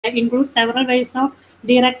includes several ways of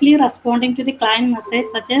directly responding to the client message,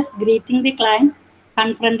 such as greeting the client,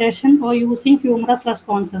 confrontation, or using humorous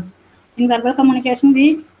responses. In verbal communication,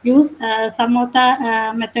 we use some of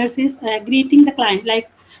the methods is greeting the client, like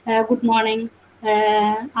good morning,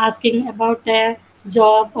 asking about their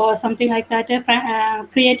job or something like that,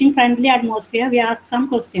 creating friendly atmosphere. We ask some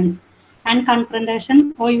questions, and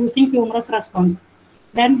confrontation or using humorous response.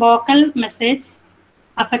 Then vocal message,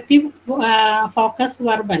 affective, focus,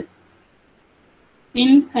 verbal.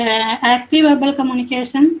 In active verbal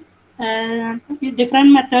communication,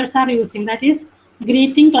 different methods are using. That is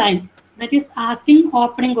greeting client. That is asking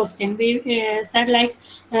opening question. We said like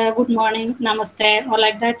good morning, namaste, or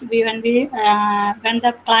like that. When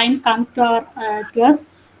the client comes to us,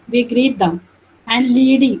 we greet them. And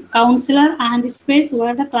leading, counselor anticipates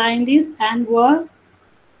where the client is and where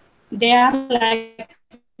they are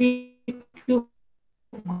likely to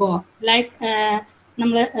go. Like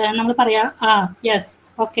നമ്മൾ പറയാ yes,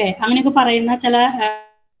 okay, അങ്ങനെയൊക്കെ പറയുന്ന ചില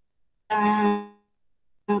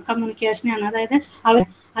കമ്മ്യൂണിക്കേഷനാണ്. അതായത്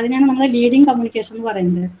അതിനാണ് നമ്മൾ leading communication എന്ന്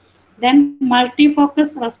പറയുന്നത്. Then multi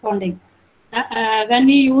focus responding, when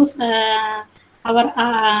we use our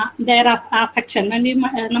their affection, when we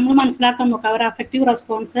നമ്മൾ മനസ്സിലാക്കാൻ നോക്കുക അവർ affective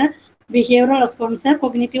response, behavioural response,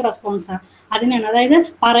 cognitive response, അതിനാണ്. അതായത്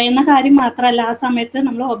പറയുന്ന കാര്യം മാത്രമല്ല, ആ സമയത്ത്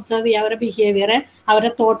നമ്മൾ ഒബ്സർവ് ചെയ്യുക അവരുടെ ബിഹേവിയർ,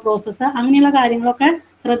 അവരുടെ തോട്ട് പ്രോസസ്സ്, അങ്ങനെയുള്ള കാര്യങ്ങളൊക്കെ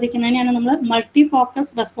ശ്രദ്ധിക്കുന്നതിനാണ് നമ്മൾ മൾട്ടി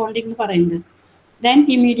ഫോക്കസ് റെസ്പോണ്ടിങ് എന്ന് പറയുന്നത്. Then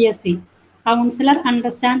immediacy, counselor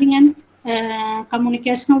understanding and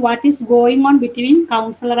communication of what is going on between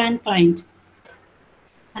counselor and client.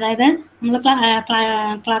 അതായത് നമ്മൾ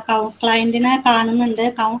ക്ലയന്റിനെ കാണുന്നുണ്ട്,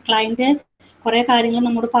 ക്ലയന്റ് കുറെ കാര്യങ്ങൾ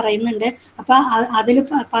നമ്മോട് പറയുന്നുണ്ട്. അപ്പൊ അതിൽ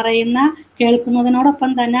പറയുന്ന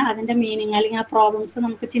കേൾക്കുന്നതിനോടൊപ്പം തന്നെ അതിന്റെ മീനിങ് അല്ലെങ്കിൽ ആ പ്രോബ്ലംസ്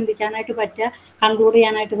നമുക്ക് ചിന്തിക്കാനായിട്ട് പറ്റുക, കൺക്ലൂഡ്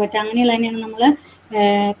ചെയ്യാനായിട്ട് പറ്റുക. അങ്ങനെയുള്ള തന്നെയാണ് നമ്മൾ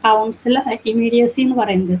കൗൺസിലർ ഇമ്മീഡിയസി എന്ന്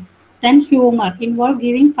പറയുന്നത്. Then humor, involve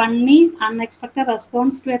giving funny, unexpected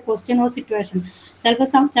response to a question or situation.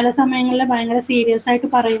 ചില സമയങ്ങളിൽ ഭയങ്കര സീരിയസ് ആയിട്ട്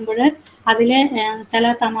പറയുമ്പോൾ അതിൽ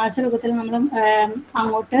ചില തമാശ രൂപത്തിൽ നമ്മൾ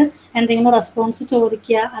അങ്ങോട്ട് എന്തെങ്കിലും റെസ്പോൺസ്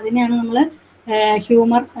ചോദിക്കുക, അതിനെയാണ് നമ്മൾ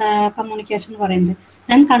ഹ്യൂമർ കമ്മ്യൂണിക്കേഷൻ എന്ന് പറയുന്നത്.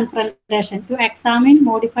 Then confrontation, to examine,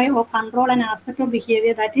 modify or control an aspect of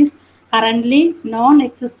behavior that is currently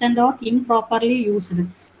non-existent or improperly used.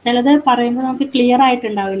 ചിലത് പറയുമ്പോൾ നമുക്ക് ക്ലിയർ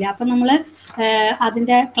ആയിട്ടുണ്ടാവില്ല. അപ്പം നമ്മൾ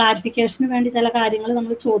അതിൻ്റെ ക്ലാരിഫിക്കേഷന് വേണ്ടി ചില കാര്യങ്ങൾ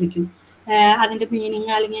നമ്മൾ ചോദിക്കും, അതിൻ്റെ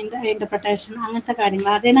മീനിങ് അല്ലെങ്കിൽ ഇൻ്റർപ്രിട്ടേഷൻ, അങ്ങനത്തെ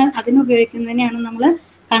കാര്യങ്ങൾ അതിനുപയോഗിക്കുന്നതിനെയാണ് നമ്മൾ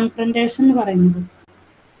കൺഫ്രണ്ടേഷൻ എന്ന് പറയുന്നത്.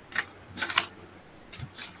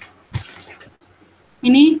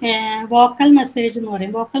 ഇനി വോക്കൽ മെസ്സേജ് എന്ന്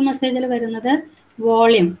പറയും. വോക്കൽ മെസ്സേജിൽ വരുന്നത്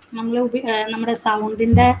വോളിയം, നമ്മുടെ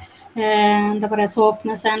സൗണ്ടിൻ്റെ എന്താ പറയുക,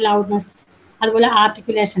 സോഫ്റ്റ്നെസ് ആൻഡ് ലൗഡ്നെസ്, അതുപോലെ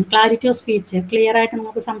articulation, clarity of speech, clear ആയിട്ട്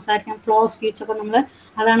നമുക്ക് സംസാരിക്കാം, ഫ്ലോ സ്പീച്ച് ഒക്കെ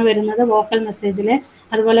അതാണ് വരുന്നത് വോക്കൽ മെസ്സേജിൽ.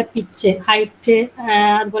 അതുപോലെ പിച്ച്, ഹൈറ്റ്,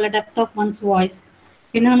 അതുപോലെ ഡെപ്ത് ഓഫ് വൺസ് വോയിസ്.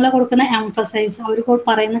 പിന്നെ നമ്മൾ കൊടുക്കുന്ന എംഫസൈസ്, അവർ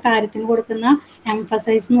പറയുന്ന കാര്യത്തിന് കൊടുക്കുന്ന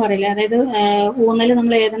എംഫസൈസ് എന്ന് പറയില്ല. അതായത് ഊന്നൽ,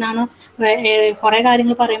 നമ്മൾ ഏതിനാണ് കുറേ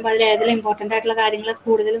കാര്യങ്ങൾ പറയുമ്പോൾ അതിൽ ഏതെങ്കിലും ഇമ്പോർട്ടൻ്റ് ആയിട്ടുള്ള കാര്യങ്ങൾ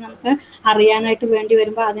കൂടുതൽ നമുക്ക് അറിയാനായിട്ട് വേണ്ടി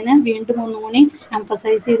വരുമ്പോൾ അതിനെ വീണ്ടും ഒന്നുകൂടി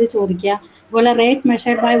എംഫസൈസ് ചെയ്ത് ചോദിക്കുക. അതുപോലെ rate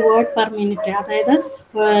measured by word per minute, അതായത്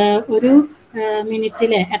ഒരു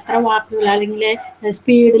മിനിറ്റിൽ എത്ര വാക്കുകൾ അല്ലെങ്കിൽ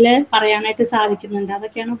സ്പീഡിൽ പറയാനായിട്ട് സാധിക്കുന്നുണ്ട്,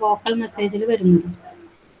 അതൊക്കെയാണ് വോക്കൽ മെസ്സേജിൽ വരുന്നത്.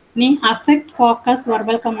 ഇനി affect, focus,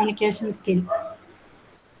 verbal communication skill.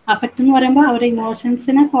 Affect എന്ന് പറയുമ്പോൾ അവരുടെ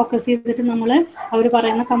ഇമോഷൻസിനെ ഫോക്കസ് ചെയ്തിട്ട് നമ്മൾ അവർ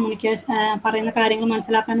പറയുന്ന കാര്യങ്ങൾ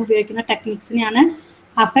മനസ്സിലാക്കാൻ ഉപയോഗിക്കുന്ന ടെക്നിക്സിനെയാണ്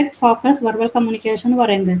അഫക്റ്റ്, ഫോക്കസ്, വെർബൽ കമ്മ്യൂണിക്കേഷൻ എന്ന്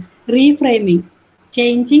പറയുന്നത്. Reframing,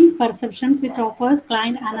 changing perceptions which offers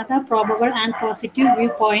client another probable and positive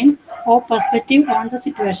viewpoint or perspective on the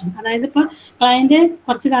situation. അതായത് ഇപ്പോൾ ക്ലയന്റ്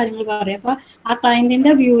കുറച്ച് കാര്യങ്ങൾ പറയാം, അപ്പോൾ ആ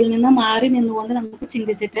ക്ലയന്റിന്റെ വ്യൂവിൽ നിന്ന് മാറി നിന്നുകൊണ്ട് നമുക്ക്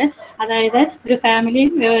ചിന്തിച്ചിട്ട്, അതായത് ഒരു ഫാമിലി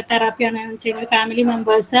തെറാപ്പിയാണ് ചെയ്യുന്നത്, ഫാമിലി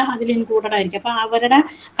മെമ്പേഴ്സ് അതിൽ ഇൻക്ലൂഡഡ് ആയിരിക്കും. അപ്പോൾ അവരുടെ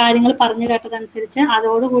കാര്യങ്ങൾ പറഞ്ഞു കേട്ടതനുസരിച്ച്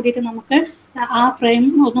അതോട് കൂടിയിട്ട് നമുക്ക് ആ ഫ്രെയിം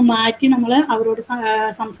ഒന്ന് മാറ്റി നമ്മൾ അവരോട്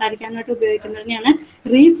സംസാരിക്കാനായിട്ട് ഉപയോഗിക്കുന്നതിനെയാണ്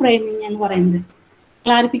റീഫ്രെയിമിങ് എന്ന് പറയുന്നത്.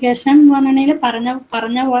 ക്ലാരിഫിക്കേഷൻ എന്ന് പറഞ്ഞിട്ടുണ്ടെങ്കിൽ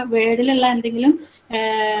പറഞ്ഞ വേർഡിലുള്ള എന്തെങ്കിലും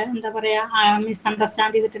എന്താ പറയുക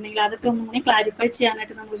മിസ്അണ്ടർസ്റ്റാൻഡ് ചെയ്തിട്ടുണ്ടെങ്കിൽ അതൊക്കെ ഒന്നുകൂടി ക്ലാരിഫൈ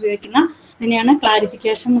ചെയ്യാനായിട്ട് നമ്മൾ ഉപയോഗിക്കുന്ന ഇതിനെയാണ്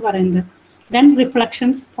ക്ലാരിഫിക്കേഷൻ എന്ന് പറയുന്നത്. Then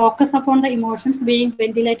reflections, focus upon the emotions being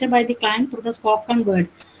ventilated by the client through the spoken word.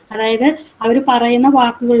 അതായത് അവർ പറയുന്ന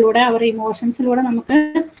വാക്കുകളിലൂടെ, അവരുടെ ഇമോഷൻസിലൂടെ നമുക്ക്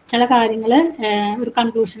ചില കാര്യങ്ങൾ ഒരു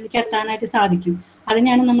കൺക്ലൂഷനിലേക്ക് എത്താനായിട്ട് സാധിക്കും.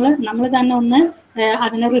 അതിനെയാണ് നമ്മൾ തന്നെ ഒന്ന്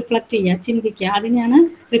അതിനെ റിഫ്ലക്ട് ചെയ്യുക, ചിന്തിക്കുക, അതിനെയാണ്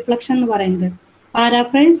റിഫ്ലക്ഷൻ എന്ന് പറയുന്നത്.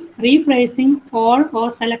 Paraphrase, rephrasing all or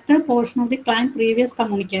selected portion of the client previous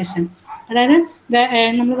communication. അതായത്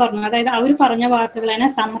നമ്മൾ പറഞ്ഞു, അതായത് അവർ പറഞ്ഞ വാക്കുകളെ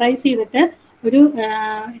സമ്മറൈസ് ചെയ്തിട്ട് ഒരു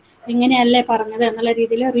ഇങ്ങനെയല്ലേ പറഞ്ഞത് എന്നുള്ള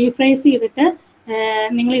രീതിയിൽ റീഫ്രേസ് ചെയ്തിട്ട്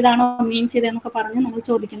നിങ്ങൾ ഇതാണോ മീൻ ചെയ്തതെന്നൊക്കെ പറഞ്ഞ് നമ്മൾ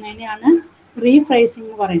ചോദിക്കുന്നതിനെയാണ് റീഫ്രേസിംഗ്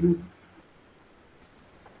എന്ന് പറയുന്നത്.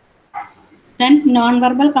 Then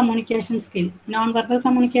non-verbal communication skill. Non-verbal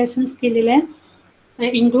communication skill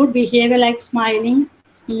include behavior like smiling,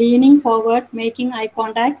 leaning forward, making eye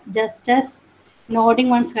contact, gestures, nodding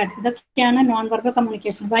one's head. ഇതൊക്കെയാണ് non verbal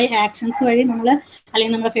communication. By actions വഴി നമ്മൾ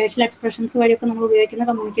അല്ലെങ്കിൽ നമ്മുടെ ഫേഷ്യൽ എക്സ്പ്രഷൻസ് വഴിയൊക്കെ നമ്മൾ ഉപയോഗിക്കുന്ന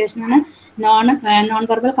കമ്മ്യൂണിക്കേഷനാണ് നോൺ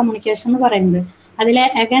വെർബൽ കമ്മ്യൂണിക്കേഷൻ എന്ന് പറയുന്നത്. അതിൽ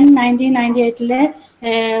അഗൈൻ 1998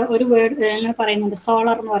 ഒരു വേർഡ് എന്ന് പറയുന്നുണ്ട്,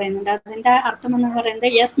 സോളർ എന്ന് പറയുന്നുണ്ട്. അതിന്റെ അർത്ഥം എന്ന് പറയുന്നത്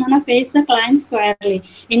യെസ് എന്ന് പറഞ്ഞാൽ face the client squarely,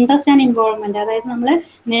 interest and involvement. അതായത് നമ്മൾ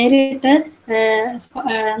നേരിട്ട്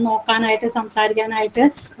നോക്കാനായിട്ട് സംസാരിക്കാനായിട്ട്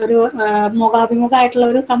ഒരു മുഖാഭിമുഖമായിട്ടുള്ള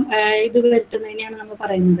ഒരു ഇത് വരുത്തുന്നതിനെയാണ് നമ്മൾ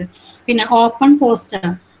പറയുന്നത്. പിന്നെ ഓപ്പൺ പോസ്റ്റർ,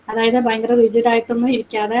 അതായത് ഭയങ്കര റിജിഡ് ആയിട്ടൊന്നും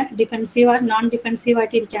ഇരിക്കാതെ നോൺ ഡിഫെൻസീവ്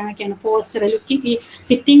ആയിട്ട് ഇരിക്കാനൊക്കെയാണ്. Poster, looking,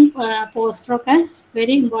 sitting പോസ്റ്ററൊക്കെ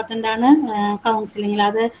very important ആണ് കൗൺസിലിങ്ങിൽ.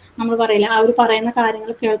 അത് നമ്മൾ പറയില്ല, അവർ പറയുന്ന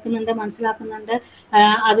കാര്യങ്ങൾ കേൾക്കുന്നുണ്ട്, മനസ്സിലാക്കുന്നുണ്ട്,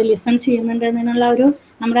 അത് ലിസൺ ചെയ്യുന്നുണ്ട് എന്നുള്ള ഒരു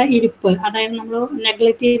നമ്മുടെ ഇരിപ്പ്, അതായത് നമ്മൾ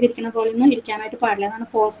നെഗ്ലക്ട് ചെയ്തിരിക്കുന്ന പോലെ ഒന്നും ഇരിക്കാനായിട്ട് പാടില്ല. അതാണ്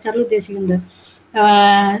പോസ്റ്ററിൽ ഉദ്ദേശിക്കുന്നത്.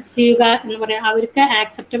 ചെയ്യുക എന്ന് പറയാം, അവർക്ക്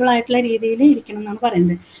ആക്സെപ്റ്റബിൾ ആയിട്ടുള്ള രീതിയിൽ ഇരിക്കണം എന്നാണ്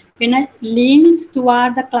പറയുന്നത്. പിന്നെ leans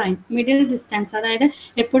toward the client, middle distance, അതായത്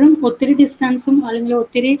എപ്പോഴും ഒത്തിരി ഡിസ്റ്റൻസും അല്ലെങ്കിൽ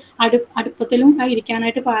ഒത്തിരി അടുപ്പത്തിലും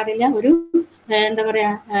ഇരിക്കാനായിട്ട് പാടില്ല. ഒരു എന്താ പറയാ,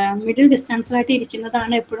 മിഡിൽ ഡിസ്റ്റൻസിലായിട്ട്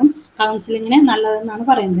ഇരിക്കുന്നതാണ് എപ്പോഴും കൗൺസിലിങ്ങിന് നല്ലതെന്നാണ്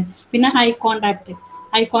പറയുന്നത്. പിന്നെ ഐ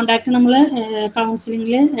കോണ്ടാക്ട് നമ്മൾ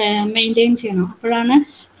കൗൺസിലിങ്ങിൽ മെയിൻറ്റെയിൻ ചെയ്യണം. അപ്പോഴാണ്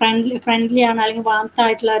ഫ്രണ്ട്ലി ആണ് അല്ലെങ്കിൽ വാംത്ത്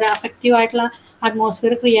ആയിട്ടുള്ള ഒരു അഫക്റ്റീവ് ആയിട്ടുള്ള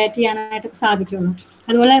അറ്റ്മോസ്ഫിയർ ക്രിയേറ്റ് ചെയ്യാനായിട്ട് സാധിക്കുള്ളൂ.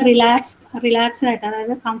 അതുപോലെ റിലാക്സ്ഡ് ആയിട്ട്,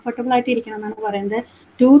 അതായത് കംഫർട്ടബിൾ ആയിട്ട് ഇരിക്കണം എന്നാണ് പറയുന്നത്.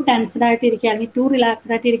 ടു ടെൻസ്ഡ് ആയിട്ട് ഇരിക്കുക അല്ലെങ്കിൽ ടു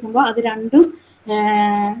റിലാക്സ്ഡ് ആയിട്ട് ഇരിക്കുമ്പോൾ അത് രണ്ടും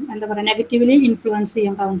എന്താ പറയുക നെഗറ്റീവ്ലി ഇൻഫ്ലുവൻസ്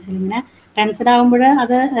ചെയ്യും കൗൺസിലിങ്ങിനെ. ടെൻസ്ഡ് ആകുമ്പോൾ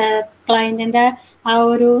അത് ക്ലയൻറ്റിൻ്റെ ആ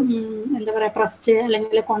ഒരു എന്താ പറയുക ട്രസ്റ്റ്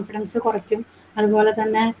അല്ലെങ്കിൽ കോൺഫിഡൻസ് കുറയ്ക്കും. അതുപോലെ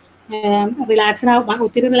തന്നെ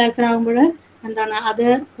ഒത്തിരി റിലാക്സ്ഡ് ആകുമ്പോൾ എന്താണ് അത്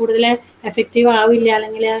കൂടുതൽ എഫക്റ്റീവ് ആവില്ല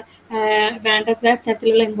അല്ലെങ്കിൽ വേണ്ട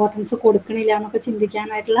തരത്തിലുള്ള ഇമ്പോർട്ടൻസ് കൊടുക്കണില്ല എന്നൊക്കെ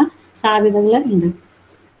ചിന്തിക്കാനായിട്ടുള്ള സാധ്യതകൾ ഉണ്ട്.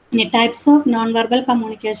 ഇനി ടൈപ്സ് ഓഫ് നോൺ വെർബൽ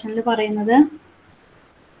കമ്മ്യൂണിക്കേഷനിൽ പറയുന്നത്,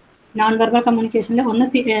 നോൺ വെർബൽ കമ്മ്യൂണിക്കേഷനിൽ ഒന്ന്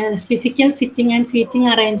physical sitting and seating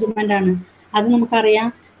arrangement ആണ്. അത് നമുക്കറിയാം,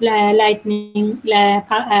 ലൈറ്റ്നിങ്,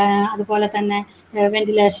 അതുപോലെ തന്നെ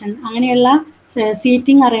വെന്റിലേഷൻ, അങ്ങനെയുള്ള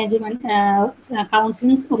സീറ്റിംഗ് അറേഞ്ച്മെന്റ്,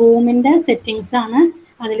 കൗൺസിലിംഗ് റൂമിന്റെ സെറ്റിംഗ്സ് ആണ്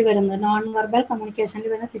അതിൽ വരുന്നത്. നോൺ വെർബൽ കമ്മ്യൂണിക്കേഷനിൽ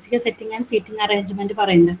വരുന്ന physical setting and seating arrangement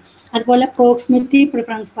പറയുന്നത്. അതുപോലെ പ്രോക്സിമിറ്റി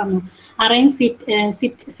പ്രിഫറൻസ് പറഞ്ഞു.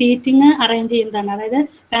 സീറ്റിംഗ് അറേഞ്ച് ചെയ്യുന്നതാണ്. അതായത്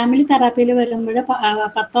ഫാമിലി തെറാപ്പിയിൽ വരുമ്പോൾ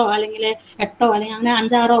 10 അല്ലെങ്കിൽ 8 അല്ലെങ്കിൽ അങ്ങനെ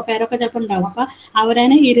 5-6 പേരൊക്കെ ചിലപ്പോൾ ഉണ്ടാവും. അപ്പൊ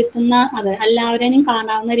അവരനെ ഇരുത്തുന്ന അത് എല്ലാവരെയും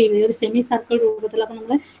കാണാവുന്ന രീതിയിൽ ഒരു സെമി സർക്കിൾ രൂപത്തിലൊക്കെ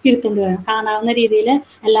നമ്മൾ ഇരുത്തേണ്ടി വരും. കാണാവുന്ന രീതിയിൽ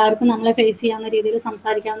എല്ലാവർക്കും നമ്മളെ ഫേസ് ചെയ്യാവുന്ന രീതിയിൽ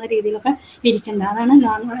സംസാരിക്കാവുന്ന രീതിയിലൊക്കെ ഇരിക്കേണ്ടത്. അതാണ്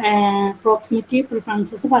പ്രോക്സിമിറ്റി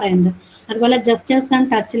പ്രിഫറൻസസ് പറയുന്നത്. അതുപോലെ ജസ്റ്റേഴ്സ് ആൻഡ്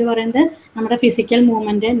ടച്ചിൽ പറയുന്നത് നമ്മുടെ ഫിസിക്കൽ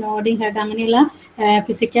മൂവ്മെന്റ്, നോഡിങ് ഹെഡ്, അങ്ങനെയുള്ള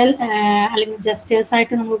ഫിസിക്കൽ അല്ലെങ്കിൽ ജസ്റ്റേഴ്സ്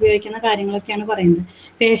ആയിട്ട് നമ്മൾ ഉപയോഗിക്കുന്ന കാര്യങ്ങളൊക്കെയാണ് പറയുന്നത്.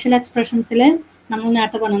 ഫേഷ്യൽ എക്സ്പ്രഷൻസിൽ നമ്മൾ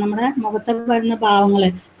നേരത്തെ പറഞ്ഞു, നമ്മുടെ മുഖത്ത് വരുന്ന ഭാവങ്ങൾ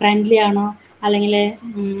ഫ്രണ്ട്ലി ആണോ അല്ലെങ്കിൽ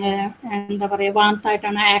എന്താ പറയുക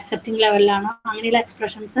വാംത്തായിട്ടാണോ, ആക്സെപ്റ്റിംഗ് ലെവലിലാണോ, അങ്ങനെയുള്ള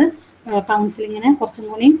എക്സ്പ്രഷൻസ് കൗൺസിലിങ്ങിനെ കുറച്ചും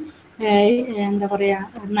കൂടി എന്താ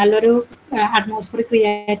പറയുക നല്ലൊരു അറ്റ്മോസ്ഫിയർ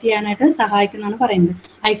ക്രിയേറ്റ് ചെയ്യാനായിട്ട് സഹായിക്കുന്നതാണ് പറയുന്നത്.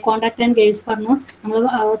 ഐ കോണ്ടാക്ട് ആൻഡ് ഗേസ് പറഞ്ഞു, നമ്മൾ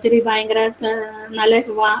ഒത്തിരി ഭയങ്കര നല്ല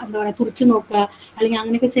എന്താ പറയുക തുറച്ചു നോക്കുക അല്ലെങ്കിൽ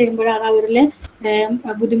അങ്ങനെയൊക്കെ ചെയ്യുമ്പോൾ അത് അവരിൽ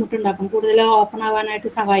ബുദ്ധിമുട്ടുണ്ടാക്കും, കൂടുതൽ ഓപ്പൺ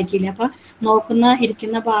ആവാനായിട്ട് സഹായിക്കില്ല. അപ്പൊ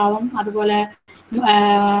ഇരിക്കുന്ന ഭാവം, അതുപോലെ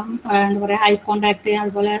എന്താ പറയുക ഐ കോണ്ടാക്ട്,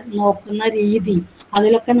 അതുപോലെ നോക്കുന്ന രീതി,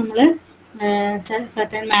 അതിലൊക്കെ നമ്മൾ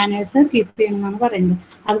സർട്ടൻ മാനേഴ്സ് കീപ്പ് ചെയ്യണമെന്നാണ് പറയുന്നത്.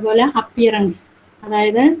 അതുപോലെ അപ്പിയറൻസ്,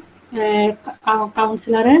 അതായത്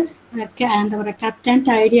കൗൺസിലർ എന്താ പറയുക കറക്റ്റ് ആൻഡ്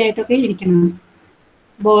ടൈഡി ആയിട്ടൊക്കെ ഇരിക്കണം.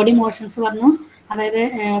 ബോഡി മോഷൻസ് പറഞ്ഞു, അതായത്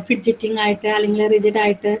ഫിഡ്ജിറ്റിംഗ് ആയിട്ട് അല്ലെങ്കിൽ റിജിഡ്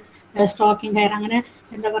ആയിട്ട്, സ്ട്രോക്കിംഗ് ഹെയർ, അങ്ങനെ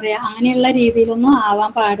എന്താ പറയുക അങ്ങനെയുള്ള രീതിയിലൊന്നും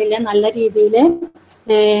ആവാൻ പാടില്ല. നല്ല രീതിയിൽ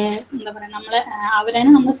എന്താ പറയുക അവരെ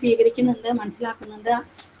നമ്മൾ സ്വീകരിക്കുന്നുണ്ട്, മനസ്സിലാക്കുന്നുണ്ട്,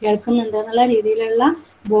 കേൾക്കുന്നുണ്ട് എന്നുള്ള രീതിയിലുള്ള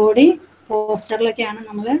ബോഡി പോസ്റ്ററിലൊക്കെയാണ്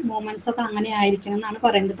നമ്മൾ മൂവ്മെന്റ്സ് ഒക്കെ അങ്ങനെ ആയിരിക്കണം എന്നാണ്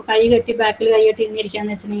പറയുന്നത്. ഇപ്പൊ കൈ കെട്ടി ബാക്കിൽ കൈ കെട്ടി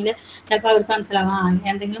ഇരിക്കാന്ന് വെച്ചിട്ടുണ്ടെങ്കിൽ ചിലപ്പോൾ അവർക്ക് മനസ്സിലാവും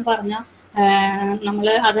എന്തെങ്കിലും പറഞ്ഞാൽ നമ്മൾ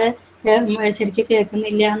അത് ശരിക്കും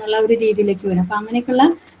കേൾക്കുന്നില്ല എന്നുള്ള ഒരു രീതിയിലേക്ക് വരും. അപ്പൊ അങ്ങനെയൊക്കെയുള്ള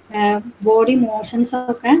ബോഡി മോഷൻസ്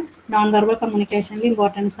ഒക്കെ നോൺ വെർബൽ കമ്മ്യൂണിക്കേഷനിൽ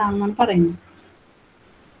ഇമ്പോർട്ടൻസ് ആണെന്നാണ് പറയുന്നത്.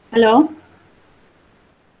 Hello,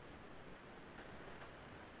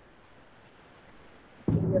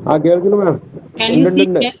 Can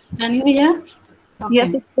you hear? Okay.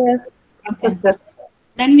 Yes, sister. Okay. Sister.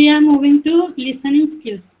 Then we are moving to listening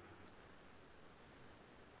skills.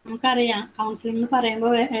 നമുക്കറിയാം കൗൺസിലിംഗ് എന്ന്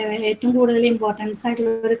പറയുമ്പോൾ ഏറ്റവും കൂടുതൽ ഇമ്പോർട്ടൻസ്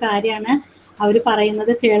ആയിട്ടുള്ള ഒരു കാര്യമാണ് അവർ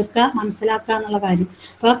പറയുന്നത് കേൾക്കുക, മനസ്സിലാക്കുക എന്നുള്ള കാര്യം.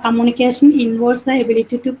 അപ്പോൾ communication involves the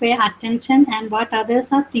ability to pay attention and what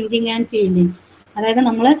others are thinking and feeling. അതായത്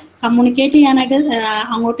നമ്മൾ കമ്മ്യൂണിക്കേറ്റ് ചെയ്യാനായിട്ട്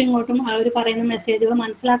അങ്ങോട്ടും ഇങ്ങോട്ടും അവർ പറയുന്ന മെസ്സേജുകൾ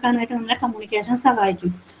മനസ്സിലാക്കാനായിട്ട് നമ്മളെ കമ്മ്യൂണിക്കേഷൻ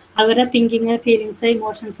സഹായിക്കും. അവരുടെ തിങ്കിങ്, ഫീലിങ്സ്,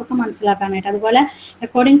 ഇമോഷൻസ് ഒക്കെ മനസ്സിലാക്കാനായിട്ട്. അതുപോലെ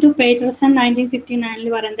അക്കോർഡിംഗ് ടു പേറ്റർസൺ 1959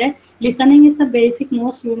 പറയുന്നത് listening is the basic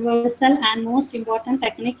most universal and most important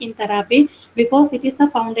technique in therapy because it is the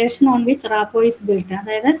foundation on which rapport is built.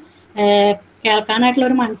 അതായത് കേൾക്കാനായിട്ടുള്ള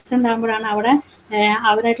ഒരു മനസ്സുണ്ടാകുമ്പോഴാണ് അവിടെ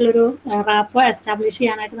അവരായിട്ടുള്ളൊരു റാപ്പോ എസ്റ്റാബ്ലിഷ്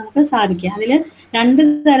ചെയ്യാനായിട്ട് നമുക്ക് സാധിക്കുക. അതിൽ 2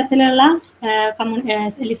 തരത്തിലുള്ള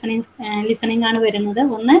ലിസണിങ് ആണ് വരുന്നത്.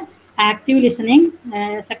 ഒന്ന് active listening,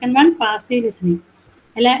 second one passive listening.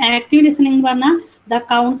 അല്ല, ആക്റ്റീവ് ലിസണിങ് എന്ന് പറഞ്ഞാൽ the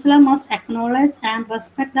councillor must acknowledge and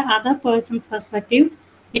respect the other persons perspective.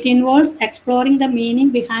 It involves exploring the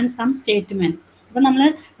meaning behind some statement. അപ്പം നമ്മൾ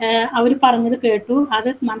അവർ പറഞ്ഞത് കേട്ടു, അത്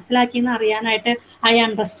മനസ്സിലാക്കിയെന്ന് അറിയാനായിട്ട് ഐ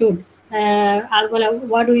അണ്ടർസ്റ്റുഡ്, അതുപോലെ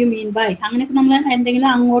what do you mean by, അങ്ങനെയൊക്കെ നമ്മൾ എന്തെങ്കിലും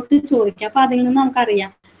അങ്ങോട്ട് ചോദിക്കുക. അപ്പോൾ അതിൽ നിന്ന് നമുക്കറിയാം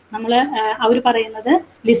നമ്മൾ അവർ പറയുന്നത്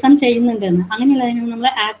ലിസൺ ചെയ്യുന്നുണ്ടെന്ന്. അങ്ങനെയുള്ളതിന് നമ്മൾ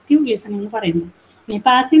ആക്റ്റീവ് ലിസണിങ് എന്ന് പറയുന്നു. ഇനി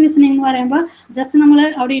പാസീവ് ലിസണിങ് എന്ന് പറയുമ്പോൾ ജസ്റ്റ് നമ്മൾ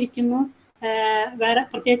അവിടെ ഇരിക്കുന്നു, വേറെ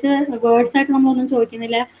പ്രത്യേകിച്ച് വേർഡ്സ് ആയിട്ട് നമ്മളൊന്നും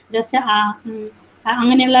ചോദിക്കുന്നില്ല, ജസ്റ്റ്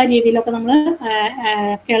അങ്ങനെയുള്ള രീതിയിലൊക്കെ നമ്മൾ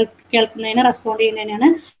കേൾക്കുന്നതിന് റെസ്പോണ്ട് ചെയ്യുന്നതിനാണ്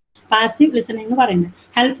പാസീവ് ലിസണിങ് എന്ന് പറയുന്നത്.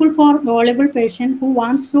 Helpful for വോളബിൾ patient who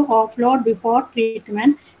wants to offload before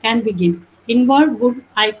treatment can begin. Involve good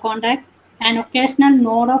eye contact and occasional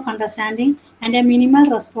node of understanding and A minimal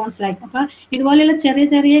response like. അപ്പോൾ ഇതുപോലെയുള്ള ചെറിയ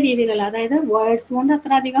ചെറിയ രീതിയിലുള്ള, അതായത് വേർഡ്സ് കൊണ്ട്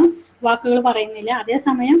അത്ര അധികം വാക്കുകൾ പറയുന്നില്ല,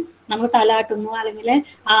 അതേസമയം നമ്മൾ തലാട്ടുന്നു അല്ലെങ്കിൽ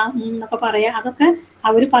എന്നൊക്കെ പറയുക, അതൊക്കെ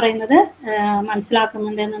അവർ പറയുന്നത്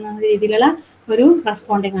മനസ്സിലാക്കുന്നുണ്ട് എന്ന രീതിയിലുള്ള ഒരു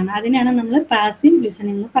റെസ്പോണ്ടിങ് ആണ്. അതിനെയാണ് നമ്മൾ പാസീവ്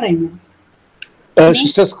ലിസണിങ് എന്ന് പറയുന്നത്.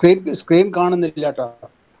 സ്ക്രീൻ കാണുന്നില്ല കേട്ടോ.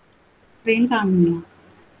 സ്ക്രീൻ കാണുന്നില്ല.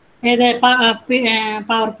 ഏത്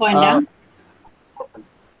പവർ പോയിന്റാ?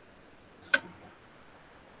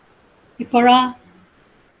 ഇപ്പോഴോ?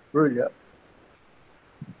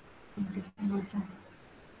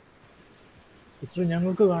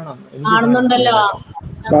 ഞങ്ങൾക്ക് കാണാം. കാണുന്നുണ്ടല്ലോ.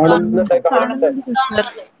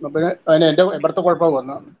 എന്റെ ഇവിടുത്തെ കുഴപ്പം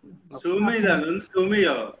വന്നു.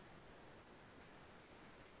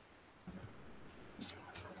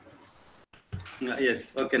 Yes,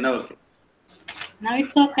 okay, now okay. Now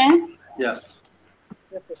it's okay? Yeah.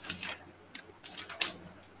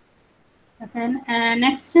 Then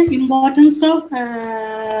next, importance of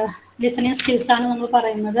listening skills ആണ് നമ്മൾ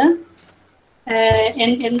പറയുന്നത്.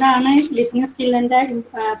 എന്താണ് ലിസണിങ് സ്കില്ലിന്റെ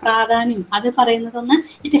പ്രാധാന്യം അത് പറയുന്നതൊന്ന്,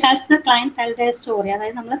 it helps the client tell there story.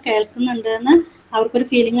 അതായത് നമ്മൾ കേൾക്കുന്നുണ്ട് എന്ന് അവർക്കൊരു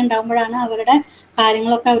ഫീലിംഗ് ഉണ്ടാകുമ്പോഴാണ് അവരുടെ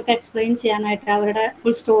കാര്യങ്ങളൊക്കെ അവർക്ക് എക്സ്പ്ലെയിൻ ചെയ്യാനായിട്ട്, അവരുടെ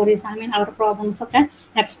ഫുൾ സ്റ്റോറീസ്, അവരുടെ പ്രോബ്ലംസ് ഒക്കെ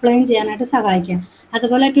എക്സ്പ്ലെയിൻ ചെയ്യാനായിട്ട് സഹായിക്കുക.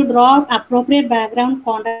 അതുപോലെ to draw appropriate background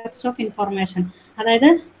context of information. അതായത്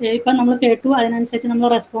ഇപ്പം നമ്മൾ കേട്ടു, അതിനനുസരിച്ച് നമ്മൾ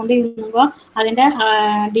റെസ്പോണ്ട് ചെയ്യുമ്പോൾ അതിൻ്റെ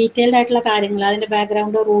ഡീറ്റെയിൽഡ് ആയിട്ടുള്ള കാര്യങ്ങൾ, അതിൻ്റെ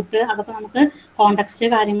ബാക്ക്ഗ്രൗണ്ട്, റൂട്ട്, അതൊക്കെ നമുക്ക് കോണ്ടെക്സ്റ്റ്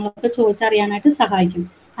കാര്യങ്ങളൊക്കെ ചോദിച്ചറിയാനായിട്ട് സഹായിക്കും.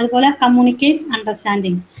 അതുപോലെ കമ്മ്യൂണിക്കേറ്റ്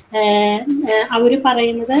അണ്ടർസ്റ്റാൻഡിങ്, അവർ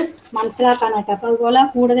പറയുന്നത് മനസ്സിലാക്കാനായിട്ട്, അപ്പോൾ അതുപോലെ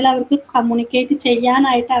കൂടുതൽ അവർക്ക് കമ്മ്യൂണിക്കേറ്റ്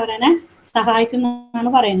ചെയ്യാനായിട്ട് അവരെ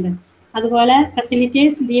സഹായിക്കുന്നതാണ് പറയുന്നത്. അതുപോലെ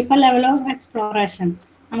facilitates deeper level of exploration.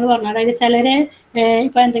 നമ്മൾ പറഞ്ഞു, അതായത് ചിലര്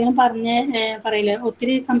ഇപ്പൊ എന്തെങ്കിലും പറയില്ല,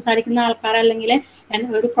 ഒത്തിരി സംസാരിക്കുന്ന ആൾക്കാർ അല്ലെങ്കിൽ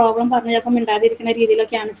ഒരു പ്രോബ്ലം പറഞ്ഞ് ചിലപ്പോൾ മിണ്ടാതിരിക്കുന്ന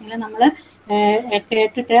രീതിയിലൊക്കെ ആണെന്നുവെച്ചെങ്കിൽ നമ്മൾ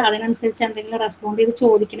കേട്ടിട്ട് അതിനനുസരിച്ച് എന്തെങ്കിലും റെസ്പോണ്ട് ചെയ്ത്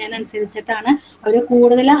ചോദിക്കുന്നതിനനുസരിച്ചിട്ടാണ് അവർ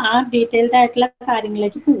കൂടുതൽ ആ ഡീറ്റെയിൽഡ് ആയിട്ടുള്ള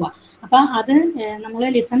കാര്യങ്ങളിലേക്ക് പോവുക. അപ്പൊ അത് നമ്മൾ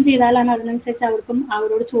ലിസൺ ചെയ്താലാണ് അതിനനുസരിച്ച്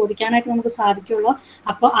അവരോട് ചോദിക്കാനായിട്ട് നമുക്ക് സാധിക്കുള്ളൂ.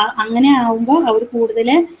 അപ്പോൾ അങ്ങനെ ആവുമ്പോൾ അവർ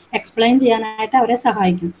കൂടുതൽ എക്സ്പ്ലെയിൻ ചെയ്യാനായിട്ട് അവരെ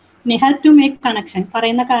സഹായിക്കും. ഹെൽപ്പ് ടു മേക്ക് കണക്ഷൻ,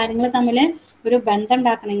 പറയുന്ന കാര്യങ്ങൾ തമ്മിൽ ഒരു ബന്ധം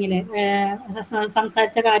ഉണ്ടാക്കണമെങ്കിൽ,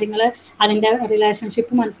 സംസാരിച്ച കാര്യങ്ങൾ അതിൻ്റെ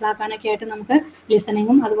റിലേഷൻഷിപ്പ് മനസ്സിലാക്കാനൊക്കെ ആയിട്ട് നമുക്ക്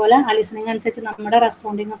ലിസണിങ്ങും അതുപോലെ ആ ലിസണിങ് അനുസരിച്ച് നമ്മുടെ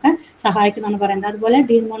റെസ്പോണ്ടിങ് ഒക്കെ സഹായിക്കുന്നതാണ് പറയുന്നത്. അതുപോലെ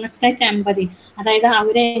ഡീമോൺസ്ട്രേറ്റ് എമ്പതി, അതായത്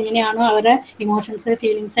അവരെ എങ്ങനെയാണോ അവരുടെ ഇമോഷൻസ്,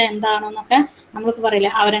 ഫീലിങ്സ് എന്താണോ എന്നൊക്കെ നമ്മൾക്ക് പറയില്ല,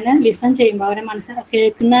 അവരെ ലിസൺ ചെയ്യുമ്പോൾ അവരെ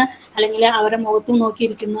കേൾക്കുന്ന അല്ലെങ്കിൽ അവരെ മുഖത്തും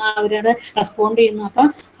നോക്കിയിരിക്കുന്നു, അവരോട് റെസ്പോണ്ട് ചെയ്യുന്നു. അപ്പം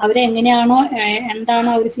അവരെ എങ്ങനെയാണോ എന്താണോ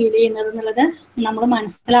അവർ ഫീൽ ചെയ്യുന്നത് എന്നുള്ളത് നമ്മൾ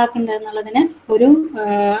മനസ്സിലാക്കേണ്ടത് എന്നുള്ളതിന് ഒരു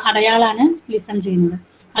അടയാളാണ് ലിസൺ ചെയ്യുന്നത്.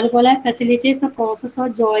 അതുപോലെ facilitates the process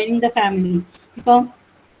of joining the family. ഇപ്പോൾ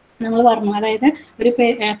നമ്മൾ പറഞ്ഞു, അതായത് ഒരു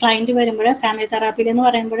ക്ലയന്റ് വരുമ്പോൾ ഫാമിലി തെറാപ്പിയിൽ എന്ന്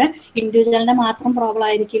പറയുമ്പോൾ ഇൻഡിവിജ്വലിന്റെ മാത്രം പ്രോബ്ലം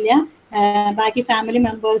ആയിരിക്കില്ല, ബാക്കി ഫാമിലി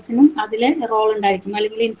മെമ്പേഴ്സിനും അതിൽ റോൾ ഉണ്ടായിരിക്കും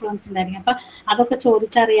അല്ലെങ്കിൽ ഇൻഫ്ലുവൻസ് ഉണ്ടായിരിക്കും. അപ്പം അതൊക്കെ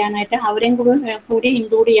ചോദിച്ചറിയാനായിട്ട് അവരെയും കൂടി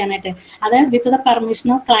ഇൻക്ലൂഡ് ചെയ്യാനായിട്ട്, അത് with the permission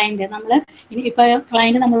of client. നമ്മൾ ഇപ്പോൾ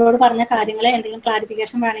ക്ലയന്റ് നമ്മളോട് പറഞ്ഞ കാര്യങ്ങൾ എന്തെങ്കിലും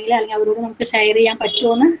ക്ലാരിഫിക്കേഷൻ വേണമെങ്കിൽ അല്ലെങ്കിൽ അവരോട് നമുക്ക് ഷെയർ ചെയ്യാൻ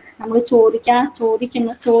പറ്റുമോ എന്ന് നമ്മൾ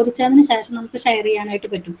ചോദിച്ചതിന് ശേഷം നമുക്ക് ഷെയർ ചെയ്യാനായിട്ട്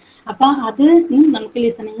പറ്റും. അപ്പം അത് നമുക്ക്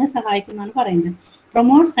ലിസണിങ് സഹായിക്കുന്നതാണ് പറയുന്നത്.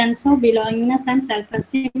 Promote sense of belongingness and self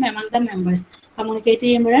esteem among the members. Communicate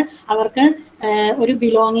ചെയ്യുമ്പോൾ അവർക്ക് ഒരു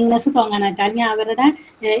ബിലോങ്ങിങ്നെസ് തോന്നാനായിട്ട്, അല്ലെങ്കിൽ അവരുടെ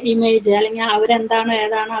ഇമേജ്, അല്ലെങ്കിൽ അവരെന്താണോ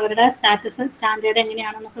ഏതാണോ അവരുടെ സ്റ്റാറ്റസ് സ്റ്റാൻഡേർഡ്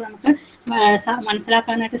എങ്ങനെയാണെന്നൊക്കെ നമുക്ക്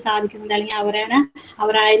മനസ്സിലാക്കാനായിട്ട് സാധിക്കുന്നുണ്ട്. അല്ലെങ്കിൽ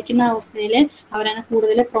അവരായിരിക്കുന്ന അവസ്ഥയിൽ അവരെ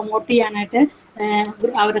കൂടുതൽ പ്രൊമോട്ട് ചെയ്യാനായിട്ട്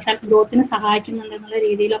അവരുടെ സെൽഫ് ഗ്രോത്തിന് സഹായിക്കുന്നുണ്ട് എന്നുള്ള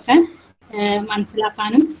രീതിയിലൊക്കെ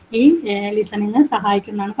മനസ്സിലാക്കാനും ഈ ലിസണിങ്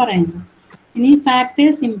സഹായിക്കുന്നതാണ് പറയുന്നത്. ഇനി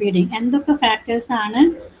ഫാക്ടേഴ്സ് ഇംപീഡിങ്, എന്തൊക്കെ ഫാക്ടേഴ്സ് ആണ്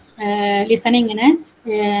ലിസണിങ്ങിന്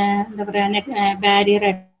എന്താ പറയുക ബാരിയർ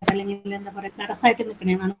ആയിട്ട് അല്ലെങ്കിൽ എന്താ പറയുക തടസ്സമായിട്ട്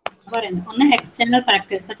നിൽക്കണേന്നാണ് പറയുന്നത്. ഒന്ന് external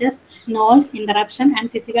factors such as noise, interruption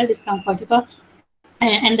and physical discomfort. ഇപ്പോൾ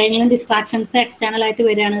എന്തെങ്കിലും ഡിസ്ട്രാക്ഷൻസ് എക്സ്റ്റേണൽ ആയിട്ട്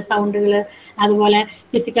വരികയാണ്, സൗണ്ടുകൾ, അതുപോലെ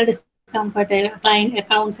ഫിസിക്കൽ ഡിസ്കംഫർട്ട്,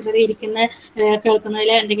 കൗൺസിലർ ഇരിക്കുന്ന കേൾക്കുന്നതിൽ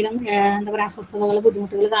എന്തെങ്കിലും എന്താ പറയുക അസ്വസ്ഥതകൾ,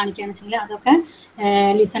 ബുദ്ധിമുട്ടുകൾ കാണിക്കുകയാണെന്ന് വെച്ചെങ്കിൽ അതൊക്കെ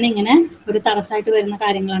ലിസണിങ്ങിന് ഒരു തടസ്സമായിട്ട് വരുന്ന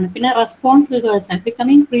കാര്യങ്ങളാണ്. പിന്നെ response rehearsal,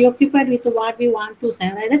 becoming പ്രിയോക്യുപ്പൈഡ് with what we want to say.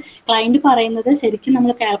 അതായത് ക്ലയന്റ് പറയുന്നത് ശരിക്കും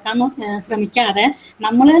നമ്മൾ കേൾക്കാൻ ശ്രമിക്കാതെ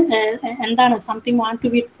നമ്മൾ എന്താണ് something want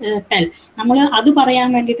to B tell, നമ്മൾ അത് പറയാൻ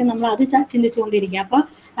വേണ്ടിയിട്ട് നമ്മൾ അത് ചിന്തിച്ചുകൊണ്ടിരിക്കുക. അപ്പോൾ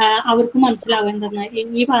അവർക്ക് മനസ്സിലാവും എന്തെന്ന്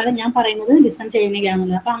ഈ പാഠം ഞാൻ പറയുന്നത് ലിസൺ ചെയ്യുന്നില്ല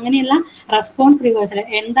എന്നുള്ളത്. അപ്പൊ അങ്ങനെയുള്ള റെസ്പോൺസ് റിവേഴ്സൽ,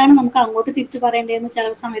 എന്താണ് നമുക്ക് അങ്ങോട്ട് തിരിച്ചു പറയേണ്ടതെന്ന് ചില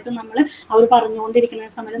സമയത്ത് നമ്മൾ അവർ പറഞ്ഞുകൊണ്ടിരിക്കുന്ന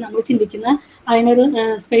സമയത്ത് നമ്മൾ ചിന്തിക്കുന്ന അതിനൊരു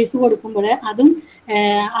സ്പേസ് കൊടുക്കുമ്പോൾ അതും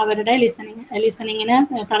അവരുടെ ലിസണിങ്ങിനെ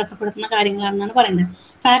തടസ്സപ്പെടുത്തുന്ന കാര്യങ്ങളാണെന്നാണ് പറയുന്നത്.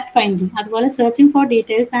 ഫാക്ട് ഫൈൻഡിങ്, അതുപോലെ searching for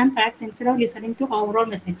details and facts instead of listening to overall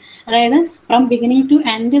message. അതായത് ഫ്രം ബിഗിനിങ് ടു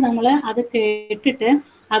എൻഡ് നമ്മൾ അത് കേട്ടിട്ട്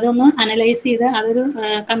അതൊന്ന് അനലൈസ് ചെയ്ത് അതൊരു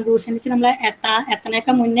കൺക്ലൂഷനിലേക്ക് നമ്മൾ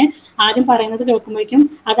എത്തണേക്കാൾ മുന്നേ ആദ്യം പറയുന്നത് കേൾക്കുമ്പോഴേക്കും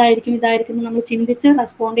അതായിരിക്കും ഇതായിരിക്കും നമ്മൾ ചിന്തിച്ച്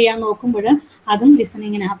റെസ്പോണ്ട് ചെയ്യാൻ നോക്കുമ്പോൾ അതും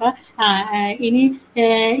ലിസണിങ്ങിന്. അപ്പൊ ഇനി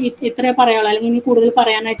ഇത്രേ പറയുള്ളൂ, അല്ലെങ്കിൽ ഇനി കൂടുതൽ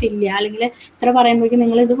പറയാനായിട്ടില്ല, അല്ലെങ്കിൽ ഇത്ര പറയുമ്പോഴേക്കും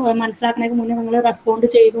നിങ്ങൾ ഇത് മനസ്സിലാക്കണേക്ക് മുന്നേ നിങ്ങൾ റെസ്പോണ്ട്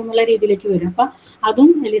ചെയ്തു എന്നുള്ള രീതിയിലേക്ക് വരും. അപ്പൊ അതും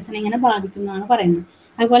ലിസണിങ്ങിനെ ബാധിക്കുന്നതാണ് പറയുന്നത്.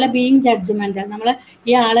 അതുപോലെ ബീയിങ് ജഡ്ജ്മെന്റ്, നമ്മൾ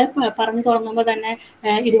ഈ ആള് പറഞ്ഞു തുടങ്ങുമ്പോൾ തന്നെ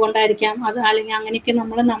ഇതുകൊണ്ടായിരിക്കാം അത്, അല്ലെങ്കിൽ അങ്ങനെയൊക്കെ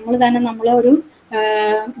നമ്മൾ തന്നെ നമ്മളെ ഒരു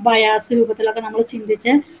ബയാസ് രൂപത്തിലൊക്കെ നമ്മൾ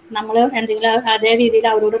ചിന്തിച്ച് നമ്മൾ എന്തെങ്കിലും അതേ രീതിയിൽ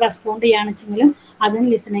അവരോട് റെസ്പോണ്ട് ചെയ്യുകയാണെന്നുവെച്ചെങ്കിലും അതും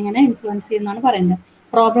ലിസണിങ്ങിനെ ഇൻഫ്ലുവൻസ് ചെയ്യുന്നതാണ് പറയുന്നത്.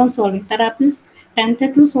 Problem solving, therapist tend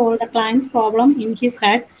to solve the clients problem in his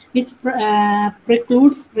head which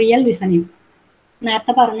പ്രിക്ലൂഡ്സ് real listening.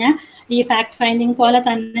 നേരത്തെ പറഞ്ഞ ഈ ഫാക്ട് ഫൈൻഡിങ് പോലെ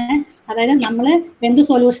തന്നെ, അതായത് നമ്മൾ എന്ത്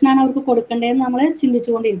സൊല്യൂഷനാണ് അവർക്ക് കൊടുക്കേണ്ടതെന്ന് നമ്മൾ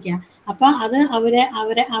ചിന്തിച്ചുകൊണ്ടിരിക്കുക. അപ്പൊ അത്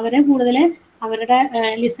അവരെ കൂടുതൽ അവരുടെ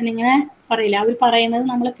ലിസണിങ്ങിനെ പറയില്ല, അവർ പറയുന്നത്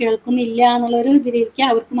നമ്മൾ കേൾക്കുന്നില്ല എന്നുള്ളൊരു ഇതിലേക്ക്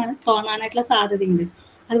അവർക്ക് തോന്നാനായിട്ടുള്ള സാധ്യതയുണ്ട്.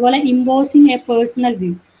 അതുപോലെ ഇമ്പോസിങ് എ പേഴ്സണൽ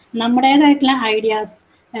വ്യൂ, നമ്മുടേതായിട്ടുള്ള ഐഡിയാസ്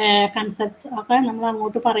കൺസെപ്റ്റ്സ് ഒക്കെ നമ്മൾ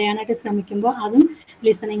അങ്ങോട്ട് പറയാനായിട്ട് ശ്രമിക്കുമ്പോൾ അതും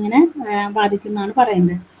ലിസണിങ്ങിനെ ബാധിക്കുന്നതാണ്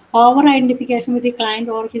പറയുന്നത്. Over identification with the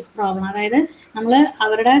client or his problem, അതായത് നമ്മൾ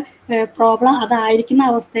അവരുടെ പ്രോബ്ലം അതായിരിക്കുന്ന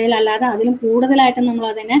അവസ്ഥയിൽ അല്ലാതെ അതിലും കൂടുതലായിട്ട് നമ്മൾ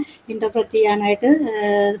അതിനെ ഇന്റർപ്രറ്റ് ചെയ്യാനായിട്ട്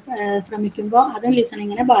ശ്രമിക്കുമ്പോൾ അതും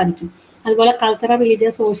ലിസണിങ്ങിനെ ബാധിക്കും. അതുപോലെ കൾച്ചറൽ,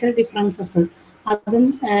 റിലീജിയസ്, സോഷ്യൽ ഡിഫറൻസസ് അതും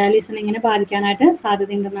ലിസണിങ്ങിനെ ബാധിക്കാനായിട്ട്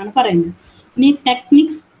സാധ്യതയുണ്ടെന്നാണ് പറയുന്നത്. ഇനി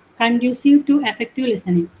techniques conducive to effective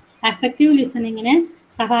listening, effective ലിസണിങ്ങിനെ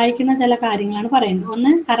സഹായിക്കുന്ന ചില കാര്യങ്ങളാണ് പറയുന്നത്.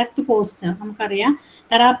 ഒന്ന് കറക്റ്റ് പോസ്റ്റർ, നമുക്കറിയാം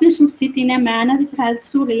therapy should sit in a manner which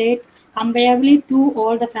helps to relate കമ്പയബിളി to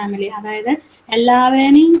all the family, അതായത്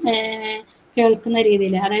എല്ലാവരെയും കേൾക്കുന്ന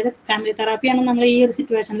രീതിയിൽ, അതായത് ഫാമിലി തെറാപ്പിയാണ് നമ്മൾ ഈ ഒരു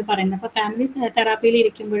സിറ്റുവേഷനിൽ പറയുന്നത്. അപ്പോൾ ഫാമിലി തെറാപ്പിയിൽ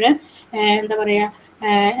ഇരിക്കുമ്പോൾ എന്താ പറയുക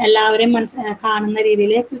എല്ലാവരെയും കാണുന്ന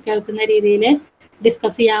രീതിയിൽ, കേൾക്കുന്ന രീതിയിൽ,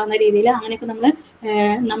 ഡിസ്കസ് ചെയ്യാവുന്ന രീതിയിൽ അങ്ങനെയൊക്കെ നമ്മൾ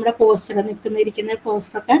നമ്മുടെ പോസ്റ്റർ ഇരിക്കുന്ന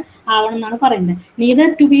പോസ്റ്ററൊക്കെ ആവണം എന്നാണ് പറയുന്നത്. Neither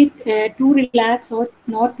to B to relax or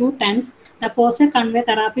not two tens, the poster convey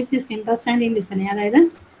therapist is interest in listening. അതായത്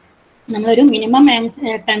നമ്മളൊരു മിനിമം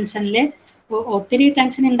ടെൻഷനിൽ, ഒത്തിരി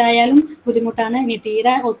ടെൻഷൻ ഉണ്ടായാലും ബുദ്ധിമുട്ടാണ്, ഇനി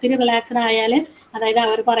തീരെ ഒത്തിരി റിലാക്സ്ഡ് ആയാൽ അതായത്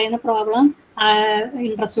അവർ പറയുന്ന പ്രോബ്ലം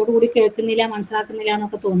ഇൻട്രസ്റ്റോട് കൂടി കേൾക്കുന്നില്ല, മനസ്സിലാക്കുന്നില്ല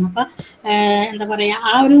എന്നൊക്കെ തോന്നും. അപ്പൊ എന്താ പറയാ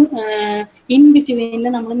ആ ഒരു ഇൻ ബിറ്റ്വീനിൽ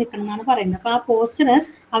നമ്മൾ നിൽക്കണം എന്നാണ് പറയുന്നത്. അപ്പൊ ആ പോസ്റ്റർ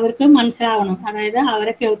അവർക്ക് മനസ്സിലാവണം, അതായത്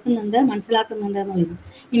അവരെ കേൾക്കുന്നുണ്ട്, മനസ്സിലാക്കുന്നുണ്ട് എന്നുള്ളത്.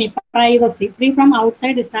 ഇനി privacy, free from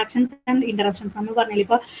outside distractions and interruptions. നമ്മൾ പറഞ്ഞില്ല,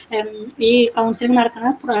 ഇപ്പോൾ ഈ കൗൺസിലിംഗ്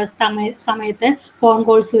നടക്കുന്ന സമയത്ത് ഫോൺ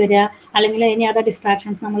കോൾസ് വരിക, അല്ലെങ്കിൽ ഇനി അതർ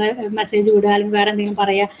ഡിസ്ട്രാക്ഷൻസ്, നമ്മൾ മെസ്സേജ് വിടുക, അല്ലെങ്കിൽ വേറെ എന്തെങ്കിലും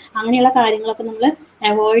പറയുക, അങ്ങനെയുള്ള കാര്യങ്ങളൊക്കെ നമ്മൾ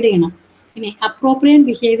അവോയ്ഡ് ചെയ്യണം. ഇനി appropriate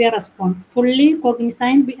behaviour response, fully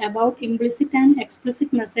കോഗ്നിസൈൻറ്റ് about implicit and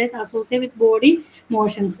explicit message associate with body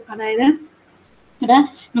motions. അതായത് ഇവിടെ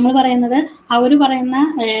നമ്മൾ പറയുന്നത് അവർ പറയുന്ന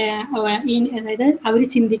അതായത് അവർ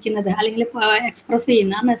ചിന്തിക്കുന്നത് അല്ലെങ്കിൽ എക്സ്പ്രസ്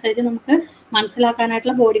ചെയ്യുന്ന ആ മെസ്സേജ് നമുക്ക്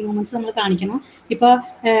മനസ്സിലാക്കാനായിട്ടുള്ള ബോഡി മൂവ്മെന്റ്സ് നമ്മൾ കാണിക്കണം. ഇപ്പോൾ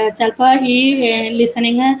ചിലപ്പോൾ ഈ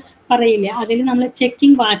ലിസണിങ് പറയില്ല, അതിൽ നമ്മൾ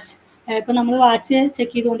ചെക്കിങ് വാച്ച്, ഇപ്പൊ നമ്മൾ വാച്ച്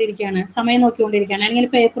ചെക്ക് ചെയ്തുകൊണ്ടിരിക്കുകയാണ്, സമയം നോക്കിക്കൊണ്ടിരിക്കുകയാണ്, അല്ലെങ്കിൽ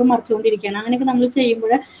പേപ്പർ മറിച്ചുകൊണ്ടിരിക്കുകയാണ്, അങ്ങനെയൊക്കെ നമ്മൾ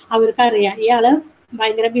ചെയ്യുമ്പോൾ അവർക്ക് അറിയാം ഇയാള്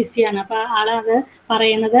ഭയങ്കര ബിസിയാണ്. അപ്പൊ ആളത്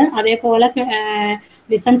പറയുന്നത് അതേപോലെ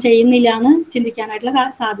ലിസൺ ചെയ്യുന്നില്ല എന്ന് ചിന്തിക്കാനായിട്ടുള്ള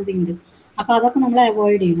സാധ്യതയുണ്ട്. അപ്പൊ അതൊക്കെ നമ്മൾ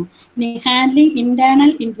അവോയ്ഡ് ചെയ്യണം. ഇനി handling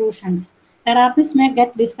internal ഇൻട്രൂഷൻസ്. Therapists may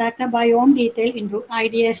get distracted by own detailed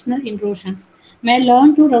ideational intrusions, may learn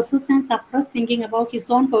to resist and suppress thinking about his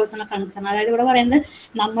own personal concern. അതായത് ഇവിടെ പറയുന്നത്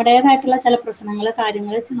നമ്മുടേതായിട്ടുള്ള ചില പ്രശ്നങ്ങൾ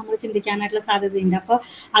കാര്യങ്ങൾ നമ്മൾ ചിന്തിക്കാനായിട്ടുള്ള സാധ്യതയുണ്ട്. അപ്പോൾ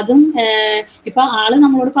അതും ഇപ്പൊ ആള്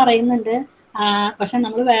നമ്മളോട് പറയുന്നുണ്ട്, പക്ഷെ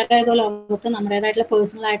നമ്മൾ വേറെ ഏതോ ലോകത്ത് നമ്മുടേതായിട്ടുള്ള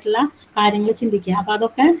പേഴ്സണൽ ആയിട്ടുള്ള കാര്യങ്ങൾ ചിന്തിക്കുക. അപ്പൊ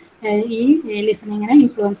അതൊക്കെ ഈ ലിസണിങ്ങിനെ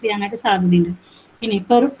ഇൻഫ്ലുവൻസ് ചെയ്യാനായിട്ട് സാധ്യതയുണ്ട്. ഇനി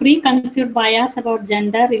pre conceived bias about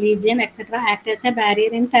gender, religion etcetera act as A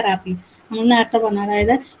barrier in therapy. നമ്മൾ നേരത്തെ പറഞ്ഞു,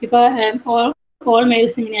 അതായത് ഇപ്പൊ ഓൾ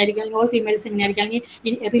മെയിൽസ് ഇങ്ങനെയായിരിക്കും, അല്ലെങ്കിൽ ഓൾ ഫീമെയിൽസ് ഇങ്ങനെയായിരിക്കും, അല്ലെങ്കിൽ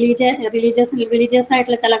റിലീജിയസ്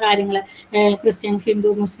ആയിട്ടുള്ള ചില കാര്യങ്ങൾ, ക്രിസ്ത്യൻസ്,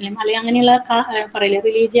 ഹിന്ദു, മുസ്ലിം അല്ലെങ്കിൽ അങ്ങനെയുള്ള പറയില്ലേ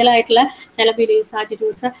റിലീജിയൽ ആയിട്ടുള്ള ചില ബിലീഫ്സ്,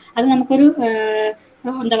 ആറ്റിറ്റ്യൂഡ്സ്, അത് നമുക്കൊരു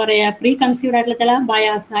എന്താ പറയുക പ്രീ കൺസീവ്ഡ് ആയിട്ടുള്ള ചില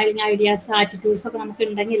ബയാസ് അല്ലെങ്കിൽ ഐഡിയാസ്, ആറ്റിറ്റ്യൂഡ്സ് ഒക്കെ നമുക്ക്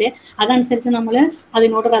ഉണ്ടെങ്കിൽ അതനുസരിച്ച് നമ്മൾ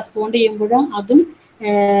അതിനോട് റെസ്പോണ്ട് ചെയ്യുമ്പോഴും അതും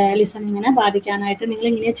ലിസണിങ്ങിനെ ബാധിക്കാനായിട്ട് നിങ്ങൾ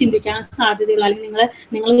ഇങ്ങനെ ചിന്തിക്കാൻ സാധ്യതയുള്ളൂ, അല്ലെങ്കിൽ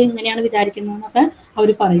നിങ്ങൾ ഇങ്ങനെയാണ് വിചാരിക്കുന്നതെന്നൊക്കെ അവർ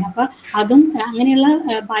പറയും. അപ്പൊ അതും അങ്ങനെയുള്ള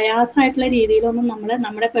ബയാസ് ആയിട്ടുള്ള രീതിയിലൊന്നും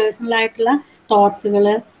നമ്മുടെ പേഴ്സണൽ ആയിട്ടുള്ള തോട്ട്സുകൾ,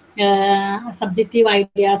 സബ്ജക്റ്റീവ്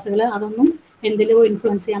ഐഡിയാസുകൾ അതൊന്നും എന്തിലും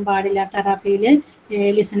ഇൻഫ്ലുവൻസ് ചെയ്യാൻ പാടില്ല. തെറാപ്പിയിൽ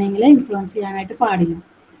ലിസണിങ്ങിൽ ഇൻഫ്ലുവൻസ് ചെയ്യാനായിട്ട് പാടില്ല.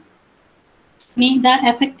 ഇനി the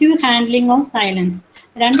effective handling of silence.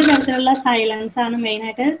 2 തരത്തിലുള്ള സൈലൻസ് ആണ്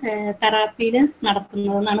മെയിനായിട്ട് തെറാപ്പിയിൽ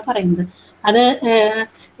നടത്തുന്നതെന്നാണ് പറയുന്നത്. അത്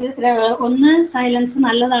ഒന്ന് സൈലൻസ്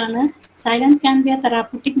നല്ലതാണ്. Silence can be A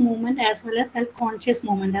therapeutic movement as well as self conscious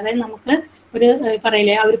movement. അതായത് നമുക്ക് ഒരു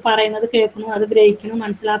പറയില്ലേ അവർ പറയുന്നത് കേൾക്കുന്നു, അത് ഗ്രഹിക്കുന്നു,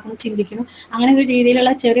 മനസ്സിലാക്കുന്നു, ചിന്തിക്കുന്നു, അങ്ങനെ ഒരു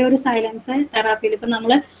രീതിയിലുള്ള ചെറിയൊരു സൈലൻസ് തെറാപ്പിയിൽ ഇപ്പം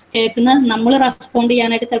നമ്മൾ റെസ്പോണ്ട്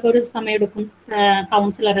ചെയ്യാനായിട്ട് ചിലപ്പോൾ ഒരു സമയം എടുക്കും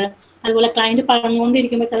കൗൺസിലർ. അതുപോലെ ക്ലയന്റ്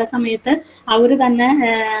പറഞ്ഞുകൊണ്ടിരിക്കുമ്പോൾ ചില സമയത്ത് അവർ തന്നെ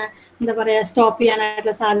എന്താ പറയുക സ്റ്റോപ്പ്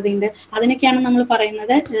ചെയ്യാനായിട്ടുള്ള സാധ്യതയുണ്ട്. അതിനൊക്കെയാണ് നമ്മൾ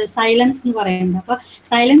പറയുന്നത് സൈലൻസ് എന്ന് പറയുന്നത്. അപ്പോൾ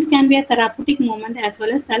silence can be A therapeutic movement as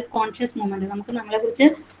well as self conscious movement. നമുക്ക് നമ്മളെ കുറിച്ച്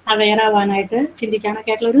അവെയർ ആവാനായിട്ട്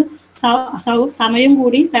ചിന്തിക്കാനൊക്കെ ആയിട്ടുള്ള ഒരു സമയം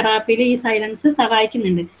കൂടി തെറാപ്പിയിൽ ഈ സൈലൻസ്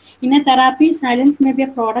സഹായിക്കുന്നുണ്ട്. പിന്നെ therapy silence may be A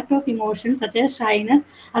product of emotion such as shyness.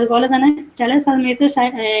 അതുപോലെ തന്നെ ചില സമയത്ത്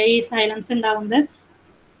ഈ സൈലൻസ് ഉണ്ടാവുന്നത്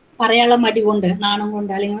പറയാനുള്ള മടി കൊണ്ട്, നാണം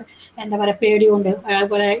കൊണ്ട്, അല്ലെങ്കിൽ എന്താ പറയുക പേടി കൊണ്ട്,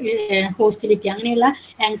 അതുപോലെ ഹോസ്റ്റിലിറ്റി, അങ്ങനെയുള്ള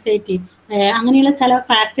ആങ്സൈറ്റി, അങ്ങനെയുള്ള ചില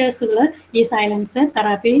ഫാക്ടേഴ്സുകൾ ഈ സൈലൻസ്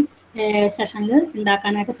തെറാപ്പി സെഷനിൽ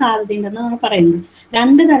ഉണ്ടാക്കാനായിട്ട് സാധ്യതയുണ്ടെന്നാണ് പറയുന്നത്.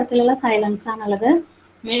 2 തരത്തിലുള്ള സൈലൻസ് ആണുള്ളത്.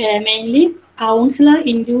 Mainly councillor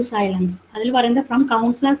induce silence. അതിൽ പറയുന്നത് from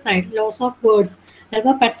councillor side loss of words.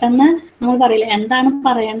 ചിലപ്പോൾ പെട്ടെന്ന് നമ്മൾ പറയില്ല എന്താണ്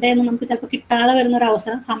പറയേണ്ടതെന്ന് നമുക്ക് ചിലപ്പോൾ കിട്ടാതെ വരുന്ന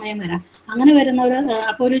ഒരു സമയം വരാം. അങ്ങനെ വരുന്ന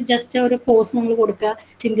അപ്പോൾ ജസ്റ്റ് ഒരു പോസ് നമ്മൾ കൊടുക്കുക,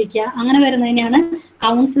 ചിന്തിക്കുക, അങ്ങനെ വരുന്നതിനെയാണ്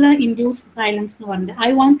കൗൺസിലർ ഇൻഡ്യൂസ് സൈലൻസ് എന്ന് പറയുന്നത്. I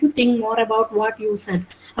want to think more about what you said.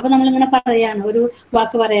 അപ്പൊ നമ്മളിങ്ങനെ പറയാണ്, ഒരു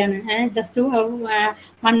വാക്ക് പറയാണ്, ജസ്റ്റ്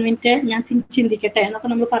 1 മിനിറ്റ് ഞാൻ ചിന്തിക്കട്ടെ എന്നൊക്കെ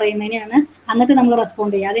നമ്മൾ പറയുന്നതിനെയാണ്, എന്നിട്ട് നമ്മൾ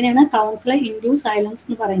റെസ്പോണ്ട് ചെയ്യുക. അതിനെയാണ് കൗൺസിലർ ഇൻഡ്യൂസ് സൈലൻസ്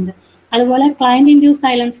എന്ന് പറയുന്നത്. അതുപോലെ ക്ലയന്റ് ഇൻഡ്യൂസ്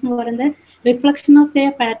സൈലൻസ് എന്ന് പറയുന്നത് reflection of their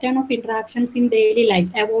pattern of interactions in daily life,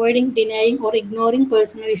 avoiding, ഡിനൈയിങ് or ignoring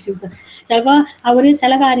personal issues. ചിലപ്പോൾ അവർ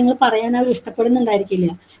ചില കാര്യങ്ങൾ പറയാൻ അവർ ഇഷ്ടപ്പെടുന്നുണ്ടായിരിക്കില്ല,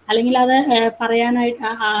 അല്ലെങ്കിൽ അത് പറയാനായിട്ട്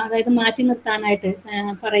അതായത് മാറ്റി നിർത്താനായിട്ട്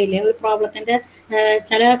പറയില്ലേ, ഒരു പ്രോബ്ലത്തിന്റെ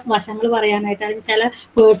ചില വശങ്ങൾ പറയാനായിട്ട്, അല്ലെങ്കിൽ ചില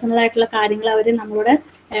പേഴ്സണൽ ആയിട്ടുള്ള കാര്യങ്ങൾ അവർ നമ്മളോട്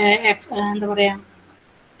എന്താ പറയാ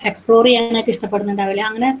എക്സ്പ്ലോർ ചെയ്യാനായിട്ട് ഇഷ്ടപ്പെടുന്നുണ്ടാവില്ല.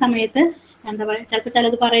 അങ്ങനെ സമയത്ത് എന്താ പറയുക ചിലപ്പോൾ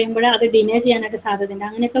ചിലത് പറയുമ്പോൾ അത് ഡിനേ ചെയ്യാനായിട്ട് സാധ്യതയുണ്ട്.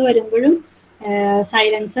 അങ്ങനെയൊക്കെ വരുമ്പോഴും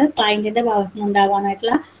സൈലൻസ് ക്ലയന്റിന്റെ ഭാഗത്തു നിന്ന്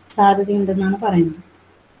ഉണ്ടാവാനായിട്ടുള്ള സാധ്യതയുണ്ടെന്നാണ് പറയുന്നത്.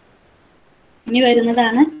 ഇനി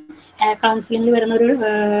വരുന്നതാണ് കൗൺസിലിംഗിൽ വരുന്ന ഒരു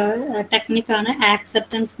ടെക്നിക്കാണ്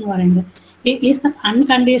ആക്സെപ്റ്റൻസ് എന്ന് പറയുന്നത്. Is the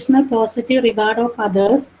unconditional positive regard of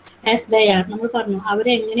others as they are. നമ്മൾ പറഞ്ഞു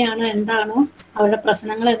അവരെങ്ങനെയാണോ എന്താണോ അവരുടെ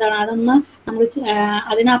പ്രശ്നങ്ങൾ എന്താണോ അതൊന്ന് നമ്മൾ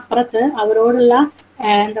അതിനപ്പുറത്ത് അവരോടുള്ള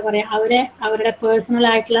എന്താ പറയുക അവരുടെ പേഴ്സണൽ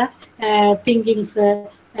ആയിട്ടുള്ള തിങ്കിങ്സ്,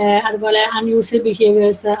 അതുപോലെ അൺയൂഷ്വൽ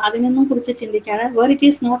ബിഹേവിയേഴ്സ്, അതിനൊന്നും കുറിച്ച് ചിന്തിക്കാതെ where it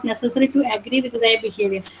is not necessary to agree with there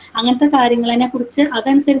behaviour, അങ്ങനത്തെ കാര്യങ്ങളെ കുറിച്ച്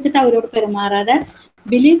അതനുസരിച്ചിട്ട് അവരോട് പെരുമാറാതെ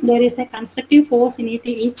believe there is A constructive force in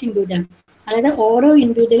each individual. അതായത് ഓരോ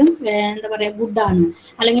ഇൻഡിവിജ്വലും എന്താ പറയുക ഗുഡാണ്,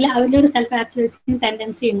 അല്ലെങ്കിൽ അവരുടെ ഒരു സെൽഫ് ആക്ച്വലൈസിങ്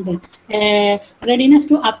ടെൻഡൻസി ഉണ്ട്. Readiness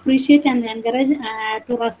to appreciate and encourage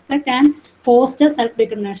to respect and foster self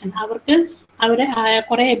determination. അവർക്ക്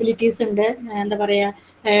കുറെ എബിലിറ്റീസ് ഉണ്ട്, എന്താ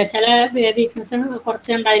പറയുക ചില വീക്ക്നെസ്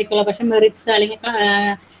കുറച്ച് ഉണ്ടായിരിക്കുള്ളൂ, പക്ഷെ മെറിറ്റ്സ് അല്ലെങ്കിൽ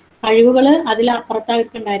കഴിവുകൾ അതിലപ്പുറത്ത്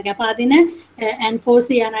അവർക്ക് ഉണ്ടായിരിക്കും. അപ്പൊ അതിനെ എൻഫോഴ്സ്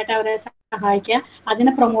ചെയ്യാനായിട്ട് അവരെ സഹായിക്കുക,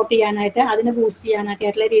 അതിനെ പ്രൊമോട്ട് ചെയ്യാനായിട്ട്, അതിനെ ബൂസ്റ്റ് ചെയ്യാനൊക്കെ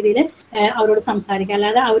ആയിട്ടുള്ള രീതിയിൽ അവരോട് സംസാരിക്കുക.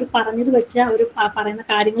 അല്ലാതെ അവർ പറഞ്ഞത് വെച്ച് അവർ പറയുന്ന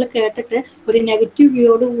കാര്യങ്ങൾ കേട്ടിട്ട് ഒരു നെഗറ്റീവ്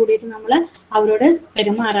വ്യൂയോട് കൂടിയിട്ട് നമ്മൾ അവരോട്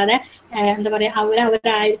പെരുമാറാതെ എന്താ പറയുക,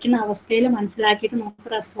 അവരായിരിക്കുന്ന അവസ്ഥയിൽ മനസ്സിലാക്കിയിട്ട്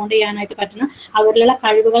നമുക്ക് റെസ്പോണ്ട് ചെയ്യാനായിട്ട് പറ്റുന്ന അവരിലുള്ള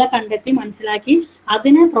കഴിവുകളെ കണ്ടെത്തി മനസ്സിലാക്കി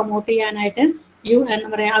അതിനെ പ്രൊമോട്ട് ചെയ്യാനായിട്ട് എന്താ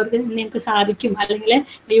പറയുക, അവർക്ക് നിങ്ങൾക്ക് സാധിക്കും, അല്ലെങ്കിൽ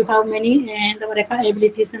യു ഹാവ് മെനി എന്താ പറയുക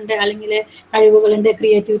എബിലിറ്റീസ് ഉണ്ട്, അല്ലെങ്കിൽ കഴിവുകളുണ്ട്,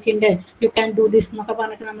 ക്രിയേറ്റിവിറ്റി ഉണ്ട്, യു ക്യാൻ ഡു ദിസ് എന്നൊക്കെ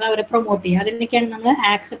പറഞ്ഞിട്ട് നമ്മൾ അവരെ പ്രൊമോട്ട് ചെയ്യുക. അതിനൊക്കെയാണ് നമ്മൾ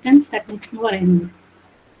ആക്സെപ്റ്റൻസ് ടെക്നിക്സ് എന്ന് പറയുന്നത്.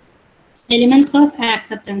 Elements of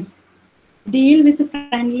acceptance: deal with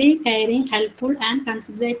friendly, caring, helpful and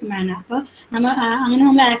considerate manor. അപ്പോൾ അങ്ങനെ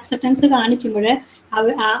നമ്മൾ ആക്സെപ്റ്റൻസ് കാണിക്കുമ്പോൾ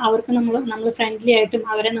അവർക്ക് നമ്മൾ ഫ്രണ്ട്ലി ആയിട്ടും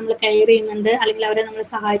അവരെ നമ്മൾ കെയർ ചെയ്യുന്നുണ്ട്, അല്ലെങ്കിൽ അവരെ നമ്മൾ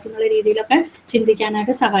സഹായിക്കുന്ന രീതിയിലൊക്കെ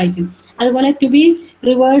ചിന്തിക്കാനായിട്ട് സഹായിക്കും. അതുപോലെ to B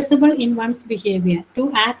reversible in once behaviour, to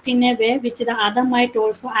act in a way which the other might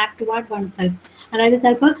also act toward one self. അതായത്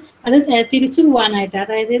ചിലപ്പോൾ അത് തിരിച്ചു പോകാനായിട്ട്,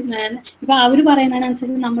 അതായത് ഇപ്പൊ അവർ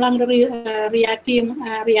പറയുന്നതിനനുസരിച്ച് നമ്മൾ അങ്ങോട്ട് റിയാക്ട്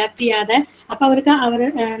ചെയ്യാതെ അപ്പൊ അവർക്ക് അവർ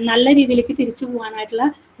നല്ല രീതിയിലേക്ക് തിരിച്ചു പോകാനായിട്ടുള്ള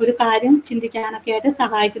ഒരു കാര്യം ചിന്തിക്കാനൊക്കെ ആയിട്ട്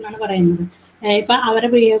സഹായിക്കുന്നതാണ് പറയുന്നത്. ഇപ്പൊ അവരുടെ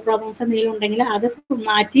ബിഹേവിയർ പ്രോബ്ലംസ് എന്തെങ്കിലും ഉണ്ടെങ്കിൽ അത്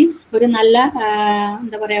മാറ്റി ഒരു നല്ല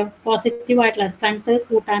എന്താ പറയാ പോസിറ്റീവായിട്ടുള്ള സ്ട്രെങ്ത്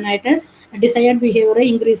കൂട്ടാനായിട്ട്, ഡിസൈർഡ് ബിഹേവിയർ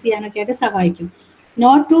ഇൻക്രീസ് ചെയ്യാനൊക്കെ ആയിട്ട് സഹായിക്കും.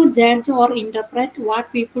 Not to judge or interpret what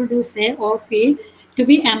people do say or feel, to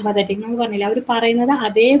B empathetic. നമ്മൾ പറഞ്ഞില്ല, അവർ പറയുന്നത്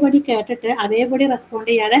അതേപടി കേട്ടിട്ട് അതേപടി റെസ്പോണ്ട്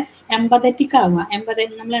ചെയ്യാതെ എംപതറ്റിക് ആവുക.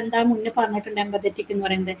 നമ്മൾ എന്താ മുന്നേ പറഞ്ഞിട്ടുണ്ട്, എംപതറ്റിക് എന്ന്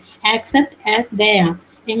പറയുന്നത് ആക്സെപ്റ്റ് ആസ് ദേ ആർ.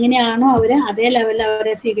 എങ്ങനെയാണോ അവര് അതേ ലെവലിൽ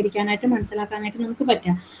അവരെ സ്വീകരിക്കാനായിട്ട് മനസ്സിലാക്കാനായിട്ട് നമുക്ക്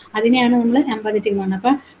പറ്റുക. അതിനെയാണ് നമ്മൾ എംപതറ്റിക് എന്ന് പറയുന്നത്.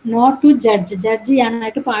 അപ്പൊ നോട്ട് ടു ജഡ്ജ്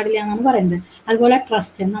ചെയ്യാനായിട്ട് പാടില്ല എന്നാണ് പറയുന്നത്. അതുപോലെ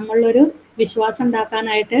ട്രസ്റ്റ്, നമ്മളൊരു വിശ്വാസം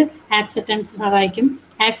ഉണ്ടാക്കാനായിട്ട് ആക്സെപ്റ്റൻസ് സഹായിക്കും.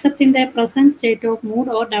 Accept in the present state of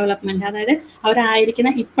mood or development, അതായത്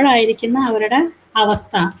ഇപ്പോഴായിരിക്കുന്ന അവരുടെ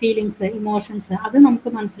അവസ്ഥ, ഫീലിങ്സ്, ഇമോഷൻസ്, അത് നമുക്ക്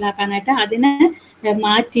മനസ്സിലാക്കാനായിട്ട് അതിനെ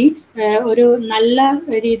മാറ്റി ഒരു നല്ല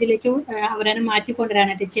രീതിയിലേക്ക് അവരെ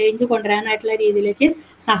മാറ്റിക്കൊണ്ടുവരാനായിട്ട്, ചേഞ്ച് കൊണ്ടുവരാനായിട്ടുള്ള രീതിയിലേക്ക്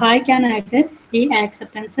സഹായിക്കാനായിട്ട് ഈ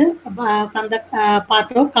acceptance from the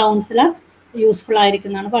part of councillor useful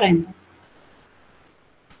ആയിരിക്കും എന്നാണ് പറയുന്നത്.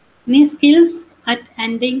 ഇനി skills at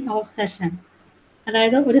ending of session,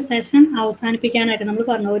 അതായത് ഒരു സെഷൻ അവസാനിപ്പിക്കാനായിട്ട് നമ്മൾ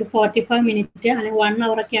പറഞ്ഞു ഒരു 45 മിനിറ്റ് അല്ലെങ്കിൽ 1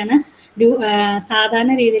 hour ഒക്കെയാണ്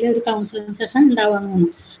സാധാരണ രീതിയിൽ ഒരു കൗൺസിലിംഗ് സെഷൻ ഉണ്ടാവാന്ന് തോന്നുന്നു.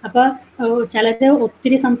 അപ്പോൾ ചിലർ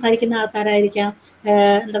ഒത്തിരി സംസാരിക്കുന്ന ആൾക്കാരായിരിക്കാം,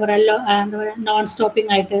 എന്താ പറയുക നോൺ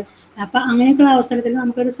സ്റ്റോപ്പിംഗ് ആയിട്ട്. അപ്പൊ അങ്ങനെയൊക്കെയുള്ള അവസരത്തിൽ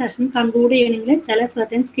നമുക്കൊരു സെഷൻ കൺക്ലൂഡ് ചെയ്യണമെങ്കിൽ ചില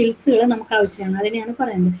സർട്ടൻ സ്കിൽസുകൾ നമുക്ക് ആവശ്യമാണ്. അതിനെയാണ്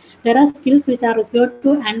പറയുന്നത്. There are skills which are required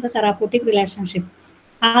two and the therapeutic relationship.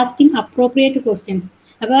 Asking appropriate questions.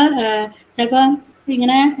 അപ്പൊ ചിലപ്പോൾ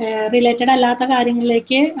ഇങ്ങനെ റിലേറ്റഡ് അല്ലാത്ത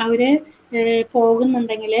കാര്യങ്ങളിലേക്ക് അവര്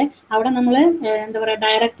പോകുന്നുണ്ടെങ്കിൽ അവിടെ നമ്മൾ എന്താ പറയുക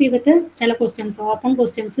ഡയറക്റ്റ് ചെയ്തിട്ട് ചില ക്വസ്റ്റ്യൻസ്, ഓപ്പൺ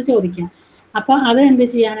ക്വസ്റ്റ്യൻസ് ചോദിക്കാം. അപ്പൊ അത് എന്ത്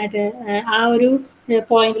ചെയ്യാനായിട്ട്, ആ ഒരു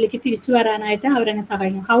പോയിന്റിലേക്ക് തിരിച്ചു വരാനായിട്ട് അവരെന്നെ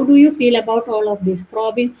സഹായിക്കും. How do you feel about all of this?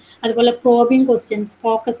 അതുപോലെ പ്രോബിങ് ക്വസ്റ്റ്യൻസ്,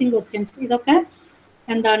 ഫോക്കസിങ് ക്വസ്റ്റ്യൻസ്, ഇതൊക്കെ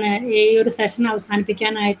എന്താണ് ഈ ഒരു സെഷൻ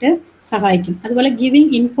അവസാനിപ്പിക്കാനായിട്ട് സഹായിക്കും. അതുപോലെ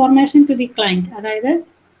giving information to the client, അതായത്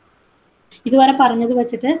ഇതുവരെ പറഞ്ഞത്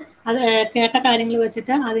വെച്ചിട്ട് അത് കേട്ട കാര്യങ്ങൾ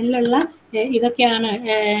വെച്ചിട്ട് അതിലുള്ള ഇതൊക്കെയാണ്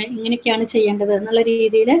ഇങ്ങനെയൊക്കെയാണ് ചെയ്യേണ്ടത് എന്നുള്ള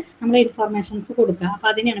രീതിയിൽ നമ്മൾ ഇൻഫോർമേഷൻസ് കൊടുക്കുക. അപ്പൊ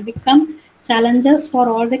അതിനെയാണ് become challenges for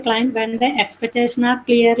all the client when the expectation R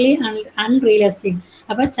clearly unrealistic.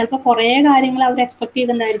 അപ്പൊ ചിലപ്പോൾ കുറേ കാര്യങ്ങൾ അവർ എക്സ്പെക്ട്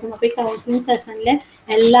ചെയ്തിട്ടുണ്ടായിരിക്കും. അപ്പൊ ഈ കൗൺസിലിംഗ് സെഷനിൽ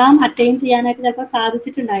എല്ലാം അറ്റൈൻ ചെയ്യാനായിട്ട് ചിലപ്പോൾ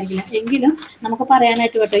സാധിച്ചിട്ടുണ്ടായിരിക്കില്ല. എങ്കിലും നമുക്ക്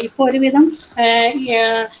പറയാനായിട്ട് പറ്റും ഇപ്പൊ ഒരുവിധം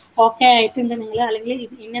ഓക്കെ ആയിട്ടുണ്ട് നിങ്ങൾ, അല്ലെങ്കിൽ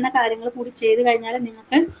ഇങ്ങനെ കാര്യങ്ങൾ കൂടി ചെയ്ത് കഴിഞ്ഞാൽ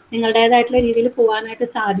നിങ്ങൾക്ക് നിങ്ങളുടേതായിട്ടുള്ള രീതിയിൽ പോകാനായിട്ട്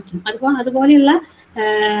സാധിക്കും. അതുപോലെയുള്ള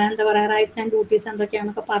എന്താ പറയുക റൈറ്റ്സ് ആൻഡ് ഡ്യൂട്ടീസ്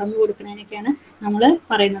എന്തൊക്കെയാണെന്നൊക്കെ പറഞ്ഞു കൊടുക്കുന്നതിനൊക്കെയാണ് നമ്മൾ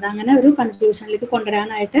പറയുന്നത്. അങ്ങനെ ഒരു കൺക്ലൂഷനിലേക്ക്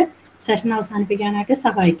കൊണ്ടുവരാനായിട്ട് സെഷൻ അവസാനിപ്പിക്കാനായിട്ട്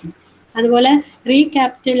സഹായിക്കും. അതുപോലെ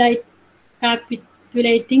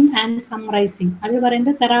റീക്യാപിറ്റുലേറ്റിംഗ് ആൻഡ് സമ്മറൈസിങ്, അത്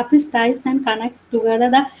പറയുന്നത് therapist ties and connects together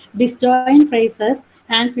the disjoint phrases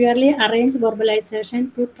and purely arrange verbalization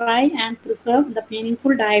to try and preserve the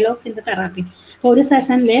meaningful dialogues in the therapy. അപ്പോൾ ഒരു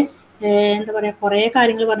സെഷനിൽ എന്താ പറയുക കുറേ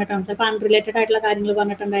കാര്യങ്ങൾ പറഞ്ഞിട്ടുണ്ടാകും. ചിലപ്പോൾ അൺറിലേറ്റഡ് ആയിട്ടുള്ള കാര്യങ്ങൾ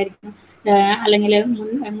പറഞ്ഞിട്ടുണ്ടായിരിക്കും, അല്ലെങ്കിൽ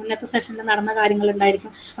മുന്നത്തെ സെഷനിൽ നടന്ന കാര്യങ്ങൾ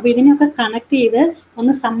ഉണ്ടായിരിക്കും. അപ്പോൾ ഇതിനെയൊക്കെ കണക്ട് ചെയ്ത്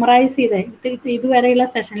ഒന്ന് സമ്മറൈസ് ചെയ്ത് ഇതുവരെയുള്ള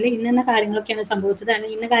സെഷനിൽ ഇന്ന കാര്യങ്ങളൊക്കെയാണ് സംഭവിച്ചത്,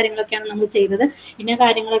 അല്ലെങ്കിൽ ഇന്ന കാര്യങ്ങളൊക്കെയാണ് നമ്മൾ ചെയ്തത്, ഇന്ന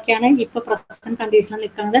കാര്യങ്ങളൊക്കെയാണ് ഇപ്പോൾ പ്രസന്റ് കണ്ടീഷനിൽ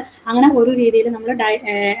നിൽക്കുന്നത്. അങ്ങനെ ഒരു രീതിയിൽ നമ്മൾ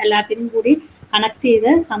എല്ലാത്തിനും കൂടി കണക്ട്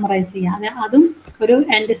ചെയ്ത് സമ്മറൈസ് ചെയ്യുക. അതും ഒരു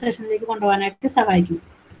എൻഡ് സെഷനിലേക്ക് കൊണ്ടുപോകാനായിട്ട് സഹായിക്കും.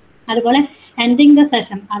 അതുപോലെ എൻഡിങ് ദ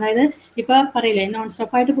സെഷൻ, അതായത് ഇപ്പൊ പറയില്ലേ നോൺ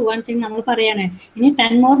സ്റ്റോപ്പ് ആയിട്ട് പോകാന്ന് വെച്ചാൽ നമ്മൾ പറയാണ് ഇനി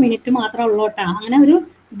 10 more minutes മാത്രമേ ഉള്ളൂട്ടാ. അങ്ങനെ ഒരു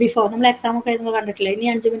ബിഫോർ നമ്മൾ എക്സാം ഒക്കെ എഴുതുമ്പോൾ കണ്ടിട്ടില്ലേ, ഇനി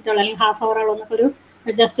 5 minute അല്ലെങ്കിൽ ഹാഫ് അവർ എന്നൊക്കെ ഒരു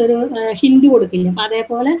ജസ്റ്റ് ഒരു ഹിന്റ് കൊടുക്കില്ല. അപ്പൊ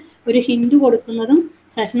അതേപോലെ ഒരു ഹിന്റ് കൊടുക്കുന്നതും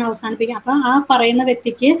സെഷൻ അവസാനിപ്പിക്കുക. അപ്പൊ ആ പറയുന്ന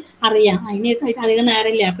വ്യക്തിക്ക് അറിയാം അതിന് അധികം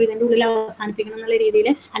നേരമില്ല, അപ്പൊ ഇതിന്റെ ഉള്ളിൽ അവസാനിപ്പിക്കണം എന്നുള്ള രീതിയിൽ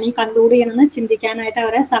അല്ലെങ്കിൽ കൺക്ലൂഡ് ചെയ്യണമെന്ന് ചിന്തിക്കാനായിട്ട്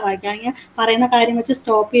അവരെ സഹായിക്കും. അല്ലെങ്കിൽ പറയുന്ന കാര്യം വെച്ച്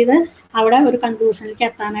സ്റ്റോപ്പ് ചെയ്ത് അവിടെ ഒരു കൺക്ലൂഷനിലേക്ക്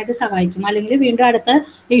എത്താനായിട്ട് സഹായിക്കും. അല്ലെങ്കിൽ വീണ്ടും അടുത്ത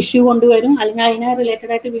ഇഷ്യൂ കൊണ്ടുവരും, അല്ലെങ്കിൽ അതിനെ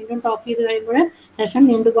റിലേറ്റഡ് ആയിട്ട് വീണ്ടും ടോക്ക് ചെയ്ത് കഴിയുമ്പോൾ സെഷൻ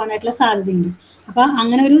നീണ്ടു പോകാനായിട്ടുള്ള സാധ്യതയുണ്ട്. അപ്പൊ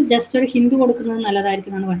അങ്ങനെ ഒരു ജസ്റ്റ് ഒരു ഹിന്റ് കൊടുക്കുന്നത്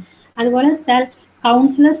നല്ലതായിരിക്കും എന്നാണ് പറയുന്നത്. അതുപോലെ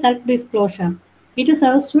councillor self disclosure, it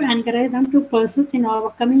serves to encourage them to persist in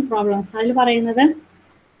overcoming problems. അതിൽ പറയുന്നത്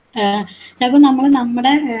ചിലപ്പോൾ നമ്മൾ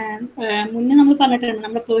നമ്മുടെ മുന്നേ നമ്മൾ പറഞ്ഞിട്ടുണ്ട്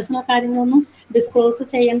നമ്മുടെ പേഴ്സണൽ കാര്യങ്ങളൊന്നും ഡിസ്ക്ലോസ്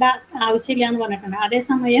ചെയ്യേണ്ട ആവശ്യമില്ല എന്ന് പറഞ്ഞിട്ടുണ്ട്.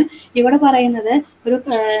 അതേസമയം ഇവിടെ പറയുന്നത് ഒരു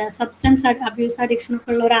സബ്സ്റ്റൻസ് അബ്യൂസ് അഡിക്ഷൻ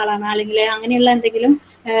ഒക്കെ ഉള്ള ഒരാളാണ്, അല്ലെങ്കിൽ അങ്ങനെയുള്ള എന്തെങ്കിലും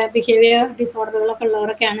ബിഹേവിയർ ഡിസോർഡറുകളൊക്കെ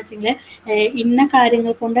ഉള്ളവരൊക്കെയാണ് വെച്ചെങ്കിൽ ഇന്ന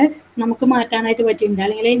കാര്യങ്ങൾ കൊണ്ട് നമുക്ക് മാറ്റാനായിട്ട് പറ്റിയിട്ടുണ്ട്,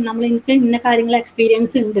 അല്ലെങ്കിൽ എനിക്ക് ഇന്ന കാര്യങ്ങൾ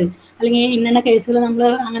എക്സ്പീരിയൻസ് ഉണ്ട്, അല്ലെങ്കിൽ ഇന്ന കേസുകൾ നമ്മൾ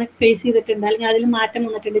അങ്ങനെ ഫേസ് ചെയ്തിട്ടുണ്ട്, അല്ലെങ്കിൽ അതിൽ മാറ്റം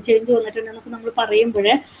വന്നിട്ടുണ്ട്, ചേഞ്ച് വന്നിട്ടുണ്ട് എന്നൊക്കെ നമ്മൾ പറയുമ്പോൾ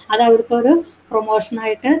അത് അവർക്കൊരു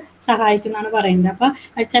പ്രൊമോഷനായിട്ട് സഹായിക്കുന്നതാണ് പറയുന്നത്. അപ്പൊ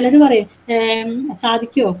ചിലർ പറയും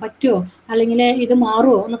സാധിക്കുമോ, പറ്റുമോ, അല്ലെങ്കിൽ ഇത്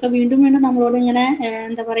മാറുമോ എന്നൊക്കെ വീണ്ടും വീണ്ടും നമ്മളോട് ഇങ്ങനെ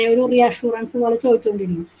എന്താ പറയുക ഒരു റീഅഷുറൻസ് പോലെ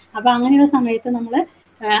ചോദിച്ചുകൊണ്ടിരിക്കും. അപ്പൊ അങ്ങനെയുള്ള സമയത്ത് നമ്മൾ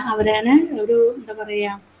അവരെ ഒരു എന്താ പറയുക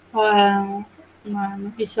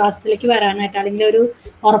വിശ്വാസത്തിലേക്ക് വരാനായിട്ട്, അല്ലെങ്കിൽ ഒരു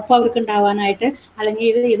ഉറപ്പ് അവർക്ക് ഉണ്ടാവാനായിട്ട്,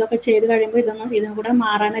 അല്ലെങ്കിൽ ഇതൊക്കെ ചെയ്ത് കഴിയുമ്പോൾ ഇതിനും കൂടെ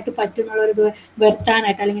മാറാനായിട്ട് പറ്റും എന്നുള്ളൊരു ഇത്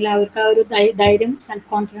വരുത്താനായിട്ട്, അല്ലെങ്കിൽ അവർക്ക് ആ ഒരു ധൈര്യം സെൽഫ്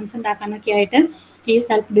കോൺഫിഡൻസ് ഉണ്ടാക്കാനൊക്കെ ആയിട്ട് ഈ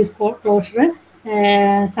സെൽഫ് ഡിസ്ക്ലോഷർ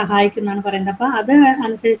സഹായിക്കുന്നതാണ് പറയുന്നത്. അപ്പൊ അത്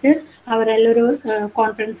അനുസരിച്ച് അവരെല്ലാം ഒരു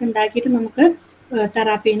കോൺഫിഡൻസ് ഉണ്ടാക്കിയിട്ട് നമുക്ക്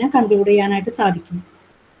തെറാപ്പീനെ കൺക്ലൂഡ് ചെയ്യാനായിട്ട് സാധിക്കും.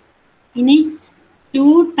 ഇനി 2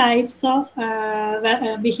 ടൈപ്സ് ഓഫ്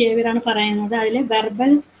ബിഹേവിയർ ആണ് പറയുന്നത്. അതിൽ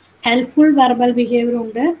ഹെൽപ്ഫുൾ വെർബൽ ബിഹേവിയർ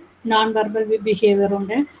ഉണ്ട്, നോൺ വെർബൽ ബിഹേവിയർ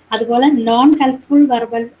ഉണ്ട്. അതുപോലെ non helpful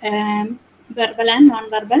verbal and non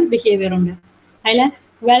verbal behaviour ഉണ്ട്. അതിൽ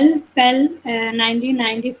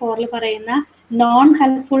 1994 പറയുന്ന non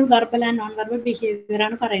helpful verbal and non verbal behaviour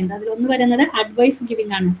ആണ് പറയുന്നത്. അതിലൊന്ന് വരുന്നത് അഡ്വൈസ്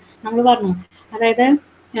ഗിവിംഗ് ആണ്. നമ്മൾ പറഞ്ഞു, അതായത്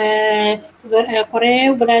കുറെ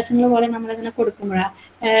ഉപദേശങ്ങൾ പോലെ നമ്മളിങ്ങനെ കൊടുക്കുമ്പോഴാണ്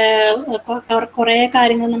കുറെ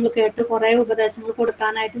കാര്യങ്ങൾ നമ്മൾ കേട്ട് കുറെ ഉപദേശങ്ങൾ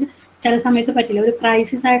കൊടുക്കാനായിട്ട് ചില സമയത്ത് പറ്റില്ല. ഒരു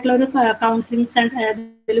ക്രൈസിസ് ആയിട്ടുള്ള ഒരു കൗൺസിലിംഗ്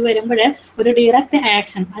ഇതിൽ വരുമ്പോൾ ഒരു ഡയറക്റ്റ്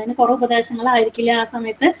ആക്ഷൻ, അതിന് കുറെ ഉപദേശങ്ങളായിരിക്കില്ല ആ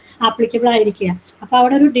സമയത്ത് ആപ്ലിക്കബിൾ ആയിരിക്കുക. അപ്പൊ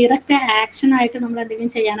അവിടെ ഒരു ഡയറക്റ്റ് ആക്ഷൻ ആയിട്ട് നമ്മൾ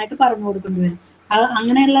എന്തെങ്കിലും ചെയ്യാനായിട്ട് പറഞ്ഞു കൊടുക്കേണ്ടി വരും.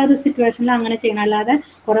 അങ്ങനെയുള്ള ഒരു സിറ്റുവേഷനിൽ അങ്ങനെ ചെയ്യണം. അല്ലാതെ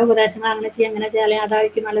കുറെ ഉപദേശങ്ങൾ അങ്ങനെ ചെയ്യാൻ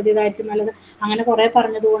അതായിരിക്കും നല്ലത്, ഇതായിരിക്കും നല്ലത്, അങ്ങനെ കുറെ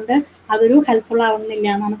പറഞ്ഞതുകൊണ്ട് അതൊരു ഹെൽപ്ഫുൾ ആവുന്നില്ല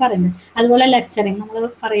എന്നാണ് പറയുന്നത്. അതുപോലെ ലെക്ചറിങ്, നമ്മൾ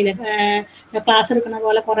പറയില്ലേ ക്ലാസ് എടുക്കുന്ന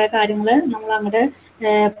പോലെ കുറെ കാര്യങ്ങൾ നമ്മൾ അങ്ങോട്ട്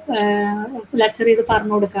ലെക്ചർ ചെയ്ത്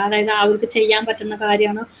പറഞ്ഞു കൊടുക്കുക. അതായത് അവർക്ക് ചെയ്യാൻ പറ്റുന്ന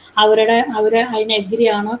കാര്യമാണോ, അവർ അതിന് എഗ്രി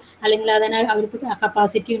ആണോ, അല്ലെങ്കിൽ അതിന് അവർക്ക്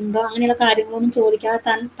കപ്പാസിറ്റി ഉണ്ടോ, അങ്ങനെയുള്ള കാര്യങ്ങളൊന്നും ചോദിക്കാതെ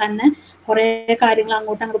തന്നെ കുറെ കാര്യങ്ങൾ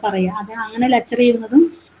അങ്ങോട്ട് പറയുക. അത് അങ്ങനെ ലെക്ചർ ചെയ്യുന്നതും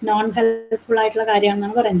നോൺ ഹെൽപ്ഫുൾ ആയിട്ടുള്ള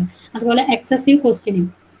കാര്യമാണെന്നാണ് പറയുന്നത്. അതുപോലെ എക്സസീവ് ക്വസ്റ്റ്യനിങ്,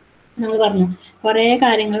 നമ്മൾ പറഞ്ഞു കുറേ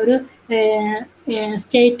കാര്യങ്ങൾ ഒരു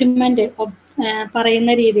സ്റ്റേറ്റ്മെന്റ്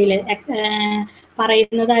പറയുന്ന രീതിയിൽ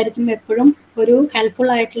പറയുന്നതായിരിക്കും എപ്പോഴും ഒരു ഹെൽപ്ഫുൾ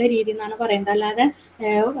ആയിട്ടുള്ള രീതി എന്നാണ് പറയുന്നത്. അല്ലാതെ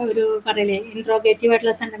ഒരു പറയില്ലേ ഇൻട്രോഗേറ്റീവ്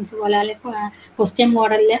ആയിട്ടുള്ള സെന്റൻസ് പോലെ അല്ലെങ്കിൽ ക്വസ്റ്റ്യൻ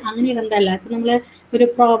മോഡലിൽ അങ്ങനെ ഇടുന്നതല്ല. ഇപ്പം നമ്മൾ ഒരു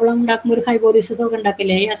പ്രോബ്ലം ഉണ്ടാക്കുമ്പോൾ ഒരു ഹൈപ്പോത്തീസിസ് ഒക്കെ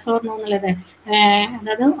ഉണ്ടാക്കില്ലേ, യെസ് ഓർ നോ എന്നുള്ളത്,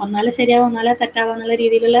 അതായത് ഒന്നാലും ശരിയാവും ഒന്നാലും തെറ്റാവും എന്നുള്ള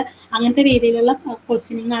രീതിയിലുള്ള അങ്ങനത്തെ രീതിയിലുള്ള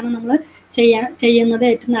ക്വസ്റ്റ്യനിങ് ആണ് നമ്മൾ ചെയ്യുന്നത്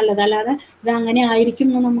ഏറ്റവും നല്ലത്. അല്ലാതെ ഇത് അങ്ങനെ ആയിരിക്കും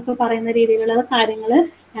എന്ന് നമുക്ക് പറയുന്ന രീതിയിലുള്ള കാര്യങ്ങൾ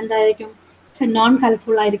എന്തായിരിക്കും നോൺ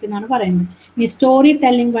ഹെൽപ്ഫുൾ ആയിരിക്കും എന്നാണ് പറയുന്നത്. ഇനി story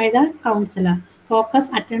telling by the councillor, focus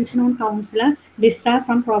attention on councillor, distract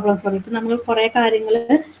from problem solving. ഇപ്പം നമ്മൾ കുറേ കാര്യങ്ങൾ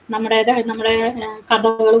നമ്മുടെ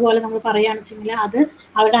കഥകൾ പോലെ നമ്മൾ പറയുകയാണെന്ന് വെച്ചെങ്കിൽ അത്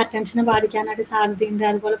അവരുടെ അറ്റൻഷനെ ബാധിക്കാനായിട്ട് സാധ്യതയുണ്ട്.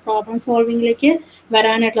 അതുപോലെ പ്രോബ്ലം സോൾവിങ്ങിലേക്ക്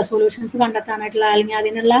വരാനായിട്ടുള്ള സൊല്യൂഷൻസ് കണ്ടെത്താനായിട്ടുള്ള അല്ലെങ്കിൽ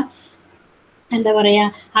അതിനുള്ള എന്താ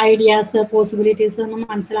പറയുക ഐഡിയാസ് പോസിബിലിറ്റീസ് ഒന്നും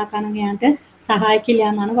മനസ്സിലാക്കാനൊക്കെയായിട്ട് സഹായിക്കില്ല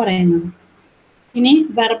എന്നാണ് പറയുന്നത്. ഇനി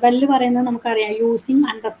വെർബലിൽ പറയുന്നത് നമുക്കറിയാം, using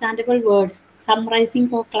understandable words, സംറൈസിങ്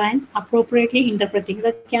four client, appropriately interpreting,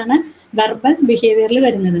 ഇതൊക്കെയാണ് വെർബൽ ബിഹേവിയറിൽ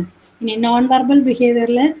വരുന്നത്. ഇനി നോൺ വെർബൽ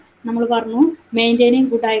ബിഹേവിയറിൽ നമ്മൾ പറഞ്ഞു മെയിൻറ്റെയിനിങ്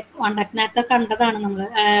ഗുഡ് ഐ കോണ്ടാക്ട്, നേരത്തെ കണ്ടതാണ് നമ്മൾ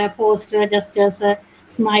പോസ്റ്റർ, ജസ്റ്റേഴ്സ്,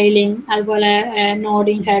 സ്മൈലിംഗ്, അതുപോലെ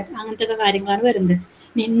നോഡിങ് ഹെഡ്, അങ്ങനത്തെ ഒക്കെ കാര്യങ്ങളാണ് വരുന്നത്.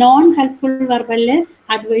 ഇനി നോൺ ഹെൽപ്ഫുൾ വെർബലിൽ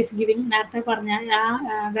അഡ്വൈസ് ഗിവിങ്, നേരത്തെ പറഞ്ഞ ആ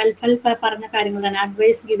പറഞ്ഞ കാര്യങ്ങൾ തന്നെ,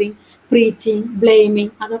 അഡ്വൈസ് ഗിവിങ്, പ്രീച്ചിങ്,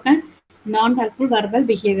 ബ്ലെയിമിങ്, അതൊക്കെ നോൺ ഹെൽപ്ഫുൾ വെർബൽ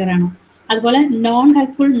ബിഹേവിയർ ആണ്. അതുപോലെ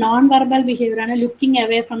നോൺ വെർബൽ ബിഹേവിയർ ആണ് looking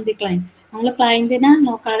away from the client. നമ്മൾ ക്ലയന്റിനെ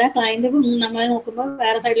നോക്കാതെ ക്ലയന്റ് നമ്മളെ നോക്കുമ്പോൾ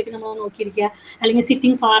വേറെ സൈഡിലേക്ക് നമ്മൾ നോക്കിയിരിക്കുക, അല്ലെങ്കിൽ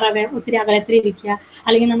സിറ്റിംഗ് ഫാർ അവേ, ഒത്തിരി അകലത്തിലിരിക്കുക,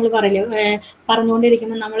 അല്ലെങ്കിൽ നമ്മൾ പറയില്ലേ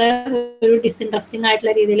പറഞ്ഞുകൊണ്ടിരിക്കുമ്പോൾ നമ്മൾ ഒരു ഡിസ്ഇൻട്രസ്റ്റിംഗ്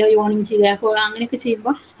ആയിട്ടുള്ള രീതിയിൽ യോണിങ് ചെയ്യുക, അങ്ങനെയൊക്കെ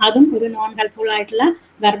ചെയ്യുമ്പോൾ അതും ഒരു നോൺ ഹെൽപ്ഫുൾ ആയിട്ടുള്ള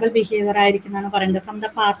വെർബൽ ബിഹേവിയർ ആയിരിക്കും എന്നാണ് പറയുന്നത്. From the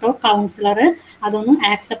part of councillor അതൊന്നും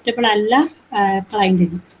ആക്സെപ്റ്റബിൾ അല്ല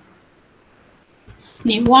ക്ലയന്റിന്.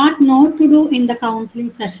 What not to do in the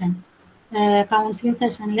counselling session. Counselling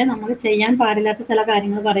സെഷനിൽ നമ്മൾ ചെയ്യാൻ പാടില്ലാത്ത ചില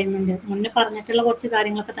കാര്യങ്ങൾ പറയുന്നുണ്ട്. മുന്നേ പറഞ്ഞിട്ടുള്ള കുറച്ച്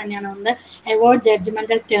കാര്യങ്ങളൊക്കെ തന്നെയാണ്. ഒന്ന്, അവോയ്ഡ്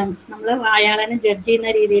ജഡ്ജ്മെന്റൽ ടേംസ്. നമ്മൾ അയാളെ ജഡ്ജ്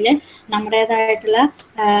ചെയ്യുന്ന രീതിയിൽ നമ്മുടേതായിട്ടുള്ള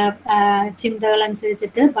ചിന്തകൾ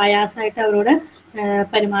അനുസരിച്ചിട്ട് ബയാസായിട്ട് അവരോട്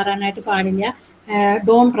പെരുമാറാനായിട്ട് പാടില്ല.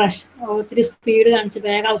 Don't rush. ഒത്തിരി സ്പീഡ് കാണിച്ച്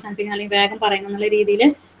വേഗം അവസാനിപ്പിക്കണം അല്ലെങ്കിൽ വേഗം പറയണം എന്നുള്ള രീതിയിൽ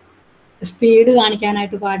സ്പീഡ്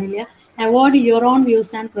കാണിക്കാനായിട്ട് പാടില്ല. Avoid your own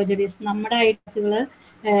views and പ്രൊജഡീസ്. നമ്മുടെ ഐഡിയസുകൾ,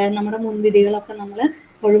 നമ്മുടെ മുൻവിധികളൊക്കെ നമ്മൾ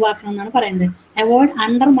ഒഴിവാക്കണം എന്നാണ് പറയുന്നത്. Avoid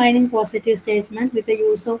undermining positive statement with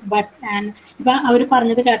use of but and. ഇപ്പൊ അവർ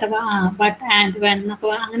പറഞ്ഞത് കേട്ടപ്പോൾ ബട്ട് ആൻഡ് വെൻ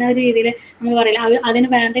എന്നൊക്കെ അങ്ങനെ ഒരു രീതിയിൽ നമ്മൾ പറയില്ല, അതിന്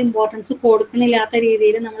വേണ്ട ഇമ്പോർട്ടൻസ് കൊടുക്കണില്ലാത്ത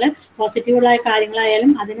രീതിയിൽ നമ്മൾ പോസിറ്റീവുള്ള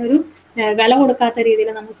കാര്യങ്ങളായാലും അതിനൊരു വില കൊടുക്കാത്ത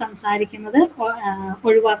രീതിയിൽ നമ്മൾ സംസാരിക്കുന്നത്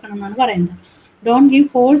ഒഴിവാക്കണം എന്നാണ് പറയുന്നത്. Don't give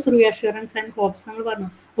false റീഅഷ്യൂറൻസ് and hops. നമ്മൾ പറഞ്ഞു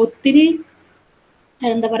ഒത്തിരി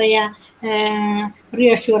എന്താ പറയുക,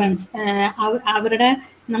 റീഅഷ്യൂറൻസ്, അവരുടെ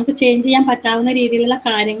നമുക്ക് ചേഞ്ച് ചെയ്യാൻ പറ്റാവുന്ന രീതിയിലുള്ള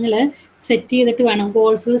കാര്യങ്ങൾ സെറ്റ് ചെയ്തിട്ട് വേണം,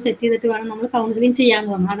 ഗോൾസുകൾ സെറ്റ് ചെയ്തിട്ട് വേണം നമ്മൾ കൗൺസിലിംഗ് ചെയ്യാൻ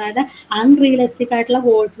പോകുന്നത്. അതായത് അൺറിയലിസ്റ്റിക് ആയിട്ടുള്ള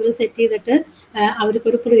ഗോൾസുകൾ സെറ്റ് ചെയ്തിട്ട്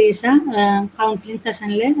അവർക്കൊരു പ്രതീക്ഷ കൗൺസിലിംഗ്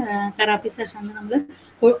സെഷനിൽ, തെറാപ്പി സെഷനിൽ നമ്മൾ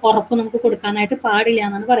ഉറപ്പ് നമുക്ക് കൊടുക്കാനായിട്ട് പാടില്ല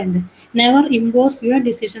എന്നാണ് പറയുന്നത്. Never impose your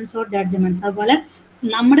decisions or judgements. അതുപോലെ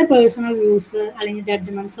നമ്മുടെ പേഴ്സണൽ വ്യൂസ് അല്ലെങ്കിൽ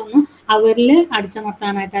ജഡ്ജ്മെന്റ്സ് ഒന്നും അവരിൽ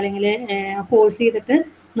അടിച്ചമർത്താനായിട്ട് അല്ലെങ്കിൽ ഫോഴ്സ് ചെയ്തിട്ട്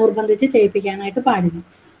നിർബന്ധിച്ച് ചെയ്യിപ്പിക്കാനായിട്ട് പാടില്ല.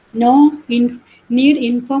 No need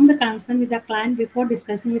inform the concern with the client before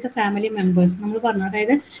discussing with family members. നമ്മൾ പറഞ്ഞു,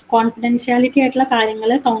 അതായത് കോൺഫിഡൻഷ്യാലിറ്റി ആയിട്ടുള്ള കാര്യങ്ങൾ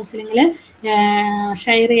കൗൺസിലിങ്ങിൽ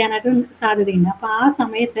ഷെയർ ചെയ്യാനായിട്ട് സാധ്യതയുണ്ട്. അപ്പോൾ ആ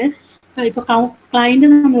സമയത്ത് ഇപ്പോൾ ക്ലയന്റ്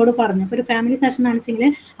നമ്മളോട് പറഞ്ഞു, ഇപ്പോൾ ഒരു ഫാമിലി സെഷൻ ആണെച്ചെങ്കിൽ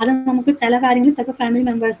അത് നമുക്ക് ചില കാര്യങ്ങൾ ചിലപ്പോൾ ഫാമിലി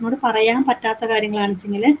മെമ്പേഴ്സിനോട് പറയാൻ പറ്റാത്ത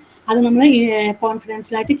കാര്യങ്ങളാണെച്ചെങ്കിൽ അത് നമ്മൾ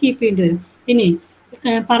കോൺഫിഡൻഷ്യലായിട്ട് കീപ്പ് ചെയ്യേണ്ടി വരും. ഇനി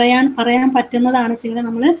പറയാൻ പറ്റുന്നതാണെച്ചെങ്കിൽ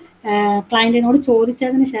നമ്മൾ ക്ലയന്റിനോട്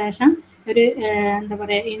ചോദിച്ചതിന് ശേഷം ഒരു എന്താ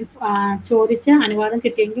പറയുക, ചോദിച്ച് അനുവാദം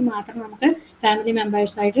കിട്ടിയെങ്കിൽ മാത്രം നമുക്ക് ഫാമിലി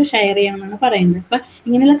മെമ്പേഴ്സായിട്ട് ഷെയർ ചെയ്യണമെന്നാണ് പറയുന്നത്. അപ്പം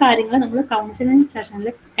ഇങ്ങനെയുള്ള കാര്യങ്ങൾ നമ്മൾ കൗൺസിലിംഗ്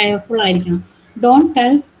സെഷനിൽ കെയർഫുൾ ആയിരിക്കണം. Don't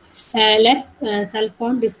tells let self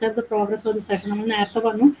phone disturb the progress of the session. നമ്മൾ നേരത്തെ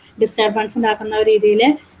പറഞ്ഞു, ഡിസ്റ്റർബൻസ് ഉണ്ടാക്കുന്ന രീതിയിൽ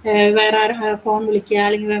വേറെ ഫോൺ വിളിക്കുക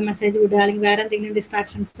അല്ലെങ്കിൽ മെസ്സേജ് വിടുക അല്ലെങ്കിൽ വേറെ എന്തെങ്കിലും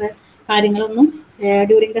ഡിസ്ട്രാക്ഷൻസ് കാര്യങ്ങളൊന്നും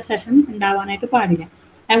ഡ്യൂറിങ് ദ സെഷൻ ഉണ്ടാവാനായിട്ട് പാടില്ല.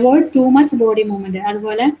 Avoid too much body movement.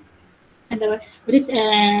 അതുപോലെ എന്താ പറയുക, ഒരു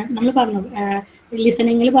നമ്മൾ പറഞ്ഞു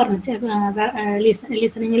ലിസണിങ്ങിൽ പറഞ്ഞു,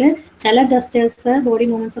 ലിസണിങ്ങിൽ ചില ജസ്റ്റേഴ്സ് ബോഡി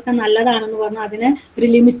മൂവ്മെന്റ്സ് ഒക്കെ നല്ലതാണെന്ന് പറഞ്ഞു, അതിന് ഒരു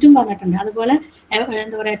ലിമിറ്റും പറഞ്ഞിട്ടുണ്ട്. അതുപോലെ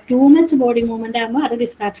എന്താ പറയുക, ടു മച്ച് ബോഡി മൂവ്മെന്റ് ആകുമ്പോൾ അത്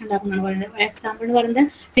ഡിസ്ട്രാക്ഷൻ ഉണ്ടാക്കുന്നതാണ് പറയുന്നത്. എക്സാമ്പിൾ എന്ന് പറയുന്നത്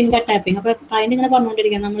ഫിംഗർ ടാപ്പിംഗ്. അപ്പോൾ ക്ലയന്റ് ഇങ്ങനെ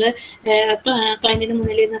പറഞ്ഞുകൊണ്ടിരിക്കുക, നമ്മൾ ക്ലയന്റിന്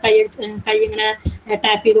മുന്നിൽ ഇരുന്ന് കൈ ഇങ്ങനെ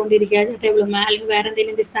ടാപ്പ് ചെയ്തുകൊണ്ടിരിക്കുക ടേബിളും അല്ലെങ്കിൽ വേറെ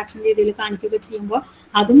എന്തെങ്കിലും ഡിസ്ട്രാക്ഷൻ രീതിയിൽ കാണിക്കുകയൊക്കെ ചെയ്യുമ്പോൾ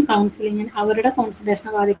അതും കൗൺസിലിങ്ങിന് അവരുടെ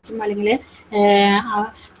കോൺസെൻട്രേഷനെ ബാധിക്കും, അല്ലെങ്കിൽ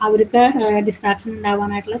അവർക്ക് ഡിസ്ട്രാക്ഷൻ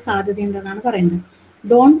ഉണ്ടാവാനായിട്ടുള്ള സാധ്യതയുണ്ടെന്നാണ് പറയുന്നത്.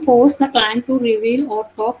 Don't force the client to reveal or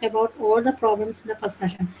talk about all the problems in the first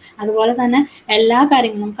session. അതുപോലെ തന്നെ എല്ലാ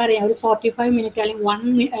കാര്യങ്ങളും നമുക്കറിയാം, ഒരു 45 മിനിറ്റ് അല്ലെങ്കിൽ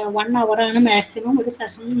 1 അവറാണ് മാക്സിമം ഒരു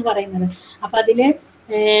സെഷൻ എന്ന് പറയുന്നത്. അപ്പം അതിൽ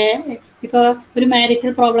ഇപ്പോൾ ഒരു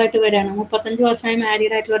മാരിറ്റൽ പ്രോബ്ലം ആയിട്ട് വരികയാണ്, 35 വർഷമായി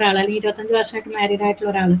മാരീഡ് ആയിട്ടുള്ള ഒരാൾ അല്ലെങ്കിൽ 25 വർഷമായിട്ട് മാരീഡ് ആയിട്ടുള്ള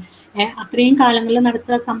ഒരാൾ, അത്രയും കാലങ്ങളിൽ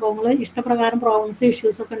നടത്തുന്ന സംഭവങ്ങൾ ഇഷ്ടപ്രകാരം പ്രോബ്ലംസ്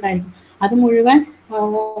ഇഷ്യൂസ് ഒക്കെ ഉണ്ടായിരിക്കും. അത് മുഴുവൻ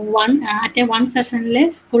വൺ സെഷനിൽ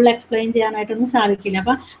ഫുൾ എക്സ്പ്ലെയിൻ ചെയ്യാനായിട്ടൊന്നും സാധിക്കില്ല.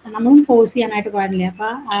 അപ്പം നമ്മളും ഫോഴ്സ് ചെയ്യാനായിട്ട് പാടില്ല.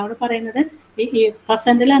 അപ്പം അവിടെ പറയുന്നത് ഈ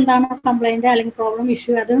പ്രസന്റിൽ എന്താണ് കംപ്ലൈന്റ് അല്ലെങ്കിൽ പ്രോബ്ലം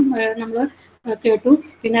ഇഷ്യൂ അത് നമ്മൾ കേട്ടു,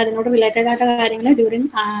 പിന്നെ അതിനോട് റിലേറ്റഡ് ആയിട്ടുള്ള കാര്യങ്ങൾ ഡ്യൂറിങ്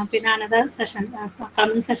പിന്നെ അനദർ സെഷൻ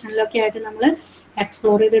കമ്മിങ് സെഷനിലൊക്കെ ആയിട്ട് നമ്മൾ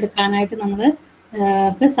എക്സ്പ്ലോർ ചെയ്തെടുക്കാനായിട്ട് നമ്മൾ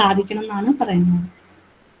സാധിക്കണം എന്നാണ് പറയുന്നത്.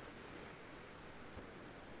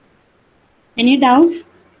 Any doubts?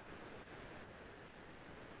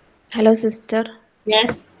 Hello sister.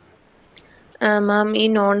 Yes ma'am, ഈ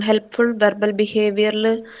നോൺ ഹെൽപ്ഫുൾ വെർബൽ ബിഹേവിയറിൽ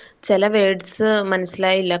ചില വേർഡ്സ്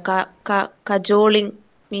മനസ്സിലായില്ല. കജോളിങ്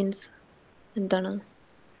മീൻസ് എന്താണ്?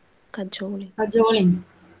 കജോളിങ്.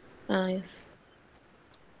 Yes.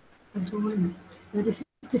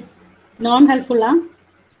 Non helpful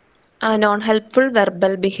non helpful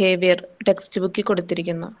verbal behaviour text ബുക്കിൽ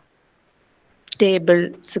കൊടുത്തിരിക്കുന്നു, ടേബിൾ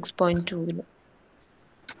 6.2.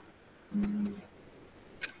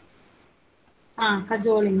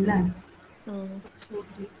 കജോളിങ് അല്ലേ?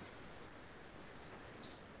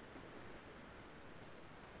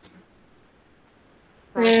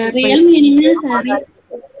 Real meaning.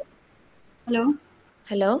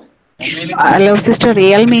 Hello sister,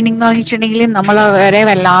 real meaning എന്ന് പറഞ്ഞിട്ടുണ്ടെങ്കിൽ നമ്മൾ അവരെ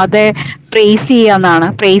വല്ലാതെ പ്രേസ് ചെയ്യാന്നാണ്,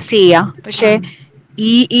 പ്രേസ് ചെയ്യുക. പക്ഷെ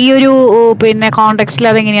ഈ ഒരു പിന്നെ കോണ്ടെക്സ്റ്റിൽ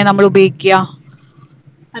അതെങ്ങനെയാ നമ്മൾ ഉപയോഗിക്കുക?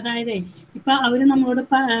 അതായത് ഇപ്പൊ അവര് നമ്മളോട്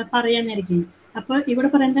പറയാനായിരിക്കും. അപ്പൊ ഇവിടെ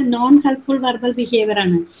പറയുന്നത് നോൺ ഹെൽപ്ഫുൾ വെർബൽ ബിഹേവിയർ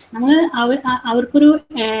ആണ്. നമ്മൾ അവർക്കൊരു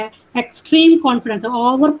എക്സ്ട്രീം കോൺഫിഡൻസ്,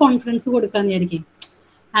 ഓവർ കോൺഫിഡൻസ് കൊടുക്കാന്ന് വിചാരിക്കും.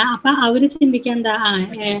 അപ്പൊ അവര് ചിന്തിക്കേണ്ട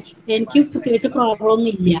എനിക്ക് പ്രത്യേകിച്ച് പ്രോബ്ലം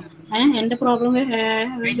ഒന്നും ഇല്ല, എന്റെ പ്രോബ്ലം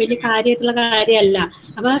വലിയ കാര്യമായിട്ടുള്ള കാര്യമല്ല.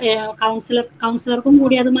 അപ്പൊ കൗൺസിലർക്കും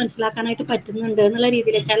കൂടി അത് മനസ്സിലാക്കാനായിട്ട് പറ്റുന്നുണ്ട് എന്നുള്ള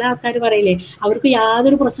രീതിയിൽ ചില ആൾക്കാർ പറയില്ലേ, അവർക്ക്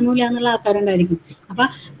യാതൊരു പ്രശ്നവും എന്നുള്ള ആൾക്കാരുണ്ടായിരിക്കും. അപ്പൊ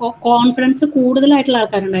കോൺഫിഡൻസ് കൂടുതലായിട്ടുള്ള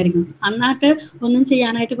ആൾക്കാരുണ്ടായിരിക്കും, അന്നാട്ട് ഒന്നും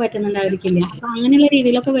ചെയ്യാനായിട്ട് പറ്റുന്നുണ്ടായിരിക്കില്ല. അപ്പൊ അങ്ങനെയുള്ള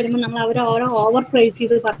രീതിയിലൊക്കെ വരുമ്പോൾ നമ്മൾ അവരെ ഓവർ പ്രൈസ്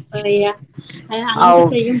ചെയ്ത് പറയുക, അങ്ങനെയൊക്കെ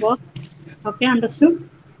ചെയ്യുമ്പോൾ. Okay, understood?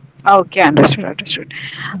 Okay, understood.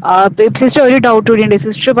 Sister, ഒരു ഡൗട്ട് കൂടി ഉണ്ട്.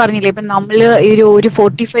 സിസ്റ്റർ പറഞ്ഞില്ലേ, ഇപ്പൊ നമ്മള് ഒരു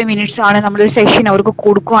 45 മിനിറ്റ്സ് ആണ് നമ്മളൊരു സെഷൻ അവർക്ക്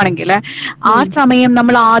കൊടുക്കുവാണെങ്കിൽ, ആ സമയം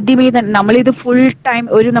നമ്മൾ ആദ്യമേ തന്നെ നമ്മളിത് ഫുൾ ടൈം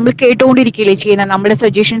നമ്മൾ കേട്ടുകൊണ്ടിരിക്കുകയല്ലേ ചെയ്യുന്നത്. നമ്മുടെ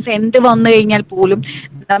സജഷൻസ് എന്ത് വന്നു കഴിഞ്ഞാൽ പോലും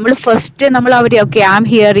നമ്മൾ ഫസ്റ്റ് നമ്മൾ അവര് I am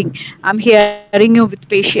hearing you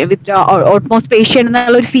with almost patient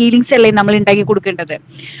എന്നുള്ള ഒരു ഫീലിങ്സ് അല്ലേ നമ്മൾ ഉണ്ടാക്കി കൊടുക്കേണ്ടത്.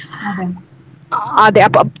 അതെ,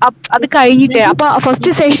 അപ്പൊ അത് കഴിഞ്ഞിട്ട് അപ്പൊ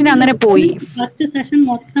ഫസ്റ്റ് സെഷൻ അങ്ങനെ പോയി. ഫസ്റ്റ് സെഷൻ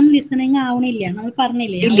മൊത്തം ലിസണിങ് ആവണില്ല, നമ്മൾ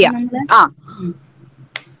പറഞ്ഞില്ലേ. ഇല്ല.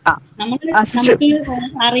 നമുക്ക്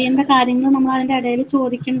അറിയേണ്ട കാര്യങ്ങൾ നമ്മൾ അതിന്റെ ഇടയിൽ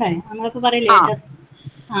ചോദിക്കണ്ടേ. നമ്മളിപ്പോ പറയില്ലേ, ജസ്റ്റ്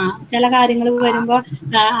ചില കാര്യങ്ങൾ വരുമ്പോ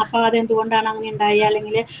അപ്പൊ അതെന്തുകൊണ്ടാണ് അങ്ങനെ ഉണ്ടായി,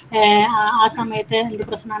 അല്ലെങ്കിൽ ആ സമയത്ത് എന്ത്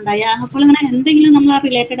പ്രശ്നം ഉണ്ടായി, അപ്പോൾ ഇങ്ങനെ എന്തെങ്കിലും നമ്മൾ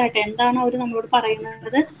റിലേറ്റഡ് ആയിട്ട് എന്താണ് അവർ നമ്മളോട്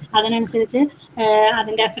പറയുന്നത് അതിനനുസരിച്ച്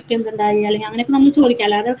അതിന്റെ എഫക്ട് എന്തുണ്ടായി അല്ലെങ്കിൽ അങ്ങനെയൊക്കെ നമ്മൾ ചോദിക്കാം.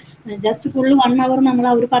 അല്ലാതെ ജസ്റ്റ് ഫുള്ള് 1 hour നമ്മൾ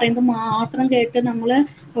അവർ പറയുന്നത് മാത്രം കേട്ട് നമ്മൾ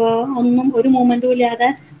ഒന്നും ഒരു മൂമെന്റും ഇല്ലാതെ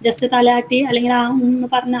ജസ്റ്റ് തലാട്ടി അല്ലെങ്കിൽ ഒന്ന്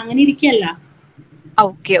പറഞ്ഞ് അങ്ങനെ ഇരിക്കുകയല്ല.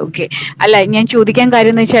 ഓക്കെ. അല്ല, ഞാൻ ചോദിക്കാൻ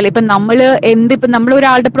കാര്യം എന്ന് വെച്ചാൽ ഇപ്പൊ നമ്മൾ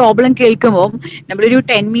ഒരാളുടെ പ്രോബ്ലം കേൾക്കുമ്പോൾ നമ്മളൊരു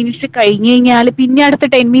 10 മിനിറ്റ്സ് കഴിഞ്ഞ് കഴിഞ്ഞാൽ പിന്നെ അടുത്ത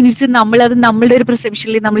 10 മിനിറ്റ്സ് നമ്മളത് നമ്മളുടെ ഒരു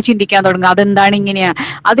പെർസെപ്ഷനിൽ നമ്മൾ ചിന്തിക്കാൻ തുടങ്ങും. അതെന്താണ് ഇങ്ങനെയാ,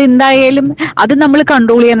 അതെന്തായാലും അത് നമ്മൾ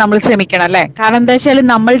കൺട്രോൾ ചെയ്യാൻ നമ്മൾ ശ്രമിക്കണം അല്ലെ. കാരണം എന്താ വെച്ചാൽ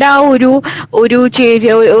നമ്മളുടെ ആ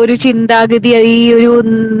ഒരു ചിന്താഗതി ഈ ഒരു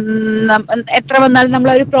എത്ര വന്നാലും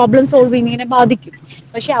നമ്മൾ ഒരു പ്രോബ്ലം സോൾവിങ്ങിനെ ബാധിക്കും.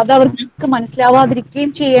 പക്ഷെ അത് അവർക്ക്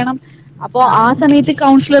മനസ്സിലാവാതിരിക്കുകയും ചെയ്യണം. അപ്പൊ ആ സമയത്ത്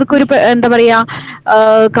കൗൺസിലർക്ക് ഒരു എന്താ പറയാ,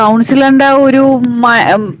 കൗൺസിലറിന്റെ ഒരു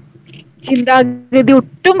ചിന്താഗതി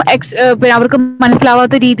ഒട്ടും അവർക്ക്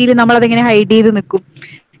മനസ്സിലാവാത്ത രീതിയിൽ നമ്മൾ അതെങ്ങനെ ഹൈഡ് ചെയ്ത് നിൽക്കും.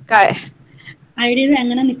 ഹൈഡ് ചെയ്ത്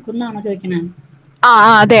എങ്ങനെ നിൽക്കും എന്നാണോ ചോദിക്കണേ?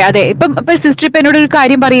 അതെ. ഇപ്പൊ സിസ്റ്റർ ഇപ്പൊ എന്നോട് ഒരു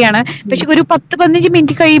കാര്യം പറയാണ്, പക്ഷെ ഒരു 10-15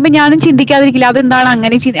 മിനിറ്റ് കഴിയുമ്പോൾ ഞാനും ചിന്തിക്കാതിരിക്കില്ല അതെന്താണ്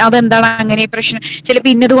അങ്ങനെ പ്രശ്നം,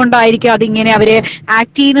 ചിലപ്പോൾ ഇന്നത് കൊണ്ടായിരിക്കും അതിങ്ങനെ അവര്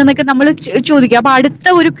ആക്ട് ചെയ്യുന്നതൊക്കെ നമ്മൾ ചോദിക്കും. അപ്പൊ അടുത്ത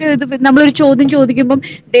നമ്മളൊരു ചോദ്യം ചോദിക്കുമ്പോൾ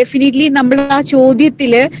ഡെഫിനറ്റ്ലി നമ്മൾ ആ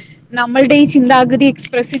ചോദ്യത്തില് നമ്മളുടെ ഈ ചിന്താഗതി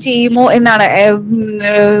എക്സ്പ്രസ് ചെയ്യുമോ എന്നാണ്,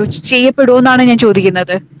 ചെയ്യപ്പെടുമോ എന്നാണ് ഞാൻ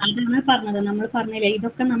ചോദിക്കുന്നത്. അതാണ് പറഞ്ഞത്, നമ്മൾ പറഞ്ഞില്ലേ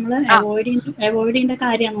ഇതൊക്കെ നമ്മൾ അവോയ്ഡ് ചെയ്യേണ്ട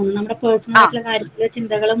കാര്യമാണ്. നമ്മുടെ പേഴ്സണൽ ആയിട്ടുള്ള കാര്യങ്ങള്,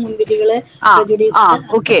 ചിന്തകള്, മുൻവിധികള്,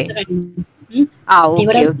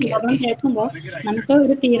 ഇവിടെ പ്രോബ്ലം കേൾക്കുമ്പോൾ നമുക്ക്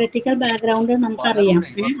ഒരു തിയററ്റിക്കൽ ബാക്ക്ഗ്രൗണ്ട് നമുക്കറിയാം,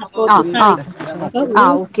 അപ്രോച്ചസ് അറിയാം. അപ്പൊ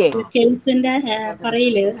ഒരു കേസിന്റെ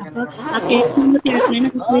പറയില്ലേ, അപ്പൊ ആ കേസ് നമ്മൾ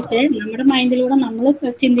കേൾക്കുന്നതിനനുസരിച്ച് നമ്മുടെ മൈൻഡിലൂടെ നമ്മൾ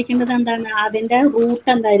ചിന്തിക്കേണ്ടത് എന്താണ്, അതിന്റെ റൂട്ട്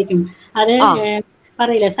എന്തായിരിക്കും, അത്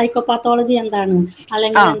പറയില്ലേ സൈക്കോപാത്തോളജി എന്താണ്,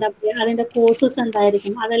 അല്ലെങ്കിൽ എന്താ പറയുക അതിന്റെ കോസസ്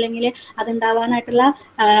എന്തായിരിക്കും, അതല്ലെങ്കിൽ അതുണ്ടാവാനായിട്ടുള്ള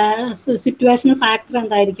സിറ്റുവേഷണൽ ഫാക്ടർ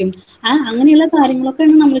എന്തായിരിക്കും, അങ്ങനെയുള്ള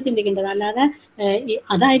കാര്യങ്ങളൊക്കെയാണ് നമ്മൾ ചിന്തിക്കേണ്ടത്. അല്ലാതെ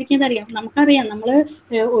അതായിരിക്കും അറിയാം, നമുക്കറിയാം നമ്മൾ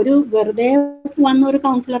ഒരു വെറുതെ വന്ന ഒരു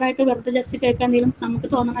കൗൺസിലറായിട്ട് വെറുതെ ജസ്റ്റ് കേൾക്കാനെങ്കിലും നമുക്ക്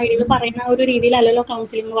തോന്നുന്ന ഐഡിയകൾ പറയുന്ന ഒരു രീതിയിലല്ലല്ലോ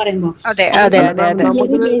കൗൺസിലിംഗ് എന്ന് പറയുമ്പോൾ.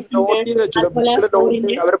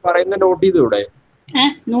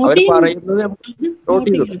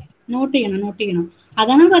 നോട്ട് ചെയ്യണം.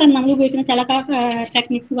 അതാണ് പറയുന്നത്. നമ്മൾ ഉപയോഗിക്കുന്ന ചില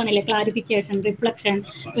ടെക്നിക്സ് പറഞ്ഞില്ലേ, ക്ലാരിഫിക്കേഷൻ, റിഫ്ലക്ഷൻ,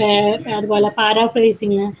 അതുപോലെ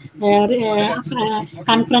പാരാഫ്രേസിങ്,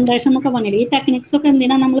 കൺഫ്രണ്ടേഷൻ എന്നൊക്കെ പറഞ്ഞില്ലേ. ഈ ടെക്നിക്സ് ഒക്കെ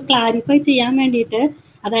എന്തിനാ നമ്മൾ ക്ലാരിഫൈ ചെയ്യാൻ വേണ്ടിയിട്ട്,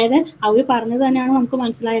 അതായത് അവർ പറഞ്ഞത് തന്നെയാണ് നമുക്ക്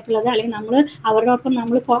മനസ്സിലായിട്ടുള്ളത്, അല്ലെങ്കിൽ നമ്മൾ അവരുടെ ഒപ്പം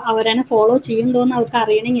നമ്മൾ അവരെ ഫോളോ ചെയ്യുന്നുണ്ടോയെന്ന് അവർക്ക്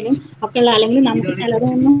അറിയണമെങ്കിലും ഒക്കെ ഉള്ള, അല്ലെങ്കിൽ നമുക്ക്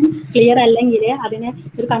ചിലതൊന്നും ക്ലിയർ അല്ലെങ്കിൽ അതിനെ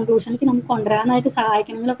ഒരു കൺക്ലൂഷനിലേക്ക് നമുക്ക് കൊണ്ടുവരാനായിട്ട്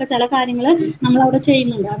സഹായിക്കണമെങ്കിലൊക്കെ ചില കാര്യങ്ങൾ നമ്മൾ അവിടെ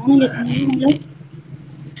ചെയ്യുന്നുണ്ട്. അതാണ് ലിസണിങ് നമ്മൾ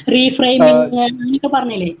റീഫ്രെയിമിങ് അങ്ങനെയൊക്കെ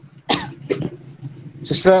പറഞ്ഞില്ലേ.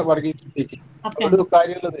 സിസ്റ്റർ ഒരു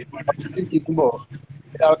കാര്യമുള്ളത്, ഇരിക്കുമ്പോ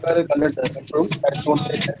ആൾക്കാർ കണ്ടിട്ട് എപ്പോഴും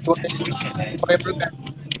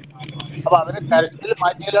അപ്പൊ അവരെ കരച്ചിൽ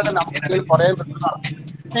മാറ്റിയാലാണ് നമുക്ക് എന്തെങ്കിലും പറയാൻ പറ്റുന്നതാണ്.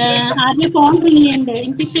 ഫോൺ റിംഗ് ചെയ്യുന്നുണ്ട്,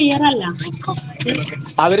 എനിക്ക് ക്ലിയർ അല്ല.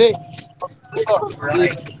 അവര് ഈ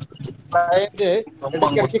ക്ലയന്റ്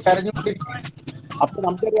ഇടയ്ക്കിടയ്ക്ക് കരഞ്ഞുകൊണ്ടിരിക്കും. അപ്പൊ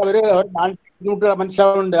നമുക്കറിയാം അവര് ബുദ്ധിമുട്ട്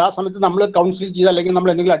മനസ്സിലാവുന്നുണ്ട്. ആ സമയത്ത് നമ്മൾ കൗൺസിൽ ചെയ്താൽ അല്ലെങ്കിൽ നമ്മൾ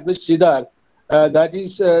എന്തെങ്കിലും അഡ്വൈസ് ചെയ്താൽ that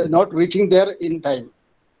is not reaching there in time.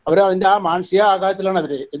 അവർ അതിന്റെ ആ മാനസിക ആഘാതത്തിലാണ്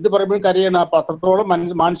അവര് എന്ത് പറയുമ്പോഴും കരയണം. അപ്പൊ അത്രത്തോളം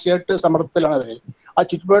മാനസികമായിട്ട് സമ്മർദ്ദത്തിലാണ് അവര്. ആ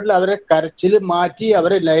ചുറ്റുപാടിൽ അവരെ കരച്ചിൽ മാറ്റി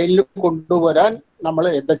അവരെ ലൈനിൽ കൊണ്ടുവരാൻ നമ്മൾ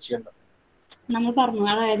എന്താ ചെയ്യേണ്ടത്? നമ്മൾ പറഞ്ഞു,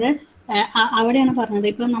 അതായത് അവിടെയാണ് പറഞ്ഞത്.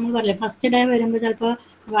 ഇപ്പൊ നമ്മൾ പറയില്ലേ ഫസ്റ്റ് ഡേ വരുമ്പോൾ ചിലപ്പോൾ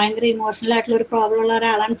ഭയങ്കര ഇമോഷണൽ ആയിട്ടുള്ള ഒരു പ്രോബ്ലം ഉള്ള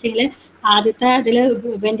ഒരാളാണെന്ന് വെച്ചെങ്കിൽ ആദ്യത്തെ ഇതിൽ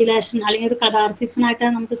വെന്റിലേഷൻ അല്ലെങ്കിൽ ഒരു കഥാർസിസിനായിട്ട്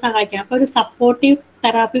നമുക്ക് സഹായിക്കാം. അപ്പൊ ഒരു സപ്പോർട്ടീവ്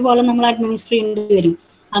തെറാപ്പി പോലെ നമ്മൾ അഡ്മിനിസ്റ്റർ ചെയ്യേണ്ടി വരും.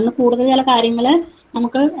 അന്ന് കൂടുതൽ ചില കാര്യങ്ങൾ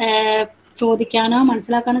നമുക്ക് ചോദിക്കാനോ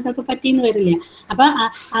മനസ്സിലാക്കാനോ ചിലപ്പോൾ പറ്റിയെന്ന് വരില്ല. അപ്പൊ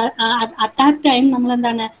അറ്റ് ആ ടൈം നമ്മൾ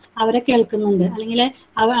എന്താണ് അവരെ കേൾക്കുന്നുണ്ട്, അല്ലെങ്കിൽ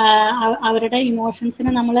അവരുടെ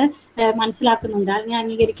ഇമോഷൻസിനെ നമ്മൾ മനസ്സിലാക്കുന്നുണ്ട്, അല്ലെങ്കിൽ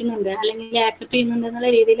അംഗീകരിക്കുന്നുണ്ട്, അല്ലെങ്കിൽ ആക്സെപ്റ്റ് ചെയ്യുന്നുണ്ട്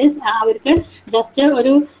എന്നുള്ള രീതിയിൽ അവർക്ക് ജസ്റ്റ്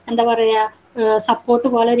ഒരു എന്താ പറയാ സപ്പോർട്ട്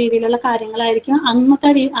പോലെ രീതിയിലുള്ള കാര്യങ്ങളായിരിക്കും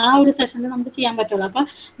അന്നത്തെ ആ ഒരു സെഷനിൽ നമുക്ക് ചെയ്യാൻ പറ്റുള്ളൂ. അപ്പൊ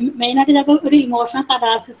മെയിനായിട്ട് ചിലപ്പോൾ ഒരു ഇമോഷണൽ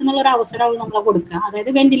കഥാസിസിനുള്ള ഒരു അവസരമാവും നമ്മൾ കൊടുക്കുക,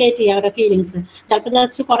 അതായത് വെന്റിലേറ്റ് ചെയ്യുക അവരുടെ ഫീലിങ്സ്. ചിലപ്പോൾ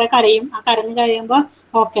ജസ്റ്റ് കുറെ കരയും, ആ കരഞ്ഞ് കഴിയുമ്പോൾ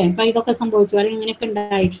ഓക്കെ ഇപ്പൊ ഇതൊക്കെ സംഭവിച്ചു, അല്ലെങ്കിൽ ഇങ്ങനെയൊക്കെ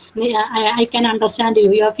ഉണ്ടായി, I can understand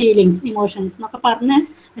your feelings emotions എന്നൊക്കെ പറഞ്ഞ്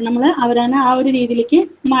നമ്മൾ അവരെ ആ ഒരു രീതിയിലേക്ക്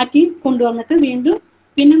മാറ്റി കൊണ്ടുവന്നിട്ട് വീണ്ടും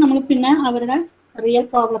പിന്നെ അവരുടെ റിയൽ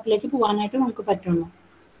പ്രോബ്ലത്തിലേക്ക് പോകാനായിട്ട് നമുക്ക് പറ്റുള്ളൂ.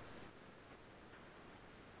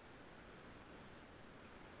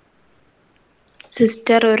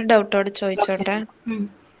 സിസ്റ്റർ ഒരു ഡൗട്ടോട് ചോദിച്ചോട്ടെ.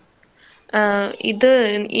 ഇത്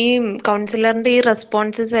ഈ കൗൺസിലറിന്റെ ഈ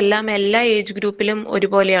റെസ്പോൺസസ് എല്ലാം എല്ലാ ഏജ് ഗ്രൂപ്പിലും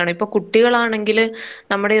ഒരുപോലെയാണ്? ഇപ്പൊ കുട്ടികളാണെങ്കിൽ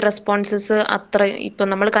നമ്മുടെ ഈ റെസ്പോൺസസ് അത്ര ഇപ്പൊ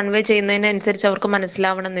നമ്മൾ കൺവേ ചെയ്യുന്നതിനനുസരിച്ച് അവർക്ക്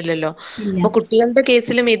മനസ്സിലാവണമെന്നില്ലല്ലോ. അപ്പൊ കുട്ടികളുടെ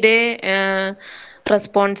കേസിലും ഇതേ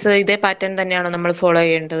റെസ്പോൺസ് ഇതേ പാറ്റേൺ തന്നെയാണോ നമ്മൾ ഫോളോ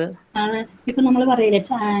ചെയ്യേണ്ടത്? ഇപ്പൊ നമ്മൾ പറയില്ലേ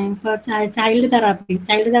ചൈൽഡ്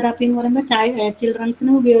തെറാപ്പി എന്ന് പറയുമ്പോൾ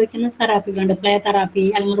ചിൽഡ്രൻസിന് ഉപയോഗിക്കുന്ന തെറാപ്പികളുണ്ട്, പ്ലേ തെറാപ്പി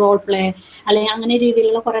അല്ലെങ്കിൽ റോൾ പ്ലേ അല്ലെങ്കിൽ അങ്ങനെ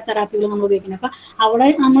രീതിയിലുള്ള കുറെ തെറാപ്പികൾ നമ്മൾ ഉപയോഗിക്കുന്നത്. അപ്പൊ അവിടെ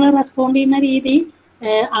നമ്മൾ റെസ്പോണ്ട് ചെയ്യുന്ന രീതി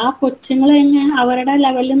ആ കൊച്ചുങ്ങളെ അവരുടെ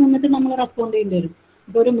ലെവലിൽ നിന്നിട്ട് നമ്മൾ റെസ്പോണ്ട് ചെയ്യേണ്ടി വരും.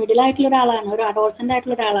 ഇപ്പൊ ഒരു മിഡിൽ ആയിട്ടുള്ള ഒരാളാണ്, ഒരു അഡോൾസെന്റ്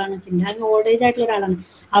ആയിട്ടുള്ള ഒരാളാണ് വെച്ചെങ്കിൽ, അല്ലെങ്കിൽ ഓൾഡ് ഏജ് ആയിട്ടുള്ള ഒരാളാണ്,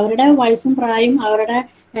 അവരുടെ വയസ്സും പ്രായവും അവരുടെ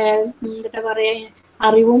എന്താ പറയാ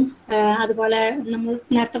അറിവും അതുപോലെ നമ്മൾ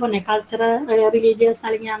നേരത്തെ പറഞ്ഞ കൾച്ചറൽ റിലീജിയസ്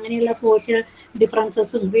അല്ലെങ്കിൽ അങ്ങനെയുള്ള സോഷ്യൽ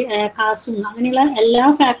ഡിഫറൻസസും കാസ്റ്റും അങ്ങനെയുള്ള എല്ലാ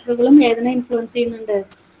ഫാക്ടറുകളും ഏതിനെ ഇൻഫ്ലുവൻസ് ചെയ്യുന്നുണ്ട്,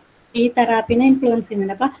 ഈ തെറാപ്പിനെ ഇൻഫ്ലുവൻസ്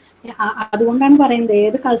ചെയ്യുന്നുണ്ട്. അപ്പൊ അതുകൊണ്ടാണ് പറയുന്നത്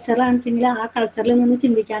ഏത് കൾച്ചറിലാണെന്ന് വെച്ചെങ്കിൽ ആ കൾച്ചറിൽ നിന്ന്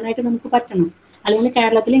ചിന്തിക്കാനായിട്ട് നമുക്ക് പറ്റണം. അല്ലെങ്കിൽ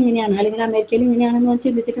കേരളത്തിൽ ഇങ്ങനെയാണ് അല്ലെങ്കിൽ അമേരിക്കയിൽ ഇങ്ങനെയാണെന്ന്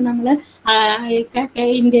ചിന്തിച്ചിട്ട് നമ്മൾ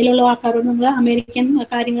ഇന്ത്യയിലുള്ള ആൾക്കാരോട് നമ്മൾ അമേരിക്കൻ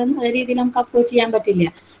കാര്യങ്ങൾ രീതിയിൽ നമുക്ക് അപ്രോച്ച് ചെയ്യാൻ പറ്റില്ല,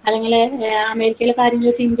 അല്ലെങ്കിൽ അമേരിക്കയിലെ കാര്യങ്ങൾ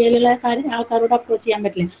വെച്ച് ഇന്ത്യയിലുള്ള ആൾക്കാരോട് അപ്രോച്ച് ചെയ്യാൻ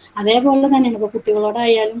പറ്റില്ല. അതേപോലെ തന്നെയാണ് ഇപ്പോൾ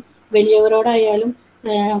കുട്ടികളോടായാലും വലിയവരോടായാലും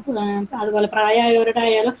അതുപോലെ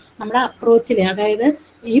പ്രായമായവരോടായാലും നമ്മുടെ അപ്രോച്ചിൽ, അതായത്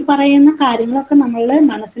ഈ പറയുന്ന കാര്യങ്ങളൊക്കെ നമ്മൾ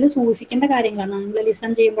മനസ്സിൽ സൂക്ഷിക്കേണ്ട കാര്യങ്ങളാണ്. നമ്മൾ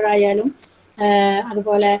ലിസൺ ചെയ്യുമ്പോഴായാലും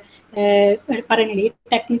അതുപോലെ പറയുന്നില്ല ഈ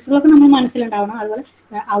ടെക്നിക്സുകളൊക്കെ നമ്മൾ മനസ്സിലുണ്ടാവണം. അതുപോലെ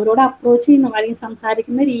അവരോട് അപ്രോച്ച് ചെയ്യുന്ന അല്ലെങ്കിൽ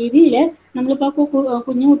സംസാരിക്കുന്ന രീതിയിൽ നമ്മളിപ്പോൾ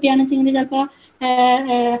കുഞ്ഞു കുട്ടിയാണെന്ന് വെച്ചെങ്കിൽ ചിലപ്പോൾ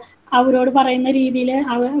അവരോട് പറയുന്ന രീതിയിൽ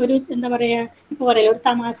ഒരു എന്താ പറയാ ഇപ്പൊ പറയില്ല ഒരു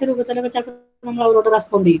തമാശ രൂപത്തിലൊക്കെ ചിലപ്പോൾ നമ്മൾ അവരോട്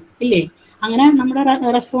റെസ്പോണ്ട് ചെയ്യും ഇല്ലേ, അങ്ങനെ നമ്മുടെ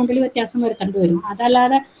റെസ്പോണ്ടിൽ വ്യത്യാസം വരുത്തേണ്ടി വരും.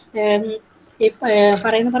 അതല്ലാതെ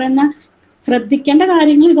പറയുന്ന ശ്രദ്ധിക്കേണ്ട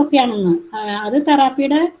കാര്യങ്ങൾ ഇതൊക്കെയാണെന്ന്, അത്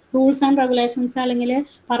തെറാപ്പിയുടെ റൂൾസ് ആൻഡ് റെഗുലേഷൻസ് അല്ലെങ്കിൽ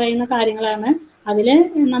പറയുന്ന കാര്യങ്ങളാണ്. അതിൽ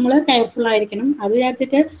നമ്മൾ കെയർഫുൾ ആയിരിക്കണം. അത്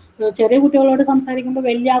വിചാരിച്ചിട്ട് ചെറിയ കുട്ടികളോട് സംസാരിക്കുമ്പോൾ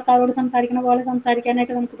വലിയ ആൾക്കാരോട് സംസാരിക്കുന്ന പോലെ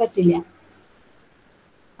സംസാരിക്കാനായിട്ട് നമുക്ക് പറ്റില്ല.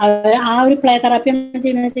 ആ ഒരു പ്ലേ തെറാപ്പി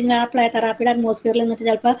ചെയ്യുന്നത് വെച്ചാൽ ആ പ്ലേ തെറാപ്പിയുടെ അറ്റ്മോസ്ഫിയറിൽ നിന്നിട്ട്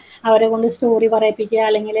ചിലപ്പോൾ അവരെ കൊണ്ട് സ്റ്റോറി പറയിപ്പിക്കുക,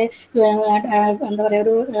 അല്ലെങ്കിൽ എന്താ പറയുക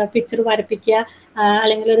ഒരു പിക്ചർ വരപ്പിക്കുക,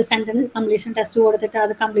 അല്ലെങ്കിൽ ഒരു സെന്റൻസ് കംപ്ലീഷൻ ടെസ്റ്റ് കൊടുത്തിട്ട്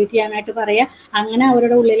അത് കംപ്ലീറ്റ് ചെയ്യാനായിട്ട് പറയുക. അങ്ങനെ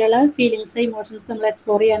അവരുടെ ഉള്ളിലുള്ള ഫീലിങ്സ് ഇമോഷൻസ് നമ്മൾ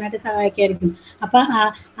എക്സ്പ്ലോർ ചെയ്യാനായിട്ട് സഹായിക്കായിരിക്കും. അപ്പം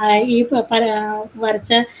ഈ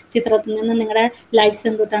വരച്ച ചിത്രത്തിൽ നിന്ന് നിങ്ങളുടെ ലൈക്സ്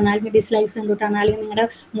എന്തുട്ടാണ് അല്ലെങ്കിൽ ഡിസ്ലൈക്സ് എന്തുട്ടാണ് അല്ലെങ്കിൽ നിങ്ങളുടെ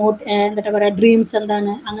എന്താ പറയുക ഡ്രീംസ്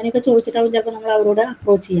എന്താണ് അങ്ങനെയൊക്കെ ചോദിച്ചിട്ടാവും ചിലപ്പോൾ നമ്മൾ അവരോട്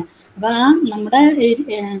അപ്രോച്ച് ചെയ്യുക. അപ്പൊ നമ്മുടെ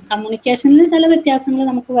കമ്മ്യൂണിക്കേഷനിൽ ചില വ്യത്യാസങ്ങൾ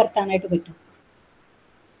നമുക്ക് വരുത്താനായിട്ട് പറ്റും.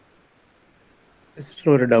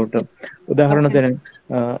 ഒരു ഡൗട്ട്, ഉദാഹരണത്തിന്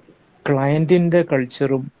ക്ലയന്റിന്റെ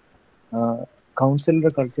കൾച്ചറും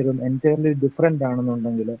കൗൺസിലറുടെ കൾച്ചറും എൻറ്റയർലി ഡിഫറെന്റ്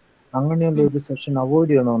ആണെന്നുണ്ടെങ്കിൽ അങ്ങനെയുള്ള ഒരു സെഷൻ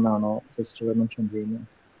അവോയ്ഡ് ചെയ്യണമെന്നാണോ സിസ്റ്റർ മെൻഷൻ ചെയ്യുന്നത്?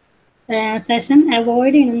 സെഷൻ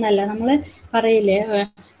അവോയ്ഡ് ചെയ്യണമെന്നല്ല, നമ്മൾ പറയില്ലേ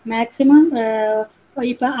മാക്സിമം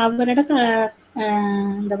ഇപ്പൊ അവരുടെ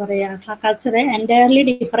എന്താ പറയാ കൾച്ചർ എൻറ്റയർലി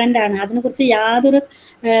ഡിഫറെന്റ് ആണ്, അതിനെക്കുറിച്ച് യാതൊരു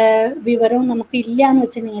വിവരവും നമുക്ക് ഇല്ല എന്ന്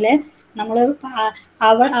വെച്ചിട്ടുണ്ടെങ്കിൽ നമ്മൾ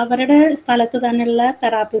അവരുടെ സ്ഥലത്ത് തന്നെയുള്ള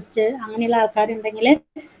തെറാപ്പിസ്റ്റ് അങ്ങനെയുള്ള ആൾക്കാരുണ്ടെങ്കിൽ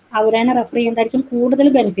അവരെ റെഫർ ചെയ്യുന്നതായിരിക്കും കൂടുതൽ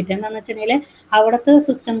ബെനിഫിറ്റ്. എന്താണെന്ന് വെച്ചിട്ടുണ്ടെങ്കിൽ അവിടുത്തെ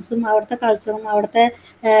സിസ്റ്റംസും അവിടുത്തെ കൾച്ചറും അവിടുത്തെ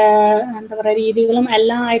എന്താ പറയുക രീതികളും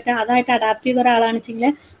എല്ലാം അതായിട്ട് അഡാപ്റ്റ് ചെയ്ത ഒരാളാണെന്ന് വെച്ചെങ്കിൽ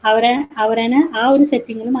അവരെ ആ ഒരു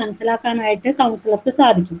സെറ്റിങ്ങിൽ മനസ്സിലാക്കാനായിട്ട് കൗൺസിലർക്ക്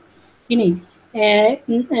സാധിക്കും. ഇനി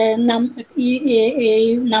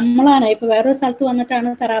നമ്മളാണ് ഇപ്പൊ വേറൊരു സ്ഥലത്ത് വന്നിട്ടാണ്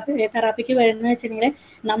തെറാപ്പിക്ക് വരുന്നത് വെച്ചിട്ടുണ്ടെങ്കിൽ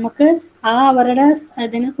നമുക്ക് അവരുടെ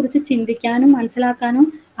ഇതിനെ കുറിച്ച് ചിന്തിക്കാനും മനസ്സിലാക്കാനും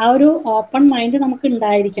ആ ഒരു ഓപ്പൺ മൈൻഡ് നമുക്ക്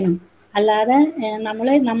ഉണ്ടായിരിക്കണം. അല്ലാതെ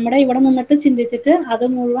നമ്മുടെ ഇവിടെ നിന്നിട്ട് ചിന്തിച്ചിട്ട് അത്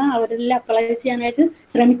മുഴുവൻ അവരിൽ അപ്ലൈ ചെയ്യാനായിട്ട്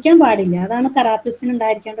ശ്രമിക്കാൻ പാടില്ല. അതാണ് തെറാപ്പിസ്റ്റിന്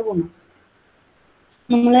ഉണ്ടായിരിക്കേണ്ട ഗുണം.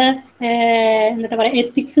 നമ്മള് എന്താ പറയാ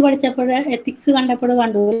എത്തിക്സ് കണ്ടപ്പോൾ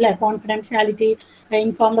കണ്ടു അല്ലെ, കോൺഫിഡൻഷ്യാലിറ്റി,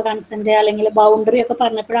 ഇൻഫോംഡ് കൺസെന്റ് അല്ലെങ്കിൽ ബൗണ്ടറി ഒക്കെ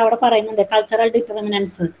പറഞ്ഞപ്പോൾ അവിടെ പറയുന്നുണ്ട് കൾച്ചറൽ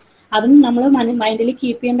ഡിറ്റർമിനൻസ്. അതും നമ്മൾ മൈൻഡിൽ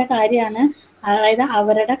കീപ്പ് ചെയ്യേണ്ട കാര്യമാണ്. അതായത്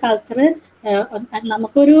അവരുടെ കൾച്ചർ,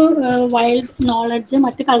 നമുക്കൊരു വൈൽഡ് നോളജ്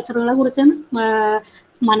മറ്റ് കൾച്ചറുകളെ കുറിച്ച്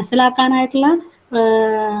മനസ്സിലാക്കാനായിട്ടുള്ള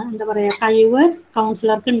എന്താ പറയുക കഴിവ്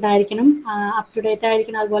കൗൺസിലർക്ക് ഉണ്ടായിരിക്കണം. അപ് ടു ഡേറ്റ്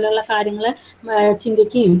ആയിരിക്കണം. അതുപോലെയുള്ള കാര്യങ്ങൾ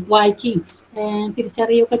ചിന്തിക്കുകയും വായിക്കുകയും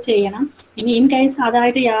തിരിച്ചറിയുകയൊക്കെ ചെയ്യണം. ഇനി ഇൻ കേസ്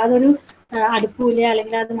അതായിട്ട് യാതൊരു അടുപ്പില്ല,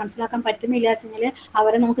 അല്ലെങ്കിൽ അത് മനസ്സിലാക്കാൻ പറ്റുന്നില്ല വെച്ചെങ്കിൽ,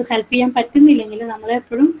 അവരെ നമുക്ക് ഹെൽപ്പ് ചെയ്യാൻ പറ്റുന്നില്ലെങ്കിൽ നമ്മൾ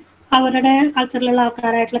എപ്പോഴും അവരുടെ കൾച്ചറിലുള്ള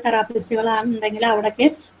ആൾക്കാരായിട്ടുള്ള തെറാപ്പിസ്റ്റുകളാണെന്നുണ്ടെങ്കിൽ അവിടേക്ക്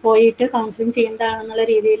പോയിട്ട് കൗൺസിലിംഗ് ചെയ്യേണ്ടതാണെന്നുള്ള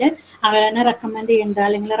രീതിയിൽ അവരെ റെക്കമെൻഡ് ചെയ്യുന്നത്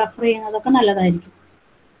അല്ലെങ്കിൽ റെഫർ ചെയ്യുന്നതൊക്കെ നല്ലതായിരിക്കും.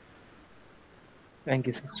 Thank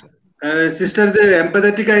you sister. സിസ്റ്റർ, ഇത്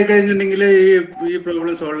എംപതറ്റിക് ആയി കഴിഞ്ഞിട്ടുണ്ടെങ്കിൽ ഈ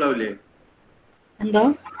പ്രോബ്ലം സോൾവ് ആവില്ലേ? എന്തോ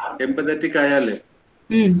എംപതറ്റിക് ആയാല്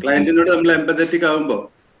ക്ലയന്റിനോട് നമ്മൾ എംപതറ്റിക് ആവുമ്പോ,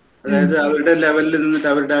 അതായത് അവരുടെ ലെവലിൽ നിന്നിട്ട്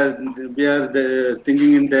അവരുടെ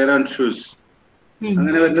thinking in their own shoes,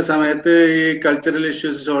 അങ്ങനെ വരുന്ന സമയത്ത് ഈ കൾച്ചറൽ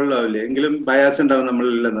ഇഷ്യൂസ് സോൾവ് ആവില്ലേ? എങ്കിലും ബയാസ് ഉണ്ടാവും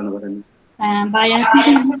നമ്മളില്ലെന്നാണ് പറയുന്നത്. ബയാസ്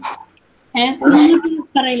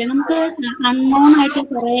പറയില്ലേ, നമുക്ക് അൺനോൺ ആയിട്ട്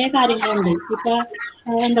കുറെ കാര്യങ്ങളുണ്ട്. ഇപ്പൊ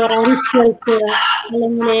എന്താ പറയാ, റിച്വൽസ്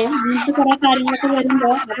അല്ലെങ്കിൽ ഇങ്ങനത്തെ കുറെ കാര്യങ്ങളൊക്കെ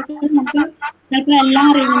വരുമ്പോ അതൊക്കെ നമുക്ക് ചിലപ്പോൾ എല്ലാം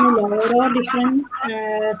അറിയണമെന്നില്ല. ഓരോ ഡിഫറെന്റ്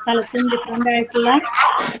സ്ഥലത്തും ഡിഫറെന്റ് ആയിട്ടുള്ള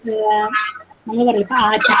നമ്മൾ പറയും ഇപ്പൊ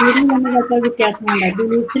ആറ്റിറ്റ്യൂഡിൽ തന്നെ ചിലപ്പോൾ വ്യത്യാസം ഉണ്ടാവും,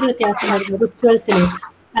 ബിലീഫ്സിൽ വ്യത്യാസം ഉണ്ടായിരുന്നു, റിച്വൽസിൽ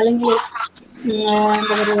അല്ലെങ്കിൽ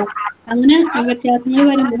എന്താ പറയുക, അങ്ങനെ വ്യത്യാസങ്ങൾ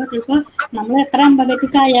വരുമ്പോൾ ചിലപ്പോൾ നമ്മൾ എത്ര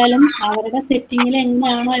എംപതറ്റിക് ആയാലും അവരുടെ സെറ്റിങ്ങിൽ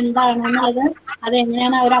എങ്ങനെയാണോ എന്താണോ എന്നുള്ളത്, അത്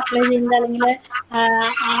എങ്ങനെയാണ് അവർ അപ്ലൈ ചെയ്യുന്നത്, അല്ലെങ്കിൽ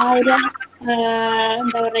ആ ഒരു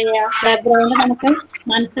എന്താ പറയുക ബാക്ക്ഗ്രൗണ്ട് നമുക്ക്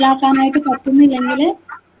മനസ്സിലാക്കാനായിട്ട് പറ്റുന്നില്ലെങ്കിൽ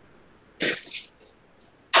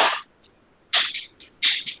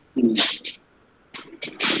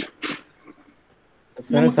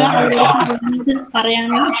നമുക്ക് അവരോട്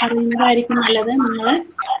പറയുന്നതായിരിക്കും നല്ലത്.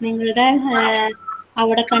 നിങ്ങളുടെ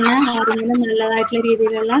അവിടെ തന്നെ ആരെങ്കിലും നല്ലതായിട്ടുള്ള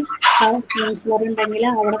രീതിയിലുള്ള കൗൺസിലർ ഉണ്ടെങ്കിൽ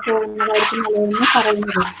അവിടെ പോകുന്നതായിരിക്കും നല്ലതെന്ന്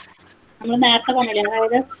പറയുന്നത്. നമ്മൾ നേരത്തെ പറഞ്ഞില്ലേ,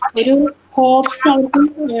 അതായത് ഒരു ഹോപ്സ് അവർക്ക്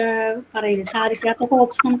പറയില്ലേ, സാധിക്കാത്ത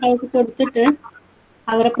ഹോപ്സ് നമുക്ക് അവർക്ക് കൊടുത്തിട്ട്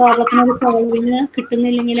അവരുടെ പ്രോബ്ലത്തിനൊരു സോൾവിങ്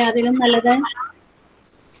കിട്ടുന്നില്ലെങ്കിൽ അതിലും നല്ലത്.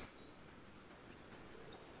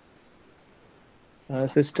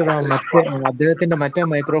 സിസ്റ്റർ, അദ്ദേഹത്തിന്റെ മറ്റേ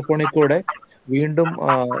മൈക്രോഫോണിൽ കൂടെ വീണ്ടും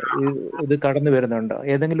ഇത് കടന്നു വരുന്നുണ്ട്.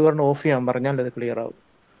 ഏതെങ്കിലും ഒരെണ്ണം ഓഫ് ചെയ്യാൻ പറഞ്ഞാൽ അത് ക്ലിയർ ആവും.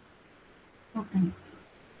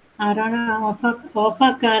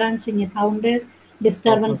 സൗണ്ട്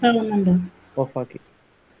ഡിസ്റ്റർബൻസ് ആവുന്നുണ്ട്. ഓഫാക്കി.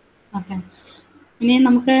 ഓക്കെ, ഇനി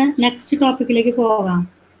നമുക്ക് നെക്സ്റ്റ് ടോപ്പിക്കിലേക്ക് പോകാം.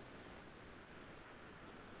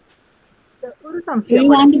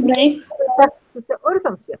 ഒരു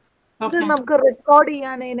സംശയം, ഇത് നമുക്ക് റെക്കോർഡ്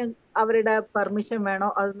ചെയ്യാനതിന് അവരുടെ പെർമിഷൻ വേണോ?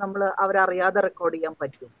 അത് നമ്മൾ അവരറിയാതെ റെക്കോർഡ് ചെയ്യാൻ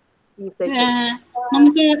പറ്റും ഈ സെഷൻ?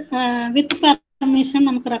 നമുക്ക് വിത്ത് പെർമിഷൻ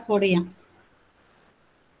നമുക്ക് റെക്കോർഡ് ചെയ്യാം.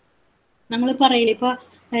 നമ്മൾ പറയില്ല,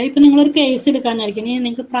 ഇപ്പൊ നിങ്ങളൊരു കേസ് എടുക്കാന്നായിരിക്കും, ഇനി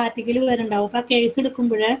നിങ്ങൾക്ക് പ്രാക്ടിക്കല് വരുന്നുണ്ടാവും. അപ്പൊ ആ കേസ്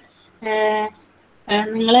എടുക്കുമ്പോൾ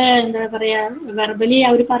നിങ്ങൾ എന്താ പറയാ, വെർബലി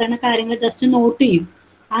അവർ പറയുന്ന കാര്യങ്ങൾ ജസ്റ്റ് നോട്ട് ചെയ്യും.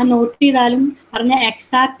 ആ നോട്ട് ചെയ്താലും പറഞ്ഞ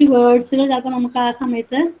എക്സാക്ട് വേർഡ്സുകൾ ചിലപ്പോൾ നമുക്ക് ആ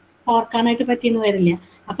സമയത്ത് ഓർക്കാനായിട്ട് പറ്റിയെന്ന് വരില്ല.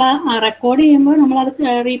 അപ്പൊ റെക്കോർഡ് ചെയ്യുമ്പോൾ നമ്മളത്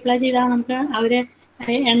റീപ്ലൈ ചെയ്താൽ നമുക്ക് അവര്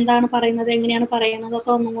എന്താണ് പറയുന്നത്, എങ്ങനെയാണ്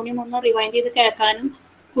പറയുന്നതൊക്കെ ഒന്നും കൂടി ഒന്ന് റിവൈൻഡ് ചെയ്ത് കേൾക്കാനും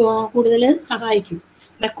കൂടുതൽ സഹായിക്കും.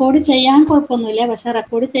 റെക്കോർഡ് ചെയ്യാൻ കുഴപ്പമൊന്നുമില്ല, പക്ഷെ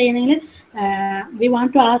റെക്കോർഡ് ചെയ്യണമെങ്കിൽ we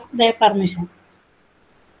want to ask the permission.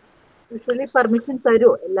 Permission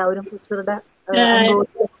തരുമോ എല്ലാവരും സിസ്റ്ററുടെ?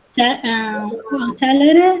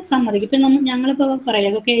 ചിലര് സമ്മതിക്കും. ഇപ്പൊ ഞങ്ങളിപ്പോ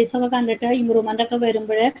പറയില്ല, കേസൊക്കെ കണ്ടിട്ട് ഇമ്പ്രൂവ്മെന്റ് ഒക്കെ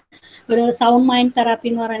വരുമ്പോൾ ഒരു സൗണ്ട് മൈൻഡ് തെറാപ്പി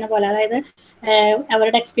എന്ന് പറയുന്ന പോലെ, അതായത്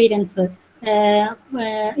അവരുടെ എക്സ്പീരിയൻസ്,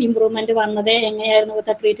 ഇമ്പ്രൂവ്മെന്റ് വന്നത് എങ്ങനെയായിരുന്നു,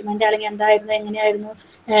 ഇവിടുത്തെ ട്രീറ്റ്മെന്റ് അല്ലെങ്കിൽ എന്തായിരുന്നു, എങ്ങനെയായിരുന്നു,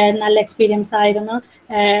 നല്ല എക്സ്പീരിയൻസ് ആയിരുന്നു,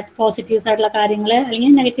 പോസിറ്റീവ്സ് ആയിട്ടുള്ള കാര്യങ്ങൾ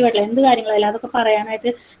അല്ലെങ്കിൽ നെഗറ്റീവ് ആയിട്ടുള്ള എന്ത് കാര്യങ്ങളല്ല, അതൊക്കെ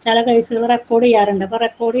പറയാനായിട്ട് ചില കേസുകൾ റെക്കോർഡ് ചെയ്യാറുണ്ട്. അപ്പൊ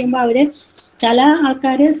റെക്കോർഡ് ചെയ്യുമ്പോൾ അവര് ചില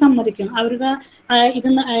ആൾക്കാർ സമ്മതിക്കും, അവർക്ക് ഇത്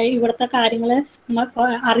ഇവിടുത്തെ കാര്യങ്ങൾ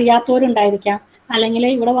അറിയാത്തവരുണ്ടായിരിക്കാം, അല്ലെങ്കിൽ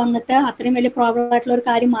ഇവിടെ വന്നിട്ട് അത്രയും വലിയ പ്രോബ്ലം ആയിട്ടുള്ള ഒരു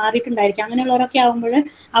കാര്യം മാറിയിട്ടുണ്ടായിരിക്കാം. അങ്ങനെയുള്ളവരൊക്കെ ആകുമ്പോൾ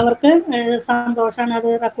അവർക്ക് സന്തോഷമാണ് അത്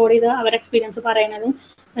റെക്കോർഡ് ചെയ്ത് അവരുടെ എക്സ്പീരിയൻസ് പറയുന്നതും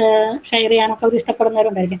ഷെയർ ചെയ്യാനൊക്കെ അവർ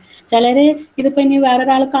ഇഷ്ടപ്പെടുന്നവരുണ്ടായിരിക്കും. ചിലര് ഇതിപ്പോ ഇനി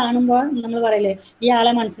വേറൊരാൾ കാണുമ്പോൾ നമ്മൾ പറയില്ലേ, ഈ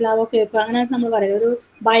ആളെ മനസ്സിലാവോ കേൾക്കോ, അങ്ങനെ നമ്മൾ പറയില്ല, ഒരു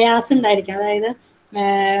ബയാസ് ഉണ്ടായിരിക്കും. അതായത്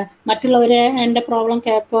മറ്റുള്ളവര് എൻ്റെ പ്രോബ്ലം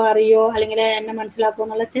കേൾക്കോ അറിയോ അല്ലെങ്കിൽ എന്നെ മനസ്സിലാക്കോ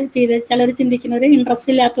എന്നുള്ള ചെയ്ത് ചിലർ ചിന്തിക്കുന്നവർ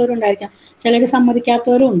ഇൻട്രസ്റ്റ് ഇല്ലാത്തവരുണ്ടായിരിക്കാം, ചിലർ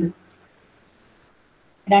സമ്മതിക്കാത്തവരും ഉണ്ട്.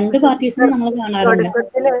 രണ്ട് പാർട്ടീസിനെ നമ്മൾ കാണാറുണ്ട്.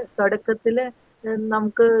 തുടക്കത്തില്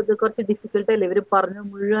നമുക്ക് ഇത് കുറച്ച് ഡിഫിക്കൽട്ട് അല്ലേ, ഇവര് പറഞ്ഞു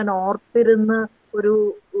മുഴുവൻ ഓർത്തിരുന്ന് ഒരു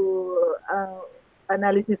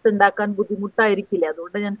അനാലിസിസ് ഉണ്ടാക്കാൻ ബുദ്ധിമുട്ടായിരിക്കില്ലേ?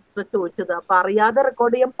 അതുകൊണ്ട് ഞാൻ സിസ്റ്റർ ചോദിച്ചത്. അപ്പൊ അറിയാതെ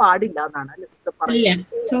റെക്കോർഡ് ചെയ്യാൻ പാടില്ല എന്നാണ് അല്ലെ സിസ്റ്റർ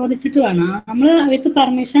പറയുന്നത്? ചോദിച്ചിട്ട് വേണം. നമ്മൾ വിത്ത്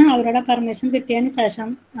പെർമിഷൻ, അവരുടെ പെർമിഷൻ കിട്ടിയതിന് ശേഷം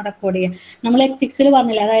റെക്കോർഡ് ചെയ്യാം. നമ്മൾ എത്തിക്സിൽ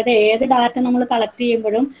പറഞ്ഞില്ല, അതായത് ഏത് ഡാറ്റ നമ്മൾ കളക്ട്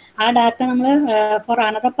ചെയ്യുമ്പോഴും ആ ഡാറ്റ നമ്മൾ ഫോർ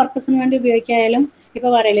അനദർ പർപ്പസിന് വേണ്ടി ഉപയോഗിക്കായാലും, ഇപ്പൊ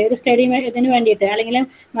പറയില്ലേ ഒരു സ്റ്റഡി ഇതിന് വേണ്ടിയിട്ട് അല്ലെങ്കിൽ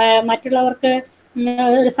മറ്റുള്ളവർക്ക്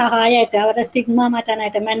ഒരു സഹായമായിട്ട് അവരുടെ സ്റ്റിഗ്മ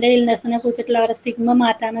മാറ്റാനായിട്ട്, മെന്റൽ ഇൽനെസ്സിനെ കുറിച്ചിട്ടുള്ള അവരുടെ സ്റ്റിഗ്മ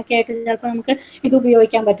മാറ്റാനൊക്കെ ആയിട്ട് ചിലപ്പോൾ നമുക്ക് ഇത്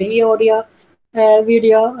ഉപയോഗിക്കാൻ പറ്റും. ഈ ഓഡിയോ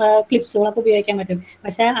വീഡിയോ ക്ലിപ്സുകളൊക്കെ ഉപയോഗിക്കാൻ പറ്റും.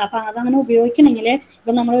 പക്ഷെ അപ്പൊ അതങ്ങനെ ഉപയോഗിക്കണമെങ്കിൽ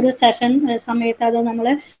ഇപ്പൊ നമ്മളൊരു സെഷൻ സമയത്ത് അത് നമ്മൾ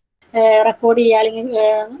റെക്കോർഡ് ചെയ്യുക അല്ലെങ്കിൽ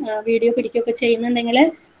വീഡിയോ പിടിക്കുകയൊക്കെ ചെയ്യുന്നുണ്ടെങ്കിൽ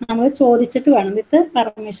നമ്മൾ ചോദിച്ചിട്ട് വേണം, വിത്ത്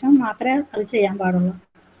പെർമിഷൻ മാത്രമേ അത് ചെയ്യാൻ പാടുള്ളൂ.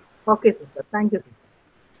 Okay sister, thank you sister.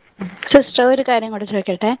 Sister ഒരു കാര്യം കൂടെ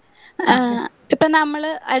ചോദിക്കട്ടെ. ഇപ്പൊ നമ്മൾ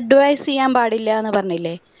അഡ്വൈസ് ചെയ്യാൻ പാടില്ല എന്ന്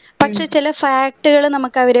പറഞ്ഞില്ലേ, പക്ഷെ ചില ഫാക്ടുകൾ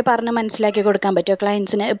നമുക്ക് അവരെ പറഞ്ഞ് മനസ്സിലാക്കി കൊടുക്കാൻ പറ്റുമോ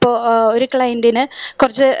ക്ലയൻസിന്? ഇപ്പോൾ ഒരു ക്ലയന്റിന്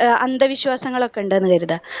കുറച്ച് അന്ധവിശ്വാസങ്ങളൊക്കെ ഉണ്ടെന്ന്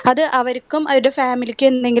കരുതുക, അത് അവർക്കും അവരുടെ ഫാമിലിക്കും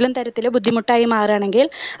എന്തെങ്കിലും തരത്തിൽ ബുദ്ധിമുട്ടായി മാറുകയാണെങ്കിൽ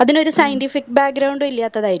അതിനൊരു സയന്റിഫിക് ബാക്ക്ഗ്രൗണ്ടും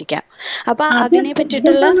ഇല്ലാത്തതായിരിക്കാം. അപ്പൊ അതിനെ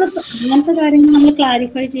പറ്റിയിട്ടുള്ള അങ്ങനത്തെ കാര്യങ്ങൾ നമ്മൾ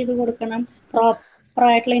ക്ലാരിഫൈ ചെയ്ത് കൊടുക്കണം,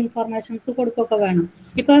 പ്രോപ്പറായിട്ടുള്ള ഇൻഫർമേഷൻസ് കൊടുക്കുകയൊക്കെ വേണം.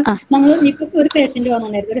 ഇപ്പൊ നമ്മൾ ഇപ്പൊ ഒരു പേഷ്യന്റ്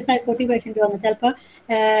വന്നിട്ടുണ്ടായിരിക്കും, ഒരു സൈക്കോട്ടിക് പേഷ്യന്റ് വന്നു, ചിലപ്പോൾ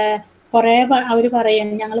കുറെ അവർ പറയും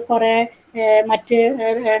ഞങ്ങൾ കുറെ മറ്റ്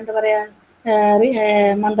എന്താ പറയാ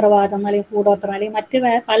മന്ത്രവാദം അല്ലെങ്കിൽ കൂടോത്രം അല്ലെങ്കിൽ മറ്റ്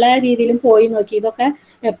പല രീതിയിലും പോയി നോക്കി, ഇതൊക്കെ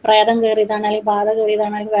പ്രേതം കയറിയതാണ് അല്ലെങ്കിൽ ബാധ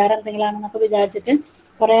കയറിയതാണ് അല്ലെങ്കിൽ വേറെ എന്തെങ്കിലും ആണെന്നൊക്കെ വിചാരിച്ചിട്ട്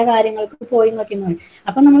കുറെ കാര്യങ്ങൾക്ക് പോയി നോക്കി.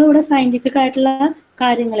 അപ്പൊ നമ്മളിവിടെ സയന്റിഫിക് ആയിട്ടുള്ള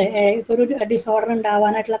കാര്യങ്ങൾ, ഇപ്പൊ ഒരു ഡിസോർഡർ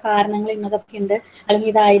ഉണ്ടാവാനായിട്ടുള്ള കാരണങ്ങൾ ഇന്നതൊക്കെ ഉണ്ട്,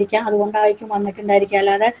 അല്ലെങ്കിൽ ഇതായിരിക്കാം, അതുകൊണ്ടായിരിക്കും വന്നിട്ടുണ്ടായിരിക്കുക.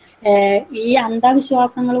 അല്ലാതെ ഈ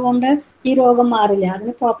അന്ധവിശ്വാസങ്ങൾ കൊണ്ട് ഈ രോഗം മാറില്ല,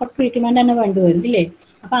 അതിന് പ്രോപ്പർ ട്രീറ്റ്മെന്റ് തന്നെ വേണ്ടിവരും ഇല്ലേ?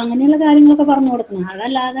 അപ്പൊ അങ്ങനെയുള്ള കാര്യങ്ങളൊക്കെ പറഞ്ഞു കൊടുക്കണം.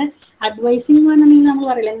 അതല്ലാതെ അഡ്വൈസിങ് പറഞ്ഞിട്ടുണ്ടെങ്കിൽ നമ്മൾ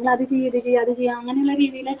പറയില്ല നിങ്ങൾ അത് ചെയ്യും ഇത് ചെയ്യുക അത് ചെയ്യുക അങ്ങനെയുള്ള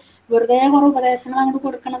രീതിയിൽ വെറുതെ കുറെ ഉപദേശങ്ങൾ അങ്ങോട്ട്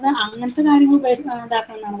കൊടുക്കണത്, അങ്ങനത്തെ കാര്യങ്ങൾ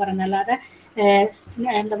ഇതാക്കണം എന്നാണ് പറയുന്നത്. അല്ലാതെ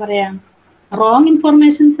എന്താ പറയാ റോങ്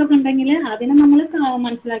ഇൻഫർമേഷൻസ് ഒക്കെ ഉണ്ടെങ്കിൽ അതിനെ നമ്മൾ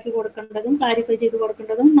മനസ്സിലാക്കി കൊടുക്കേണ്ടതും ക്ലാരിഫൈ ചെയ്ത്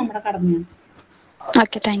കൊടുക്കേണ്ടതും നമ്മുടെ കടമയാണ്.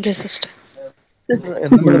 Okay, thank you sister.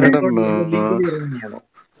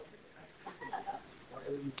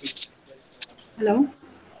 Hello,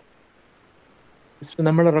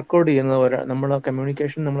 നമ്മൾ റെക്കോർഡ് ചെയ്യുന്ന നമ്മളെ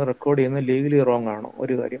കമ്മ്യൂണിക്കേഷൻ നമ്മൾ റെക്കോർഡ് ചെയ്യുന്നത് ലീഗലി റോങ് ആണോ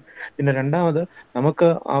ഒരു കാര്യം. പിന്നെ രണ്ടാമത് നമുക്ക്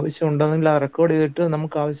ആവശ്യം ഉണ്ടെങ്കിൽ ആ റെക്കോർഡ് ചെയ്തിട്ട്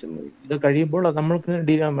നമുക്ക് ആവശ്യം ഇത് കഴിയുമ്പോൾ അത് നമ്മൾക്ക്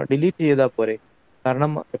ഡിലീറ്റ് ചെയ്താൽ പോരെ.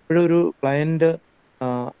 കാരണം എപ്പോഴും ഒരു ക്ലയന്റ്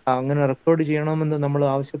അങ്ങനെ റെക്കോർഡ് ചെയ്യണമെന്ന് നമ്മൾ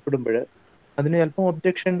ആവശ്യപ്പെടുമ്പോൾ അതിന് ചിലപ്പോൾ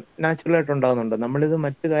ഒബ്ജക്ഷൻ നാച്ചുറലായിട്ട് ഉണ്ടാകുന്നുണ്ട്. നമ്മളിത്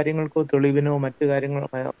മറ്റു കാര്യങ്ങൾക്കോ തെളിവിനോ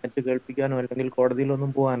മറ്റു കേൾപ്പിക്കാനോ അല്ലെങ്കിൽ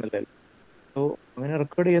കോടതിയിലൊന്നും പോകാനല്ലല്ലോ. സോ അങ്ങനെ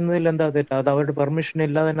റെക്കോർഡ് ചെയ്യുന്നതിൽ എന്താ തെറ്റ്? അത് അവരുടെ പെർമിഷൻ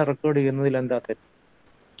ഇല്ലാതെ തന്നെ റെക്കോർഡ് ചെയ്യുന്നതിൽ എന്താ തെറ്റ്?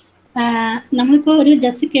 നമ്മളിപ്പോ ഒരു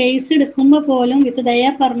ജസ്റ്റ് കേസ് എടുക്കുമ്പോൾ പോലും വിത്ത്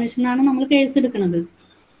ദയർ പെർമിഷനാണ് നമ്മൾ കേസ് എടുക്കുന്നത്.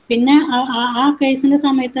 പിന്നെ ആ കേസിന്റെ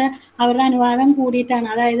സമയത്ത് അവരുടെ അനുവാദം കൂടിയിട്ടാണ്,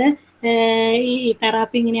 അതായത് ഈ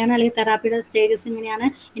തെറാപ്പി ഇങ്ങനെയാണ് അല്ലെങ്കിൽ തെറാപ്പിയുടെ സ്റ്റേജസ് ഇങ്ങനെയാണ്,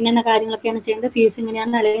 ഇന്ന കാര്യങ്ങളൊക്കെയാണ് ചെയ്യുന്നത്, ഫീസ്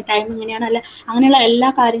ഇങ്ങനെയാണ് അല്ലെങ്കിൽ ടൈം ഇങ്ങനെയാണ്, അല്ലെ അങ്ങനെയുള്ള എല്ലാ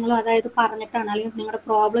കാര്യങ്ങളും അതായത് പറഞ്ഞിട്ടാണ്, അല്ലെങ്കിൽ നിങ്ങളുടെ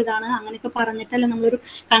പ്രോബ്ലം ഇതാണ് അങ്ങനെയൊക്കെ പറഞ്ഞിട്ടല്ല നമ്മളൊരു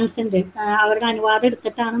കൺസെന്റ് അവരുടെ അനുവാദം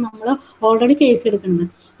എടുത്തിട്ടാണ് നമ്മൾ ഓൾറെഡി കേസ് എടുക്കുന്നത്.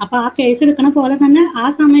 അപ്പൊ ആ കേസ് എടുക്കണ പോലെ തന്നെ ആ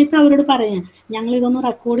സമയത്ത് അവരോട് പറയാം ഞങ്ങൾ ഇതൊന്ന്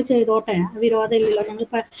റെക്കോർഡ് ചെയ്തോട്ടെ, വിരോധമില്ലല്ലോ,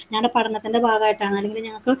 ഞങ്ങളുടെ പഠനത്തിന്റെ ഭാഗമായിട്ടാണ്, അല്ലെങ്കിൽ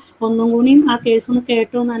ഞങ്ങൾക്ക് ഒന്നും കൂടി ആ കേസ് ഒന്ന്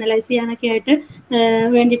കേട്ടു ഒന്ന് അനലൈസ് ചെയ്യാനൊക്കെ ആയിട്ട്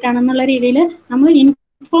വേണ്ടിയിട്ടാണെന്നുള്ള രീതിയിൽ നമ്മൾ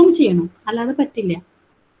ഇൻഫോം ചെയ്യണം, അല്ലാതെ പറ്റില്ല.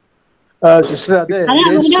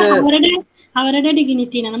 അവരുടെ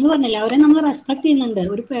ഡിഗ്നിറ്റിനെ നമ്മൾ പറഞ്ഞില്ല, അവരെ നമ്മൾ റെസ്പെക്ട് ചെയ്യുന്നുണ്ട്.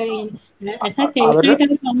 ഒരു കേസായിട്ട് അവർ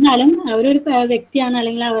വന്നാലും അവരൊരു വ്യക്തിയാണ്,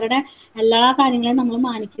 അല്ലെങ്കിൽ അവരുടെ എല്ലാ കാര്യങ്ങളെയും നമ്മൾ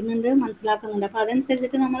മാനിക്കുന്നുണ്ട്, മനസ്സിലാക്കുന്നുണ്ട്. അപ്പൊ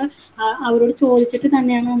അതനുസരിച്ചിട്ട് നമ്മൾ അവരോട് ചോദിച്ചിട്ട്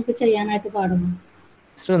തന്നെയാണ് നമുക്ക് ചെയ്യാനായിട്ട് പാടുന്നത്.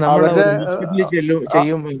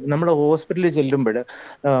 നമ്മുടെ ഹോസ്പിറ്റലിൽ ചെല്ലുമ്പോൾ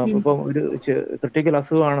ഇപ്പം ഒരു ക്രിട്ടിക്കൽ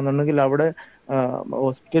അസുഖമാണെന്നുണ്ടെങ്കിൽ അവിടെ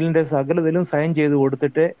ഹോസ്പിറ്റലിന്റെ സകലതിലും സൈൻ ചെയ്ത്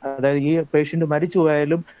കൊടുത്തിട്ട്, അതായത് ഈ പേഷ്യന്റ് മരിച്ചു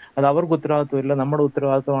പോയാലും അത് അവർക്ക് ഉത്തരവാദിത്വമില്ല നമ്മുടെ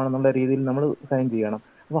ഉത്തരവാദിത്വമാണെന്നുള്ള രീതിയിൽ നമ്മൾ സൈൻ ചെയ്യണം.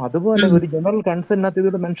 അപ്പൊ അതുപോലെ ഒരു ജനറൽ കൺസെന്റിനകത്ത്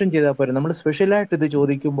ഇതോട് മെൻഷൻ ചെയ്താൽ പോരെ. നമ്മൾ സ്പെഷ്യലായിട്ട് ഇത്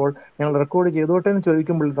ചോദിക്കുമ്പോൾ ഞങ്ങൾ റെക്കോർഡ് ചെയ്തോട്ടെ എന്ന്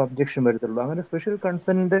ചോദിക്കുമ്പോൾ ഒബ്ജക്ഷൻ വരത്തുള്ളൂ. അങ്ങനെ സ്പെഷ്യൽ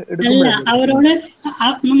കൺസെന്റ് അവരോട്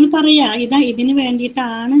നമ്മൾ പറയാ ഇതിന്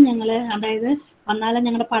വേണ്ടിയിട്ടാണ് ഞങ്ങള്, അതായത് വന്നാലും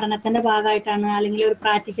ഞങ്ങളുടെ പഠനത്തിന്റെ ഭാഗമായിട്ടാണ്, അല്ലെങ്കിൽ ഒരു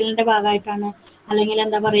പ്രാക്ടിക്കലിന്റെ ഭാഗമായിട്ടാണ്, അല്ലെങ്കിൽ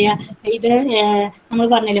എന്താ പറയാ ഇത് നമ്മൾ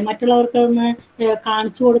പറഞ്ഞില്ലേ മറ്റുള്ളവർക്ക് ഒന്ന്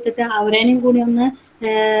കാണിച്ചു കൊടുത്തിട്ട് അവരേനും കൂടി ഒന്ന്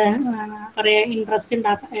പറയാ ഇൻട്രസ്റ്റ്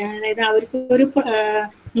ഉണ്ടാക്കാൻ, അതായത് അവർക്ക് ഒരു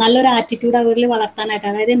നല്ലൊരു ആറ്റിറ്റ്യൂഡ് അവരിൽ വളർത്താനായിട്ട്,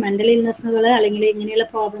 അതായത് മെന്റൽ ഇൽനെസ്സുകൾ അല്ലെങ്കിൽ ഇങ്ങനെയുള്ള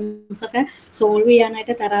പ്രോബ്ലംസ് ഒക്കെ സോൾവ്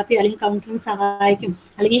ചെയ്യാനായിട്ട് തെറാപ്പി അല്ലെങ്കിൽ കൗൺസിലിംഗ് സഹായിക്കും,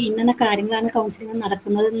 അല്ലെങ്കിൽ ഇന്ന കാര്യങ്ങളാണ് കൗൺസിലിംഗ്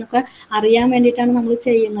നടക്കുന്നത് എന്നൊക്കെ അറിയാൻ വേണ്ടിയിട്ടാണ് നമ്മൾ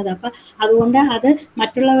ചെയ്യുന്നത്. അപ്പൊ അതുകൊണ്ട് അത്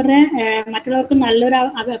മറ്റുള്ളവർക്ക് നല്ലൊരു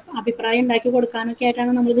അഭിപ്രായം ഉണ്ടാക്കി കൊടുക്കാനൊക്കെ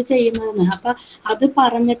ആയിട്ടാണ് നമ്മളിത് ചെയ്യുന്നതെന്ന്. അപ്പൊ അത്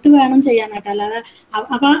പറഞ്ഞിട്ട് വേണം ചെയ്യാനായിട്ട്. അല്ലാതെ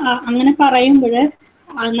അപ്പൊ അങ്ങനെ പറയുമ്പോൾ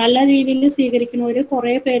നല്ല രീതിയിൽ സ്വീകരിക്കുന്നവർ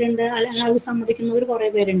കുറേ പേരുണ്ട്, അല്ലെങ്കിൽ അത് സമ്മതിക്കുന്നവർ കുറേ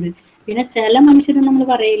പേരുണ്ട്. പിന്നെ ചില മനുഷ്യരും നമ്മൾ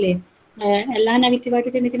പറയില്ലേ, എല്ലാം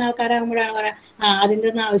നെഗറ്റീവായിട്ട് ചിന്തിക്കുന്ന ആൾക്കാരാകുമ്പോഴാണ് പറയാം അതിൻ്റെ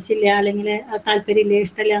ഒന്നും ആവശ്യമില്ല, അല്ലെങ്കിൽ താല്പര്യമില്ല,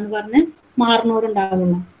 ഇഷ്ടമില്ല എന്ന് പറഞ്ഞ്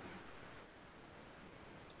മാറുന്നവരുണ്ടാവുള്ളൂ.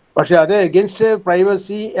 പക്ഷെ അത് എഗൻസ്റ്റ്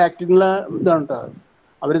പ്രൈവസി ആക്ടിനുള്ള ഇതാണ്.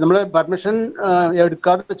 അവർ നമ്മൾ പെർമിഷൻ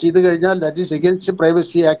എടുക്കാതെ ചെയ്തു കഴിഞ്ഞാൽ that is against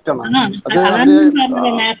privacy act ആണ്. അത് അതാണ് ഞാൻ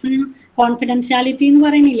പറഞ്ഞത് നേരത്തെ കോൺഫിഡൻഷ്യാലിറ്റി എന്ന്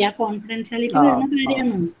പറയുന്നില്ല, കോൺഫിഡൻഷ്യാലിറ്റി വരുന്ന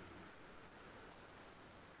കാര്യമാണ്.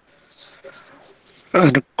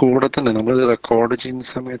 അതിന്റെ കൂടെ തന്നെ നമ്മൾ റെക്കോർഡ് ചെയ്യുന്ന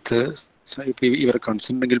സമയത്ത് ഇവരെ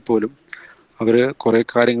കൺസേൺ ഉണ്ടെങ്കിൽ പോലും അവര് കുറെ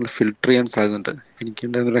കാര്യങ്ങൾ ഫിൽട്ടർ ചെയ്യാൻ സാധ്യതയുണ്ട്.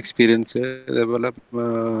 എനിക്കുണ്ടായിരുന്നൊരു എക്സ്പീരിയൻസ് ഇതേപോലെ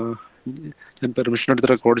ഞാൻ പെർമിഷൻ എടുത്ത്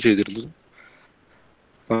റെക്കോർഡ് ചെയ്തിരുന്നു.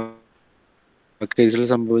 കേസിൽ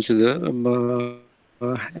സംഭവിച്ചത്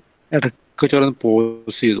ഇടയ്ക്ക് ചോർന്ന്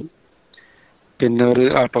പോസ് ചെയ്തു, പിന്നെ അവർ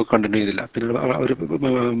ആ ടോക്ക് കണ്ടിന്യൂ ചെയ്തില്ല, പിന്നെ അവർ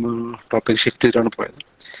ടോപ്പിക് ഷിഫ്റ്റ് ചെയ്തിട്ടാണ് പോയത്.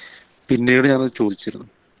 പിന്നീട് ഞാനത് ചോദിച്ചിരുന്നു.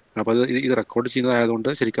 അപ്പോൾ അത് ഇത് റെക്കോർഡ് ചെയ്യുന്നതായതുകൊണ്ട്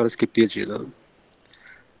ശരിക്കും അത് സ്കിപ്പ് ചെയ്യുക ചെയ്തത്.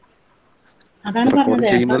 റെക്കോർഡ്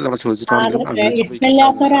ചെയ്യുന്നത് നമ്മൾ ചോദിച്ചിട്ടാണെങ്കിലും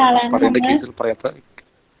പറയേണ്ട കേസിൽ പറയാത്ത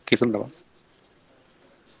കേസുണ്ടാവാം.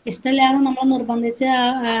 ഇഷ്ടമില്ലാതെ നമ്മൾ നിർബന്ധിച്ച്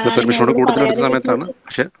പെർമിഷനോട് കൂടുതലെടുത്ത സമയത്താണ്.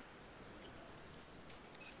 പക്ഷെ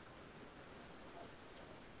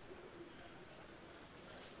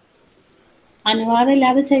അനുവാദം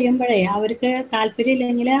ഇല്ലാതെ ചെയ്യുമ്പോഴേ അവർക്ക് താല്പര്യം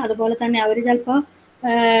ഇല്ലെങ്കിൽ, അതുപോലെ തന്നെ അവർ ചിലപ്പോൾ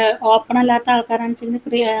ഓപ്പൺ അല്ലാത്ത ആൾക്കാരാണെന്ന്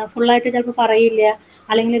വെച്ചാൽ ഫുള്ളായിട്ട് ചിലപ്പോൾ പറയില്ല,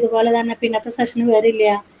 അല്ലെങ്കിൽ ഇതുപോലെ തന്നെ പിന്നത്തെ സെഷന് വരില്ല.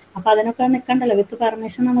 അപ്പം അതിനൊക്കെ നിൽക്കണ്ടല്ലോ. വിത്ത്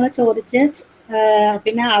പെർമിഷൻ നമ്മൾ ചോദിച്ച്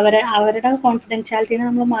പിന്നെ അവരുടെ കോൺഫിഡൻഷ്യാലിറ്റിനെ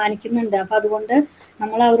നമ്മൾ മാനിക്കുന്നുണ്ട്. അപ്പം അതുകൊണ്ട്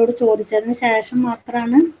നമ്മൾ അവരോട് ചോദിച്ചതിന് ശേഷം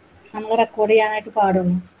മാത്രമാണ് നമ്മൾ റെക്കോർഡ് ചെയ്യാനായിട്ട്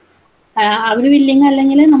പാടുള്ളൂ. അവർ വില്ലിങ്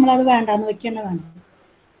അല്ലെങ്കിൽ നമ്മളത് വേണ്ടാന്ന് വെക്കുക തന്നെ വേണം.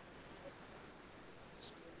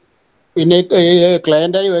 പിന്നെ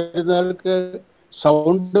ക്ലയന്റായി വരുന്നവർക്ക്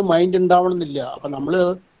സൗണ്ട് മൈൻഡ് ഉണ്ടാവണമെന്നില്ല. അപ്പൊ നമ്മള്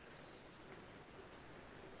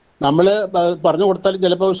പറഞ്ഞു കൊടുത്താലും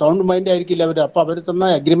ചിലപ്പോൾ സൗണ്ട് മൈൻഡ് ആയിരിക്കില്ല അവർ. അപ്പൊ അവർ തന്ന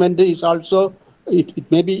agreement is also it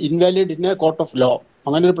may be invalid in A court of law.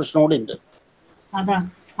 അങ്ങനെ ഒരു പ്രശ്നം കൂടി ഉണ്ട്. അതാ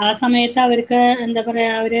ആ സമയത്ത് അവർക്ക് എന്താ പറയാ,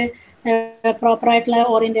 അവര് പ്രോപ്പർ ആയിട്ടുള്ള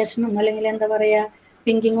ഓറിയന്റേഷനും അല്ലെങ്കിൽ എന്താ പറയാ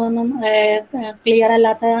തിങ്കിങ്ങും ഒന്നും ക്ലിയർ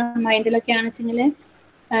അല്ലാത്ത മൈൻഡിലൊക്കെ ആണെച്ചെങ്കിൽ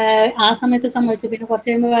ആ സമയത്ത് സംഭവിച്ചു. പിന്നെ കുറച്ച്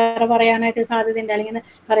കഴിയുമ്പോൾ വേറെ പറയാനായിട്ട് സാധ്യതയുണ്ട്, അല്ലെങ്കിൽ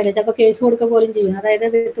പറയില്ല, ചിലപ്പോൾ കേസ് കൊടുക്കുക പോലും ചെയ്യും. അതായത്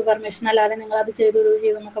വിത്ത് പെർമിഷൻ അല്ലാതെ നിങ്ങൾ അത് ചെയ്തു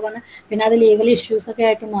എന്നൊക്കെ പറഞ്ഞ് പിന്നെ അത് ലീഗൽ ഇഷ്യൂസ് ഒക്കെ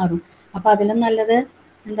ആയിട്ട് മാറും. അപ്പൊ അതിലും നല്ലത്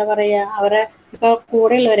എന്താ പറയാ, അവരെ ഇപ്പൊ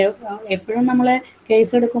കൂടെയുള്ളവരെ എപ്പോഴും നമ്മൾ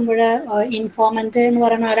കേസ് എടുക്കുമ്പോൾ ഇൻഫോർമന്റ് എന്ന്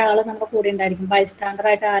പറയുന്ന ഒരാൾ നമ്മുടെ കൂടെ ഉണ്ടായിരിക്കും, ബൈസ്റ്റാൻഡർ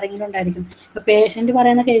ആയിട്ട് ആരെങ്കിലും ഉണ്ടായിരിക്കും. ഇപ്പൊ പേഷ്യന്റ്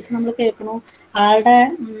പറയുന്ന കേസ് നമ്മൾ കേൾക്കണു, ആളുടെ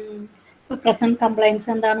പ്രസന്റ് കംപ്ലൈൻസ്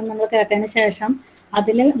എന്താണെന്ന് നമ്മൾ കേട്ടതിന് ശേഷം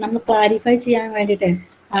അതിൽ നമ്മൾ ക്ലാരിഫൈ ചെയ്യാൻ വേണ്ടിയിട്ട്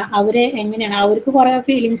അവര് എങ്ങനെയാണ്, അവർക്ക് കുറെ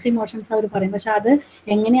ഫീലിങ്സ് ഇമോഷൻസ് അവർ പറയും, പക്ഷെ അത്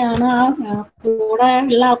എങ്ങനെയാണ് ആ കൂടെ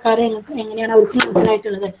ഉള്ള ആൾക്കാരെ എങ്ങനെയാണ് അവർക്ക്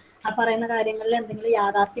മനസ്സിലായിട്ടുള്ളത്, ആ പറയുന്ന കാര്യങ്ങളിൽ എന്തെങ്കിലും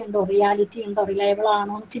യാഥാർത്ഥ്യം ഉണ്ടോ, റിയാലിറ്റി ഉണ്ടോ, റിലയബിൾ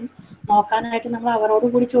ആണോ എന്ന് നോക്കാനായിട്ട് നമ്മൾ അവരോട്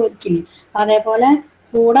കൂടി ചോദിക്കില്ലേ. അതേപോലെ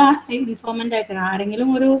കൂടെ ഇൻഫോർമന്റ് ആയിട്ട് ആരെങ്കിലും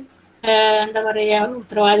ഒരു എന്താ പറയാ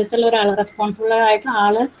ഉത്തരവാദിത്തമുള്ള ഒരാൾ, റെസ്പോൺസിബിൾ ആയിട്ടുള്ള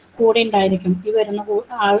ആള് കൂടെ ഉണ്ടായിരിക്കും ഈ വരുന്ന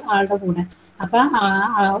ആളുടെ കൂടെ. അപ്പൊ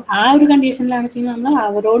ആ ഒരു കണ്ടീഷനിലാണ് വെച്ചാൽ നമ്മൾ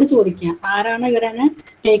അവരോട് ചോദിക്കുക ആരാണ് ഇവരെ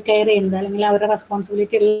ടേക്ക് കെയർ ചെയ്യുന്നത്, അല്ലെങ്കിൽ അവരുടെ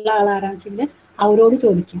റെസ്പോൺസിബിലിറ്റി ഉള്ള ആളാരാന്ന് വെച്ചെങ്കിൽ അവരോട്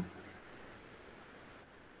ചോദിക്കാം.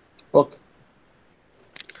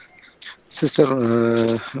 സിസ്റ്റർ,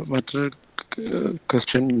 മറ്റൊരു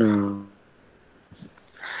ക്വസ്റ്റ്യൻ,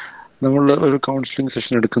 നമ്മൾ ഒരു കൗൺസിലിംഗ്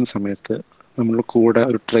സെഷൻ എടുക്കുന്ന സമയത്ത് നമ്മൾ കൂടെ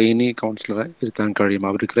ഒരു ട്രെയിനി കൗൺസിലറെ ഇരുത്താൻ കഴിയും,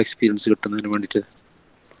 അവർക്ക് എക്സ്പീരിയൻസ് കിട്ടുന്നതിന് വേണ്ടിയിട്ട്?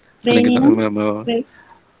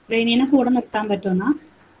 ട്രെയിനിനെ കൂടെ നിർത്താൻ പറ്റുമെന്നാ?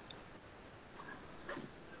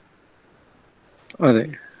 അതെ,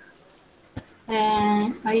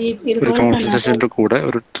 ഒരു കൗൺസിലിംഗ് സെഷന്റെ കൂടെ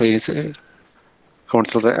ഒരു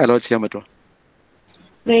കൗൺസിലറെ അലോ ചെയ്യാൻ പറ്റുമോ?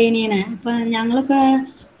 ട്രെയിനിങ്ങിന് ഇപ്പൊ ഞങ്ങളൊക്കെ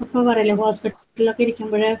ഇപ്പൊ പറയില്ലേ, ഹോസ്പിറ്റലിലൊക്കെ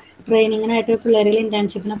ഇരിക്കുമ്പോൾ ട്രെയിനിങ്ങിനായിട്ട് പിള്ളേരിൽ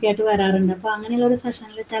ഇന്റേൺഷിപ്പിനൊക്കെ ആയിട്ട് വരാറുണ്ട്. അപ്പൊ അങ്ങനെയുള്ള ഒരു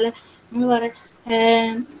സെഷനിൽ വെച്ചാൽ നമ്മൾ പറയാം,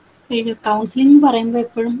 കൗൺസിലിംഗ് എന്ന് പറയുമ്പോൾ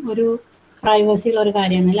എപ്പോഴും ഒരു പ്രൈവസി ഉള്ള ഒരു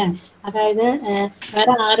കാര്യമാണ് അല്ലേ. അതായത്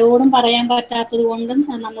വേറെ ആരോടും പറയാൻ പറ്റാത്തത് കൊണ്ടും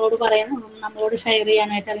നമ്മളോട് ഷെയർ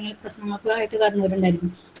ചെയ്യാനായിട്ട് അല്ലെങ്കിൽ പ്രശ്നങ്ങൾക്ക് ആയിട്ട്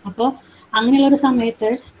വരുന്നവരുണ്ടായിരിക്കും. അപ്പോൾ അങ്ങനെയുള്ളൊരു സമയത്ത്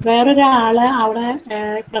വേറൊരാള് അവിടെ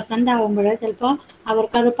പ്രസന്റ് ആവുമ്പോൾ ചിലപ്പോൾ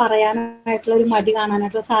അവർക്കത് പറയാനായിട്ടുള്ള ഒരു മടി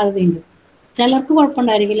കാണാനായിട്ടുള്ള സാധ്യതയുണ്ട്. ചിലർക്ക്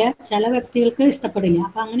കുഴപ്പമുണ്ടായിരിക്കില്ല, ചില വ്യക്തികൾക്ക് ഇഷ്ടപ്പെടില്ല.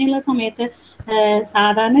 അപ്പൊ അങ്ങനെയുള്ള സമയത്ത്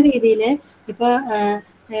സാധാരണ രീതിയിൽ ഇപ്പൊ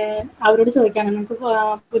അവരോട് ചോദിക്കാണ്, നിങ്ങൾക്ക്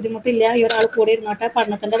ബുദ്ധിമുട്ടില്ല ഈ ഒരാൾ കൂടെ ഇരുന്നോട്ടെ,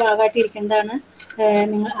 പഠനത്തിന്റെ ഭാഗമായിട്ട് ഇരിക്കേണ്ടതാണ്,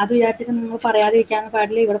 നിങ്ങൾ അത് വിചാരിച്ചിട്ട് നിങ്ങൾ പറയാതിരിക്കാൻ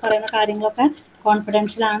പാടില്ല, ഇവിടെ പറയുന്ന കാര്യങ്ങളൊക്കെ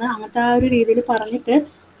കോൺഫിഡൻഷ്യൽ ആണ്, അങ്ങനത്തെ ആ ഒരു രീതിയിൽ പറഞ്ഞിട്ട്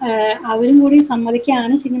അവരും കൂടി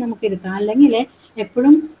സമ്മതിക്കുകയാണ് വെച്ചെങ്കിൽ നമുക്ക് ഇരുത്താം. അല്ലെങ്കിൽ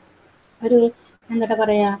എപ്പോഴും ഒരു എന്താ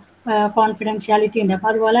പറയാ കോൺഫിഡൻഷ്യാലിറ്റി ഉണ്ട്. അപ്പോൾ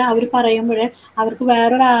അതുപോലെ അവർ പറയുമ്പോൾ അവർക്ക്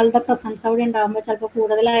വേറൊരാളുടെ പ്രസൻസ് അവിടെ ഉണ്ടാകുമ്പോൾ ചിലപ്പോൾ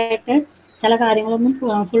കൂടുതലായിട്ട് ചില കാര്യങ്ങളൊന്നും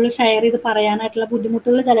ഫുൾ ഷെയർ ചെയ്ത് പറയാനായിട്ടുള്ള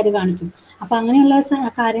ബുദ്ധിമുട്ടുകൾ ചിലർ കാണിക്കും. അപ്പോൾ അങ്ങനെയുള്ള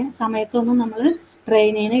സമയത്തൊന്നും നമ്മൾ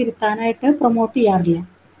ട്രെയിനിനെ ഇരുത്താനായിട്ട് പ്രൊമോട്ട് ചെയ്യാറില്ല.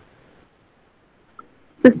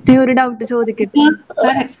 സിസ്റ്റർ ഒരു ഡൗട്ട് ചോദിക്കട്ടെ?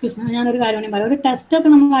 എക്സ്ക്യൂസ് മീ, ഞാനൊരു കാര്യം കൂടി പറയാം. ഒരു ടെസ്റ്റ് ഒക്കെ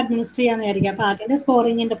നമ്മൾ അഡ്മിനിസ്റ്റർ ചെയ്യാന്ന് വിചാരിക്കുക. അപ്പോൾ അതിന്റെ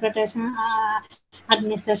സ്കോറിംഗ്, ഇന്റർപ്രിട്ടേഷൻ,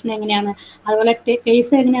 അഡ്മിനിസ്ട്രേഷൻ എങ്ങനെയാണ്, അതുപോലെ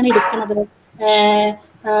കേസ് എങ്ങനെയാണ് എടുക്കുന്നത്,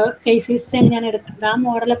 കേസ് ഹിസ്റ്ററി എങ്ങനെയാണ് എടുക്കുന്നത്, ആ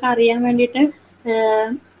മോഡലൊക്കെ അറിയാൻ വേണ്ടിയിട്ട്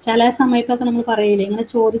ചില സമയത്തൊക്കെ നമ്മൾ പറയില്ലേ, ഇങ്ങനെ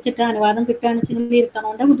ചോദിച്ചിട്ട് അനുവാദം കിട്ടുകയാണെന്ന് വെച്ചെങ്കിൽ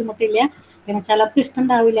ഇരുത്തണോണ്ട് ബുദ്ധിമുട്ടില്ല. പിന്നെ ചിലർക്ക് ഇഷ്ടം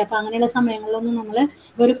ഉണ്ടാവില്ല. അപ്പൊ അങ്ങനെയുള്ള സമയങ്ങളിലൊന്നും നമ്മൾ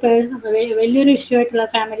ഒരു വലിയൊരു ഇഷ്യൂ ആയിട്ടുള്ള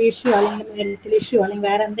ഫാമിലി ഇഷ്യൂ അല്ലെങ്കിൽ മെറിറ്റൽ ഇഷ്യൂ അല്ലെങ്കിൽ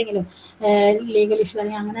വേറെ എന്തെങ്കിലും ലീഗൽ ഇഷ്യൂ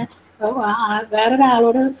അല്ലെങ്കിൽ അങ്ങനെ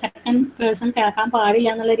വേറൊരാളോട് സെക്കൻഡ് പേഴ്സൺ കേൾക്കാൻ പാടില്ല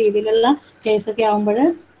എന്നുള്ള രീതിയിലുള്ള കേസൊക്കെ ആകുമ്പോൾ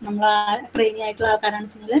നമ്മൾ ട്രെയിനിങ് ആയിട്ടുള്ള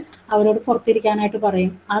ആൾക്കാരാണെന്ന് വെച്ചെങ്കിൽ അവരോട് പുറത്തിരിക്കാനായിട്ട്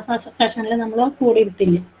പറയും. ആ സെഷനിൽ നമ്മൾ കൂടെ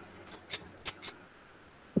ഇരുത്തില്ല.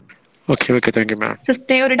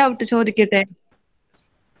 സിസ്റ്റർ ഒരു ഡൗട്ട് ചോദിക്കട്ടെ?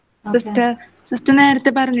 സിസ്റ്റർ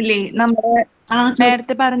നേരത്തെ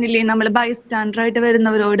പറഞ്ഞില്ലേ നമ്മൾ ബൈസ്റ്റാൻഡർ ആയിട്ട്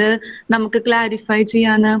വരുന്നവരോട് നമുക്ക് ക്ലാരിഫൈ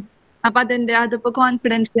ചെയ്യാന്ന്. അപ്പൊ അതിപ്പോ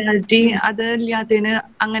കോൺഫിഡൻഷ്യാലിറ്റി അത് ഇല്ലാത്തതിന്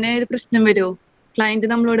അങ്ങനെ ഒരു പ്രശ്നം വരുമോ? ക്ലയന്റ്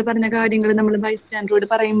നമ്മളോട് പറഞ്ഞ കാര്യങ്ങൾ നമ്മൾ ബൈസ്റ്റാൻഡറോട്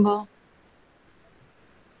പറയുമ്പോ?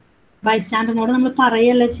 ബൈസ്റ്റാൻഡറിനോട് നമ്മൾ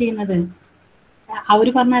പറയല്ല ചെയ്യുന്നത്. അവർ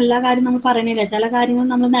പറഞ്ഞ എല്ലാ കാര്യം നമ്മൾ പറയണില്ല. ചില കാര്യങ്ങൾ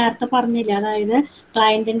നമ്മൾ നേരത്തെ പറഞ്ഞില്ല. അതായത്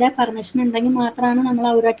ക്ലയന്റിന്റെ പെർമിഷൻ ഉണ്ടെങ്കിൽ മാത്രമാണ് നമ്മൾ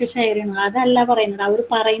അവരായിട്ട് ഷെയർ ചെയ്യുന്നത്. അതല്ല പറയുന്നത്. അവർ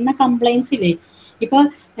പറയുന്ന കംപ്ലൈൻസ് ഇല്ലേ, ഇപ്പൊ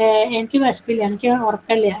എനിക്ക് വിശപ്പില്ല, എനിക്ക്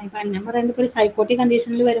ഉറക്കമില്ല, ഇപ്പൊ ഞാൻ പറയുന്നത് ഇപ്പോൾ ഒരു സൈക്കോട്ടിക്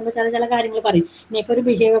കണ്ടീഷനിൽ വരുമ്പോൾ ചില കാര്യങ്ങൾ പറയും. ഇനിയിപ്പോൾ ഒരു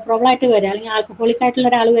ബിഹേവിയർ പ്രോബ്ലം ആയിട്ട് വരിക അല്ലെങ്കിൽ ആൽക്കഹോളിക് ആയിട്ടുള്ള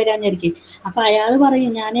ഒരാൾ വരാന്നിരിക്കും. അപ്പൊ അയാൾ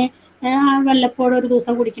പറയും ഞാൻ വല്ലപ്പോഴും ഒരു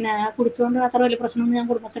ദിവസം കുടിച്ചുകൊണ്ട് അത്ര വലിയ പ്രശ്നമൊന്നും ഞാൻ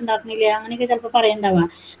കുടുംബത്തിൽ ഉണ്ടാക്കുന്നില്ല, അങ്ങനെയൊക്കെ ചിലപ്പോൾ പറയണ്ടാവുക.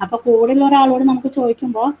 അപ്പൊ കൂടുതലുള്ള ഒരാളോട് നമുക്ക്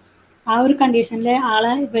ചോദിക്കുമ്പോൾ ആ ഒരു കണ്ടീഷനിൽ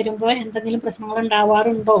ആളെ വരുമ്പോൾ എന്തെങ്കിലും പ്രശ്നങ്ങൾ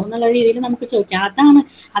ഉണ്ടാവാറുണ്ടോ എന്നുള്ള രീതിയിൽ നമുക്ക് ചോദിക്കാം.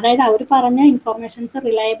 അതായത് അവർ പറഞ്ഞ ഇൻഫർമേഷൻസ്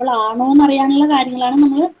റിലയബിൾ ആണോ എന്നറിയാനുള്ള കാര്യങ്ങളാണ്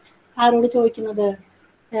നമ്മൾ ആരോട് ചോദിക്കുന്നത്?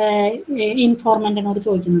 ഇൻഫോർമന്റിനോട്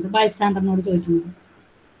ചോദിക്കുന്നത്, ബൈസ്റ്റാൻഡറിനോട് ചോദിക്കുന്നത്.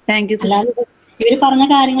 അല്ലാതെ ഇവർ പറഞ്ഞ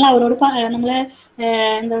കാര്യങ്ങൾ അവരോട് നമ്മള്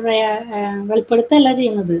എന്താ പറയാ വെളിപ്പെടുത്തല്ല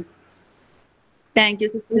ചെയ്യുന്നത്.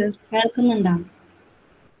 കേൾക്കുന്നുണ്ടോ?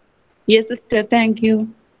 Yes sister, thank you.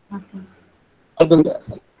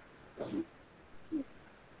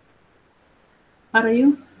 പറയൂ.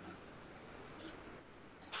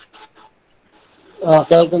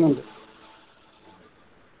 കേൾക്കുന്നുണ്ട്.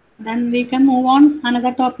 Then we can move on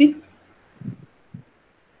another topic.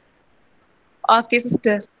 Okay,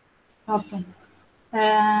 sister. Okay.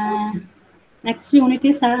 Next unit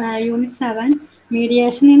is unit 7,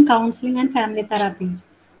 mediation in counseling and family therapy.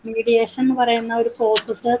 Mediation എന്ന് പറയുന്ന ഒരു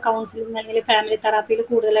പ്രോസസ്സ് കൗൺസിലിംഗ് അല്ലെങ്കിൽ ഫാമിലി തെറാപ്പിയിൽ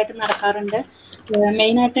കൂടുതലായിട്ട് നടക്കാറുണ്ട്.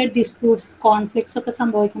 മെയിനായിട്ട് ഡിസ്പ്യൂട്ട്സ്, കോൺഫ്ലിക്ട്സ് ഒക്കെ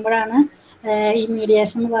സംഭവിക്കുമ്പോഴാണ് ഈ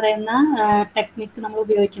മീഡിയേഷൻ എന്ന് പറയുന്ന ടെക്നിക്ക് നമ്മൾ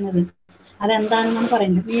ഉപയോഗിക്കുന്നത്. അതെന്താണെന്നാണ്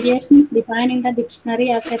പറയുന്നത്. Mediation is defined in the dictionary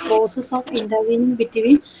as a process of intervening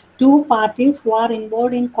between two parties who are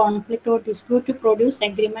involved in conflict or dispute to produce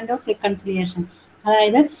agreement of reconciliation.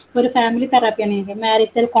 അതായത് ഒരു ഫാമിലി തെറാപ്പിയാണ്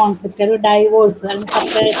മാരിറ്റൽ കോൺഫ്ലിക്റ്റ്, ഒരു divorce അല്ലെങ്കിൽ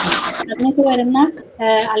separation, അതിനൊക്കെ വരുന്ന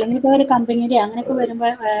അല്ലെങ്കിൽ ഇപ്പോൾ ഒരു കമ്പനിയുടെ അങ്ങനെയൊക്കെ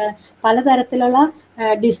വരുമ്പോൾ പലതരത്തിലുള്ള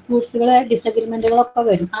ഡിസ്പ്യൂട്ട്സുകൾ, ഡിസഗ്രിമെന്റുകളൊക്കെ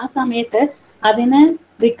വരും. ആ സമയത്ത് അതിനെ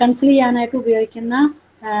റിക്കൺസിൽ ചെയ്യാനായിട്ട് ഉപയോഗിക്കുന്ന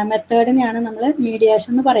മെത്തേഡിനെയാണ് നമ്മൾ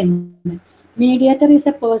മീഡിയേഷൻ എന്ന് പറയുന്നത്. Mediator is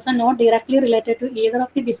a person not directly related to either of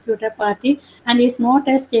the disputed party and is not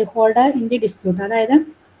a stakeholder in the dispute. അതായത്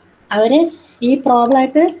അവര് ഈ പ്രോബ്ലം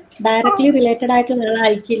ആയിട്ട് ഡയറക്ട്ലി റിലേറ്റഡ് ആയിട്ടുള്ള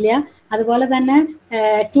ആളായിരിക്കില്ല. അതുപോലെ തന്നെ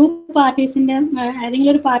ടു പാർട്ടീസിന്റെ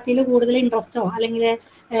ഏതെങ്കിലും ഒരു പാർട്ടിയിൽ കൂടുതൽ ഇൻട്രസ്റ്റോ അല്ലെങ്കിൽ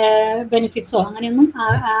ബെനിഫിറ്റ്സോ അങ്ങനെയൊന്നും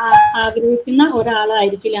ആഗ്രഹിക്കുന്ന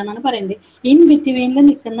ഒരാളായിരിക്കില്ല എന്നാണ് പറയുന്നത്. ഇൻ ബിറ്റ്വീനിൽ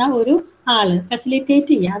നിൽക്കുന്ന ഒരു ആള്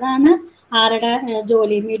ഫെസിലിറ്റേറ്റ് ചെയ്യുക, അതാണ് ആരുടെ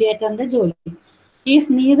ജോലി? മീഡിയേറ്ററിന്റെ ജോലി. Is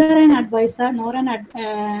neither an advisor nor an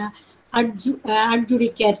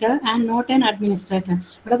adjudicator and not an administrator.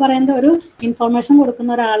 ഇവിടെ പറയുന്നത് ഒരു ഇൻഫർമേഷൻ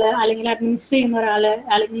കൊടുക്കുന്ന ഒരാള് അല്ലെങ്കിൽ അഡ്മിനിസ്റ്റർ ചെയ്യുന്ന ഒരാള്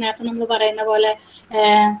അല്ലെങ്കിൽ നേരത്തെ നമ്മൾ പറയുന്ന പോലെ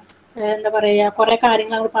എന്താ പറയുക കുറെ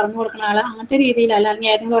കാര്യങ്ങൾ അവർ പറഞ്ഞു കൊടുക്കുന്ന ആള്, അങ്ങനത്തെ രീതിയിലല്ല,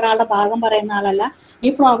 അല്ലെങ്കിൽ ഏതെങ്കിലും ഒരാളുടെ ഭാഗം പറയുന്ന ആളല്ല.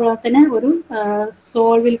 ഈ പ്രോബ്ലത്തിന് ഒരു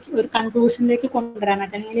ഒരു കൺക്ലൂഷനിലേക്ക്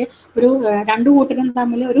കൊണ്ടുവരാനായിട്ട് അല്ലെങ്കിൽ ഒരു രണ്ടു കൂട്ടരും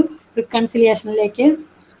തമ്മിൽ ഒരു റിക്കൺസിലിയേഷനിലേക്ക്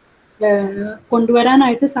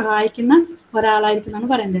കൊണ്ടുവരാനായിട്ട് സഹായിക്കുന്ന ഒരാളായിരിക്കും എന്നാണ്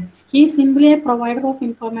പറയുന്നത്. He simply A provider of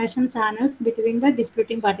information channels between the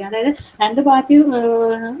disputing party. അതായത് രണ്ട് പാർട്ടി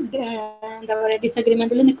എന്താ പറയുക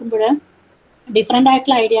ഡിസഗ്രിമെന്റിൽ നിൽക്കുമ്പോൾ ഡിഫറെൻ്റ്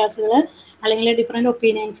ആയിട്ടുള്ള ഐഡിയാസുകൾ അല്ലെങ്കിൽ ഡിഫറെൻ്റ്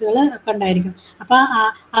ഒപ്പീനിയൻസുകൾ ഒക്കെ ഉണ്ടായിരിക്കും. അപ്പൊ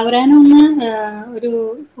അവരേനെ ഒന്ന് ഒരു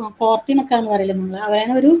കോർത്തിനൊക്കെ എന്ന് പറയില്ല നമ്മൾ,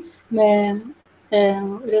 അവരേനെ ഒരു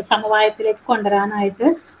ഒരു സമവായത്തിലേക്ക് കൊണ്ടുവരാനായിട്ട്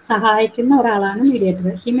സഹായിക്കുന്ന ഒരാളാണ് mediator.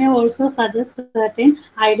 He may also suggest certain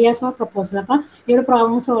ideas or proposal. അപ്പം ഈ ഒരു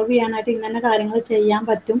പ്രോബ്ലം സോൾവ് ചെയ്യാനായിട്ട് ഇന്ന കാര്യങ്ങൾ ചെയ്യാൻ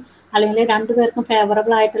പറ്റും, അല്ലെങ്കിൽ രണ്ടുപേർക്കും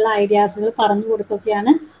ഫേവറബിൾ ആയിട്ടുള്ള ഐഡിയാസുകൾ പറഞ്ഞു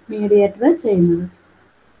കൊടുക്കുകയൊക്കെയാണ് മീഡിയേറ്റർ ചെയ്യുന്നത്.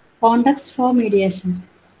 Context four mediation.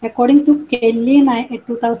 According to Kelly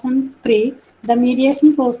 2003, the mediation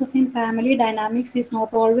process in family dynamics is not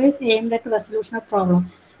always aimed at resolution of problem.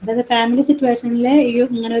 അതായത് ഫാമിലി സിറ്റുവേഷനിൽ ഈ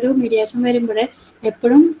ഇങ്ങനെ ഒരു മീഡിയേഷൻ വരുമ്പോഴേ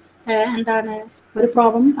എപ്പോഴും എന്താണ് ഒരു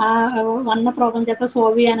പ്രോബ്ലം വന്ന പ്രോബ്ലം ചിലപ്പോൾ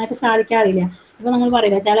സോൾവ് ചെയ്യാനായിട്ട് സാധിക്കാറില്ല. അപ്പോൾ നമ്മൾ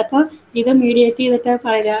പറയില്ല, ചിലപ്പോൾ ഇത് മീഡിയേറ്റ് ചെയ്തിട്ട്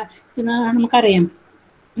പറയില്ല. നമുക്കറിയാം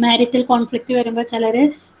മാരിറ്റൽ കോൺഫ്ലിക്റ്റ് വരുമ്പോൾ ചിലർ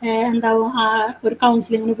എന്താവും ഒരു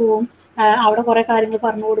കൗൺസിലിങ്ങിന് പോവും, അവിടെ കുറേ കാര്യങ്ങൾ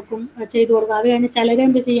പറഞ്ഞു കൊടുക്കും, ചെയ്തു കൊടുക്കും. അത് കഴിഞ്ഞ് ചിലർ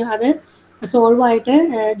എന്ത് ചെയ്യും, അത് സോൾവ് ആയിട്ട്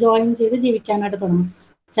ജോയിൻ ചെയ്ത് ജീവിക്കാനായിട്ട് തുടങ്ങും.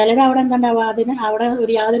 ചിലർ അവിടെ എന്താണ്ടാവുക, അതിന് അവിടെ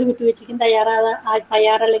ഒരു യാതൊരു വിട്ടുവീഴ്ചയ്ക്കും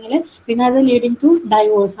തയ്യാറല്ലെങ്കിൽ പിന്നെ അത് ലീഡിങ് ടു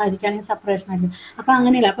ഡൈവോഴ്സ് ആയിരിക്കും, അല്ലെങ്കിൽ സെപ്പറേഷൻ ആയിരിക്കും. അപ്പം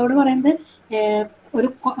അങ്ങനെയല്ല. അപ്പോൾ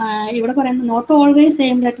ഇവിടെ പറയുന്നത് not always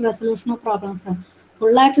same light resolution of problems.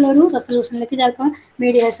 ഫുള്ളായിട്ടുള്ളൊരു റെസൊല്യൂഷനിലേക്ക് ചിലപ്പോൾ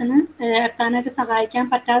മീഡിയേഷന് എത്താനായിട്ട് സഹായിക്കാൻ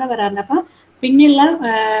പറ്റാതെ വരാറുണ്ട്. അപ്പം പിന്നെയുള്ള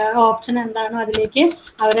ഓപ്ഷൻ എന്താണോ അതിലേക്ക്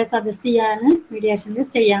അവരെ സജസ്റ്റ് ചെയ്യാൻ മീഡിയേഷനിൽ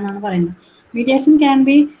ചെയ്യാന്നാണ് പറയുന്നത്. Mediation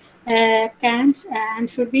can and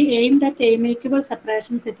should be aimed at amicable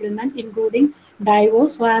separation settlement, including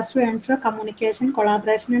divorce, so as to ensure communication,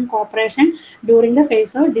 collaboration and cooperation during the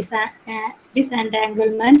phase of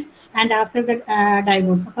disentanglement and after the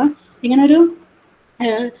divorce. അപ്പം ഇങ്ങനൊരു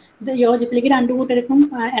യോജിപ്പിലേക്ക് രണ്ടു കൂട്ടർക്കും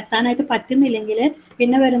എത്താനായിട്ട് പറ്റുന്നില്ലെങ്കിൽ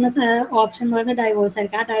പിന്നെ വരുന്ന ഓപ്ഷൻ എന്ന് പറയുന്നത് ഡൈവോഴ്സ്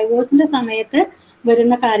ആയിരിക്കും. ആ ഡൈവോഴ്സിന്റെ സമയത്ത്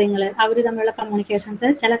വരുന്ന കാര്യങ്ങൾ, അവർ തമ്മിലുള്ള കമ്മ്യൂണിക്കേഷൻസ്,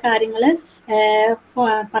 ചില കാര്യങ്ങൾ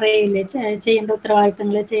പറയില്ലേ, ചെയ്യേണ്ട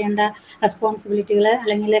ഉത്തരവാദിത്തങ്ങൾ, ചെയ്യേണ്ട റെസ്പോൺസിബിലിറ്റികൾ,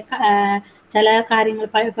 അല്ലെങ്കിൽ ചില കാര്യങ്ങൾ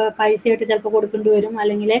പൈസയായിട്ട് ചിലപ്പോൾ കൊടുക്കേണ്ടി വരും,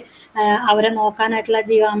 അല്ലെങ്കിൽ അവരെ നോക്കാനായിട്ടുള്ള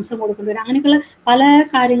ജീവാംശം കൊടുക്കേണ്ടി വരും. അങ്ങനെയൊക്കെയുള്ള പല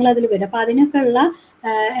കാര്യങ്ങൾ അതിൽ വരും. അപ്പം അതിനൊക്കെയുള്ള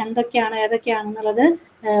ഏതൊക്കെയാണെന്നുള്ളത്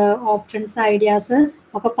ഓപ്ഷൻസ്, ഐഡിയാസ്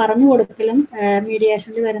ഒക്കെ പറഞ്ഞു കൊടുക്കലും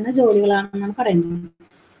മീഡിയേഷനിൽ വരുന്ന ജോലികളാണെന്നാണ് പറയുന്നത്.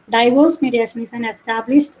 Divorce mediation is an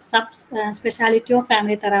established specialty of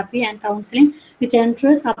family therapy and counseling, which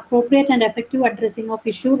ensures appropriate and effective addressing of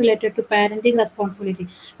issues related to parenting responsibility.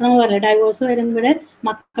 നമ്മൾ പറയാം ഡൈവോഴ്സ് വരുമ്പോൾ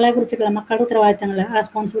മക്കളെ കുറിച്ചിട്ടുള്ള മക്കളുടെ ഉത്തരവാദിത്തങ്ങൾ,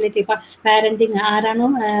 റെസ്പോൺസിബിലിറ്റി, ഇപ്പം പാരന്റിങ് ആരാണോ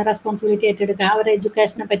റെസ്പോൺസിബിലിറ്റി ഏറ്റെടുക്കുക, അവരുടെ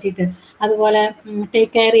എഡ്യൂക്കേഷനെ പറ്റിയിട്ട്, അതുപോലെ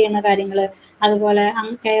ടേക്ക് കെയർ ചെയ്യുന്ന കാര്യങ്ങൾ, അതുപോലെ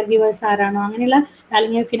കെയർ ഗിവേഴ്സ് ആരാണോ, അങ്ങനെയുള്ള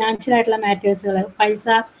അല്ലെങ്കിൽ ഫിനാൻഷ്യൽ ആയിട്ടുള്ള മാറ്റേഴ്സുകൾ, പൈസ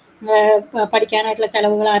പഠിക്കാനായിട്ടുള്ള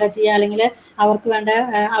ചിലവുകൾ ആരാ ചെയ്യുക, അല്ലെങ്കിൽ അവർക്ക് വേണ്ട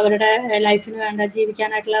അവരുടെ ലൈഫിന് വേണ്ട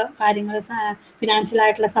ജീവിക്കാനായിട്ടുള്ള കാര്യങ്ങൾ, ഫിനാൻഷ്യൽ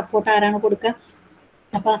ആയിട്ടുള്ള സപ്പോർട്ട് ആരാണ് കൊടുക്കുക.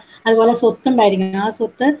 അപ്പം അതുപോലെ സ്വത്ത് ഉണ്ടായിരിക്കും. ആ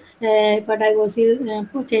സ്വത്ത് ഇപ്പോൾ ഡൈവോഴ്സ്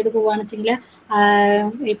ചെയ്ത് പോവുകയാണെന്ന് വെച്ചെങ്കിൽ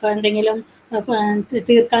ഇപ്പോൾ എന്തെങ്കിലും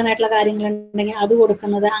തീർക്കാനായിട്ടുള്ള കാര്യങ്ങളുണ്ടെങ്കിൽ അത്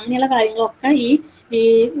കൊടുക്കുന്നത്, അങ്ങനെയുള്ള കാര്യങ്ങളൊക്കെ ഈ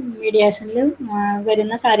മീഡിയേഷനിൽ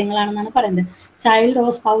വരുന്ന കാര്യങ്ങളാണെന്നാണ് പറയുന്നത്. Child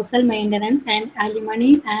or spousal maintenance and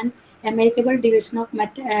അലിമണി and amicable division of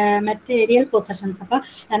material possessions. അപ്പോൾ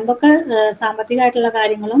എന്തൊക്കെ സാമ്പത്തികമായിട്ടുള്ള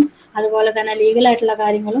കാര്യങ്ങളും അതുപോലെ തന്നെ ലീഗലായിട്ടുള്ള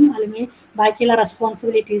കാര്യങ്ങളും അല്ലെങ്കിൽ ബാക്കിയുള്ള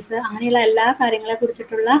റെസ്പോൺസിബിലിറ്റീസ്, അങ്ങനെയുള്ള എല്ലാ കാര്യങ്ങളെ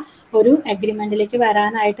കുറിച്ചിട്ടുള്ള ഒരു അഗ്രിമെന്റിലേക്ക്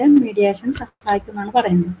വരാനായിട്ട് മീഡിയേഷൻ സഹായിക്കുന്നതാണ്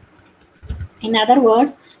പറയുന്നത്. In other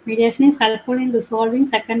words, mediation is helpful in resolving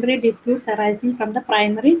secondary disputes arising from the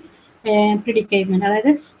primary പ്രിഡിക്കേറ്റ്മെന്റ്. അതായത്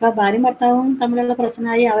ഇപ്പോൾ ഭാര്യയും ഭർത്താവും തമ്മിലുള്ള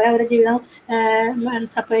പ്രശ്നമായി അവരവരുടെ ജീവിതം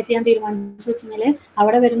സെപ്പറേറ്റ് ചെയ്യാൻ തീരുമാനിച്ചു വെച്ചെങ്കിൽ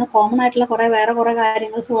അവിടെ വരുന്ന കോമൺ ആയിട്ടുള്ള വേറെ കുറേ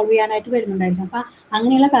കാര്യങ്ങൾ സോൾവ് ചെയ്യാനായിട്ട് വരുന്നുണ്ടായിരിക്കും. അപ്പം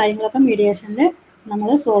അങ്ങനെയുള്ള കാര്യങ്ങളൊക്കെ മീഡിയേഷനിൽ നമ്മൾ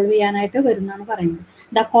സോൾവ് ചെയ്യാനായിട്ട് വരുന്നതാണ് പറയുന്നത്.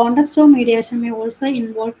 The context of mediation may also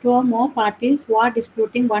involve 2 or more parties who are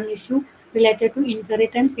disputing one issue related to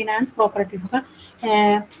inheritance, finance, properties. അപ്പം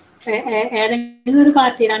ഏതെങ്കിലും ഒരു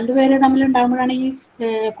പാർട്ടി, രണ്ടുപേര് തമ്മിൽ ഉണ്ടാകുമ്പോഴാണ് ഈ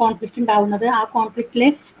കോൺഫ്ലിക്റ്റ് ഉണ്ടാവുന്നത്. ആ കോൺഫ്ലിക്റ്റിൽ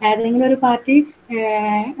ഏതെങ്കിലും ഒരു പാർട്ടി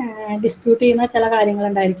ഡിസ്പ്യൂട്ട് ചെയ്യുന്ന ചില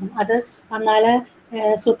കാര്യങ്ങളുണ്ടായിരിക്കും. അത് വന്നാൽ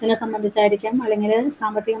സ്വത്തിനെ സംബന്ധിച്ചായിരിക്കാം, അല്ലെങ്കിൽ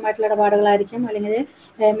സാമ്പത്തികമായിട്ടുള്ള ഇടപാടുകളായിരിക്കും, അല്ലെങ്കിൽ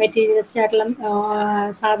മെറ്റീരിയലിസ്റ്റ് ആയിട്ടുള്ള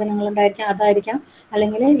സാധനങ്ങളുണ്ടായിരിക്കാം, അതായിരിക്കാം,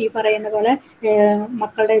 അല്ലെങ്കിൽ ഈ പറയുന്ന പോലെ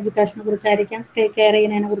മക്കളുടെ എഡ്യൂക്കേഷനെ കുറിച്ചായിരിക്കാം, ടേക്ക് കെയർ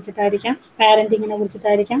ചെയ്യുന്നതിനെ കുറിച്ചിട്ടായിരിക്കാം, പാരന്റിങ്ങിനെ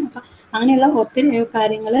കുറിച്ചിട്ടായിരിക്കാം. അപ്പം അങ്ങനെയുള്ള ഒത്തിരി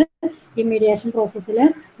കാര്യങ്ങൾ ഈ മീഡിയേഷൻ പ്രോസസ്സിൽ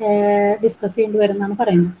ഡിസ്കസ് ചെയ്യേണ്ടി വരുന്നതാണ്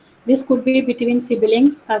പറയുന്നത്. This could be between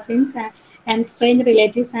siblings, cousins and strange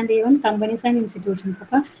relatives and even companies and institutions.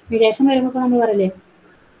 അപ്പം മീഡിയേഷൻ വരുമ്പോൾ നമ്മൾ പറയില്ലേ,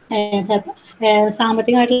 ചിലപ്പോൾ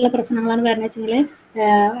സാമ്പത്തികമായിട്ടുള്ള പ്രശ്നങ്ങളാണ് വരുന്നത് വെച്ചെങ്കിൽ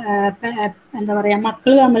എന്താ പറയുക,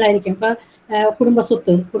 മക്കൾ തമ്മിലായിരിക്കും. ഇപ്പോൾ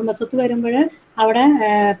കുടുംബസ്വത്ത് വരുമ്പോൾ അവിടെ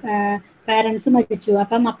പാരൻസ് മരിച്ചു,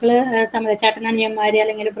 അപ്പം മക്കൾ തമ്മിൽ ചേട്ടനനിയന്മാർ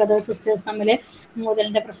അല്ലെങ്കിൽ ബ്രദേഴ്സ് സിസ്റ്റേഴ്സ് തമ്മിൽ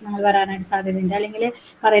മുതലിൻ്റെ പ്രശ്നങ്ങൾ വരാനായിട്ട് സാധ്യതയുണ്ട്. അല്ലെങ്കിൽ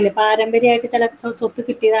പറയില്ലേ, പാരമ്പര്യമായിട്ട് ചില സ്വത്ത്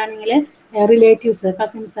കിട്ടിയതാണെങ്കിൽ റിലേറ്റീവ്സ്,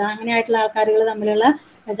 കസിൻസ്, അങ്ങനെയായിട്ടുള്ള ആൾക്കാരുകൾ തമ്മിലുള്ള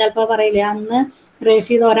ചിലപ്പോൾ പറയില്ലേ അന്ന്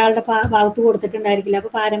രജിസ്റ്റർ ചെയ്ത് ഒരാളുടെ ഭാഗത്ത് കൊടുത്തിട്ടുണ്ടായിരിക്കില്ല.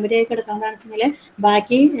 അപ്പോൾ പാരമ്പര്യമായി കിടക്കുന്നതാണെന്ന് വെച്ചെങ്കിൽ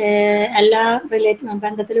ബാക്കി എല്ലാ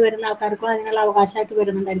ബന്ധത്തിൽ വരുന്ന ആൾക്കാർക്കും അതിനുള്ള അവകാശമായിട്ട്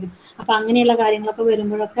വരുന്നുണ്ടായിരിക്കും. അപ്പോൾ അങ്ങനെയുള്ള കാര്യങ്ങളൊക്കെ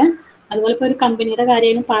വരുമ്പോഴൊക്കെ, അതുപോലെ ഇപ്പോൾ ഒരു കമ്പനിയുടെ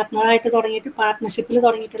കാര്യമായാലും പാർട്ട്ണറായിട്ട് തുടങ്ങിയിട്ട് പാർട്ട്ണർഷിപ്പിൽ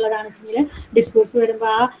തുടങ്ങിയിട്ടുള്ളതാണെന്ന് വെച്ചെങ്കിൽ ഡിസ്പ്യൂട്ട്സ് വരുമ്പോൾ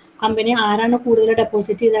ആ കമ്പനി ആരാണ് കൂടുതൽ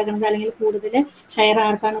ഡെപ്പോസിറ്റ് ചെയ്തേക്കുന്നത്, അല്ലെങ്കിൽ കൂടുതൽ ഷെയർ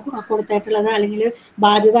ആർക്കാണ് കൊടുത്തിട്ടുള്ളത്, അല്ലെങ്കിൽ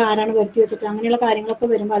ബാധ്യത ആരാണ് വരുത്തി വെച്ചിട്ട്, അങ്ങനെയുള്ള കാര്യങ്ങളൊക്കെ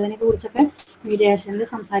വരുമ്പോൾ അതിനെ കുറിച്ചൊക്കെ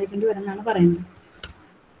മീഡിയേഷനിൽ സംസാരിക്കേണ്ടി വരുമെന്നാണ് പറയുന്നത്.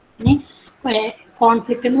 ഇനി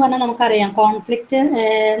കോൺഫ്ലിക്റ്റ് എന്ന് പറഞ്ഞാൽ നമുക്കറിയാം, കോൺഫ്ലിക്റ്റ്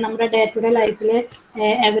നമ്മുടെ ഡേ ടു ഡേ ലൈഫിൽ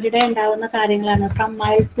എവരിഡേ ഉണ്ടാകുന്ന കാര്യങ്ങളാണ്. ഫ്രം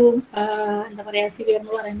മൈൽഡ് ടു എന്താ പറയുക സിവിയർ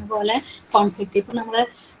എന്ന് പറയുന്ന പോലെ കോൺഫ്ലിക്റ്റ്. ഇപ്പം നമ്മൾ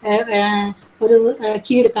ഒരു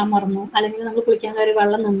കീ എടുക്കാൻ മറന്നു, അല്ലെങ്കിൽ നമ്മൾ കുളിക്കാൻ കയറി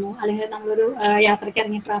വെള്ളം നിന്നു, അല്ലെങ്കിൽ നമ്മളൊരു യാത്രയ്ക്ക്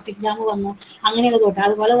ഇറങ്ങി ട്രാഫിക് ജാം വന്നു, അങ്ങനെയുള്ളത് തൊട്ട്.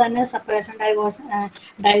 അതുപോലെ തന്നെ സെപ്പറേഷൻ,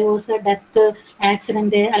 ഡൈവോഴ്സ്, ഡെത്ത്,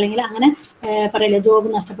 ആക്സിഡന്റ്, അല്ലെങ്കിൽ അങ്ങനെ പറയില്ല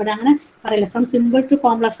ജോബ് നഷ്ടപ്പെടുക, അങ്ങനെ പറയില്ല. ഫ്രം സിമ്പിൾ ടു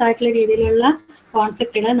കോംപ്ലക്സ് ആയിട്ടുള്ള രീതിയിലുള്ള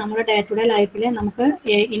കോൺഫ്ലിക്റ്റുകൾ നമ്മുടെ ഡേ ടു ഡേ ലൈഫിൽ നമുക്ക്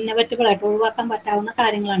ഇന്നോവേറ്റബിൾ ആയിട്ട് ഒഴിവാക്കാൻ പറ്റാവുന്ന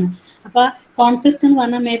കാര്യങ്ങളാണ്. അപ്പോൾ കോൺഫ്ലിക്റ്റ് എന്ന്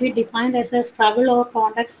പറഞ്ഞാൽ may be defined as A struggle or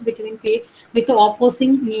contacts between with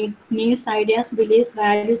opposing needs, ideas, beliefs,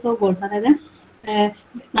 values or goals. അതായത്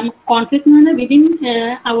നമുക്ക് കോൺഫ്ലിക്റ്റ് എന്ന് പറഞ്ഞാൽ വിതിൻ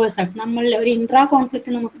അവേഴ്സ്. നമ്മളിൽ ഒരു ഇൻട്രാ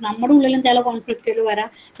കോൺഫ്ലിക്റ്റ് നമ്മുടെ ഉള്ളിലും ചില കോൺഫ്ലിക്റ്റുകൾ വരാം.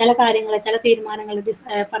 ചില കാര്യങ്ങൾ, ചില തീരുമാനങ്ങൾ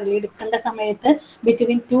എടുക്കേണ്ട സമയത്ത്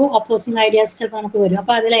ബിറ്റ്വീൻ ടു ഓപ്പോസിങ് ഐഡിയാസ് ചിലപ്പോൾ നമുക്ക് വരും.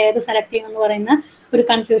 അപ്പോൾ അതിൽ ഏത് സെലക്ട് ചെയ്യുമെന്ന് പറയുന്ന ഒരു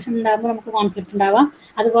കൺഫ്യൂഷൻ ഉണ്ടാകുമ്പോൾ നമുക്ക് കോൺഫ്ലിക്റ്റ് ഉണ്ടാവാം.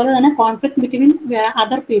 അതുപോലെ തന്നെ conflict between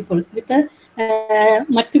other people with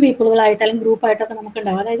മറ്റു പീപ്പിളുകളായിട്ട് അല്ലെങ്കിൽ ഗ്രൂപ്പായിട്ടൊക്കെ നമുക്ക്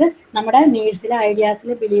ഉണ്ടാവും. അതായത് നമ്മുടെ നീഡ്സിൽ, ഐഡിയാസിൽ,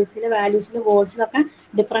 ബിലീഫ്സിൽ, വാല്യൂസിൽ, ഗോൾസിലൊക്കെ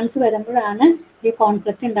ഡിഫറൻസ് വരുമ്പോഴാണ് ഈ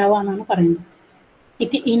കോൺഫ്ലിക്റ്റ് ഉണ്ടാവുക എന്നാണ് പറയുന്നത്.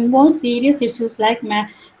 It involve serious issues like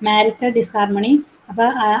marital disharmony. അപ്പോൾ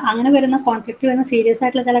അങ്ങനെ വരുന്ന കോൺഫ്ലിക്റ്റ് വരുന്ന സീരിയസ്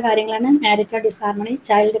ആയിട്ടുള്ള ചില കാര്യങ്ങളാണ് marital disharmony,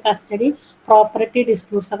 child custody, property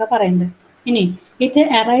disputes ഒക്കെ പറയുന്നത്. ഇനി ഇറ്റ്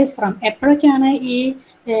അറൈസ് ഫ്രം, എപ്പോഴൊക്കെയാണ് ഈ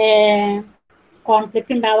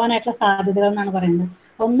കോൺഫ്ലിക്റ്റ് ഉണ്ടാവാനായിട്ടുള്ള സാധ്യതകൾ എന്നാണ് പറയുന്നത്.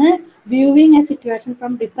 ഒന്ന്, viewing A situation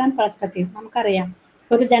from different perspective. നമുക്കറിയാം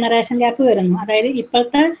ഒരു ജനറേഷൻ ഗ്യാപ്പ് വരുന്നു. അതായത്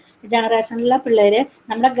ഇപ്പോഴത്തെ ജനറേഷനിലെ പിള്ളേര്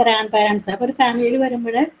നമ്മുടെ ഗ്രാൻഡ് പാരൻസ്, അപ്പോൾ ഒരു ഫാമിലിയിൽ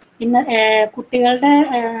വരുമ്പോൾ ഇന്ന് കുട്ടികളുടെ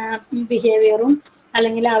ബിഹേവിയറും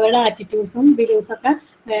അല്ലെങ്കിൽ അവരുടെ ആറ്റിറ്റ്യൂഡ്സും ബിലീവ്സും ഒക്കെ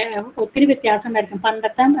ഒത്തിരി വ്യത്യാസം ഉണ്ടായിരിക്കും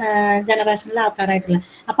പണ്ടത്തെ ജനറേഷനിലെ ആൾക്കാരായിട്ടുള്ള.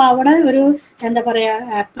 അപ്പോൾ അവിടെ ഒരു എന്താ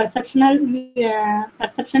പറയുക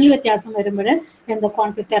പെർസെപ്ഷനിൽ വ്യത്യാസം വരുമ്പോൾ എന്താ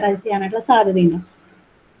കോൺഫ്ലിക്റ്റ് അറൈസ് ചെയ്യാനായിട്ടുള്ള സാധ്യതയുണ്ട്.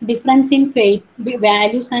 Difference in faith,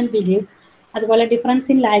 values and believes, അതുപോലെ ഡിഫറൻസ്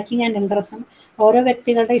ഇൻ ലൈക്കിങ് ആൻഡ് ഇൻട്രസ്റ്റും. ഓരോ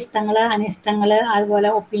വ്യക്തികളുടെ ഇഷ്ടങ്ങൾ, അനിഷ്ടങ്ങൾ, അതുപോലെ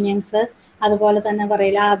ഒപ്പീനിയൻസ്, അതുപോലെ തന്നെ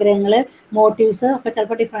പറയില്ല ആഗ്രഹങ്ങൾ, മോട്ടീവ്സ് ഒക്കെ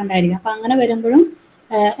ചിലപ്പോൾ ഡിഫറെൻ്റ് ആയിരിക്കും. അപ്പം അങ്ങനെ വരുമ്പോഴും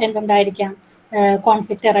എന്തുണ്ടായിരിക്കാം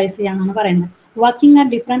കോൺഫ്ലിക്റ്റ് അറൈസ് ചെയ്യാമെന്നാണ് പറയുന്നത്. വർക്കിംഗ്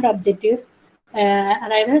ആറ്റ് ഡിഫറെൻറ്റ് ഒബ്ജക്റ്റീവ്സ്,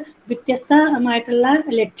 അതായത് വ്യത്യസ്തമായിട്ടുള്ള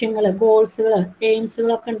ലക്ഷ്യങ്ങൾ, ഗോൾസുകൾ,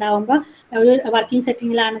 എയിംസുകളൊക്കെ ഉണ്ടാകുമ്പോൾ ഒരു വർക്കിംഗ്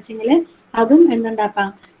സെറ്റിങ്ങിലാണെന്ന് വെച്ചെങ്കിൽ അതും എന്തുണ്ടാക്കാം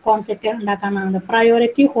കോൺഫ്ലിക്റ്റ് ഉണ്ടാക്കാനാണ്.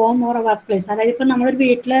 Priority home or work place, അതായത് ഇപ്പം നമ്മളൊരു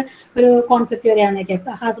വീട്ടിൽ ഒരു കോൺഫ്ലിക്റ്റ് വരികയാണെങ്കിൽ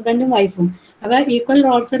ഹസ്ബൻഡും വൈഫും, അപ്പോൾ ഈക്വൽ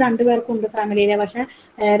റോൾസ് രണ്ടുപേർക്കും ഉണ്ട് ഫാമിലിയിലെ. പക്ഷെ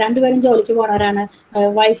രണ്ടുപേരും ജോലിക്ക് പോണവരാണ്.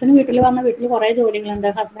 വൈഫിന് വീട്ടിൽ കുറേ ജോലികളുണ്ട്.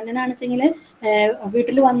 ഹസ്ബൻഡിനാണെന്ന് വെച്ചെങ്കിൽ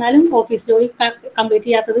വീട്ടിൽ വന്നാലും ഓഫീസ് ജോലി കംപ്ലീറ്റ്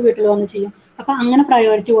ചെയ്യാത്തത് വീട്ടിൽ വന്ന് ചെയ്യും. അപ്പം അങ്ങനെ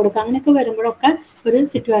പ്രയോറിറ്റി കൊടുക്കുക. അങ്ങനെയൊക്കെ വരുമ്പോഴൊക്കെ ഒരു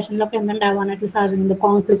സിറ്റുവേഷനിലൊക്കെ എന്തുണ്ടാവാനായിട്ടുള്ള സാധ്യതയുണ്ട്,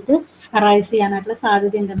 കോൺഫ്ലിക്റ്റ് അറൈസ് ചെയ്യാനായിട്ടുള്ള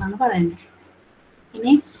സാധ്യതയുണ്ടെന്നാണ് പറയുന്നത്.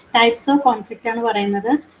 ഇനി ടൈപ്സ് ഓഫ് കോൺഫ്ലിക്റ്റ് ആണ്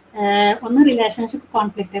പറയുന്നത്. ഒന്ന് relationship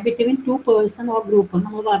conflict between two person or group,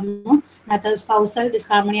 നമ്മൾ പറഞ്ഞു. സ്പൗസൽ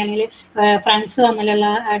ഡിസ്ഹാർമണി അല്ലെങ്കിൽ ഫ്രണ്ട്സ് തമ്മിലുള്ള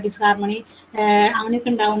ഡിസ്ഹാർമണി, അങ്ങനെയൊക്കെ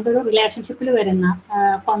ഉണ്ടാവുന്നത് ഒരു റിലേഷൻഷിപ്പിൽ വരുന്ന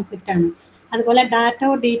കോൺഫ്ലിക്റ്റ് ആണ്. അതുപോലെ data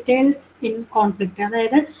or details in conflict,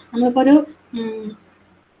 അതായത് നമ്മളിപ്പോൾ ഒരു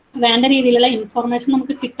വേണ്ട രീതിയിലുള്ള ഇൻഫർമേഷൻ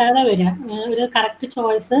നമുക്ക് കിട്ടാതെ വരിക, ഒരു കറക്റ്റ്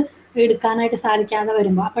ചോയ്സ് എടുക്കാനായിട്ട് സാധിക്കാതെ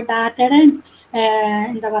വരുമ്പോൾ, അപ്പോൾ ഡാറ്റയുടെ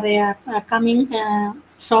എന്താ പറയുക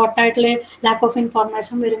ഷോർട്ടായിട്ടുള്ള ലാക്ക് ഓഫ്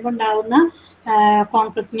ഇൻഫോർമേഷൻ വരുമ്പോൾ ഉണ്ടാകുന്ന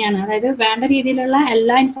കോൺഫ്ലിക്റ്റിനെയാണ്. അതായത് വേണ്ട രീതിയിലുള്ള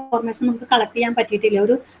എല്ലാ ഇൻഫോർമേഷനും നമുക്ക് കളക്ട് ചെയ്യാൻ പറ്റിയിട്ടില്ല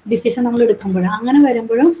ഒരു ഡിസിഷൻ നമ്മൾ എടുക്കുമ്പോൾ. അങ്ങനെ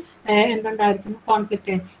വരുമ്പോഴും എന്തുണ്ടായിരിക്കും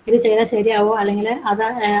കോൺഫ്ലിക്റ്റ്. ഇത് ചെയ്താൽ ശരിയാവോ, അല്ലെങ്കിൽ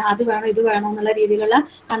അത് വേണോ ഇത് വേണോ എന്നുള്ള രീതിയിലുള്ള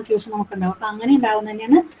കൺഫ്യൂഷൻ നമുക്കുണ്ടാവും. അപ്പോൾ അങ്ങനെ ഉണ്ടാകുന്ന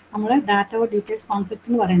തന്നെയാണ് നമ്മൾ ഡാറ്റ ഓർ ഡീറ്റെയിൽസ് കോൺഫ്ലിക്റ്റ്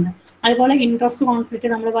എന്ന് പറയുന്നത്. അതുപോലെ ഇൻട്രസ്റ്റ് കോൺഫ്ലിക്റ്റ്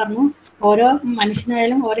നമ്മൾ പറഞ്ഞു. ഓരോ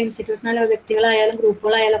മനുഷ്യനായാലും ഓരോ ഇൻസ്റ്റിറ്റ്യൂഷനായാലും വ്യക്തികളായാലും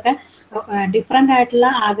ഗ്രൂപ്പുകളായാലും ഒക്കെ ഡിഫറെൻ്റ് ആയിട്ടുള്ള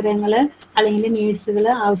ആഗ്രഹങ്ങൾ അല്ലെങ്കിൽ നീഡ്സുകൾ,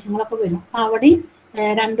 ആവശ്യങ്ങളൊക്കെ വരും. അപ്പോൾ അവിടെ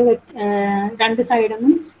രണ്ട് സൈഡിൽ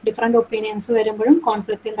നിന്നും ഡിഫറെൻ്റ് ഒപ്പീനിയൻസ് വരുമ്പോഴും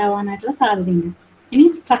കോൺഫ്ലിക്റ്റ് ഉണ്ടാവാനായിട്ടുള്ള സാധ്യതയുണ്ട്. ഇനി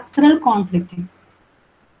structural conflict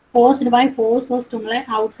caused by force or stimuli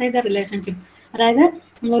outside the relationship, അതായത്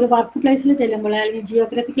നമ്മളൊരു വർക്ക് പ്ലേസിൽ ചെല്ലുമ്പോൾ അല്ലെങ്കിൽ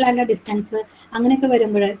ജിയോഗ്രഫിക്കലായിട്ടുള്ള ഡിസ്റ്റൻസ് അങ്ങനെയൊക്കെ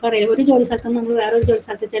വരുമ്പോൾ പറയും ഒരു ജോലി സ്ഥലത്ത് നിന്ന് നമ്മൾ വേറൊരു ജോലി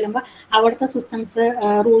സ്ഥലത്ത് ചെല്ലുമ്പോൾ അവിടുത്തെ സിസ്റ്റംസ്,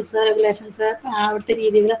 റൂൾസ്, റെഗുലേഷൻസ്, അവിടുത്തെ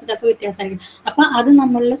രീതികളൊക്കെ ചിലപ്പോൾ വ്യത്യാസമായിരിക്കും. അപ്പം അത്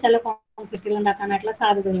നമ്മളിൽ ചില കോൺഫ്ലിക്റ്റുകൾ ഉണ്ടാക്കാനായിട്ടുള്ള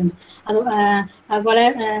സാധ്യതകളുണ്ട്. അതുപോലെ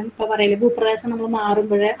ഇപ്പൊ പറയില്ലേ, ഭൂപ്രദേശം നമ്മൾ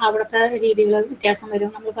മാറുമ്പോൾ അവിടുത്തെ രീതികൾ വ്യത്യാസം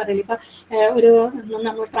വരും. നമ്മൾ പറയില്ല, ഇപ്പൊ ഒരു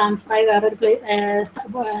നമ്മൾ ട്രാൻസ്ഫർ ആയി വേറൊരു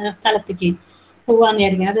സ്ഥലത്തേക്ക് പോവാന്ന്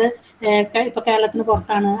വിചാരിക്കും. അത് ഇപ്പൊ കേരളത്തിന്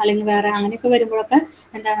പുറത്താണ് അല്ലെങ്കിൽ വേറെ അങ്ങനെയൊക്കെ വരുമ്പോഴൊക്കെ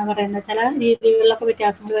എന്താണ് പറയുന്നത്, ചില രീതികളിലൊക്കെ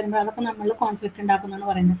വ്യത്യാസങ്ങൾ വരുമ്പോൾ അതൊക്കെ നമ്മൾ കോൺഫ്ലിക്റ്റ് ഉണ്ടാക്കുന്നതാണ്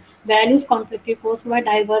പറയുന്നത്. Values conflict cos by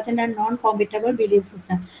divergent and non compatible belief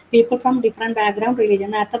system. People from different background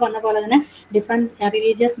religion, നേരത്തെ പറഞ്ഞ പോലെ തന്നെ ഡിഫറെന്റ്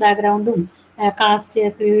റിലീജിയസ് ബാക്ക്ഗ്രൗണ്ടും കാസ്റ്റ്,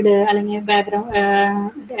 ക്രീഡ് അല്ലെങ്കിൽ ബാക്ക്ഗ്രൗണ്ട്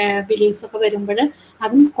ബിലീഫ്സ് ഒക്കെ വരുമ്പോൾ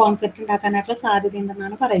അതും കോൺഫ്ലിക്റ്റ് ഉണ്ടാക്കാനായിട്ടുള്ള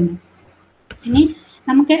സാധ്യതയുണ്ടെന്നാണ് പറയുന്നത്. ഇനി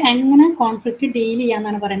നമുക്ക് എങ്ങനെ കോൺഫ്ലിക്റ്റ് ഡീൽ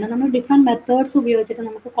ചെയ്യാന്നാണ് പറയുന്നത്. നമ്മൾ ഡിഫറെന്റ് മെത്തേഡ്സ് ഉപയോഗിച്ചിട്ട്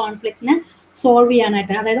നമുക്ക് കോൺഫ്ലിക്റ്റിനെ സോൾവ്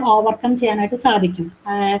ചെയ്യാനായിട്ട്, അതായത് ഓവർകം ചെയ്യാനായിട്ട് സാധിക്കും.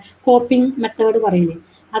 കോപ്പിംഗ് മെത്തേഡ് പറയില്ലേ,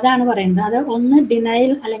 അതാണ് പറയുന്നത്. അത് ഒന്ന്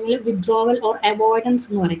ഡിനയൽ അല്ലെങ്കിൽ വിഡ്രോവൽ ഓർ അവോയ്ഡൻസ്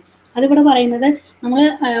എന്ന് പറയും. അതിവിടെ പറയുന്നത് നമ്മൾ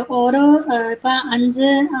ഓരോ ഇപ്പൊ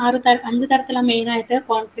 5 തരത്തിലാണ് മെയിനായിട്ട്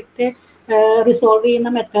കോൺഫ്ലിക്റ്റ് റിസോൾവ്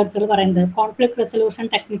ചെയ്യുന്ന മെത്തേഡ്സുകൾ പറയുന്നത്. കോൺഫ്ലിക്റ്റ് റെസൊല്യൂഷൻ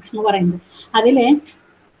ടെക്നിക്സ് എന്ന് പറയുന്നത്.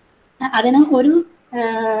 അതിന് ഒരു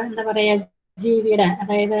എന്താ പറയാ, ജീവിയുടെ,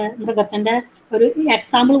 അതായത് മൃഗത്തിന്റെ ഒരു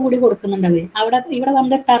എക്സാമ്പിൾ കൂടി കൊടുക്കുന്നുണ്ട് അവര്. ഇവിടെ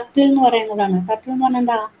വന്നത് ടർട്ടിൽ എന്ന് പറയുന്നതാണ്. ടർട്ടിൽ എന്ന് പറഞ്ഞാൽ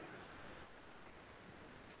എന്താ?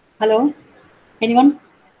 Hello, anyone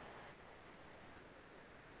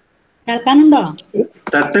കേൾക്കാനുണ്ടോ?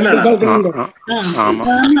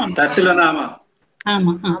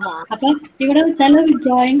 ആമാ. അപ്പൊ ഇവിടെ ചില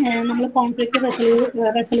വിഡ്രോയിങ് നമ്മൾ കോൺഫ്ലിക്റ്റ്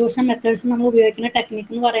റെസൊല്യൂഷൻ മെത്തേഡ്സ് നമ്മൾ ഉപയോഗിക്കുന്ന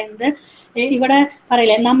ടെക്നിക്ക് എന്ന് പറയുന്നത്, ഇവിടെ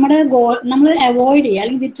പറയില്ലേ, നമ്മൾ അവോയ്ഡ് ചെയ്യുക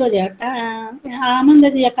അല്ലെങ്കിൽ വിഡ്രോ ചെയ്യുക. ആമ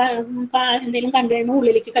എന്താ ചെയ്യുക, എന്തെങ്കിലും കണ്ടു കഴിയുമ്പോൾ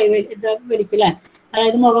ഉള്ളിലേക്ക് വലിക്കില്ലേ,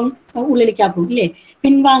 അതായത് മുഖം ഉള്ളിലേക്കാക്കും ഇല്ലേ,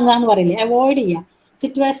 പിൻവാങ്ങുക എന്ന് പറയില്ലേ, അവോയ്ഡ് ചെയ്യുക,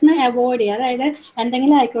 സിറ്റുവേഷനെ അവോയ്ഡ് ചെയ്യുക. അതായത്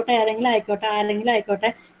എന്തെങ്കിലും ആയിക്കോട്ടെ, ആരെങ്കിലും ആയിക്കോട്ടെ,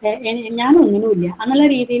 ഞാൻ ഒന്നിനുമില്ല എന്നുള്ള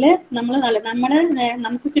രീതിയിൽ നമ്മൾ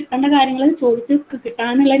നമുക്ക് കിട്ടേണ്ട കാര്യങ്ങൾ ചോദിച്ച്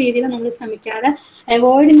കിട്ടാനുള്ള രീതിയിൽ നമ്മൾ ശ്രമിക്കാതെ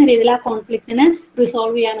അവോയ്ഡ് ചെയ്യുന്ന രീതിയിൽ ആ കോൺഫ്ലിക്റ്റിനെ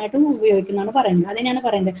റിസോൾവ് ചെയ്യാനായിട്ട് ഉപയോഗിക്കുന്നതാണ് പറയുന്നത്. അതിനെയാണ്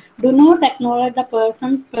പറയുന്നത്, do not acknowledge the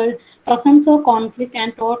presence of conflict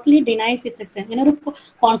and totally denies it's existence. ഇങ്ങനെ ഒരു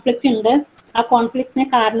കോൺഫ്ലിക്റ്റ് ഉണ്ട്, ആ കോൺഫ്ലിക്റ്റിന്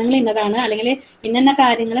കാരണങ്ങൾ ഇന്നതാണ്, അല്ലെങ്കിൽ ഇന്ന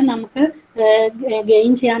കാര്യങ്ങൾ നമുക്ക്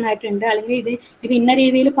ഗെയിൻ ചെയ്യാനായിട്ടുണ്ട്, അല്ലെങ്കിൽ ഇത് ഇന്ന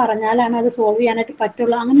രീതിയിൽ പറഞ്ഞാലാണ് അത് സോൾവ് ചെയ്യാനായിട്ട്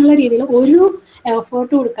പറ്റുള്ളൂ, അങ്ങനെയുള്ള രീതിയിൽ ഒരു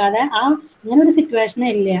എഫേർട്ട് കൊടുക്കാതെ ഇങ്ങനെ ഒരു സിറ്റുവേഷനെ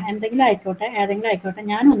ഇല്ല, ഏതെങ്കിലും ആയിക്കോട്ടെ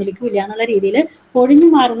ഞാൻ ഒന്നിലേക്കും ഇല്ല എന്നുള്ള രീതിയിൽ ഒഴിഞ്ഞു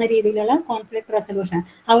മാറുന്ന രീതിയിലുള്ള കോൺഫ്ലിക്റ്റ് റെസൊല്യൂഷൻ,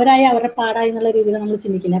 അവരുടെ പാടായി എന്നുള്ള രീതിയിൽ നമ്മൾ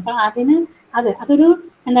ചിന്തിക്കില്ല. അപ്പൊ അതൊരു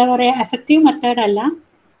എന്താ പറയാ, എഫക്റ്റീവ് മെത്തേഡ് അല്ല.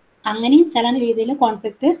 അങ്ങനെയും ചില രീതിയിൽ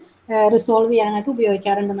കോൺഫ്ലിക്റ്റ് റിസോൾവ് ചെയ്യാനായിട്ട്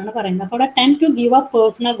ഉപയോഗിക്കാറുണ്ടെന്നാണ് പറയുന്നത്. അപ്പോൾ അവിടെ tend to give up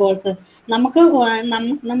personal goals.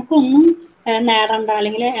 നമുക്കൊന്നും നേടണ്ട,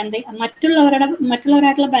 അല്ലെങ്കിൽ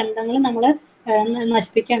മറ്റുള്ളവരായിട്ടുള്ള ബന്ധങ്ങൾ നമ്മൾ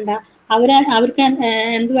നശിപ്പിക്കണ്ട, അവർക്ക്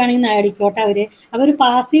എന്ത് വേണമെങ്കിൽ നേടിക്കോട്ടെ. അവർ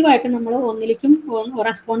പാസീവായിട്ട് നമ്മൾ ഒന്നിലേക്കും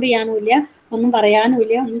റെസ്പോണ്ട് ചെയ്യാനുമില്ല, ഒന്നും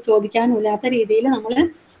പറയാനുമില്ല, ഒന്നും ചോദിക്കാനുമില്ലാത്ത രീതിയിൽ നമ്മൾ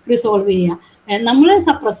റിസോൾവ് ചെയ്യുക, നമ്മൾ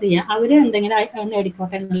സപ്രസ് ചെയ്യുക, അവർ എന്തെങ്കിലും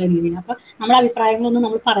നേടിക്കോട്ടെ എന്നുള്ള രീതിയിൽ. അപ്പൊ നമ്മുടെ അഭിപ്രായങ്ങളൊന്നും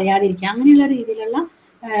നമ്മൾ പറയാതിരിക്കുക, അങ്ങനെയുള്ള രീതിയിലുള്ള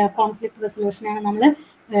കോൺഫ്ലിക്റ്റ് റെസൊല്യൂഷനാണ് നമ്മൾ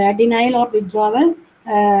denial or withdrawal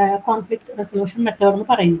conflict resolution method എന്ന്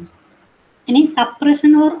പറയുന്നത്. ഇനി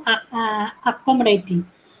സപ്രഷൻ ഓർ അക്കോമഡേറ്റിംഗ്,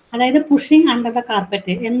 അതായത് പുഷിങ് അണ്ടർ ദ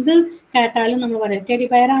കാർപ്പറ്റ്. എന്ത് കേട്ടാലും നമ്മൾ പറയാം ടെഡി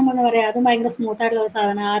ബെയറാണെന്ന് പറയാം, അത് ഭയങ്കര സ്മൂത്ത് ആയിട്ടുള്ള ഒരു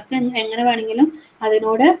സാധനം, ആർക്ക് എങ്ങനെ വേണമെങ്കിലും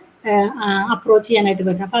അതിനോട് അപ്രോച്ച് ചെയ്യാനായിട്ട്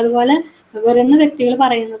പറ്റും. അപ്പൊ അതുപോലെ വരുന്ന വ്യക്തികൾ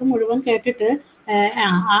പറയുന്നത് മുഴുവൻ കേട്ടിട്ട്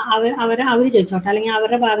അവർ ജയിച്ചോട്ടെ, അല്ലെങ്കിൽ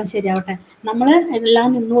അവരുടെ ഭാഗം ശരിയാവട്ടെ, നമ്മൾ എല്ലാം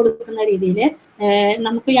നിന്നു കൊടുക്കുന്ന രീതിയിൽ,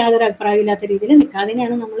 നമുക്ക് യാതൊരു അഭിപ്രായം ഇല്ലാത്ത രീതിയിൽ നിൽക്കുക.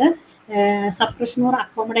 അതിനെയാണ് നമ്മൾ suppression or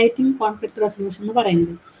accommodating conflict resolution എന്ന്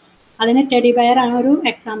പറയുന്നത്. അതിന് ടെഡി ബെയർ ആണ് ഒരു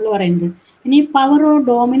എക്സാമ്പിൾ പറയുന്നത്. ഇനി പവർ ഓർ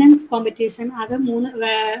ഡോമിനൻസ് കോമ്പറ്റീഷൻ, അത്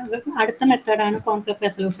അടുത്ത മെത്തേഡാണ് കോൺഫ്ലിക്റ്റ്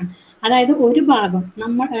റെസൊല്യൂഷൻ. അതായത് ഒരു ഭാഗം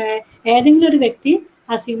ഏതെങ്കിലും ഒരു വ്യക്തി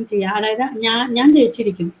അസ്യൂം ചെയ്യുക, അതായത് ഞാൻ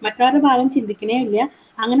ജയിച്ചിരിക്കും, മറ്റൊരു ഭാഗം ചിന്തിക്കണേ ഇല്ല.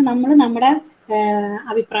 അങ്ങനെ നമ്മൾ നമ്മുടെ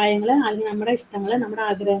അഭിപ്രായങ്ങൾ അല്ലെങ്കിൽ നമ്മുടെ ഇഷ്ടങ്ങൾ, നമ്മുടെ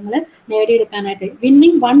ആഗ്രഹങ്ങൾ നേടിയെടുക്കാനായിട്ട്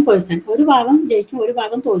വിന്നിങ് 1%, ഒരു ഭാഗം ജയിക്കും, ഒരു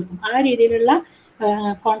ഭാഗം തോൽക്കും, ആ രീതിയിലുള്ള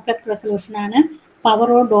കോൺഫ്ലിക്റ്റ് റെസൊല്യൂഷൻ ആണ് പവർ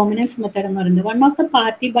ഓർ ഡോമിനൻസ് മെത്തേഡ് എന്ന് പറയുന്നത്. One of the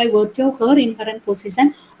party by virtue of her inherent position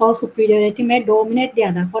or superiority may dominate the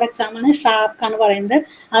other. For example ആണ് ഷാർക്ക് ആണ് പറയുന്നത്,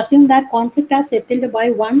 assume that conflict R settled by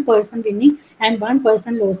 1% winning and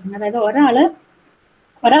 1% losing. അതായത്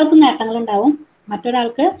ഒരാൾക്ക് നേട്ടങ്ങൾ ഉണ്ടാവും,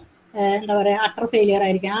 മറ്റൊരാൾക്ക് എന്താ പറയാ അട്ടർ ഫെയിലിയർ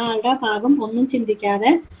ആയിരിക്കും. ആ ആളുടെ ഭാഗം ഒന്നും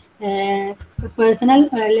ചിന്തിക്കാതെ പേഴ്സണൽ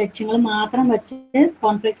ലക്ഷ്യങ്ങൾ മാത്രം വെച്ച്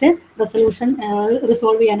കോൺഫ്ലിക്റ്റ്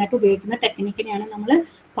റിസോൾവ് ചെയ്യാനായിട്ട് ഉപയോഗിക്കുന്ന ടെക്നിക്കിനെയാണ് നമ്മൾ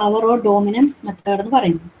പവർ ഓർ ഡോമിനൻസ് മെത്തേഡ് എന്ന്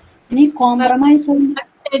പറയുന്നത്. ഇനി കോംപ്രമൈസ്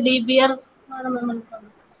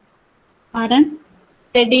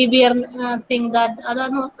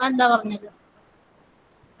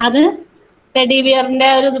അത് ടെഡി ബിയറിന്റെ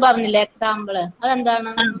ഒരു ഇത് പറഞ്ഞില്ലേ എക്സാമ്പിള്,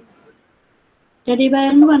 അതെന്താണ്? ടെഡി ബിയർ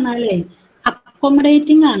എന്ന് പറഞ്ഞാലേ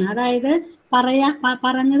അക്കോമഡേറ്റിംഗ് ആണ്. അതായത്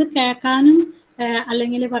പറഞ്ഞത് കേൾക്കാനും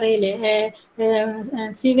അല്ലെങ്കിൽ പറയില്ലേ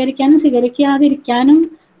സ്വീകരിക്കാനും സ്വീകരിക്കാതിരിക്കാനും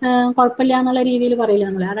കുഴപ്പമില്ല എന്നുള്ള രീതിയിൽ പറയില്ല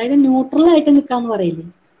നമ്മള്. അതായത് ന്യൂട്രൽ ആയിട്ട് നിൽക്കാന്ന് പറയില്ലേ.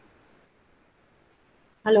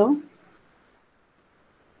 ഹലോ,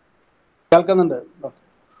 കേൾക്കുന്നുണ്ട്.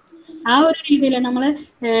 ആ ഒരു രീതിയിൽ നമ്മള്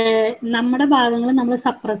നമ്മുടെ ഭാഗങ്ങൾ നമ്മൾ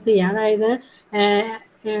സപ്രസ് ചെയ്യുക. അതായത്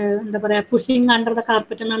എന്താ പറയാ, പുഷിങ് അണ്ടർ ദ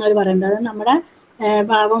കാർപ്പറ്റ് എന്നാണ് അവർ പറയുന്നത്. അത് നമ്മുടെ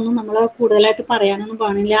ഭാഗമൊന്നും നമ്മൾ കൂടുതലായിട്ട് പറയാനൊന്നും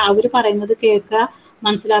പാടില്ല. അവർ പറയുന്നത് കേൾക്കുക,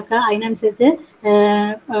 മനസ്സിലാക്കുക, അതിനനുസരിച്ച്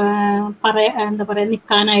എന്താ പറയാ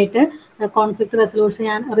നിൽക്കാനായിട്ട്, കോൺഫ്ലിക്റ്റ്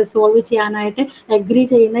റിസോൾവ് ചെയ്യാനായിട്ട് അഗ്രി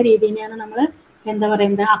ചെയ്യുന്ന രീതിയാണ് നമ്മൾ എന്താ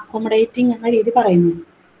പറയുന്നത് അക്കോമഡേറ്റിംഗ് എന്ന രീതി പറയുന്നത്.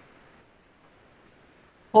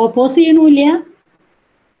 ഓപ്പോസ് ചെയ്യണമില്ല,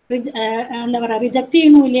 എന്താ പറയാ റിജക്ട്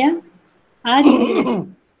ചെയ്യണമില്ല, ആ രീതിയിൽ.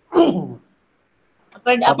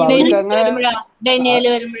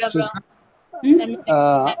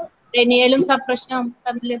 ഡെനിയലും സപ്രഷനും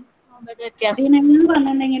തമ്മിൽ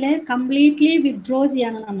പറഞ്ഞിട്ടുണ്ടെങ്കിൽ കംപ്ലീറ്റ്ലി വിത്ഡ്രോ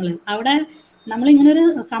ചെയ്യാണ് നമ്മള്. അവിടെ നമ്മളിങ്ങനൊരു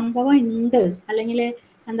സംഭവം ഉണ്ട്, അല്ലെങ്കിൽ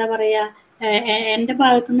എന്താ പറയാ എന്റെ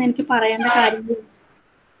ഭാഗത്തുനിന്ന് എനിക്ക് പറയേണ്ട കാര്യങ്ങൾ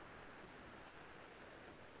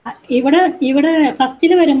ഇവിടെ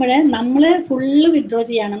ഫസ്റ്റിൽ വരുമ്പോഴേ നമ്മൾ ഫുള്ള് വിത്ഡ്രോ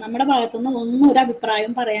ചെയ്യാണ്. നമ്മുടെ ഭാഗത്തുനിന്ന് ഒന്നും ഒരു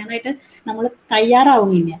അഭിപ്രായം പറയാനായിട്ട് നമ്മൾ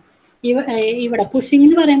തയ്യാറാവുന്നില്ല. ഇവിടെ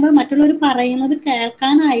പുഷിംഗ് പറയുമ്പോൾ മറ്റുള്ളവർ പറയുന്നത്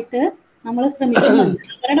കേൾക്കാനായിട്ട് നമ്മൾ ശ്രമിക്കുന്നുണ്ട്.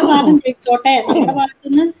 അവരുടെ ഭാഗം വിളിച്ചോട്ടെ, നമ്മുടെ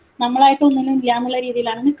ഭാഗത്തുനിന്ന് നമ്മളായിട്ട് ഒന്നിനും ഇല്ല എന്നുള്ള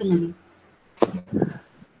രീതിയിലാണ് നിൽക്കുന്നത്.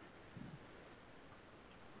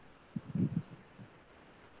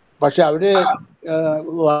 പക്ഷെ അവര്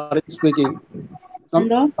സ്പീക്കിംഗ്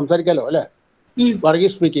സംസാരിക്കാലോ അല്ലെ?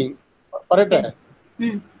 വർഗീസ് സ്പീക്കിംഗ് പറയട്ടെ.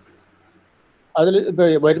 അതിൽ ഇപ്പൊ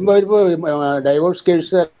വരുമ്പോ ഡൈവോഴ്സ്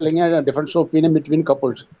കേസ് അല്ലെങ്കിൽ difference of opinion between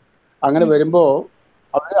couples അങ്ങനെ വരുമ്പോ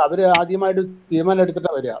അവര് ആദ്യമായിട്ട് തീരുമാനം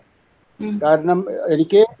എടുത്തിട്ടാ വരിക. കാരണം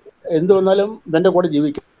എനിക്ക് എന്ത് വന്നാലും ഇവന്റെ കൂടെ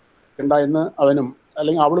ജീവിക്കണ്ട എന്ന് അവനും,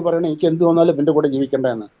 അല്ലെങ്കിൽ അവള് പറയണ എനിക്ക് എന്ത് വന്നാലും ഇവന്റെ കൂടെ ജീവിക്കണ്ട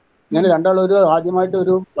എന്ന്. ഇങ്ങനെ രണ്ടാളും ആദ്യമായിട്ട്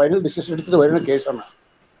ഒരു ഫൈനൽ ഡിസിഷൻ എടുത്തിട്ട് വരുന്ന കേസാണ്.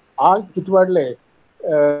 ആ ചുറ്റുപാടിലെ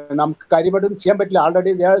നമുക്ക് കാര്യമായിട്ടൊന്നും ചെയ്യാൻ പറ്റില്ല.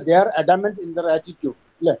 Already they are adamant in there attitude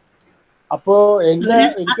അല്ലേ? അപ്പോ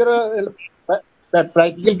എനിക്കൊരു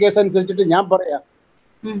പ്രാക്ടിക്കൽ കേസ് അനുസരിച്ചിട്ട് ഞാൻ പറയാം,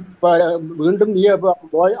 വീണ്ടും നീ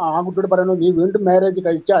ആൺകുട്ടിയോട് പറയണു, നീ വീണ്ടും മാരേജ്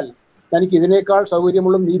കഴിച്ചാൽ തനിക്ക് ഇതിനേക്കാൾ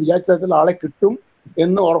സൗകര്യമുള്ള നീ വിചാരിച്ച തരത്തിൽ ആളെ കിട്ടും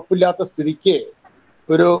എന്ന് ഉറപ്പില്ലാത്ത സ്ഥിതിക്ക്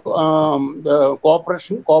ഒരു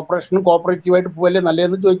കോപ്പറേഷനും കോപ്പറേറ്റീവായിട്ട് പോവല്ലേ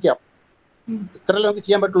നല്ലതെന്ന് ചോദിക്കാം. ഇത്രയല്ലേ നമുക്ക്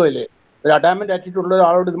ചെയ്യാൻ പറ്റുള്ളൂ അല്ലേ? ഒരു അഡാമന്റ് ആറ്റിറ്റ്യൂഡ് ഉള്ള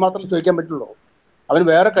ഒരാളോട് ഇത് മാത്രം ചോദിക്കാൻ പറ്റുള്ളൂ. അവന്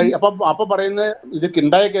വേറെ അപ്പൊ പറയുന്നത് ഇതൊക്കെ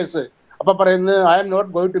ഉണ്ടായ കേസ്, അപ്പൊ പറയുന്നത് I am not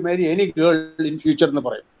going to marry any girl in future എന്ന്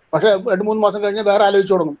പറയും. പക്ഷെ 2-3 മാസം കഴിഞ്ഞാൽ വേറെ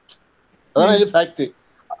ആലോചിച്ചു തുടങ്ങും. അതാണ് അതിന്റെ ഫാക്ട്.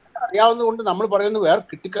 അറിയാവുന്നത് കൊണ്ട് നമ്മൾ പറയുന്നത് വേറെ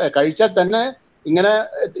കഴിച്ചാൽ തന്നെ ഇങ്ങനെ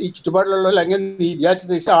ഈ ചുറ്റുപാടിലുള്ള അല്ലെങ്കിൽ നീ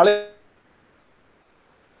വിചാരിച്ച ആളെ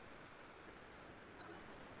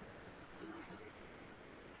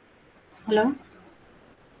ഹലോ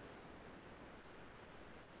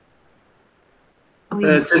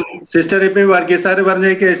സിസ്റ്റർ, ഇപ്പൊ വർഗീസ് സാറ് പറഞ്ഞ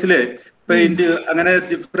കേസില് ഇപ്പൊ അങ്ങനെ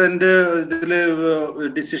ഡിഫറെന്റ് ഇതില്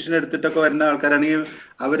ഡിസിഷൻ എടുത്തിട്ടൊക്കെ വരുന്ന ആൾക്കാരാണെങ്കിൽ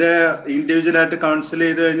അവരെ ഇൻഡിവിജ്വൽ ആയിട്ട് കൗൺസിൽ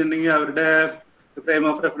ചെയ്ത് കഴിഞ്ഞിട്ടുണ്ടെങ്കിൽ അവരുടെ ഫ്രെയിം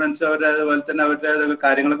ഓഫ് റെഫറൻസ് അവരുടെ അതുപോലെ തന്നെ അവരുടെ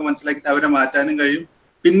കാര്യങ്ങളൊക്കെ മനസ്സിലാക്കിയിട്ട് അവരെ മാറ്റാനും കഴിയും.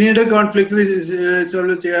 പിന്നീട് കോൺഫ്ലിക്റ്റ്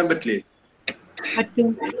സോൾവ് ചെയ്യാൻ പറ്റില്ലേ? പറ്റും.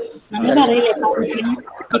 നമ്മൾ പറയില്ലേ കൗൺസിലിംഗ്,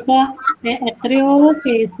 ഇപ്പൊ എത്രയോ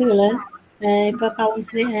കേസുകള് ഇപ്പൊ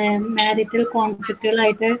മാരിറ്റൽ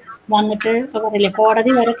കോൺഫ്ലിക്റ്റുകളായിട്ട് വന്നിട്ട് ഇപ്പൊ പറയില്ലേ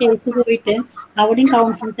കോടതി വരെ കേസ് പോയിട്ട് അവിടെയും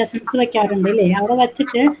കൗൺസിലിംഗ് സെഷൻസ് വെക്കാറുണ്ട് അല്ലേ? അവിടെ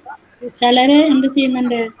വച്ചിട്ട് ചിലര് എന്ത്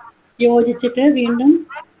ചെയ്യുന്നുണ്ട്, യോജിച്ചിട്ട് വീണ്ടും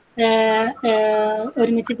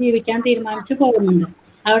ഒരുമിച്ച് ജീവിക്കാൻ തീരുമാനിച്ചു പോകുന്നുണ്ട്.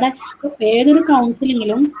 അവിടെ ഏതൊരു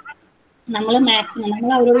കൗൺസിലിങ്ങിലും നമ്മൾ മാക്സിമം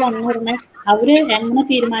നമ്മൾ അവരോട് വന്നു പറഞ്ഞാൽ അവര് എങ്ങനെ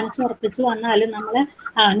തീരുമാനിച്ച് ഉറപ്പിച്ച് വന്നാലും നമ്മള്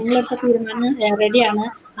നിങ്ങളെടുത്ത തീരുമാനം റെഡിയാണ്,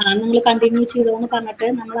 നിങ്ങൾ കണ്ടിന്യൂ ചെയ്തോന്ന് പറഞ്ഞിട്ട്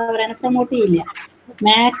നമ്മൾ അവരെ പ്രൊമോട്ട് ചെയ്യില്ല.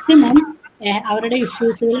 മാക്സിമം അവരുടെ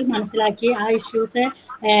ഇഷ്യൂസുകൾ മനസ്സിലാക്കി ആ ഇഷ്യൂസ്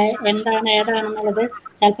ഏതാണെന്നുള്ളത്,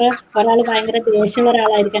 ചിലപ്പോൾ ഒരാൾ ഭയങ്കര ദേഷ്യമുള്ള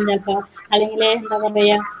ഒരാളായിരിക്കാം, ചിലപ്പോൾ അല്ലെങ്കിൽ എന്താ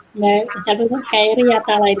പറയാ ചിലപ്പോൾ കെയർ ചെയ്യാത്ത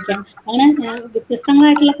ആളായിരിക്കാം. അങ്ങനെ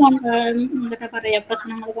വ്യത്യസ്തങ്ങളായിട്ടുള്ള എന്താ പറയാ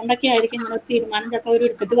പ്രശ്നങ്ങൾ കൊണ്ടൊക്കെ ആയിരിക്കും ഇങ്ങനെ തീരുമാനം ചിലപ്പോൾ അവർ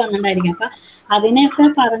എടുത്തിട്ട് വന്നിട്ടുണ്ടായിരിക്കും. അപ്പൊ അതിനെയൊക്കെ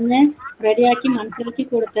പറഞ്ഞ് റെഡിയാക്കി മനസ്സിലാക്കി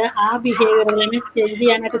കൊടുത്ത് ആ ബിഹേവിയറിനെ ചേഞ്ച്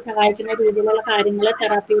ചെയ്യാനായിട്ട് സഹായിക്കുന്ന രീതിയിലുള്ള കാര്യങ്ങൾ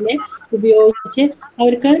തെറാപ്പിയിൽ ഉപയോഗിച്ച്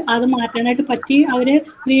അവർക്ക് അത് മാറ്റാനായിട്ട് പറ്റി അവര്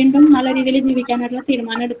വീണ്ടും നല്ല രീതിയിൽ ജീവിക്കാനായിട്ടുള്ള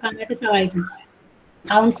തീരുമാനം എടുക്കാനായിട്ട് സഹായിക്കും.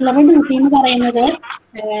 കൗൺസിലറുടെ ഡ്യൂട്ടി എന്ന് പറയുന്നത്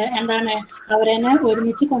എന്താണ്, അവരെ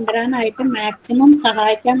ഒരുമിച്ച് കൊണ്ടുവരാനായിട്ട് മാക്സിമം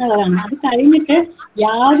സഹായിക്കുക എന്നുള്ളതാണ്. അത് കഴിഞ്ഞിട്ട്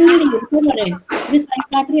യാതൊരു രീതിയിൽ പറയും ഒരു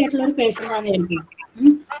സൈക്കാട്രി ആയിട്ടുള്ള ഒരു പേഷ്യന്റ് ആണെന്നായിരിക്കും,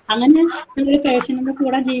 അങ്ങനെ ഒരു പേഷ്യന്റിന്റെ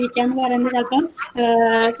കൂടെ ജീവിക്കാന്ന് പറയുന്നത്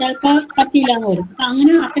ചിലപ്പോൾ പറ്റിയില്ല എന്ന് വരും. അപ്പൊ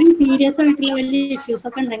അങ്ങനെ അത്രയും സീരിയസ് ആയിട്ടുള്ള വലിയ ഇഷ്യൂസ്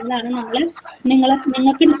ഒക്കെ ഉണ്ടെങ്കിലാണ്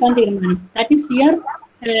നിങ്ങൾക്ക് എടുക്കാൻ തീരുമാനം. ദാറ്റ് ഈസ് യുവർ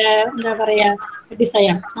എന്താ പറയാ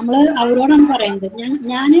ഡിസയർ. നമ്മൾ അവരോടാണ് പറയുന്നത്.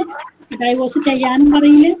 ഞാൻ ഡൈവോഴ്സ് ചെയ്യാനും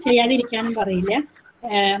പറയില്ല, ചെയ്യാതിരിക്കാനും പറയില്ല.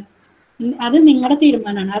 അത് നിങ്ങളുടെ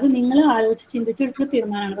തീരുമാനമാണ്. അത് നിങ്ങൾ ആലോചിച്ച് ചിന്തിച്ചെടുത്ത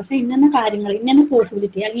തീരുമാനമാണ്. പക്ഷെ ഇന്ന കാര്യങ്ങൾ, ഇന്ന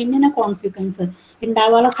പോസിബിലിറ്റി അല്ലെങ്കിൽ ഇന്ന കോൺസിക്വൻസ്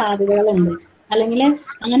ഉണ്ടാവാനുള്ള സാധ്യതകളുണ്ട്. അല്ലെങ്കിൽ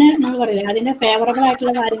അങ്ങനെ നമ്മൾ പറയില്ല, അതിന്റെ ഫേവറബിൾ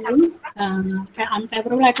ആയിട്ടുള്ള കാര്യങ്ങളും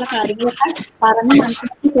അൺഫേവറബിൾ ആയിട്ടുള്ള കാര്യങ്ങളൊക്കെ പറഞ്ഞ്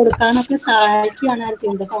മനസ്സിലാക്കി കൊടുക്കാനൊക്കെ സഹായിക്കുകയാണ്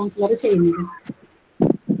ചെയ്യുന്നത് കൗൺസിലർ ചെയ്യുന്നത്.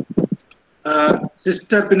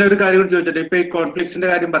 സിസ്റ്റർ, പിന്നെ ഒരു കാര്യം കൂടി ചോദിച്ചിട്ട്, ഇപ്പൊ ഈ കോൺഫ്ലിക്ട്സിന്റെ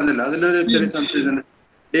കാര്യം പറഞ്ഞല്ലോ, അതിലൊരു ചെറിയ സംശയം.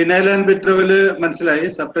 ഡിനയൽ ആൻഡ് വിത്ഡ്രോവൽ മനസ്സിലായി,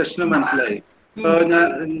 സപ്രഷനും മനസ്സിലായി. ഇപ്പൊ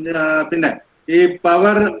പിന്നെ ഈ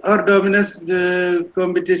പവർ ഓർ ഡോമിനൻസ്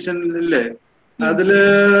കോമ്പറ്റീഷനില്ലേ, അതില്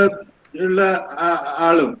ഉള്ള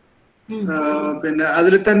ആളും പിന്നെ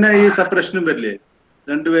അതിൽ തന്നെ ഈ സപ്രഷനും വരില്ലേ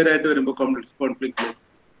രണ്ടുപേരായിട്ട് വരുമ്പോ കോൺഫ്ലിക്റ്റ്?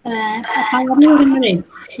 പവറിൽ വരുമ്പോഴേ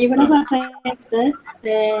ഇവിടെ പറയുന്നത്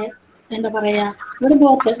എന്താ പറയാ, ഇവിടെ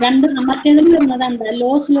ബോത്ത് രണ്ട് മറ്റേതിൽ വരുന്നത് എന്താ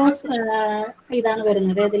ലോസ് ഇതാണ്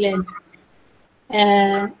വരുന്നത്. ഇതില്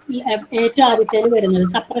ഏറ്റവും ആദ്യത്തേൽ വരുന്നത്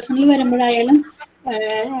സപ്രഷനിൽ വരുമ്പോഴായാലും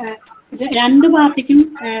രണ്ട് പാർട്ടിക്കും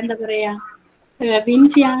എന്താ പറയാ വിൻ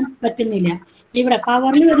ചെയ്യാൻ പറ്റുന്നില്ല. ഇവിടെ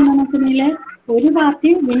പവറിൽ വരുന്ന ഒരു പാർട്ടി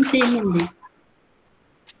വിൻ ചെയ്യുന്നുണ്ട്.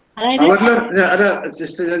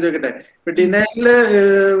 സിസ്റ്റർ ഞാൻ ചോദിക്കട്ടെ, ഇപ്പൊ ഡിനയലില്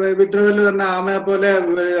വിഡ്രോവല് പറഞ്ഞ ആമയെ പോലെ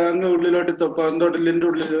അങ്ങ് ഉള്ളിലോട്ട് പുറന്തോട്ടിലിന്റെ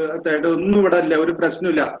ഉള്ളിലായിട്ട് ഒന്നും ഇവിടെ ഇല്ല, ഒരു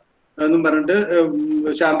പ്രശ്നമില്ല എന്നും പറഞ്ഞിട്ട്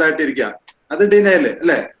ശാന്തമായിട്ടിരിക്കുക, അത് ഡിനയല്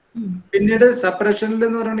അല്ലെ? പിന്നീട് സപ്പറേഷനിൽ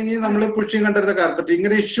എന്ന് പറഞ്ഞിട്ടുണ്ടെങ്കിൽ നമ്മൾ പുഷിങ് കണ്ടെടുത്ത കാർപ്പറ്റ്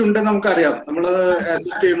ഇങ്ങനെ ഇഷ്യൂ ഉണ്ട് നമുക്കറിയാം, നമ്മൾ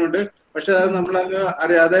ആക്സെപ്റ്റ് ചെയ്യുന്നുണ്ട്, പക്ഷെ അത് നമ്മളങ്ങ്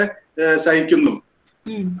അറിയാതെ സഹിക്കുന്നു.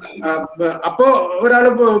 അപ്പോ ഒരാള്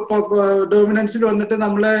ഡോമിനൻസിൽ വന്നിട്ട്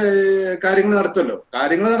നമ്മളെ കാര്യങ്ങൾ നടത്തുമല്ലോ,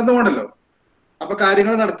 കാര്യങ്ങൾ നടന്നു പോകണല്ലോ, അപ്പൊ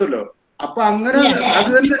കാര്യങ്ങൾ നടത്തുമല്ലോ. അപ്പൊ അങ്ങനെ അത്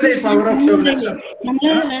തന്നെയല്ലേ പവർ ഓഫ് ഡോമിനൻസ്.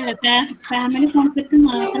 നമ്മള് ഫാമിലി കോൺഫ്ലിക്ട്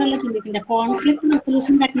മാത്രമല്ല ചിന്തിക്കേണ്ടത്, കോൺഫ്ലിക്ട്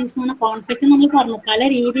റെസൊല്യൂഷൻ ടെക്നിക്സ് എന്ന് പറഞ്ഞാൽ കോൺഫ്ലിക്ട് നമ്മൾ പറഞ്ഞു പല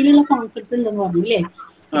രീതിയിലുള്ള കോൺഫ്ലിക്ട് ഉണ്ടെന്ന് പറഞ്ഞു ഇല്ലേ?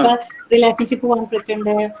 ഇപ്പൊ റിലേഷൻഷിപ്പ് കോൺഫ്ലിക്ട്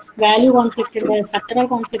ഉണ്ട്, വാല്യൂ കോൺഫ്ലിക്ട് ഉണ്ട്, സ്ട്രക്ചറൽ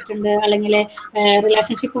കോൺഫ്ലിക്ട് ഉണ്ട്, അല്ലെങ്കിൽ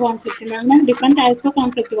റിലേഷൻഷിപ്പ് കോൺഫ്ലിക്ട് ഉണ്ട്, അങ്ങനെ ഡിഫറെന്റ് ടൈപ്സ് ഓഫ്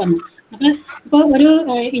കോൺഫ്ലിക്ട് പറഞ്ഞു. അപ്പൊ ഇപ്പൊ ഒരു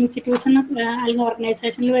ഇൻസ്റ്റിറ്റ്യൂഷൻ അല്ലെങ്കിൽ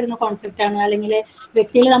ഓർഗനൈസേഷനിൽ വരുന്ന കോൺഫ്ലിക്ട് ആണ്, അല്ലെങ്കിൽ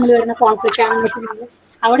വ്യക്തികൾ തമ്മിൽ വരുന്ന കോൺഫ്ലിക്ട് ആണെന്ന് വെച്ചിട്ടുണ്ടെങ്കിൽ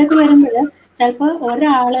അവിടെയൊക്കെ വരുമ്പോൾ ചിലപ്പോൾ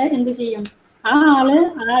ഒരാള് എന്ത് ചെയ്യും, ആ ആള്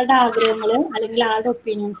ആളുടെ ആഗ്രഹങ്ങള് അല്ലെങ്കിൽ ആളുടെ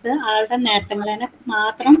ഒപ്പീനിയൻസ്, ആളുടെ നേട്ടങ്ങളെ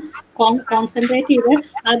മാത്രം കോൺസെൻട്രേറ്റ് ചെയ്ത്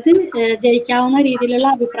അത് ജയിക്കാവുന്ന രീതിയിലുള്ള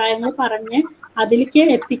അഭിപ്രായങ്ങൾ പറഞ്ഞ് അതിലേക്ക്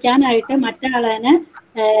എത്തിക്കാനായിട്ട് മറ്റൊരാളെ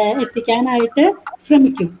എത്തിക്കാനായിട്ട്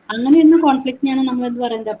ശ്രമിക്കും. അങ്ങനെയുള്ള കോൺഫ്ലിക്റ്റിനെയാണ് നമ്മൾ എന്ത്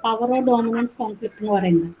പറയുന്നത്, പവർ ഓർ ഡോമിനൻസ് കോൺഫ്ലിക്ട് എന്ന്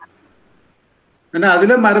പറയുന്നത്.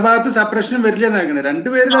 അതിലെ മറുഭാഗത്ത് സപ്രഷനും വരില്ല എന്നാണ്,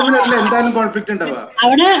 രണ്ടുപേരും തമ്മിലല്ല എന്തായാലും കോൺഫ്ലിക്ട് ഉണ്ടാവുക.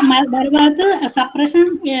 അവിടെ മറുഭാഗത്ത് സപ്രഷൻ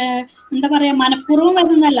എന്താ പറയാ മനഃപൂർവ്വം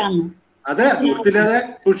വരുന്നതല്ലാന്ന്. അതെ, പൂർത്തിയില്ലാതെ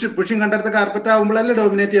പുഷിങ് കണ്ടെടുത്ത കാർപ്പറ്റ് ആകുമ്പോഴല്ലേ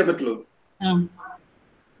ഡോമിനേറ്റ് ചെയ്യാൻ പറ്റുള്ളൂ.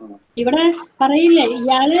 ഇവിടെ പറയില്ലേ,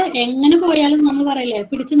 ഇയാള് എങ്ങനെ പോയാലും നമ്മൾ പറയില്ലേ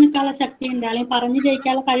പിടിച്ചു നിൽക്കാനുള്ള ശക്തി ഉണ്ട്, അല്ലെങ്കിൽ പറഞ്ഞു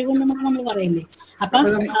ജയിക്കാനുള്ള കഴിവുണ്ടെന്നൊക്കെ നമ്മൾ പറയില്ലേ. അപ്പൊ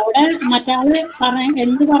അവിടെ മറ്റാള്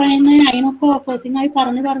എന്ത് പറയുന്നത് അതിനൊക്കെ ഓപ്പോസിംഗ് ആയി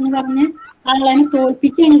പറഞ്ഞ് ആളെ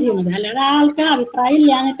തോൽപ്പിക്കുകയാണ് ചെയ്യുന്നത്, അല്ലാതെ ആൾക്ക് അഭിപ്രായം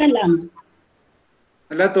ഇല്ലാന്നിട്ടല്ലാന്ന്.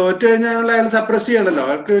 അല്ല, തോറ്റു കഴിഞ്ഞാൽ അയാൾ സപ്രസ് ചെയ്യണല്ലോ,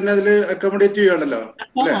 അയാൾക്ക് പിന്നെ അതില് അക്കോമഡേറ്റ് ചെയ്യണല്ലോ.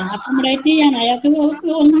 അക്കോമഡേറ്റ് ചെയ്യാൻ അയാൾക്ക്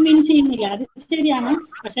ഒന്നും വിൻ ചെയ്യുന്നില്ല, അത് ശരിയാണ്.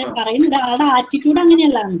 പക്ഷെ പറയുന്നത് ആളുടെ ആറ്റിറ്റ്യൂഡ്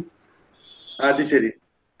അങ്ങനെയല്ലാന്ന്. അത് ശരി,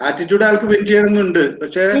 ആറ്റിറ്റ്യൂഡ് ആൾക്ക് വിൻ ചെയ്യണമെന്നുണ്ട്,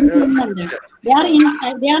 പക്ഷെ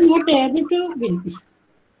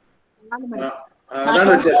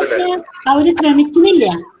അവര് ശ്രമിക്കുന്നില്ല.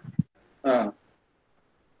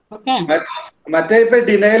 മറ്റേ ഇപ്പൊ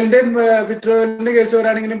ഡിനയലിന്റെയും വിഡ്രോവലിന്റെ കേസ്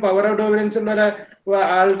വരാണെങ്കിലും പവർ ഓഫ് ഡോമിനൻസ് ഉള്ള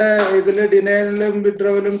ആളുടെ ഇതില് ഡിനയലും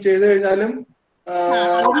വിഡ്രോവലും ചെയ്തു കഴിഞ്ഞാലും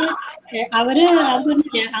അവര്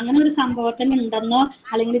അങ്ങനെ ഒരു സംഭവത്തിന് ഉണ്ടെന്നോ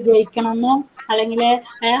അല്ലെങ്കിൽ ജയിക്കണമെന്നോ അല്ലെങ്കിൽ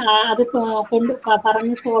അത്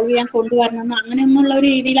പറഞ്ഞ് സോൾവ് ചെയ്യാൻ കൊണ്ടുവരണമെന്നോ അങ്ങനെയൊന്നുള്ള ഒരു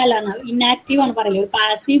രീതിയിലല്ല, ഇന്നാക്റ്റീവ് ആണ് പറയില്ല, ഒരു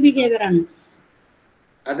പാസീവ് ബിഹേവിയർ ആണ്.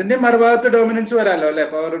 അതിന്റെ മറുഭാഗത്ത് ഡോമിനൻസ് വരാലോ അല്ലെ,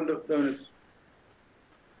 പവർ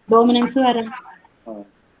ഡോമിനൻസ് വരാം.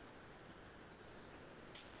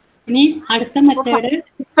 ഇനി അടുത്ത മെത്തേഡ്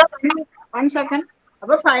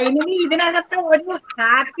അപ്പൊ ഫൈനലി ഇതിനകത്ത് ഒരു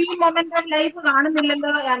ഹാപ്പി മൊമെന്റ് ഓഫ് ലൈഫ്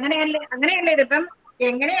കാണുന്നില്ലല്ലോ. അങ്ങനെയല്ലേ ഇതിപ്പം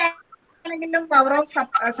എങ്ങനെയാണെങ്കിലും പവർ ഓഫ്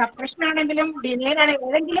സപ്രഷൻ ആണെങ്കിലും ഡിനയൽ ആണെങ്കിലും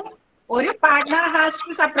ഏതെങ്കിലും ഒരു പാർട്ട്ണർ ഹാസ്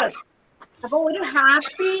ടു സപ്രസ്. അപ്പൊ ഒരു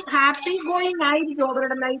ഹാപ്പി ഗോയിങ് ആയിരിക്കും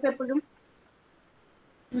അവരുടെ ലൈഫ് എപ്പോഴും.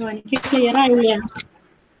 എനിക്ക് ക്ലിയർ ആയില്ല.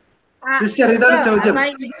 സിസ്റ്റർ, ഇതാണ് ചോദ്യം.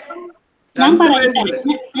 ഞാൻ പറയട്ടെ,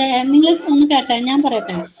 നിങ്ങൾ ഒന്ന് കേട്ടെ, ഞാൻ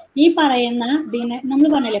പറയട്ടെ. ഈ പറയുന്ന നമ്മൾ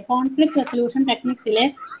പറഞ്ഞില്ലേ കോൺഫ്ലിക്ട് റെസൊല്യൂഷൻ ടെക്നിക്സിലെ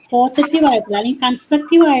പോസിറ്റീവ് ആയിട്ടുള്ള അല്ലെങ്കിൽ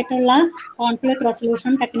കൺസ്ട്രക്റ്റീവ് ആയിട്ടുള്ള കോൺഫ്ലിക്ട്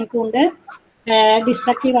റെസൊല്യൂഷൻ ടെക്നിക്കും ഉണ്ട്,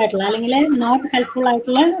 ഡിസ്ട്രക്റ്റീവ് ആയിട്ടുള്ള അല്ലെങ്കിൽ നോട്ട് ഹെൽപ്ഫുൾ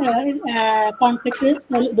ആയിട്ടുള്ള കോൺഫ്ലിക്ട്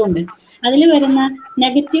ഇതുണ്ട്. അതിൽ വരുന്ന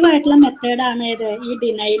നെഗറ്റീവ് ആയിട്ടുള്ള മെത്തേഡാണ് ഏത്, ഈ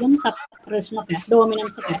ഡിനൈലും സപ്രഷനും ഒക്കെ,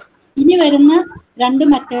 ഡോമിനൻസ് ഒക്കെ. ഇനി വരുന്ന 2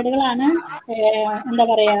 മെത്തേഡുകളാണ് എന്താ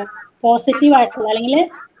പറയാ പോസിറ്റീവ് ആയിട്ടുള്ള അല്ലെങ്കിൽ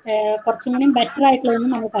കുറച്ചും കൂടി ബെറ്റർ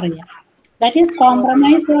ആയിട്ടുള്ളതെന്ന് നമ്മൾ പറയാം. That is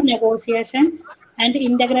compromise or negotiation and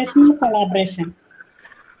integration or collaboration.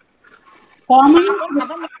 Common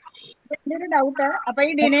ഒരു ഡൗട്ട്. അപ്പൊ ഈ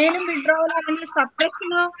ഡിനൈലും വിഡ്രോവലും അല്ലെങ്കിൽ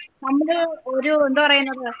സപ്രഷനോ നമ്മള് ഒരു എന്താ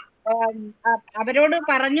പറയുന്നത് അവരോട്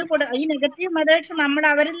പറഞ്ഞു ഈ നെഗറ്റീവ് മെത്തേഡ്സ് നമ്മൾ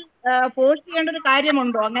അവരിൽ ഫോഴ്സ് ചെയ്യേണ്ട ഒരു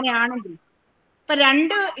കാര്യമുണ്ടോ അങ്ങനെയാണെങ്കിൽ? ഇപ്പൊ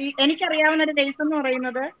എനിക്കറിയാവുന്ന ഒരു കേസ് എന്ന്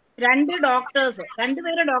പറയുന്നത് 2 ഡോക്ടേഴ്സ്, 2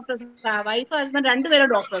 പേര് ഡോക്ടേഴ്സ്, വൈഫ് ഹസ്ബൻഡ് 2 പേരും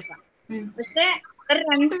ഡോക്ടേഴ്സാണ്. പക്ഷെ അവർ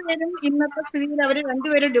 2 പേരും ഇന്നത്തെ സ്ഥിതിയിൽ അവർ 2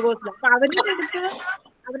 പേരും ഡിവോഴ്സിലാണ്. അപ്പൊ അവരുടെ അടുത്ത്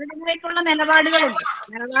അവരുടേതായിട്ടുള്ള നിലപാടുകൾ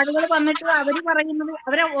വന്നിട്ട് അവര് പറയുന്നത്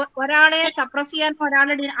അവരെ ഒരാളെ സപ്രസ് ചെയ്യാനോ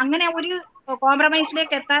ഒരാളെ അങ്ങനെ ഒരു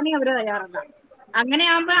കോംപ്രമൈസിലേക്ക് എത്താനേ അവര് തയ്യാറല്ല.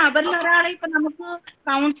 അങ്ങനെയാകുമ്പോ അവരിൽ ഒരാളെ ഇപ്പൊ നമുക്ക്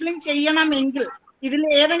കൗൺസിലിംഗ് ചെയ്യണമെങ്കിൽ ഇതിൽ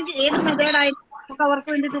ഏത് മെത്തേഡായിരിക്കും നമുക്ക് അവർക്ക്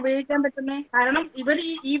വേണ്ടിയിട്ട് ഉപയോഗിക്കാൻ പറ്റുന്നത്? കാരണം ഇവർ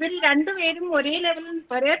 2 പേരും ഒരേ ലെവലിൽ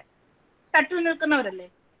ഒരേ തട്ടിൽ നിൽക്കുന്നവരല്ലേ.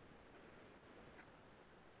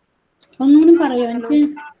 ഒന്നും പറയോ, എനിക്ക്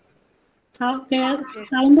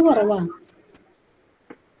സൗണ്ട് കുറവാണ്.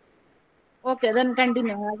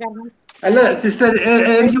 അല്ല സിസ്റ്റർ,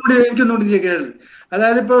 എനിക്കൊന്നുകൂടി ചോദിക്കാനുള്ളത്,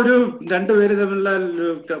 അതായത് ഇപ്പൊ ഒരു 2 പേര് തമ്മിലുള്ള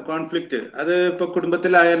കോൺഫ്ലിക്റ്റ്, അത് ഇപ്പൊ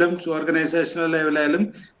കുടുംബത്തിലായാലും ഓർഗനൈസേഷണൽ ലെവലായാലും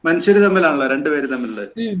മനുഷ്യർ തമ്മിലാണല്ലോ 2 പേര് തമ്മിലുള്ളത്.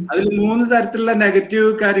 അതിൽ 3 തരത്തിലുള്ള നെഗറ്റീവ്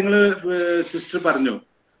കാര്യങ്ങൾ സിസ്റ്റർ പറഞ്ഞു.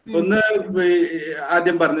 ഒന്ന്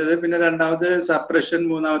ആദ്യം പറഞ്ഞത്, പിന്നെ രണ്ടാമത് സപ്രഷൻ,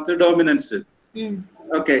 മൂന്നാമത് ഡോമിനൻസ്.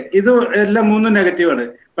 ഓക്കെ, ഇത് എല്ലാം 3 നെഗറ്റീവാണ്.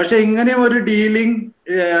 പക്ഷെ ഇങ്ങനെ ഒരു ഡീലിംഗ്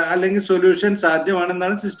അല്ലെങ്കിൽ സൊല്യൂഷൻ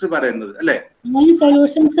സാധ്യമാണെന്നാണ് സിസ്റ്റർ പറയുന്നത്, അല്ലെ?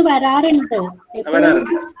 സൊല്യൂഷൻസ് വരാറുണ്ട്.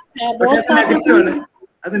 പക്ഷെ അത് നെഗറ്റീവാണ്.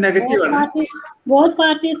 അത് നെഗറ്റീവാണ്. ബോത്ത്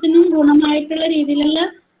പാർട്ടീസിനും ഗുണമായിട്ടുള്ള രീതിയിലുള്ള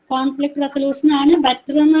കോൺഫ്ലിക്ട് റെസൊല്യൂഷൻ ആണ്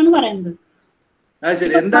ബെറ്റർ എന്നാണ് പറയുന്നത്. അത്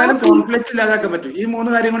ശരി. എന്തായാലും കോൺഫ്ലിക്റ്റ് ഇല്ലാതാക്കാൻ പറ്റും. ഈ 3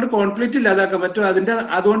 കാര്യം കൊണ്ട് കോൺഫ്ലിക്റ്റ് ഇല്ലാതാക്കാൻ പറ്റും.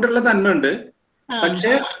 അതുകൊണ്ടുള്ള നന്മയുണ്ട്.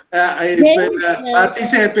 പക്ഷേ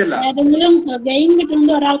പാർട്ടീസ് ഹാപ്പി അല്ല. ഏതെങ്കിലും ഗെയിൻ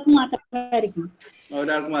കിട്ടുന്നത് ഒരാൾക്ക് മാത്രമായിരിക്കും.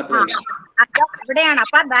 അവിടെയാണ്.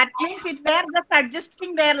 അപ്പൊ that means it were just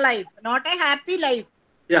adjusting their life, not a happy life.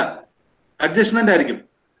 Adjustment ആയിരിക്കും.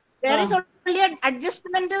 There is only an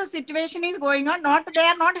adjustment situation is going on. They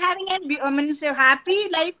are not having a happy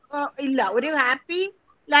life. ഇല്ല, ഒരു ഹാപ്പി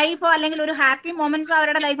ലൈഫോ അല്ലെങ്കിൽ ഒരു ഹാപ്പി മൊമെന്റ്സോ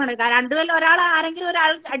അവരുടെ ലൈഫാണ്. 2 പേരിൽ ആരെങ്കിലും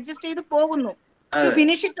ഒരാൾ അഡ്ജസ്റ്റ് ചെയ്ത് പോകുന്നു,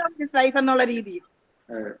 finish it off this life എന്നുള്ള രീതിയിൽ.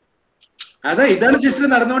 അതെ, ഇതാണ് സിസ്റ്റർ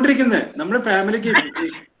നടന്നുകൊണ്ടിരിക്കുന്നത്. നമ്മുടെ ഫാമിലിക്ക്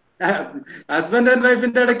ഹസ്ബൻഡ് ആൻഡ്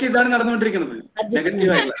വൈഫിന്റെ ഇടയ്ക്ക് ഇതാണ് നടന്നുകൊണ്ടിരിക്കുന്നത്.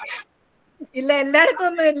 നെഗറ്റീവായില്ല. ഇല്ല, എല്ലായിടത്തും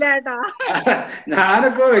ഒന്നും ഇല്ല കേട്ടോ.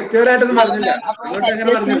 ഞാനിപ്പോ വ്യക്തിപരമായിട്ടൊന്നും പറഞ്ഞില്ല, അങ്ങനെ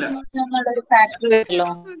പറഞ്ഞില്ല.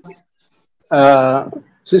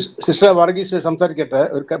 സിസ്റ്റർ വർഗീസ് സംസാരിക്കട്ടെ.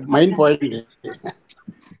 ഒരു മെയിൻ പോയിന്റ്,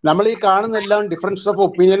 നമ്മൾ ഈ കാണുന്ന എല്ലാം ഡിഫറൻസ് ഓഫ്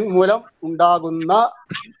ഒപ്പീനിയൻ മൂലം ഉണ്ടാകുന്ന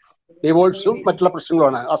ഡിവോഴ്സും മറ്റുള്ള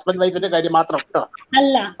പ്രശ്നങ്ങളുമാണ്. ഹസ്ബൻഡ് വൈഫിന്റെ കാര്യം മാത്രം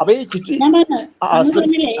അല്ല. അപ്പൊ ഈ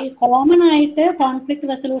കോമൺ ആയിട്ട് കോൺഫ്ലിക്ട്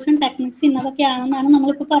റെസൊല്യൂഷൻ ടെക്നിക്സ് ഇന്നതൊക്കെയാണെന്നാണ്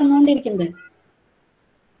നമ്മളിപ്പോ പറഞ്ഞുകൊണ്ടിരിക്കുന്നത്.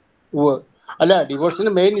 അല്ല,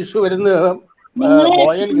 ഡിവോഴ്സിന് മെയിൻ ഇഷ്യൂ വരുന്നത്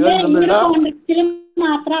കോൺഫ്ലിക്റ്റിൽ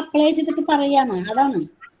മാത്രം അപ്ലൈ ചെയ്തിട്ട് പറയാണ്. അതാണ്.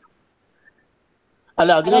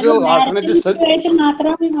 അല്ല, അതിനൊരു ആൾട്ടർനേറ്റീവ്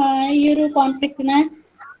മാത്രം ഈ ഒരു കോൺഫ്ലിക്റ്റിനെ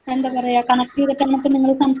എന്താ പറയാ കണക്ട് ചെയ്തിട്ടാണ്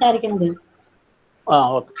നിങ്ങൾ സംസാരിക്കുന്നത്.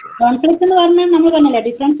 കോൺഫ്ലിക്ട് എന്ന് പറഞ്ഞാൽ നമ്മൾ പറഞ്ഞില്ലേ,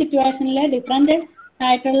 ഡിഫറെന്റ് സിറ്റുവേഷനിലെ ഡിഫറെന്റ്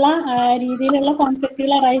ആയിട്ടുള്ള രീതിയിലുള്ള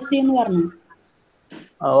കോൺഫ്ലിക്റ്റുകൾ അറൈസ് ചെയ്യുമെന്ന് പറഞ്ഞു.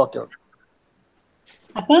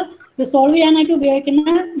 അപ്പൊ റിസോൾവ് ചെയ്യാനായിട്ട്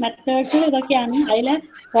ഉപയോഗിക്കുന്ന മെത്തേഡ്സ് ഇതൊക്കെയാണ്. അതിലെ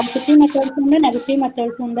പോസിറ്റീവ് മെത്തേഡ്സ് ഉണ്ട്, നെഗറ്റീവ്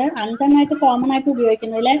മെത്തേഡ്സ് ഉണ്ട്. 5 കോമൺ ആയിട്ട്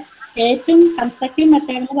ഉപയോഗിക്കുന്നതിലെ ഏറ്റവും കൺസ്ട്രക്റ്റീവ്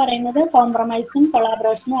മെത്തേഡ് എന്ന് പറയുന്നത് കോംപ്രമൈസും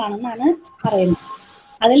കൊളാബറേഷനും ആണെന്നാണ് പറയുന്നത്.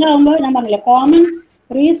 അതിലാവുമ്പോൾ ഞാൻ പറഞ്ഞില്ലേ, common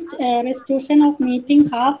restitution of meeting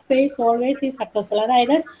half pays always is successful.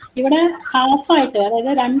 അതായത് ഇവിടെ ഹാഫായിട്ട്,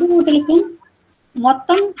 അതായത് 2 കൂട്ടർക്കും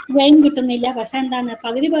മൊത്തം ഗെയിൻ കിട്ടുന്നില്ല, പക്ഷെ എന്താണ്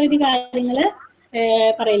പകുതി കാര്യങ്ങൾ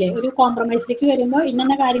പറയില്ലേ, ഒരു കോംപ്രമൈസിലേക്ക് വരുമ്പോൾ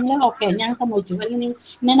ഇന്ന കാര്യങ്ങൾ ഓക്കെ ഞാൻ സമ്മതിച്ചു, അല്ലെങ്കിൽ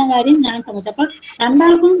ഇന്ന കാര്യം ഞാൻ സമ്മതിച്ചു. അപ്പൊ 2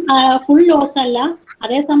 ആൾക്കും ഫുൾ ലോസ് അല്ല,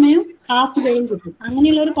 അതേസമയം ഹാഫ് ഗെയിൻ കിട്ടും.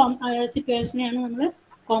 അങ്ങനെയുള്ള ഒരു സിറ്റുവേഷനെയാണ് നമ്മൾ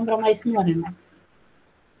കോംപ്രമൈസ് എന്ന് പറയുന്നത്.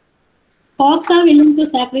 Folks are willing to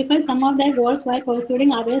sacrifice some of their goals while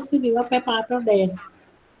persuading others to give up a part of theirs.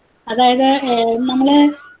 അതായത് നമ്മള്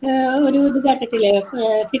ഒരു ഇത് കേട്ടിട്ടില്ലേ,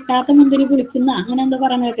 കിട്ടാത്ത മുന്തിരി കുളിക്കുന്ന, അങ്ങനെ എന്തോ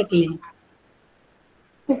പറയുന്നത് കേട്ടിട്ടില്ലേ?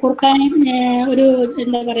 കുറുക്കാൻ ഒരു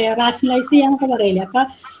എന്താ പറയാ റാഷണലൈസ് ചെയ്യാന്നൊക്കെ പറയില്ല. അപ്പൊ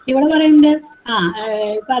ഇവിടെ പറയുന്നത്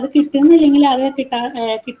ഇപ്പൊ അത് കിട്ടുന്നില്ലെങ്കിൽ അത്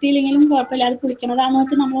കിട്ടിയില്ലെങ്കിലും കുഴപ്പമില്ല, അത് കുളിക്കണതാന്ന്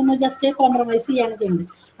വെച്ചാൽ നമ്മളൊന്ന് ജസ്റ്റ് കോംപ്രമൈസ് ചെയ്യാണ് ചെയ്യുന്നത്.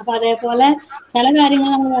 അപ്പൊ അതേപോലെ ചില കാര്യങ്ങൾ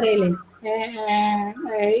നമ്മൾ പറയില്ലേ,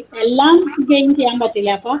 എല്ലാം ഗെയിൻ ചെയ്യാൻ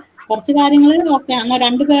പറ്റില്ല. അപ്പൊ കുറച്ച് കാര്യങ്ങൾ ഓക്കെ, എന്നാൽ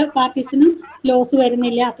രണ്ട് പാർട്ടീസിനും ലോസ്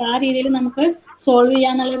വരുന്നില്ല. അപ്പൊ ആ രീതിയിൽ നമുക്ക് സോൾവ്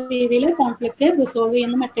ചെയ്യാന്നുള്ള രീതിയിൽ കോൺഫ്ലിക്റ്റ് റിസോൾവ്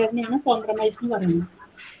ചെയ്യുന്ന മെത്തേഡിനെയാണ് കോംപ്രമൈസ് എന്ന് പറയുന്നത്.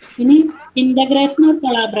 ഇനി integration or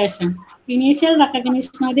collaboration, initial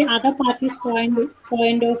recognition of the other party's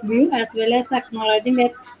point of view as well as acknowledging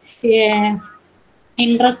their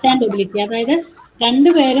interest and ability. അതായത്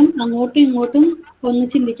രണ്ടുപേരും അങ്ങോട്ടും ഇങ്ങോട്ടും ഒന്ന്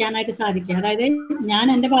ചിന്തിക്കാനായിട്ട് സാധിക്കുക. അതായത് ഞാൻ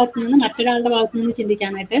എൻ്റെ ഭാഗത്തു നിന്ന് മറ്റൊരാളുടെ ഭാഗത്തു നിന്ന്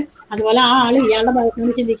ചിന്തിക്കാനായിട്ട്, അതുപോലെ ആ ആൾ ഇയാളുടെ ഭാഗത്തു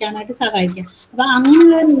നിന്ന് ചിന്തിക്കാനായിട്ട് സഹായിക്കുക. അപ്പൊ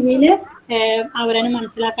അങ്ങനെയുള്ള രീതിയിൽ അവരെ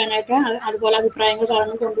മനസ്സിലാക്കാനായിട്ട്, അതുപോലെ അഭിപ്രായങ്ങൾ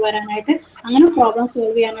പറഞ്ഞു കൊണ്ടുവരാനായിട്ട്, അങ്ങനെ പ്രോബ്ലം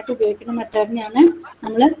സോൾവ് ചെയ്യാനായിട്ട് ഉപയോഗിക്കുന്ന മെത്തേഡിനെയാണ്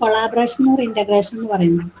നമ്മൾ കൊളാബറേഷൻ ഓർ ഇന്റഗ്രേഷൻ എന്ന്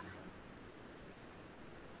പറയുന്നത്.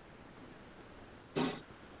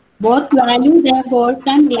 Both value there goals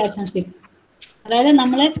and relationship. അതായത്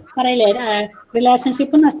നമ്മൾ പറയില്ലേ,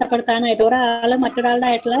 റിലേഷൻഷിപ്പ് നഷ്ടപ്പെടുത്താനായിട്ട് ഒരാൾ മറ്റൊരാളുടെ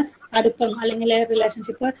ആയിട്ടുള്ള അടുപ്പം അല്ലെങ്കിൽ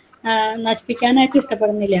റിലേഷൻഷിപ്പ് നശിപ്പിക്കാനായിട്ട്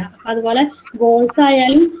ഇഷ്ടപ്പെടുന്നില്ല. അതുപോലെ ഗോൾസ്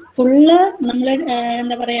ആയാലും ഫുള്ള് നമ്മൾ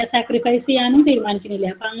എന്താ പറയാ സാക്രിഫൈസ് ചെയ്യാനും തീരുമാനിക്കുന്നില്ല.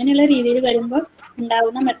 അപ്പൊ അങ്ങനെയുള്ള രീതിയിൽ വരുമ്പോൾ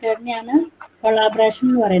ഉണ്ടാവുന്ന മെത്തേഡിനെയാണ് കൊളാബറേഷൻ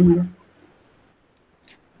എന്ന് പറയുന്നത്.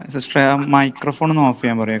 സിസ്റ്റർ മൈക്രോഫോൺ ഒന്ന് ഓഫ്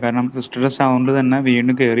ചെയ്യാൻ പറയാം, കാരണം സിസ്റ്ററുടെ സൗണ്ട് തന്നെ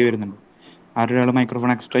വീണ്ടും കയറി വരുന്നുണ്ട്. ആരൊരാൾ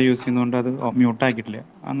മൈക്രോഫോൺ എക്സ്ട്രാ യൂസ് ചെയ്യുന്നതുകൊണ്ട് അത് മ്യൂട്ടാക്കിയിട്ടില്ല.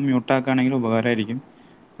 അതൊന്ന് മ്യൂട്ടാക്കുകയാണെങ്കിൽ ഉപകാരമായിരിക്കും,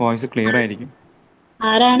 വോയിസ് ക്ലിയർ ആയിരിക്കും.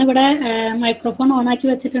 ആരാണ് ഇവിടെ മൈക്രോഫോൺ ഓൺ ആക്കി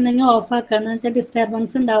വെച്ചിട്ടുണ്ടെങ്കിൽ ഓഫ് ആക്കുക, എന്ന് വെച്ചാൽ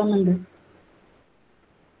ഡിസ്റ്റർബൻസ് ഉണ്ടാവുന്നുണ്ട്.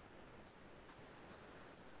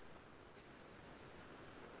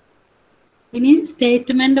 ഇനി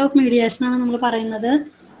സ്റ്റേറ്റ്മെന്റ് ഓഫ് മീഡിയേഷൻ ആണ് നമ്മൾ പറയുന്നത്.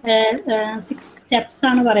 6 സ്റ്റെപ്സ്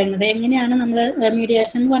ആണ് പറയുന്നത്. എങ്ങനെയാണ് നമ്മൾ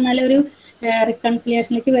മീഡിയേഷൻ എന്ന് പറഞ്ഞാൽ ഒരു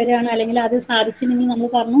റിക്കൺസിലിയേഷനിലേക്ക് വരികയാണ്, അല്ലെങ്കിൽ അത് സാധിച്ചില്ലെങ്കിൽ നമ്മൾ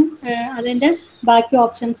പറഞ്ഞു അതിന്റെ ബാക്കി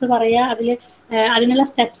ഓപ്ഷൻസ് പറയുക. അതിനുള്ള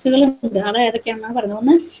സ്റ്റെപ്സുകൾ ഉണ്ട്, അത് ഏതൊക്കെയാണെന്നാണ് പറയുന്നത്.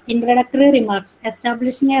 ഒന്ന് introductory remarks,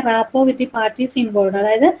 establishing A rapport with the parties involve.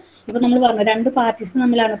 അതായത് ഇപ്പൊ നമ്മൾ പറഞ്ഞു രണ്ട് പാർട്ടീസ്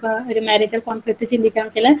തമ്മിലാണ് ഇപ്പൊ ഒരു മാരിറ്റൽ കോൺഫ്ലിക്ട് ചിന്തിക്കാൻ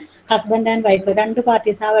വെച്ചാൽ ഹസ്ബൻഡ് ആൻഡ് വൈഫ്, രണ്ട്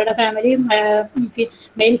പാർട്ടീസ്, അവരുടെ family,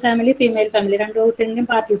 mail family female family, രണ്ടു കൂട്ടരുടെയും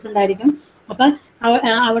പാർട്ടീസ് ഉണ്ടായിരിക്കും. അപ്പൊ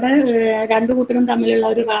അവിടെ രണ്ടു കൂട്ടരും തമ്മിലുള്ള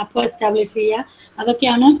ഒരു റാപ്പോ എസ്റ്റാബ്ലിഷ് ചെയ്യുക,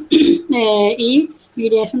 അതൊക്കെയാണ് ഈ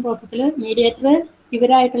മീഡിയേഷൻ പ്രോസസ്സിൽ മീഡിയേറ്റർ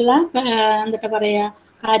ഇവരായിട്ടുള്ള എന്താ പറയാ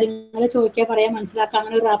കാര്യങ്ങൾ ചോദിക്കുക, പറയാ, മനസ്സിലാക്കുക,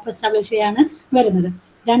 അങ്ങനെ ഒരു റാപ്പോ എസ്റ്റാബ്ലിഷ് ചെയ്യാണ് വരുന്നത്.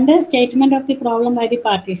 2 statement of the problem by the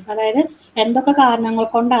parties. അതായത് എന്തൊക്കെ കാരണങ്ങൾ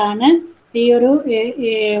കൊണ്ടാണ് ഈ ഒരു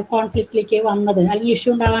കോൺഫ്ലിക്റ്റിലേക്ക് വന്നത്, അല്ലെങ്കിൽ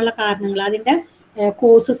ഇഷ്യൂ ഉണ്ടാവാനുള്ള കാരണങ്ങൾ, അതിന്റെ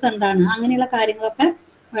കോസസ് എന്താണ്, അങ്ങനെയുള്ള കാര്യങ്ങളൊക്കെ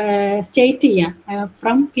സ്റ്റേറ്റ് ചെയ്യാം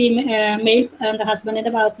ഫ്രം മെയിൽ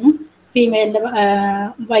ഹസ്ബൻഡിന്റെ ഭാഗത്തുനിന്നും ഫീമെയിലിന്റെ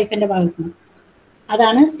വൈഫിന്റെ ഭാഗത്തുനിന്നും.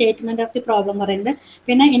 അതാണ് സ്റ്റേറ്റ്മെന്റ് ഓഫ് ദി പ്രോബ്ലം പറയുന്നത്.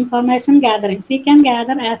 പിന്നെ information gathering, seek and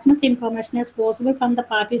gather as much information as possible from the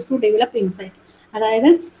parties to develop insight. അതായത്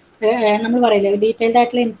നമ്മൾ പറയില്ലേ, ഡീറ്റെയിൽഡ്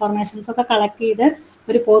ആയിട്ടുള്ള ഇൻഫർമേഷൻസ് ഒക്കെ കളക്ട് ചെയ്ത്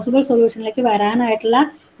ഒരു പോസിബിൾ സൊല്യൂഷനിലേക്ക് വരാനായിട്ടുള്ള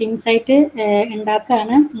ഇൻസൈറ്റ്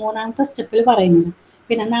ഉണ്ടാക്കുകയാണ് 3ാമത്തെ സ്റ്റെപ്പിൽ പറയുന്നത്.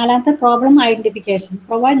 പിന്നെ 4ാമത്തെ problem identification,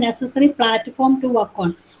 provide necessary platform to work on.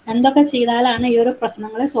 എന്തൊക്കെ ചെയ്താലാണ് ഈ ഒരു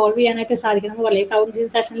പ്രശ്നങ്ങൾ സോൾവ് ചെയ്യാനായിട്ട് സാധിക്കുന്നത് പോലെ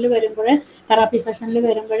കൗൺസിലിംഗ് സെഷനിൽ വരുമ്പോൾ, തെറാപ്പി സെഷനിൽ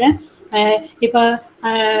വരുമ്പോൾ, ഇപ്പൊ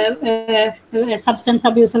സബ്സ്റ്റൻസ്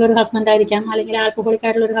അബ്യൂസുള്ള ഒരു ഹസ്ബൻഡ് ആയിരിക്കാം, അല്ലെങ്കിൽ ആൽക്കഹോളിക്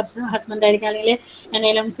ആയിട്ടുള്ള ഒരു ഹസ്ബൻഡ് ആയിരിക്കാം, അല്ലെങ്കിൽ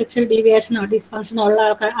എന്തെങ്കിലും സെക്ഷൽ ഡീവിയേഷനോ ഡിസ്ഫങ്ഷനോ ഉള്ള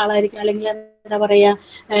ആളായിരിക്കും, അല്ലെങ്കിൽ എന്താ പറയാ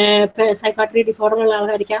സൈക്കാട്രി ഡിസോർഡർ ഉള്ള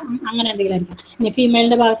ആളായിരിക്കാം, അങ്ങനെ എന്തെങ്കിലും ആയിരിക്കാം. ഇനി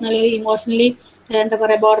ഫീമെയിലിന്റെ ഭാഗത്ത് നിന്ന് ഇമോഷണലി എന്താ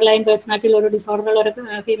പറയാ ബോർഡർ ലൈൻ പേഴ്സണാലിറ്റി ഉള്ള ഒരു ഡിസോർഡർ ഉള്ള ഒരു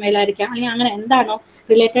ഫീമെയിൽ ആയിരിക്കാം, അല്ലെങ്കിൽ അങ്ങനെ എന്താണോ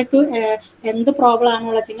റിലേറ്റഡ് ടു എന്ത് പ്രോബ്ലം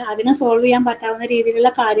ആണെന്ന് വെച്ചെങ്കിൽ അതിനെ സോൾവ് ചെയ്യാൻ പറ്റാവുന്ന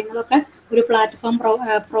രീതിയിലുള്ള കാര്യങ്ങളൊക്കെ ഒരു പ്ലാറ്റ്ഫോം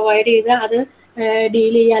പ്രൊവൈഡ് ചെയ്ത് അത്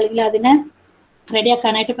ഡീൽ ചെയ്യുക, അല്ലെങ്കിൽ അതിനെ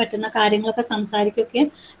റെഡിയാക്കാനായിട്ട് പറ്റുന്ന കാര്യങ്ങളൊക്കെ സംസാരിക്കുകയൊക്കെ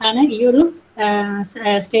ആണ് ഈ ഒരു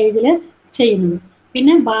സ്റ്റേജിൽ ചെയ്യുന്നത്.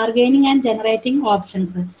 പിന്നെ ബാർഗെയിനിങ് ആൻഡ് ജനറേറ്റിംഗ്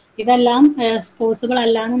ഓപ്ഷൻസ്, ഇതെല്ലാം പോസിബിൾ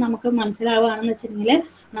അല്ലാന്ന് നമുക്ക് മനസ്സിലാവുകയാണെന്ന് വെച്ചിട്ടുണ്ടെങ്കിൽ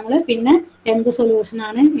നമ്മൾ പിന്നെ എന്ത്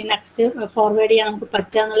സൊല്യൂഷനാണ് നെക്സ്റ്റ് ഫോർവേഡ് ചെയ്യാൻ നമുക്ക്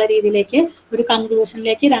പറ്റുക എന്നുള്ള രീതിയിലേക്ക് ഒരു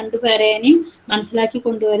കൺക്ലൂഷനിലേക്ക് രണ്ടുപേരെയും മനസ്സിലാക്കി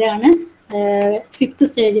കൊണ്ടുവരികയാണ് 5th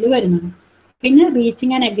സ്റ്റേജിൽ വരുന്നത്. പിന്നെ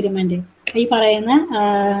റീച്ചിങ് ആൻഡ് അഗ്രിമെന്റ്, ഈ പറയുന്ന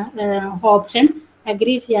ഓപ്ഷൻ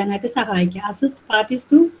അഗ്രി ചെയ്യാനായിട്ട് സഹായിക്കുക. Assist parties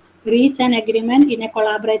to reach an agreement in A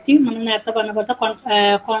collaborative, നമ്മൾ നേരത്തെ പറഞ്ഞ പോലത്തെ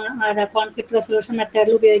കോൺഫ്ലിക്ട് റെസൊല്യൂഷൻ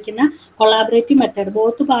മെത്തേഡിൽ ഉപയോഗിക്കുന്ന കൊളാബറേറ്റീവ് മെത്തേഡ്.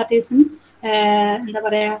 ബോത്ത് പാർട്ടീസും എന്താ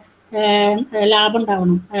പറയാ ലാഭം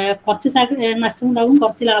ഉണ്ടാവണം, കുറച്ച് നഷ്ടം ഉണ്ടാവും,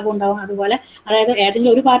 കുറച്ച് ലാഭം ഉണ്ടാവും. അതുപോലെ അതായത്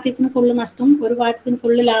ഏതെങ്കിലും ഒരു പാർട്ടീസിന് ഫുള്ള് നഷ്ടവും ഒരു പാർട്ടീസിന്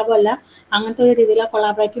ഫുള്ള് ലാഭമല്ല, അങ്ങനത്തെ ഒരു രീതിയിലുള്ള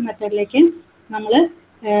കൊളാബറേറ്റീവ് മെത്തേഡിലേക്ക് നമ്മൾ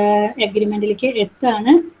എഗ്രിമെന്റിലേക്ക്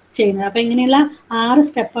എത്തുകയാണ് ചെയ്യുന്നത്. അപ്പൊ ഇങ്ങനെയുള്ള 6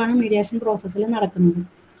 സ്റ്റെപ്പാണ് മീഡിയേഷൻ പ്രോസസ്സിൽ നടക്കുന്നത്.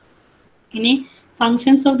 ഇനി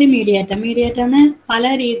ഫങ്ഷൻസ് ഓഫ് ദി മീഡിയേറ്റർ. മീഡിയേറ്ററിന് പല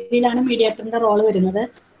രീതിയിലാണ് മീഡിയേറ്ററിന്റെ റോള് വരുന്നത്.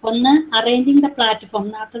 ഒന്ന്, അറേഞ്ചിങ് ദ പ്ലാറ്റ്ഫോം.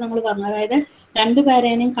 നേരത്തെ നമ്മൾ പറഞ്ഞു, അതായത്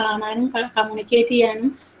രണ്ടുപേരേനും കാണാനും കമ്മ്യൂണിക്കേറ്റ്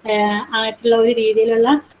ചെയ്യാനും ആയിട്ടുള്ള ഒരു രീതിയിലുള്ള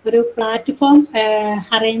ഒരു പ്ലാറ്റ്ഫോം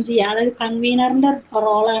അറേഞ്ച് ചെയ്യുക. അതായത് കൺവീനറിന്റെ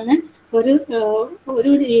റോളാണ് ഒരു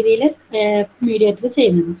രീതിയിൽ മീഡിയേറ്റർ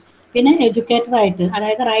ചെയ്യുന്നത്. പിന്നെ എഡ്യൂക്കേറ്റർ ആയിട്ട്,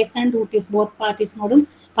 അതായത് റൈറ്റ്സ് ആൻഡ് ഡ്യൂട്ടീസ് ബോത്ത് പാർട്ടീസിനോടും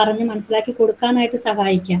പറഞ്ഞ് മനസ്സിലാക്കി കൊടുക്കാനായിട്ട്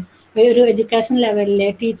സഹായിക്കാം ഒരു education ലെവലിലെ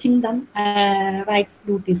teaching dum rights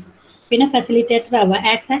duties. പിന്നെ ഫെസിലിറ്റേറ്റർ ആവുക,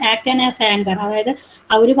 ആക്ട് ആൻഡ് ആസ് ആങ്കർ. അതായത്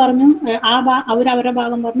അവർ പറഞ്ഞു അവരുടെ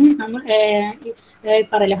ഭാഗം പറഞ്ഞു, നമ്മൾ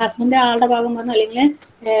പറയില്ല, ഹസ്ബൻഡ് ആളുടെ ഭാഗം പറഞ്ഞു, അല്ലെങ്കിൽ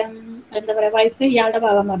എന്താ പറയുക വൈഫ് ഇയാളുടെ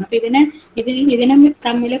ഭാഗം പറഞ്ഞു. അപ്പൊ ഇതിനെ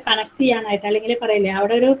തമ്മിൽ കണക്ട് ചെയ്യാനായിട്ട്, അല്ലെങ്കിൽ പറയില്ലേ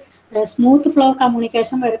അവിടെ ഒരു സ്മൂത്ത് ഫ്ലോ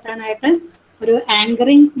കമ്മ്യൂണിക്കേഷൻ വരുത്താനായിട്ട് ഒരു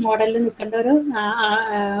ആങ്കറിങ് മോഡലിൽ നിൽക്കേണ്ട ഒരു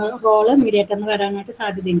റോള് മീഡിയേറ്ററിന് വരാനായിട്ട്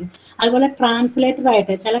സാധ്യതയുണ്ട്. അതുപോലെ ട്രാൻസ്ലേറ്റർ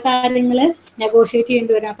ആയിട്ട് ചില കാര്യങ്ങൾ നെഗോഷിയേറ്റ്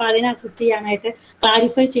ചെയ്യേണ്ടി വരും. അപ്പോൾ അതിനെ അസിസ്റ്റ് ചെയ്യാനായിട്ട്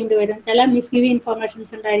ക്ലാരിഫൈ ചെയ്യേണ്ടി വരും. ചില മിസ്ഗിവിങ്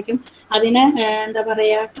ഇൻഫർമേഷൻസ് ഉണ്ടായിരിക്കും, അതിനെ എന്താ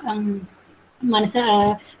പറയുക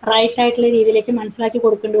റൈറ്റ് ആയിട്ടുള്ള രീതിയിലേക്ക് മനസ്സിലാക്കി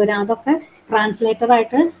കൊടുക്കേണ്ടി വരും. അതൊക്കെ ട്രാൻസ്ലേറ്റർ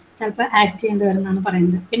ആയിട്ട് ചിലപ്പോൾ ആക്ട് ചെയ്യേണ്ടി വരും എന്നാണ്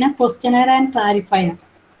പറയുന്നത്. പിന്നെ ക്വസ്റ്റ്യനർ ആൻഡ് ക്ലാരിഫയർ.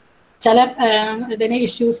 ചില ഇതിന്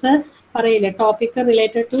ഇഷ്യൂസ് പറയില്ലേ, ടോപ്പിക്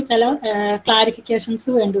റിലേറ്റഡ് ടു ചില ക്ലാരിഫിക്കേഷൻസ്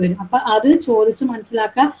വേണ്ടിവരും. അപ്പൊ അത് ചോദിച്ച്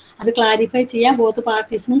മനസ്സിലാക്കുക, അത് ക്ലാരിഫൈ ചെയ്യുക, ബോത്ത്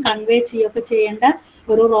പാർട്ടീസിനും കൺവേ ചെയ്യുകയൊക്കെ ചെയ്യേണ്ട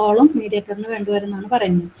ഒരു റോളും മീഡിയേറ്ററിന് വേണ്ടിവരുമെന്നാണ്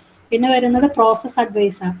പറയുന്നത്. പിന്നെ വരുന്നത് process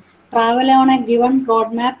adviser. Travel on A given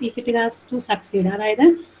road map if it has to succeed. അതായത്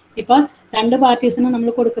ഇപ്പൊ രണ്ട് പാർട്ടീസിനും നമ്മൾ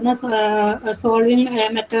കൊടുക്കുന്ന സോൾവിങ്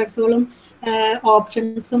മെത്തേഡ്സുകളും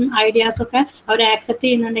ഓപ്ഷൻസും ഐഡിയാസും ഒക്കെ അവർ ആക്സെപ്റ്റ്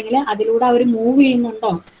ചെയ്യുന്നുണ്ടെങ്കിൽ അതിലൂടെ അവർ മൂവ്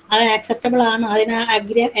ചെയ്യുന്നുണ്ടോ, അത് ആക്സെപ്റ്റബിൾ ആണോ, അതിനെ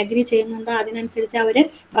അഗ്രി ചെയ്യുന്നുണ്ടോ, അതിനനുസരിച്ച് അവർ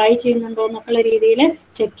ട്രൈ ചെയ്യുന്നുണ്ടോ എന്നൊക്കെയുള്ള രീതിയിൽ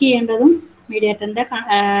ചെക്ക് ചെയ്യേണ്ടതും മീഡിയേറ്ററിന്റെ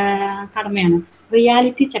കടമയാണ്.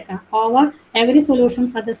 Reality check. Over every solution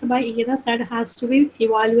suggest by either side has to be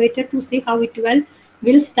evaluated to see how it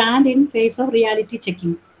will stand in face of reality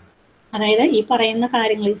checking. അതായത് ഈ പറയുന്ന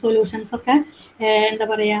കാര്യങ്ങൾ, ഈ സൊല്യൂഷൻസ് ഒക്കെ എന്താ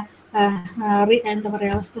പറയുക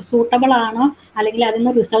സൂട്ടബിൾ ആണോ, അല്ലെങ്കിൽ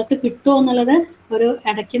അതിന് റിസൾട്ട് കിട്ടുമോ എന്നുള്ളത് ഒരു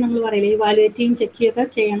ഇടയ്ക്ക് നമ്മൾ പറയില്ല, ഇവാലുവേറ്റിംഗ് ചെക്ക് ചെയ്യുക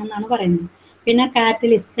ചെയ്യണം എന്നാണ് പറയുന്നത്. പിന്നെ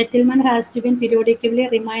catalyst. Settlement has to B periodically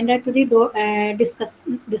reminded to the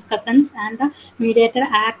discussions and the mediator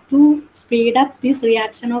act two speed up this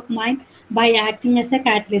reaction of mind by acting as A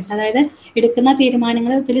catalyst. അതായത് എടുക്കുന്ന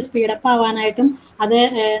തീരുമാനങ്ങൾ ഒത്തിരി സ്പീഡപ്പ് ആവാനായിട്ടും അത്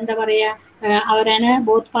എന്താ പറയുക അവരെ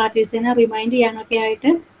ബോത്ത് പാർട്ടീസിനെ റിമൈൻഡ് ചെയ്യാനൊക്കെ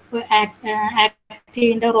ആയിട്ട് ആക്ട്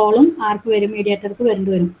ചെയ്യേണ്ട റോളും ആർക്ക് വരും, മീഡിയേറ്റർക്ക്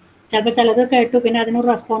വരേണ്ടി വരും. ചിലപ്പോൾ ചിലത് കേട്ടു പിന്നെ അതിനൊരു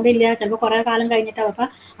റെസ്പോണ്ട് ഇല്ല, ചിലപ്പോൾ കുറേ കാലം കഴിഞ്ഞിട്ടാവും. അപ്പം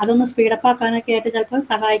അതൊന്ന് സ്പീഡപ്പ് ആക്കാനൊക്കെ ആയിട്ട് ചിലപ്പോൾ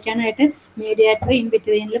സഹായിക്കാനായിട്ട് മീഡിയേറ്റർ ഇൻ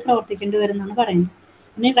ബിറ്റ്വീനിൽ പ്രവർത്തിക്കേണ്ടി വരും എന്നാണ് പറയുന്നത്.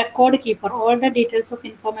 പിന്നെ record keeper. All the details of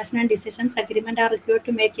information and decisions agreement are required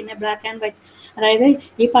to make in A black and white. അതായത്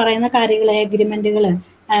ഈ പറയുന്ന കാര്യങ്ങൾ, അഗ്രിമെന്റുകൾ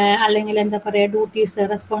അല്ലെങ്കിൽ എന്താ പറയുക ഡ്യൂട്ടീസ്,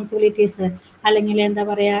 റെസ്പോൺസിബിലിറ്റീസ്, അല്ലെങ്കിൽ എന്താ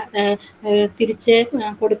പറയുക തിരിച്ച്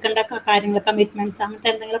കൊടുക്കേണ്ട കാര്യങ്ങൾ, കമ്മിറ്റ്മെന്റ്സ്, അങ്ങനത്തെ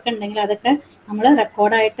എന്തെങ്കിലുമൊക്കെ ഉണ്ടെങ്കിൽ അതൊക്കെ നമ്മൾ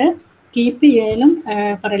റെക്കോർഡായിട്ട് കീപ്പ് ചെയ്യലും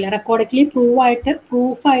പറയില്ല, റെക്കോർഡിക്കലി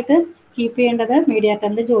പ്രൂഫായിട്ട് കീപ്പ് ചെയ്യേണ്ടത്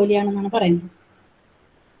മീഡിയേറ്ററിന്റെ ജോലിയാണെന്നാണ് പറയുന്നത്.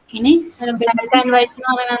 ഇനി എന്തോ ബ്ലാക്ക് ആൻഡ് വൈറ്റ് എന്ന്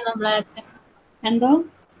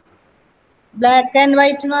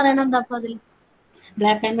പറയുന്നത് എന്താ? അപ്പൊ അതിൽ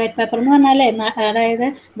ബ്ലാക്ക് ആൻഡ് വൈറ്റ് പേപ്പർ എന്ന് പറഞ്ഞാലേ അതായത്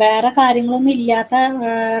വേറെ കാര്യങ്ങളൊന്നും ഇല്ലാത്ത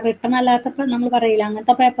റിട്ടൺ അല്ലാത്ത നമ്മൾ പറയില്ല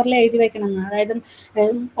അങ്ങനത്തെ പേപ്പറിൽ എഴുതി വെക്കണമെന്ന്. അതായത്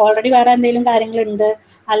ഓൾറെഡി വേറെ എന്തെങ്കിലും കാര്യങ്ങളുണ്ട്,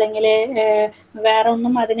 അല്ലെങ്കിൽ വേറെ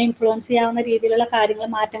ഒന്നും അതിനെ ഇൻഫ്ലുവൻസ് ചെയ്യാവുന്ന രീതിയിലുള്ള കാര്യങ്ങൾ,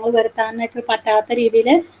 മാറ്റങ്ങൾ വരുത്താനായിട്ട് പറ്റാത്ത രീതിയിൽ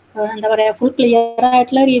എന്താ പറയുക ഫുൾ ക്ലിയർ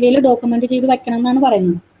ആയിട്ടുള്ള രീതിയിൽ ഡോക്യുമെന്റ് ചെയ്ത് വെക്കണം എന്നാണ്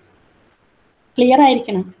പറയുന്നത്. ക്ലിയർ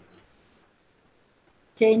ആയിരിക്കണം.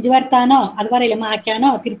 ചേഞ്ച് വരുത്താനോ അത് പറയില്ല മാറ്റാനോ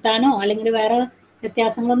തിരുത്താനോ അല്ലെങ്കിൽ വേറെ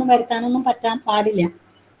വ്യത്യാസങ്ങളൊന്നും വരുത്താനൊന്നും പറ്റാൻ പാടില്ല.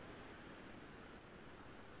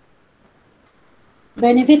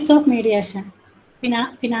 Benefits of mediation.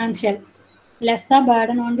 Financial. Lesser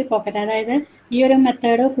burden on the pocket. അതായത് ഈ ഒരു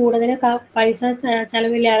മെത്തേഡ് കൂടുതൽ പൈസ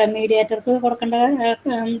ചെലവില്ലാതെ മീഡിയേറ്റർക്ക് കൊടുക്കേണ്ട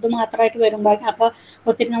ഇത് മാത്രമായിട്ട് വരുമ്പോൾ അപ്പോൾ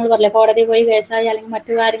ഒത്തിരി നമ്മൾ പറയില്ല കോടതി പോയി കേസായി അല്ലെങ്കിൽ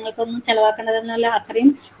മറ്റു കാര്യങ്ങൾക്കൊന്നും ചിലവാക്കേണ്ടതെന്നല്ല,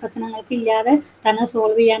 അത്രയും പ്രശ്നങ്ങൾക്ക് ഇല്ലാതെ തന്നെ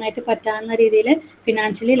സോൾവ് ചെയ്യാനായിട്ട് പറ്റാവുന്ന രീതിയിൽ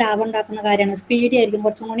ഫിനാൻഷ്യലി ലാഭം ഉണ്ടാക്കുന്ന കാര്യമാണ്. സ്പീഡി ആയിരിക്കും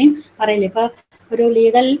കുറച്ചും കൂടി പറയില്ല. ഇപ്പോൾ ഒരു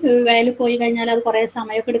ലീഗൽ വേയിൽ പോയി കഴിഞ്ഞാൽ അത് കുറേ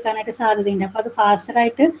സമയമൊക്കെ എടുക്കാനായിട്ട് സാധ്യതയുണ്ട്. അപ്പോൾ അത്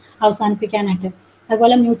ഫാസ്റ്ററായിട്ട് അവസാനിപ്പിക്കാനായിട്ട്.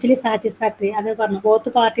 അതുപോലെ മ്യൂച്വലി സാറ്റിസ്ഫാക്ടറി. അത് പറഞ്ഞു ബോത്ത്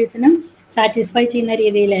പാർട്ടീസിനും സാറ്റിസ്ഫൈ ചെയ്യുന്ന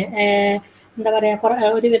രീതിയിൽ എന്താ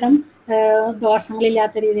പറയുക ഒരുവിധം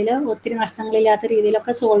ദോഷങ്ങളില്ലാത്ത രീതിയിൽ ഒത്തിരി നഷ്ടങ്ങളില്ലാത്ത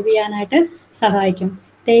രീതിയിലൊക്കെ സോൾവ് ചെയ്യാനായിട്ട് സഹായിക്കും.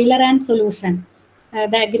 Taylor and solution.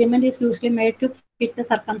 The agreement is usually made to fit the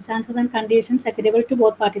circumstances and conditions അഗ്രിബിൾ to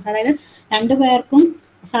both parties. അതായത് രണ്ടുപേർക്കും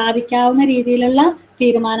സാധിക്കാവുന്ന രീതിയിലുള്ള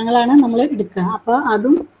തീരുമാനങ്ങളാണ് നമ്മൾ എടുക്കുക. അപ്പോൾ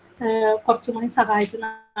അതും കുറച്ചും കൂടി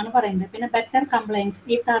സഹായിക്കുന്നതാണ് പറയുന്നത്. പിന്നെ better complaints,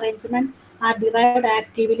 if the arrangement are derived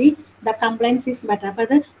actively the complaints is better. അപ്പോൾ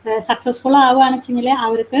ഇത് സക്സസ്ഫുൾ ആവുകയാണെന്നുവെച്ചെങ്കിൽ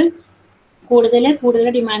അവർക്ക് കൂടുതൽ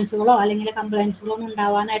ഡിമാൻഡ്സുകളോ അല്ലെങ്കിൽ കംപ്ലൈൻസുകളോ ഒന്നും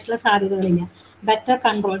ഉണ്ടാവാനായിട്ടുള്ള സാധ്യതകളില്ല. Better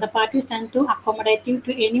control, the parties tend to accommodative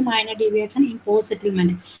to any minor deviation in post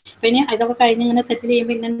settlement. പിന്നെ ഇതൊക്കെ കഴിഞ്ഞ് ഇങ്ങനെ സെറ്റിൽ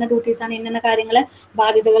ചെയ്യുമ്പോൾ ഇന്ന ഡ്യൂട്ടീസാണ്, ഇന്ന കാര്യങ്ങൾ,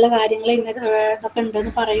 ബാധ്യതകൾ, കാര്യങ്ങൾ ഇതൊക്കെ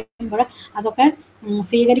ഉണ്ടെന്ന് പറയുമ്പോൾ അതൊക്കെ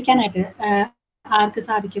സ്വീകരിക്കാനായിട്ട് ആർക്ക്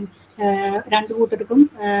സാധിക്കും? രണ്ടു കൂട്ടർക്കും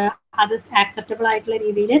അത് ആക്സെപ്റ്റബിൾ ആയിട്ടുള്ള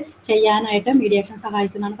രീതിയിൽ ചെയ്യാനായിട്ട് മീഡിയേഷൻ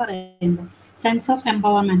സഹായിക്കുന്നതാണ് പറയുന്നത്. Sense of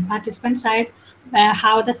empowerment, participants side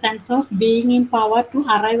have the sense of being in power to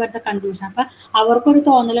arrive at the conclusion. അപ്പം അവർക്കൊരു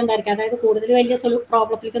തോന്നലുണ്ടായിരിക്കും, അതായത് കൂടുതൽ വലിയ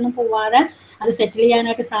പ്രോബ്ലത്തിലേക്കൊന്നും പോവാതെ അത് സെറ്റിൽ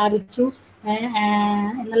ചെയ്യാനായിട്ട് സാധിച്ചു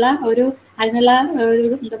എന്നുള്ള അതിനുള്ള ഒരു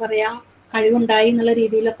എന്താ പറയുക, കഴിവുണ്ടായി എന്നുള്ള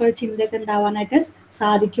രീതിയിലൊക്കെ ചിന്തയൊക്കെ ഉണ്ടാവാനായിട്ട്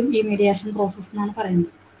സാധിക്കും ഈ മീഡിയേഷൻ പ്രോസസ് എന്നാണ്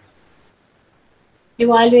പറയുന്നത്.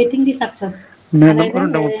 ഇവാലുവേറ്റിംഗ് ദി സക്സസ്,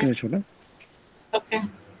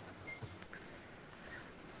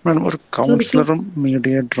 ഒരു കൗൺസിലറും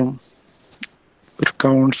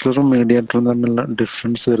മീഡിയേറ്ററും തമ്മിലുള്ള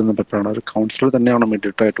ഡിഫറൻസ് വരുന്നത് എപ്പോഴാണ്? ഒരു കൗൺസിലർ തന്നെയാണോ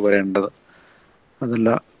മീഡിയേറ്റർ ആയിട്ട് വരേണ്ടത്? അതല്ല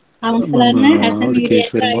ഒരു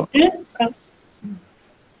കേസ് വരുമ്പോൾ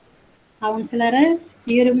കൗൺസിലർ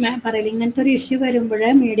ഈ ഒരു പറയില്ല, ഇങ്ങനത്തെ ഒരു ഇഷ്യൂ വരുമ്പോൾ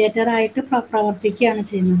മീഡിയേറ്റർ ആയിട്ട് പ്രവർത്തിക്കുകയാണ്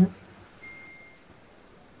ചെയ്യുന്നത്.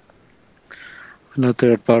 അല്ല,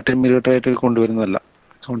 തേർഡ് പാർട്ടി മീഡിയേറ്റർ ആയിട്ട് കൊണ്ടുവരുന്നതല്ല,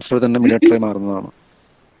 കൗൺസിലർ തന്നെ മീഡിയേറ്ററായി മാറുന്നതാണ്.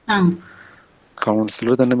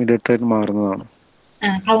 കൗൺസിലർ തന്നെ മീഡിയേറ്റർ ആയിട്ട് മാറുന്നതാണ്.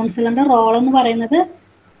 കൗൺസിലറിന്റെ റോൾ എന്ന് പറയുന്നത്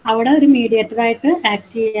അവിടെ ഒരു മീഡിയേറ്റർ ആയിട്ട്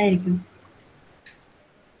ആക്ട് ചെയ്യായിരിക്കും.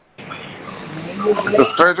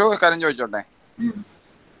 സിസ്റ്റർ ഒരു കാര്യം ചോദിച്ചോട്ടെ?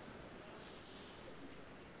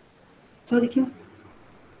 ചോദിക്കൂ.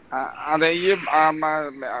 അതെ, ഈ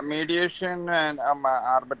മീഡിയേഷൻ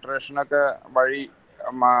ആർബിട്രേഷൻ ഒക്കെ വഴി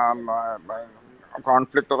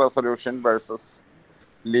conflict resolution versus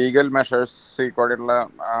legal measures കൂടെയുള്ള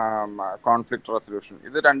കോൺഫ്ലിക്റ്റ് റെസൊല്യൂഷൻ,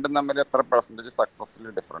 ഇത് രണ്ടും തമ്മിൽ എത്ര പെർസെന്റേജ് സക്സസിൽ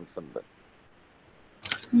ഡിഫറൻസ് ഉണ്ട്?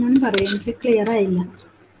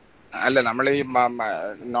 അല്ല, നമ്മൾ ഈ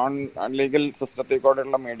നോൺ ലീഗൽ സിസ്റ്റത്തിൽ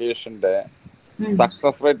കൂടെയുള്ള മീഡിയേഷന്റെ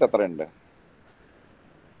സക്സസ് റേറ്റ് എത്രയുണ്ട്?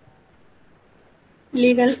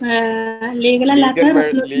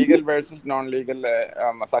 Legal versus non legal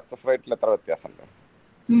success റേറ്റിൽ എത്ര വ്യത്യാസമുണ്ട്?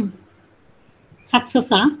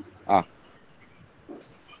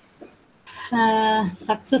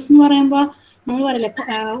 സക്സസ് എന്ന് പറയുമ്പോൾ നമ്മൾ പറയില്ല,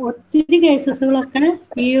 ഒത്തിരി കേസസുകളൊക്കെ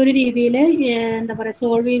ഈ ഒരു രീതിയിൽ എന്താ പറയുക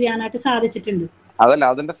സോൾവ് ചെയ്യാനായിട്ട് സാധിച്ചിട്ടുണ്ട്. അതല്ല,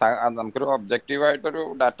 അതിന്റെ നമുക്കൊരു ഒബ്ജക്റ്റീവ് ആയിട്ടൊരു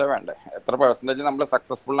ഡാറ്റ വേണ്ടേ? എത്ര പെർസെന്റേജ് നമ്മൾ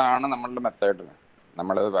സക്സസ്ഫുൾ ആണ് നമ്മളുടെ മെത്തേഡ്?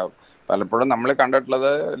 നമ്മൾ പലപ്പോഴും നമ്മൾ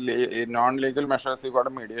കണ്ടിട്ടുള്ളത് നോൺ ലീഗൽ മെഷേഴ്സിൽ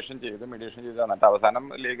കൂടെ മീഡിയേഷൻ ചെയ്ത് എന്നിട്ട് അവസാനം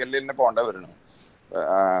ലീഗലിൽ തന്നെ പോകേണ്ടി വരുന്നു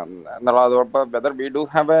എന്നുള്ളത്. വെദർ വി ഡു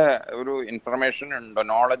ഹാവ് ഒരു ഇൻഫർമേഷൻ ഉണ്ടോ,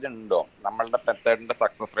 നോളജ് ഉണ്ടോ നമ്മളുടെ മെത്തേഡിന്റെ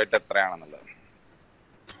സക്സസ് റേറ്റ് എത്രയാണെന്നുള്ളത്?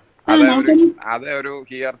 അതെ ഒരു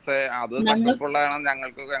ഹിയർസേ അത് സക്സസ്ഫുൾ ആണ്, ഞങ്ങൾ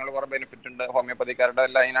കുറെ ബെനിഫിറ്റ് ഉണ്ട്, ഹോമിയോപ്പതിക്കാരുടെ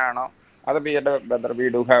ലൈനാണോ, അത് വെദർ വി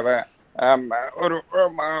ഡു ഹാവ് ഒരു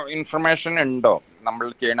ഇൻഫർമേഷൻ ഉണ്ടോ നമ്മൾ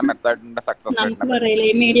ചെയ്യുന്ന മെത്തേഡിന്റെ സക്സസ് റേറ്റ്? നമുക്ക് പറയില്ല,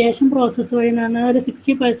 ഈ മീഡിയേഷൻ പ്രോസസ് വഴി ഒരു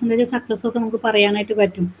 60% സക്സസ് ഒക്കെ നമുക്ക് പറയാനായിട്ട്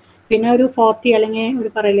പറ്റും. പിന്നെ ഒരു 40 അല്ലെങ്കിൽ ഒരു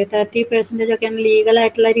പറയില്ലേ 30% ഒക്കെ ലീഗൽ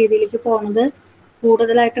ആയിട്ടുള്ള രീതിയിലേക്ക് പോകുന്നത്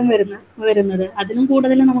കൂടുതലായിട്ടും വരുന്നത്. അതിനും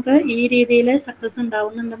കൂടുതൽ നമുക്ക് ഈ രീതിയിൽ സക്സസ്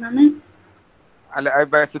ഉണ്ടാവുന്നുണ്ടെന്നാണ്. അല്ല,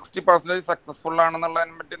 60% സക്സസ്ഫുൾ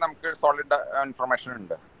ആണെന്നുള്ളതിനെ പറ്റി നമുക്ക് സോളിഡ് ഇൻഫർമേഷൻ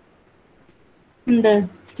ഉണ്ട്.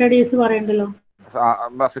 സ്റ്റഡീസ് പറയണ്ടല്ലോ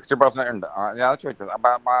 60% ഉണ്ട്. ഞാൻ ചോദിച്ചത്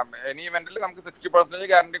എനി ഇവന്റിൽ നമുക്ക് 60%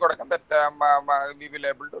 ഗ്യാരണ്ടി കൊടുക്കാൻ we will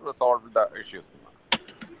able to resolve the issues.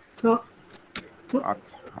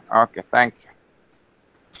 Okay, thank you.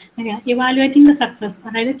 Evaluating the success,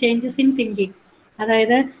 അതായത് ചേഞ്ചസ് ഇൻ തിങ്കിങ്,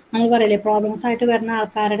 അതായത് നമ്മൾ പറയില്ലേ പ്രോബ്ലംസ് ആയിട്ട് വരുന്ന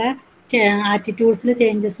ആൾക്കാരുടെ ആറ്റിറ്റ്യൂഡ്സിൽ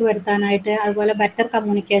ചേഞ്ചസ് വരുത്താനായിട്ട്. അതുപോലെ ബെറ്റർ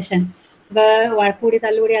കമ്മ്യൂണിക്കേഷൻ, ഇപ്പോൾ വഴക്കൂടി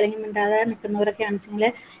തല്ലുകൂടി അല്ലെങ്കിൽ മിണ്ടാതെ നിൽക്കുന്നവരൊക്കെ ആണെന്നുവെച്ചെങ്കിൽ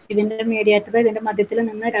ഇതിൻ്റെ മീഡിയേറ്റർ ഇതിൻ്റെ മധ്യത്തിൽ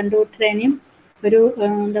നിന്ന് രണ്ടു കൂട്ടരേനെയും ഒരു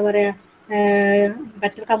എന്താ പറയുക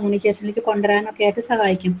ബെറ്റർ കമ്മ്യൂണിക്കേഷനിലേക്ക് കൊണ്ടുവരാനൊക്കെ ആയിട്ട്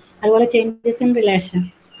സഹായിക്കും. അതുപോലെ ചേഞ്ചസ് ഇൻ റിലേഷൻ,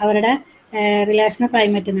 അവരുടെ റിലേഷൻ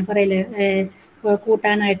ക്ലൈമറ്റിന് പറയില്ലേ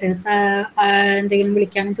കൂട്ടാനായിട്ട്, എന്തെങ്കിലും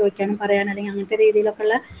വിളിക്കാനും ചോദിക്കാനും പറയാനും അല്ലെങ്കിൽ അങ്ങനത്തെ രീതിയിലൊക്കെ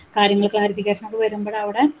ഉള്ള കാര്യങ്ങൾ ക്ലാരിഫിക്കേഷനൊക്കെ വരുമ്പോൾ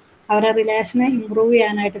അവരുടെ റിലേഷനെ ഇമ്പ്രൂവ്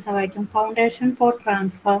ചെയ്യാനായിട്ട് സഹായിക്കും. Foundation four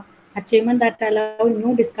transfer, achievement that allow new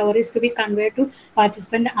discoveries to B convey to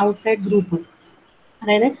participant outside group,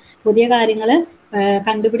 അതായത് പുതിയ കാര്യങ്ങൾ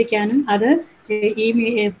കണ്ടുപിടിക്കാനും അത് ഈ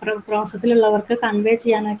പ്രോസസ്സിലുള്ളവർക്ക് കൺവേ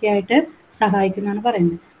ചെയ്യാനൊക്കെ ആയിട്ട് സഹായിക്കുന്നതാണ്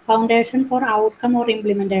പറയുന്നത്. Foundation four outcome or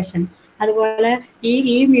implementation, അതുപോലെ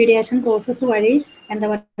ഈ മീഡിയേഷൻ പ്രോസസ്സ് വഴി എന്താ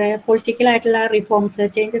പറയുക പൊളിറ്റിക്കൽ ആയിട്ടുള്ള reforms,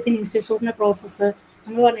 changes in institutional process.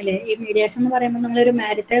 നമ്മൾ പറഞ്ഞില്ലേ ഈ മീഡിയേഷൻ എന്ന് പറയുമ്പോൾ നമ്മളൊരു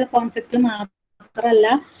മാരിറ്റൽ കോൺഫ്ലിക്റ്റിൽ മാത്രം മാത്രമല്ല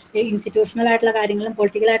ഇൻസ്റ്റിറ്റ്യൂഷണൽ ആയിട്ടുള്ള കാര്യങ്ങളും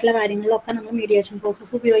പൊളിറ്റിക്കൽ ആയിട്ടുള്ള കാര്യങ്ങളിലും ഒക്കെ നമ്മൾ മീഡിയേഷൻ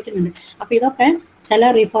പ്രോസസ്സ് ഉപയോഗിക്കുന്നുണ്ട്. അപ്പോൾ ഇതൊക്കെ ചില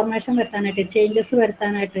റീഫോർമേഷൻ വരുത്താനായിട്ട്, ചേഞ്ചസ്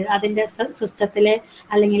വരുത്താനായിട്ട് അതിൻ്റെ സിസ്റ്റത്തിൽ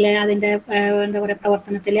അല്ലെങ്കിൽ അതിൻ്റെ എന്താ പറയുക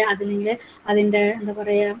പ്രവർത്തനത്തിൽ, അല്ലെങ്കിൽ അതിൻ്റെ എന്താ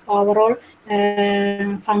പറയുക ഓവറോൾ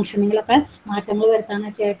ഫങ്ഷനിങ്ങിലൊക്കെ മാറ്റങ്ങൾ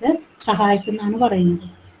വരുത്താനൊക്കെ ആയിട്ട് സഹായിക്കുന്നതാണ് പറയുന്നത്.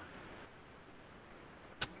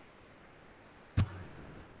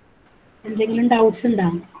 എന്തെങ്കിലും ഡൗട്ട്സ് ഉണ്ടോ?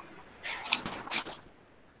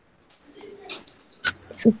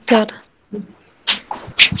 സിസ്റ്റർ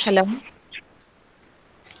ഹലോ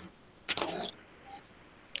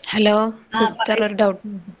ഹലോ സിസ്റ്റർ, ഒരു ഡൗട്ട്.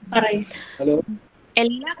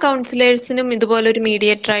 എല്ലാ കൗൺസിലേഴ്സിനും ഇതുപോലെ ഒരു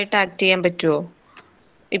മീഡിയേറ്റർ ആയിട്ട് ആക്ട് ചെയ്യാൻ പറ്റുമോ?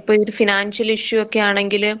 ഇപ്പൊ ഒരു ഫിനാൻഷ്യൽ ഇഷ്യൂ ഒക്കെ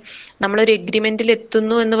ആണെങ്കിൽ നമ്മളൊരു എഗ്രിമെന്റിൽ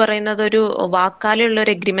എത്തുന്നു എന്ന് പറയുന്നത് ഒരു വാക്കാലുള്ള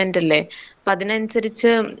ഒരു എഗ്രിമെന്റ് അല്ലേ? അപ്പൊ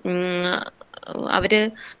അതിനനുസരിച്ച് അവര്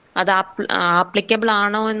അത് ആപ്ലിക്കബിൾ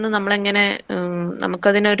ആണോ എന്ന് നമ്മളെങ്ങനെ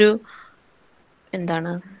നമുക്കതിനൊരു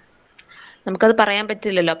എന്താണ് നമുക്കത് പറയാൻ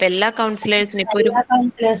പറ്റില്ലല്ലോ. അപ്പൊ എല്ലാ കൗൺസിലേഴ്സിനും ഇപ്പൊ ഒരു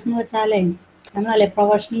കൗൺസിലേഴ്സ് എന്ന് വെച്ചാലേ നമ്മളല്ലേ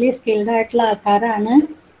പ്രൊഫഷണലി സ്കിൽഡ് ആയിട്ടുള്ള ആൾക്കാരാണ്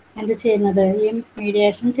എന്ത് ചെയ്യുന്നത്, ഈ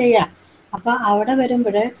മീഡിയേഷൻ ചെയ്യുക. അപ്പോൾ അവിടെ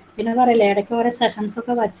വരുമ്പോൾ പിന്നെ പറയില്ലേ ഇടയ്ക്ക് ഓരോ സെഷൻസ്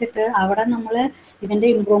ഒക്കെ വച്ചിട്ട് അവിടെ നമ്മൾ ഇതിൻ്റെ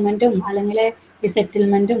ഇമ്പ്രൂവ്മെൻറ്റും അല്ലെങ്കിൽ ഈ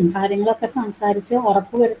സെറ്റിൽമെൻറ്റും കാര്യങ്ങളൊക്കെ സംസാരിച്ച്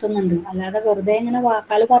ഉറപ്പ് വരുത്തുന്നുണ്ട്. അല്ലാതെ വെറുതെ ഇങ്ങനെ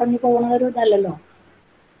വാക്കാൽ പറഞ്ഞു പോകുന്ന ഒരു ഇതല്ലല്ലോ.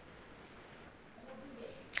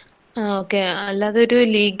 ഓക്കെ, അല്ലാതെ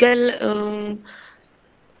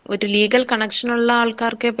ഒരു ലീഗൽ കണക്ഷൻ ഉള്ള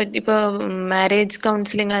ആൾക്കാർക്കെ പറ്റി ഇപ്പൊ മാരേജ്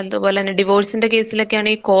കൗൺസിലിംഗ് അതുപോലെ തന്നെ ഡിവോഴ്സിന്റെ കേസിലൊക്കെയാണ്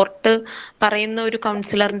ഈ കോർട്ട് പറയുന്ന ഒരു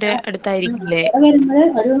കൗൺസിലറിന്റെ അടുത്തായിരിക്കില്ലേ? വരുന്നത്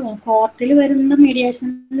ഒരു കോർട്ടിൽ വരുന്ന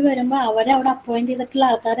മീഡിയേഷനിൽ വരുമ്പോൾ അവരെ അവിടെ അപ്പോയിന്റ് ചെയ്തിട്ടുള്ള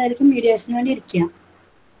ആൾക്കാരായിരിക്കും മീഡിയേഷന് വേണ്ടി ഇരിക്കുക.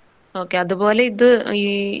 ഓക്കെ, അതുപോലെ ഇത്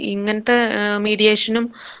ഇങ്ങനത്തെ മീഡിയേഷനും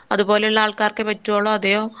അതുപോലെയുള്ള ആൾക്കാർക്കേ പറ്റുള്ളൂ,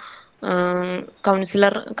 അതെയോ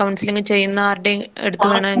കൗൺസിലിംഗ് ചെയ്യുന്ന ആരുടെയും അടുത്ത്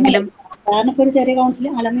വേണമെങ്കിലും? കാരണം ഇപ്പോൾ ഒരു ചെറിയ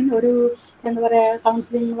കൗൺസിലിംഗ് അല്ലെങ്കിൽ ഒരു എന്താ പറയുക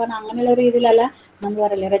കൗൺസിലിംഗ് എന്ന് പറഞ്ഞാൽ അങ്ങനെയുള്ള രീതിയിലല്ല. നമ്മൾ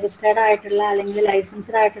പറയില്ലേ രജിസ്റ്റേർഡ് ആയിട്ടുള്ള അല്ലെങ്കിൽ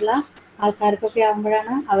ലൈസൻസ്ഡ് ആയിട്ടുള്ള ആൾക്കാർക്കൊക്കെ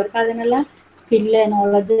ആകുമ്പോഴാണ് അവർക്ക് അതിനുള്ള സ്കില്ല്,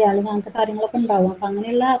 നോളജ് അല്ലെങ്കിൽ അങ്ങനത്തെ കാര്യങ്ങളൊക്കെ ഉണ്ടാവും. അപ്പം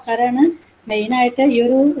അങ്ങനെയുള്ള ആൾക്കാരാണ് മെയിനായിട്ട് ഈ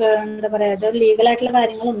ഒരു എന്താ പറയുക ഇതൊരു ലീഗലായിട്ടുള്ള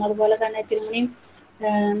കാര്യങ്ങളും അതുപോലെ തന്നെ ഇത്തിരി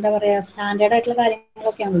എന്താ പറയുക സ്റ്റാൻഡേർഡ് ആയിട്ടുള്ള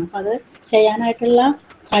കാര്യങ്ങളൊക്കെ ആണല്ലോ. അപ്പം അത് ചെയ്യാനായിട്ടുള്ള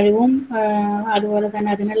കഴിവും അതുപോലെ തന്നെ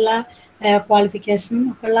അതിനുള്ള ക്വാളിഫിക്കേഷനും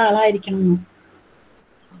ഒക്കെ ഉള്ള ആളായിരിക്കണം.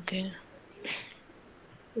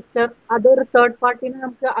 സിസ്റ്റർ, അതൊരു തേർഡ് പാർട്ടിനെ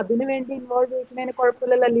നമുക്ക് അതിനു വേണ്ടി ഇൻവോൾവ് ചെയ്യുന്നതിന്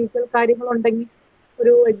കുഴപ്പമില്ലല്ലോ. ലീഗൽ കാര്യങ്ങളുണ്ടെങ്കിൽ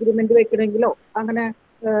ഒരു എഗ്രിമെന്റ് വെക്കണമെങ്കിലോ അങ്ങനെ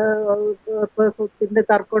സ്വത്തിന്റെ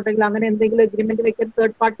തർക്കം ഉണ്ടെങ്കിൽ അങ്ങനെ എന്തെങ്കിലും എഗ്രിമെന്റ് വെക്കാൻ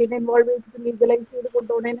തേർഡ് പാർട്ടിനെ ഇൻവോൾവ് ചെയ്തിട്ട് ലീഗലൈസ് ചെയ്ത്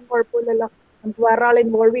കൊണ്ടുപോകുന്നതിനും കുഴപ്പമില്ലല്ലോ. നമുക്ക് വേറെ ആളെ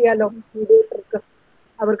ഇൻവോൾവ് ചെയ്യാലോ. മീഡിയേറ്റർക്ക്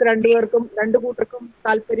അവർക്ക് രണ്ടു കൂട്ടർക്കും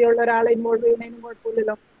താല്പര്യമുള്ള ഒരാളെ ഇൻവോൾവ് ചെയ്യുന്നതിനും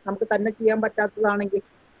കുഴപ്പമില്ലല്ലോ, നമുക്ക് തന്നെ ചെയ്യാൻ പറ്റാത്തതാണെങ്കിൽ.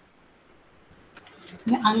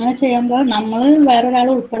 അങ്ങനെ ചെയ്യുമ്പോൾ നമ്മൾ വേറൊരാൾ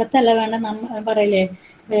ഉൾപ്പെടുത്തല്ല വേണ്ട. നമ്മൾ പറയില്ലേ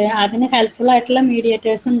അതിന് ഹെൽപ്ഫുൾ ആയിട്ടുള്ള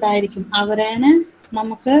മീഡിയേറ്റേഴ്സ് ഉണ്ടായിരിക്കും, അവരെയാണ്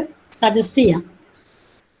നമുക്ക് സജസ്റ്റ് ചെയ്യാം.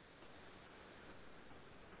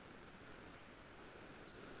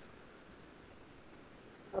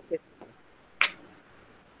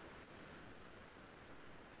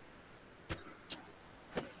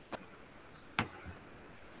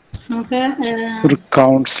 ഒരു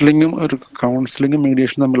കൗൺസിലിംഗും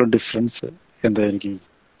മീഡിയേഷനും തമ്മിലുള്ള ഡിഫറൻസ് എന്തായിരിക്കും?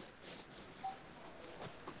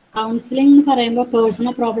 കൗൺസിലിംഗ് എന്ന് പറയുമ്പോൾ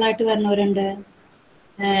പേഴ്സണൽ പ്രോബ്ലം ആയിട്ട് വരുന്നവരുണ്ട്,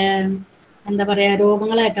 എന്താ പറയുക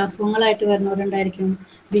രോഗങ്ങളായിട്ട് അസുഖങ്ങളായിട്ട് വരുന്നവരുണ്ടായിരിക്കും,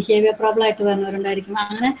 ബിഹേവിയർ പ്രോബ്ലം ആയിട്ട് വരുന്നവരുണ്ടായിരിക്കും.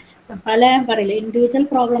 അങ്ങനെ പല പറയില്ലേ ഇൻഡിവിജ്വൽ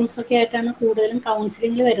പ്രോബ്ലംസ് ഒക്കെ ആയിട്ടാണ് കൂടുതലും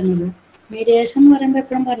കൗൺസിലിംഗിൽ വരുന്നത്. മീഡിയേഷൻ എന്ന് പറയുമ്പോൾ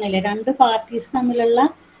എപ്പോഴും പറഞ്ഞില്ലേ രണ്ട് പാർട്ടീസ് തമ്മിലുള്ള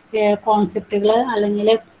കോൺഫ്ലിക്റ്റുകൾ അല്ലെങ്കിൽ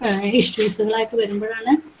ഇഷ്യൂസുകളായിട്ട്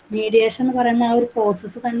വരുമ്പോഴാണ് മീഡിയേഷൻ എന്ന് പറയുന്ന ആ ഒരു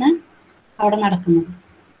പ്രോസസ്സ് തന്നെ അവിടെ നടക്കുന്നത്.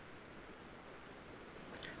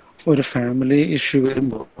 ഒരു ഫാമിലി ഇഷ്യൂ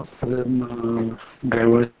വരുമ്പോൾ അത്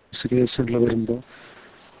ഡൈവേഴ്സ് കേസുകൾ വരുമ്പോൾ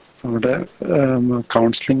അവിടെ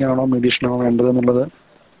കൗൺസിലിംഗ് ആണോ മീഡിയേഷൻ ആണോ വേണ്ടത് എന്നുള്ളത്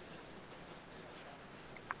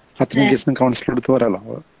അത്രയും കേസിനും കൗൺസിലർ എടുത്ത് വരാലോ.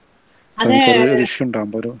 ഒരു ഇഷ്യൂ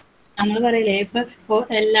ഉണ്ടാകുമ്പോൾ ഒരു നമ്മൾ പറയില്ലേ ഇപ്പൊ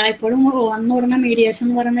എല്ലായ്പ്പോഴും വന്നുകൂടുന്ന മീഡിയേഷൻ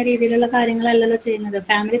എന്ന് പറയുന്ന രീതിയിലുള്ള കാര്യങ്ങളല്ലല്ലോ ചെയ്യുന്നത്.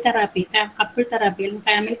 ഫാമിലി തെറാപ്പി, കപ്പിൾ തെറാപ്പി അല്ലെങ്കിൽ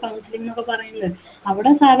ഫാമിലി കൗൺസിലിംഗ് എന്നൊക്കെ പറയുന്നത്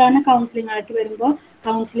അവിടെ സാധാരണ കൗൺസിലിംഗ് ആയിട്ട് വരുമ്പോൾ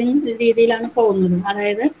കൗൺസിലിംഗ് രീതിയിലാണ് പോകുന്നത്.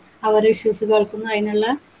 അതായത് അവരുടെ ഇഷ്യൂസ് കേൾക്കുന്നു, അതിനുള്ള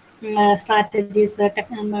സ്ട്രാറ്റജീസ്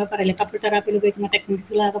പറയില്ലേ കപ്പിൾ തെറാപ്പിയിൽ ഉപയോഗിക്കുന്ന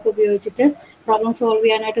ടെക്നിക്സുകൾ അതൊക്കെ ഉപയോഗിച്ചിട്ട് പ്രോബ്ലം സോൾവ്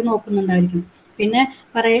ചെയ്യാനായിട്ട് നോക്കുന്നുണ്ടായിരിക്കും. പിന്നെ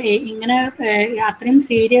ഇങ്ങനെ അത്രയും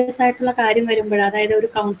സീരിയസ് ആയിട്ടുള്ള കാര്യം വരുമ്പോൾ, അതായത് ഒരു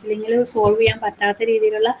കൗൺസിലിങ്ങിൽ സോൾവ് ചെയ്യാൻ പറ്റാത്ത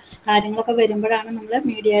രീതിയിലുള്ള കാര്യങ്ങളൊക്കെ വരുമ്പോഴാണ് നമ്മൾ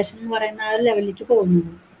മീഡിയേഷൻ എന്ന് പറയുന്ന ആ ഒരു ലെവലിലേക്ക്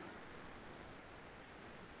പോകുന്നത്.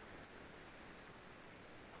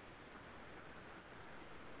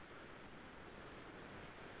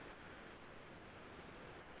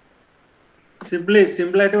 സിമ്പിൾ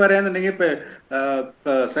ആയിട്ട് പറയാന്നുണ്ടെങ്കിൽ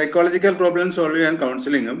സൈക്കോളജിക്കൽ പ്രോബ്ലം സോൾവ് ചെയ്യാൻ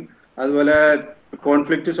കൗൺസിലിങ്ങും അതുപോലെ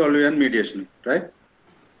കോൺഫ്ലിക്റ്റ് സോൾവ് ചെയ്യാൻ മീഡിയേഷനും, റൈറ്റ്?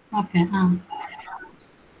 ഓക്കെ.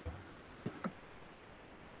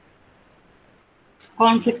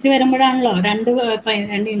 കോൺഫ്ലിക്റ്റ് വരുമ്പോഴാണല്ലോ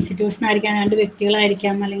രണ്ട് ഇൻസ്റ്റിറ്റ്യൂഷൻ ആയിരിക്കാം, രണ്ട്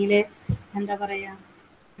വ്യക്തികളായിരിക്കാം, അല്ലെങ്കിൽ എന്താ പറയാ,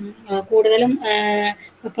 കൂടുതലും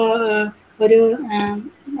ഇപ്പോൾ ഒരു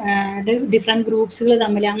ഡിഫറെൻറ്റ് ഗ്രൂപ്പ്സുകൾ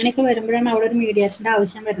തമ്മിൽ അങ്ങനെയൊക്കെ വരുമ്പോഴാണ് അവിടെ ഒരു മീഡിയേഷൻ്റെ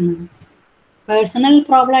ആവശ്യം വരുന്നത്. പേഴ്സണൽ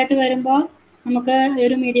പ്രോബ്ലം ആയിട്ട് വരുമ്പോൾ നമുക്ക്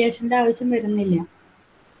ഒരു മീഡിയേഷൻ്റെ ആവശ്യം വരുന്നില്ല.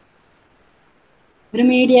 ഒരു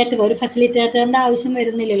മീഡിയേറ്റർ, ഒരു ഫെസിലിറ്റേറ്ററിൻ്റെ ആവശ്യം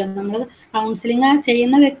വരുന്നില്ലല്ലോ. നമ്മൾ കൗൺസിലിംഗ്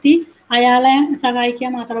ചെയ്യുന്ന വ്യക്തി അയാളെ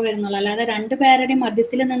സഹായിക്കാൻ മാത്രമേ വരുന്നുള്ളൂ. അല്ലാതെ രണ്ടുപേരുടെയും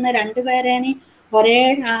മധ്യത്തിൽ നിന്ന് രണ്ടുപേരെയും ഒരേ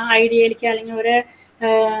ഐഡിയയിലേക്ക് അല്ലെങ്കിൽ ഒരേ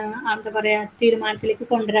എന്താ പറയുക തീരുമാനത്തിലേക്ക്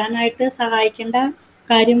കൊണ്ടുവരാനായിട്ട് സഹായിക്കേണ്ട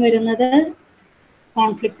കാര്യം വരുന്നത്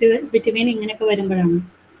കോൺഫ്ലിക്റ്റ് ബിറ്റ്വീൻ ഇങ്ങനെയൊക്കെ വരുമ്പോഴാണ്.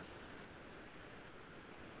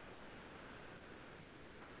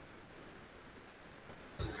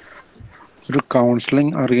 ഒരു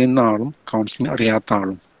കൗൺസിലിംഗ് അറിയുന്ന ആളും കൗൺസിലിംഗ് അറിയാത്ത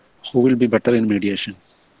ആളും who will be better in mediation?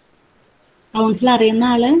 Council അറിയുന്ന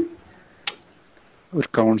ആള്, ഒരു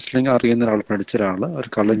കൗൺസിലിംഗ് അറിയുന്ന ഒരാൾ, പഠിച്ച ഒരാൾ,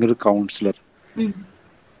 അല്ലെങ്കിൽ ഒരു കൗൺസിലർ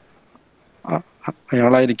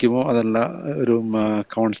അയാളായിരിക്കുമോ? അതല്ല ഒരു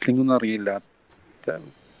കൗൺസിലിംഗ് ഒന്നും അറിയില്ല,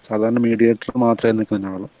 സാധാരണ മീഡിയേറ്റർ മാത്രമേ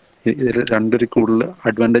നിൽക്കുന്ന ആൾ? ഇതിൽ രണ്ടൊരു കൂടുതൽ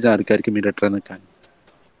അഡ്വാൻറ്റേജ് ആർക്കായിരിക്കും മീഡിയേറ്ററെ നിൽക്കാൻ?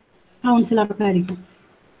 കൗൺസിലർക്കായിരിക്കും.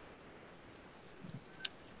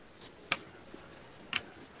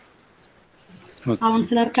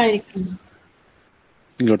 കൗൺസിലർക്കായിരിക്കും.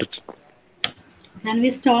 Can we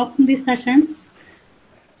stop this session?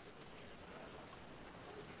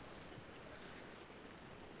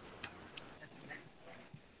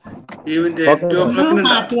 Evening 2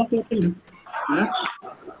 o'clock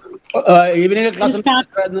evening class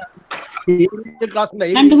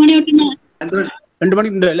 2 മണി തൊട്ട് 2 മണി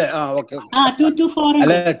ഉണ്ട് അല്ലേ? ഓക്കെ. 2 to 4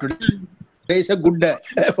 അല്ലേ, today is a good day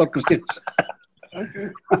for Christians.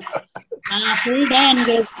 Full day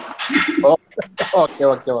engaged. Okay.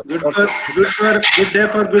 Good day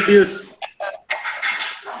for good news.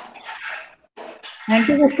 Thank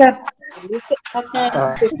you, sister. Okay.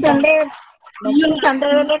 Sunday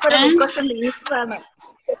സൺഡേയിലേക്ക് ഒരു request ഉണ്ട്, Easter ആണ്.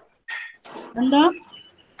 എന്തോ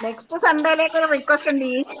next സൺഡേയിലേക്ക് ഒരു request ഉണ്ട്,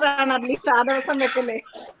 ഈസ്റ്റർ ആണ്. അറ്റ്ലീസ്റ്റ് ആ ദിവസം വെക്കല്ലേ?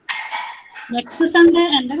 നെക്സ്റ്റ് സൺഡേ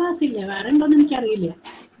എന്റെ ക്ലാസ് ഇല്ല, വേറെ ഉണ്ടോന്ന് എനിക്കറിയില്ല.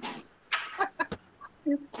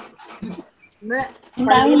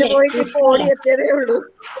 പള്ളിയിൽ പോയിട്ട് ഇപ്പൊ ഓടി എത്തിയതേ ഉള്ളൂ.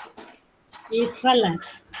 ഈസ്റ്റർ അല്ലേ?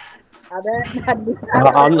 അതെ,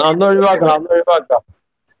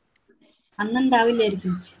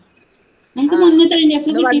 അന്നുണ്ടാവില്ലായിരിക്കും. നിങ്ങൾക്ക് മുന്നിട്ട്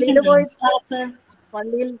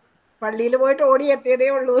പള്ളിയിൽ പോയിട്ട് ഓടി എത്തിയതേ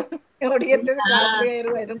ഉള്ളൂ. ഓടി എത്തിയത് ക്ലാസ്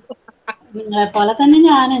കയറുമായിരുന്നു. നിങ്ങളെ പോലെ തന്നെ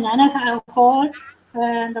ഞാൻ ഹോൾ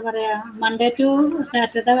എന്താ പറയാ മൺഡേ ടു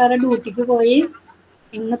സാറ്റർഡേ വരെ ഡ്യൂട്ടിക്ക് പോയി.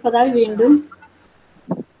 ഇന്നിപ്പോ വീണ്ടും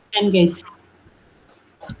എൻഗേജ്.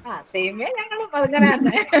 ഞങ്ങളും അങ്ങനെ.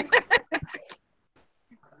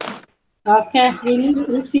 Okay,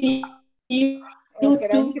 we'll see you.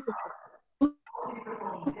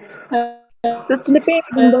 സിസ്റ്ററിന്റെ പേര്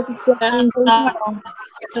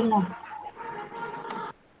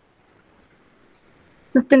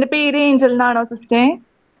സിസ്റ്ററിന്റെ പേര് ഏഞ്ചൽ എന്നാണോ സിസ്റ്റർ?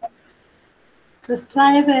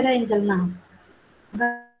 സിസ്റ്ററായ പേര് ഏഞ്ചൽ എന്നാണ്.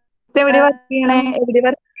 എവിടെ വർക്ക്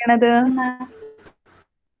ചെയ്യണത്?